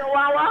 Me no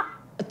want what?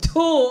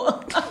 Two.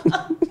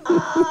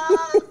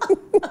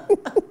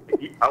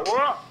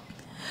 What?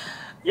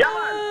 Yeah, man.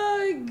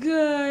 Oh,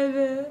 God.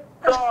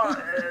 So,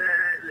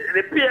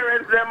 the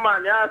parents, them,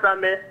 man, you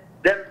understand me?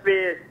 Them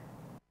face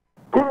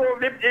grow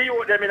the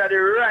youth them in the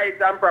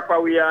right and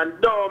proper way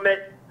and don't make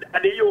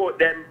the youth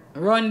them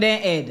run their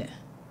head.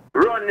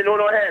 Run in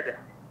no head.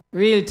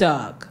 Real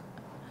talk.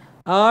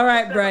 All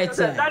right, Bright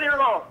side.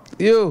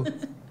 You.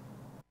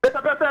 Pick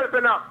up yourself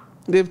now.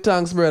 Give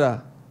thanks,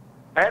 brother.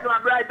 I know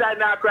I'm Bright side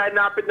now, crying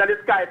now, putting on the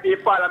sky,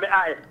 people follow me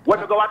eye. When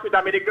you go watch with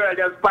me, the girl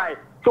just spy.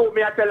 Show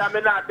me, I tell her,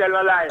 me not tell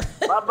a lie.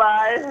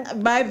 Bye-bye.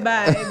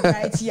 Bye-bye,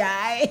 Bright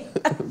Yai.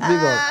 Big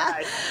up.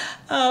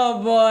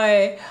 Oh,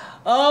 boy.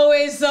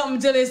 Always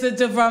something to listen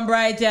to from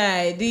Bright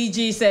Eye.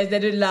 DG says they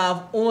did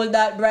love all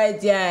that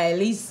Bright Eye.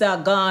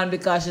 Lisa gone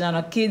because she don't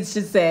have kids,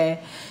 she say.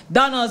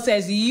 Donald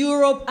says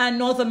Europe and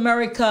North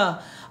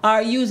America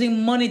are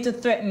using money to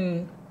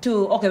threaten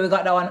to... Okay, we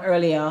got that one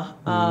earlier.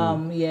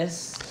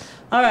 Yes.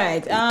 All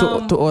right.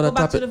 To all the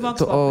topic,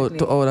 to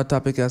all the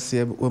topic I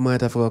see, we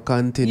might have to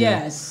continue.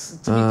 Yes,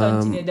 to be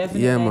continued,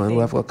 definitely. Yeah, man,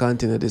 we have to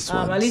continue this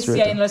one.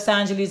 Alicia in Los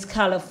Angeles,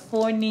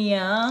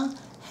 California.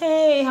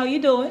 Hey, how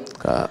you doing?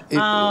 We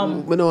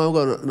know I'm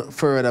going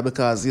further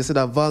because you see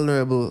that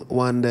vulnerable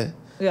one there.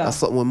 Yeah. That's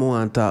something we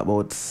want to talk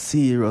about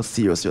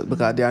serious.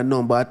 Because there are a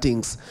number of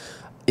things,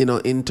 you know,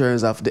 in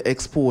terms of the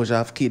exposure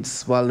of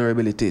kids'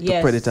 vulnerability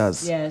to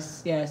predators.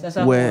 Yes. That's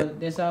a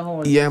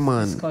whole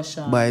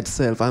discussion. By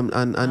itself.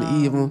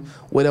 And even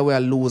whether we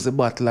lose the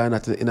battle or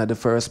not in the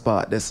first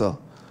part, that's so.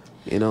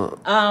 You know.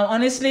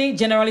 Honestly,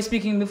 generally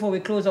speaking, before we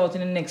close out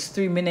in the next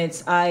 3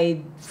 minutes,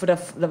 for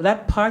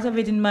that part of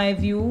it, in my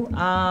view,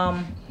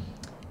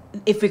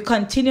 if we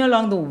continue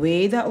along the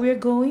way that we're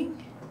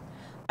going,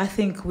 I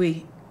think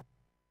we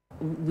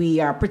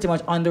are pretty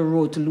much on the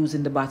road to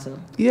losing the battle.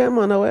 Yeah,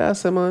 man, that's what I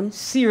say, man.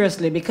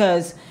 Seriously,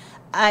 because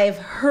I've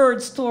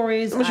heard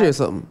stories. Let me show you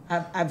something.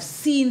 I've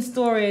seen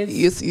stories.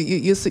 You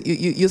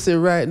see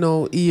right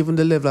now, even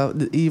the level,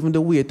 even the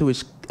way to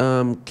which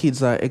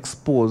kids are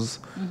exposed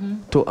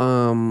to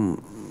what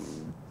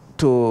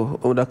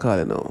do I call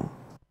it now?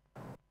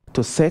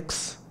 To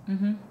sex.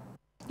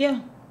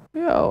 Yeah.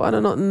 Yeah, I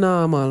don't know,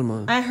 normal,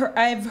 man.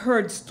 I've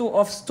heard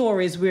of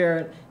stories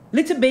where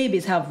little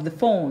babies have the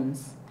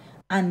phones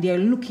and they're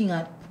looking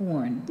at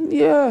porn.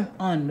 Yeah.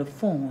 On the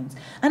phones,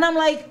 and I'm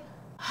like,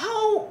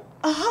 how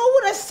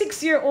would a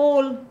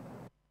 6-year-old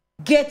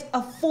get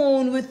a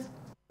phone with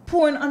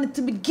porn on it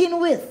to begin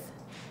with?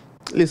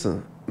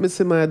 Listen, me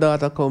see my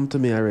daughter come to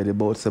me already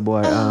about say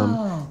boy,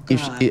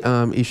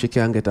 if she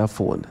can get a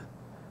phone.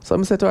 So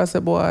I said to her, I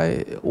said,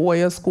 boy, why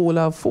your school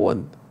have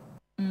phone?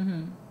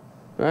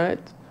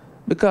 Right?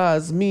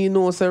 Because me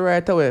know say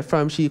right away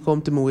from she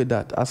come to me with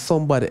that, or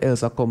somebody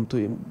else come to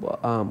him,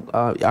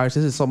 or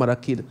she see some other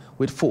kid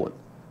with phone.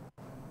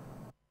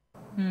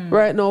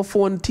 Right now,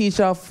 phone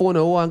teacher, phone,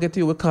 I want to get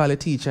you, we call it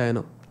teacher, you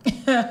know.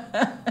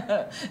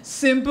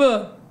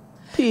 Simple.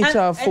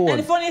 Teacher, phone. And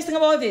the funniest thing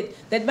about it,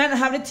 they might not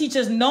have the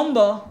teacher's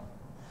number,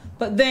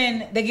 but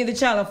then they give the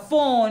child a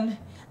phone,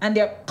 and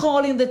they're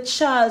calling the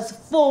child's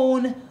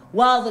phone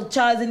while the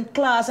child's in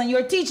class and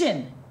you're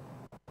teaching.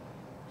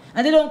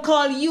 And they don't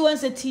call you and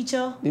say,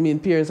 teacher. You mean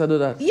parents that do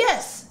that?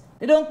 Yes.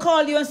 They don't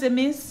call you and say,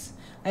 miss,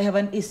 I have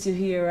an issue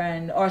here,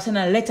 or send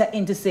a letter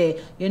in to say,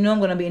 you know, I'm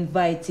going to be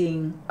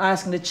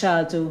asking the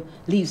child to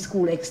leave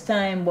school X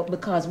time, but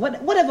because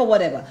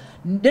whatever.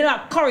 They're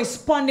not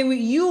corresponding with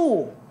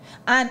you.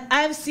 And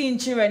I've seen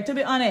children, to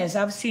be honest,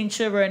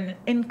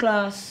 in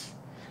class,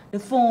 the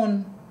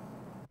phone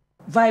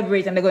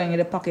vibrate and they're going in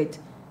the pocket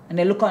and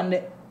they look on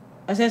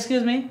I say,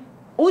 excuse me,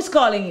 who's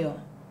calling you?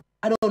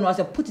 I don't know. I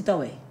said, put it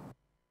away.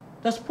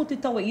 Just put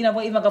it away. You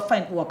never even going to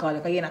find who I call you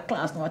because you're in a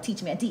class now.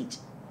 Teach me, I teach.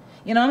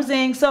 You know what I'm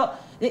saying? So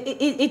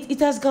it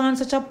has gone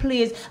such a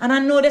place. And I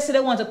know they say they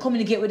want to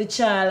communicate with the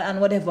child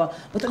and whatever.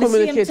 But at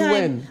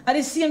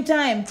the same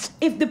time,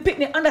 if the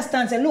picnic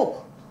understands, say,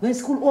 look, when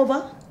school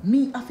over,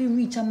 me have to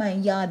reach my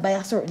yard by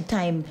a certain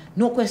time.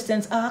 No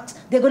questions asked.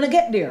 They're going to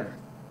get there.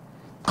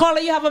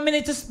 Caller, you have a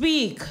minute to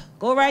speak.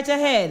 Go right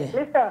ahead.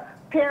 Listen,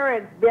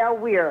 parents, they're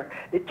aware.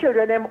 The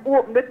children, them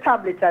open the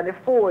tablets and the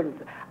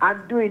phones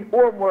and doing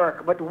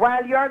homework. But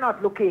while you're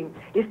not looking,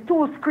 it's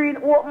two screen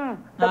open.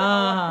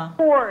 So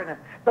porn.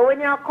 So when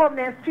you come,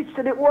 then switch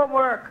to the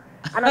homework.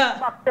 And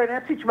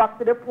then switch back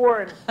to the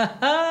porn.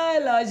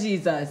 Lord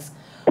Jesus.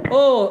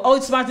 Oh,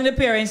 outsmarting the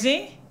parents,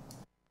 see?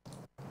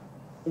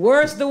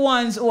 Worse the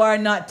ones who are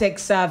not tech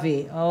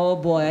savvy. Oh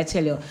boy, I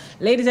tell you.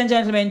 Ladies and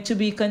gentlemen, to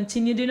be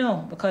continued,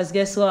 because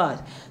guess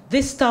what?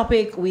 This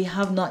topic, we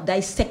have not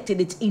dissected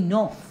it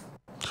enough.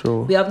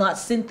 True. We have not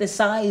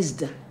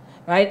synthesized,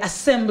 right?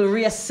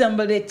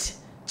 Reassembled it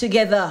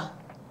together.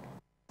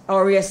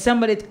 Or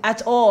reassemble it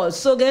at all.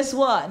 So guess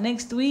what?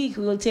 Next week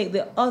we will take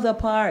the other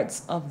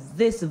parts of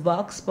this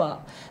Vox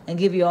Pop and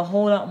give you a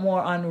whole lot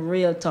more on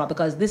real talk,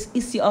 because this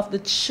issue of the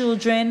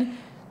children,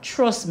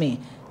 trust me,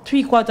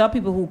 3/4 of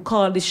people who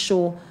call this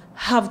show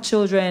have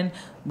children,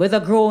 whether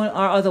grown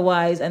or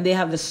otherwise, and they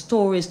have the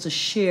stories to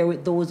share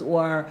with those who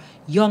are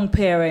young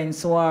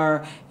parents, who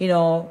are,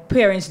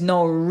 parents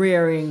now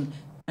rearing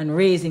and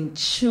raising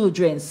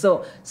children.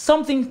 So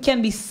something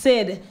can be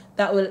said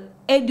that will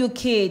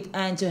educate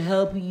and to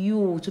help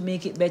you to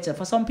make it better.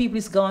 For some people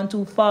it's gone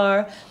too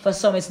far, for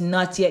some it's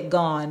not yet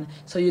gone.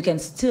 So you can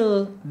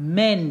still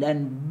mend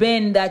and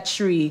bend that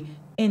tree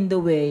in the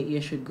way you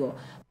should go.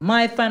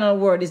 My final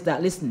word is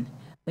that, listen,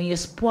 when you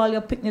spoil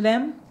your picnic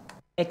them,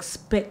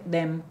 expect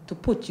them to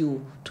put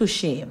you to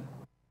shame.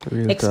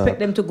 Expect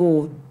them to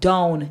go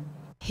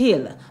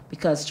downhill.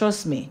 Because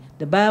trust me,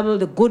 the Bible,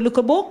 the good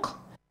little book,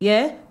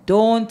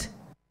 don't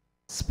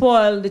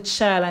spoil the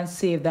child and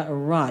save that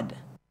rod.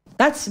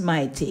 That's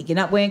my take. You're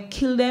not going to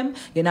kill them.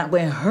 You're not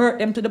going to hurt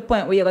them to the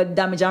point where you're going to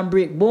damage and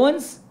break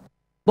bones.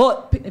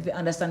 But if you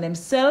understand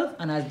themselves,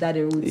 and as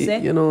Daddy would say,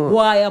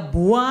 boy a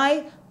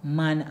boy,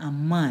 man a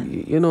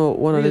man.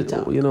 One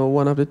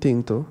of the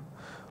things too,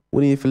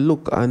 when if you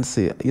look and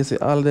see, you see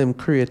all them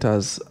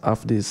creators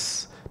of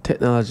this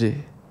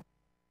technology,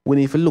 when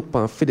if you look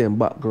and feed them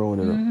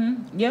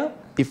background,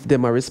 if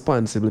them are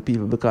responsible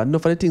people, because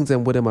enough of the things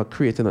them what them are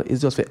creating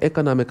is just for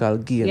economical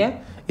gain.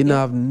 You know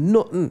have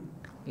nothing.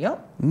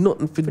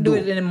 Nothing to do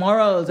it in the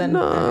morals and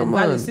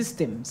value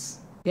systems.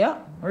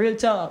 Real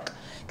talk.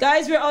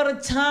 Guys, we're out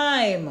of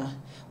time.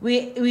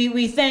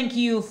 We thank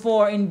you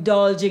for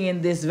indulging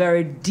in this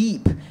very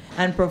deep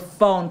and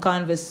profound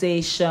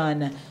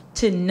conversation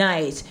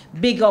tonight.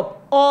 Big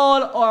up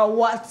all our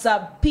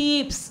WhatsApp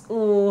peeps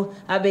who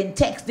have been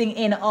texting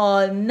in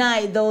all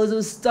night. Those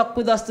who stuck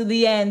with us to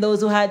the end.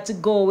 Those who had to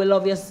go. We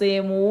love you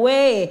same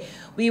way.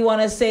 We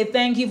want to say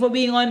thank you for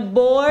being on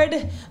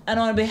board. And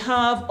on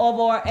behalf of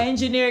our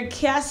engineer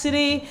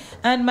Cassidy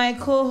and my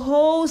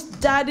co-host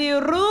Daddy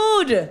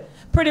Rude,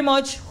 pretty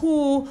much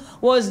who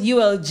was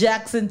UL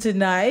Jackson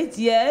tonight.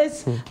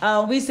 Yes.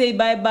 We say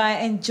bye-bye.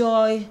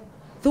 Enjoy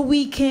the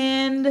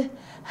weekend.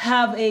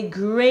 Have a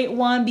great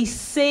one. Be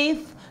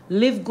safe.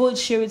 Live good.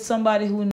 Share with somebody who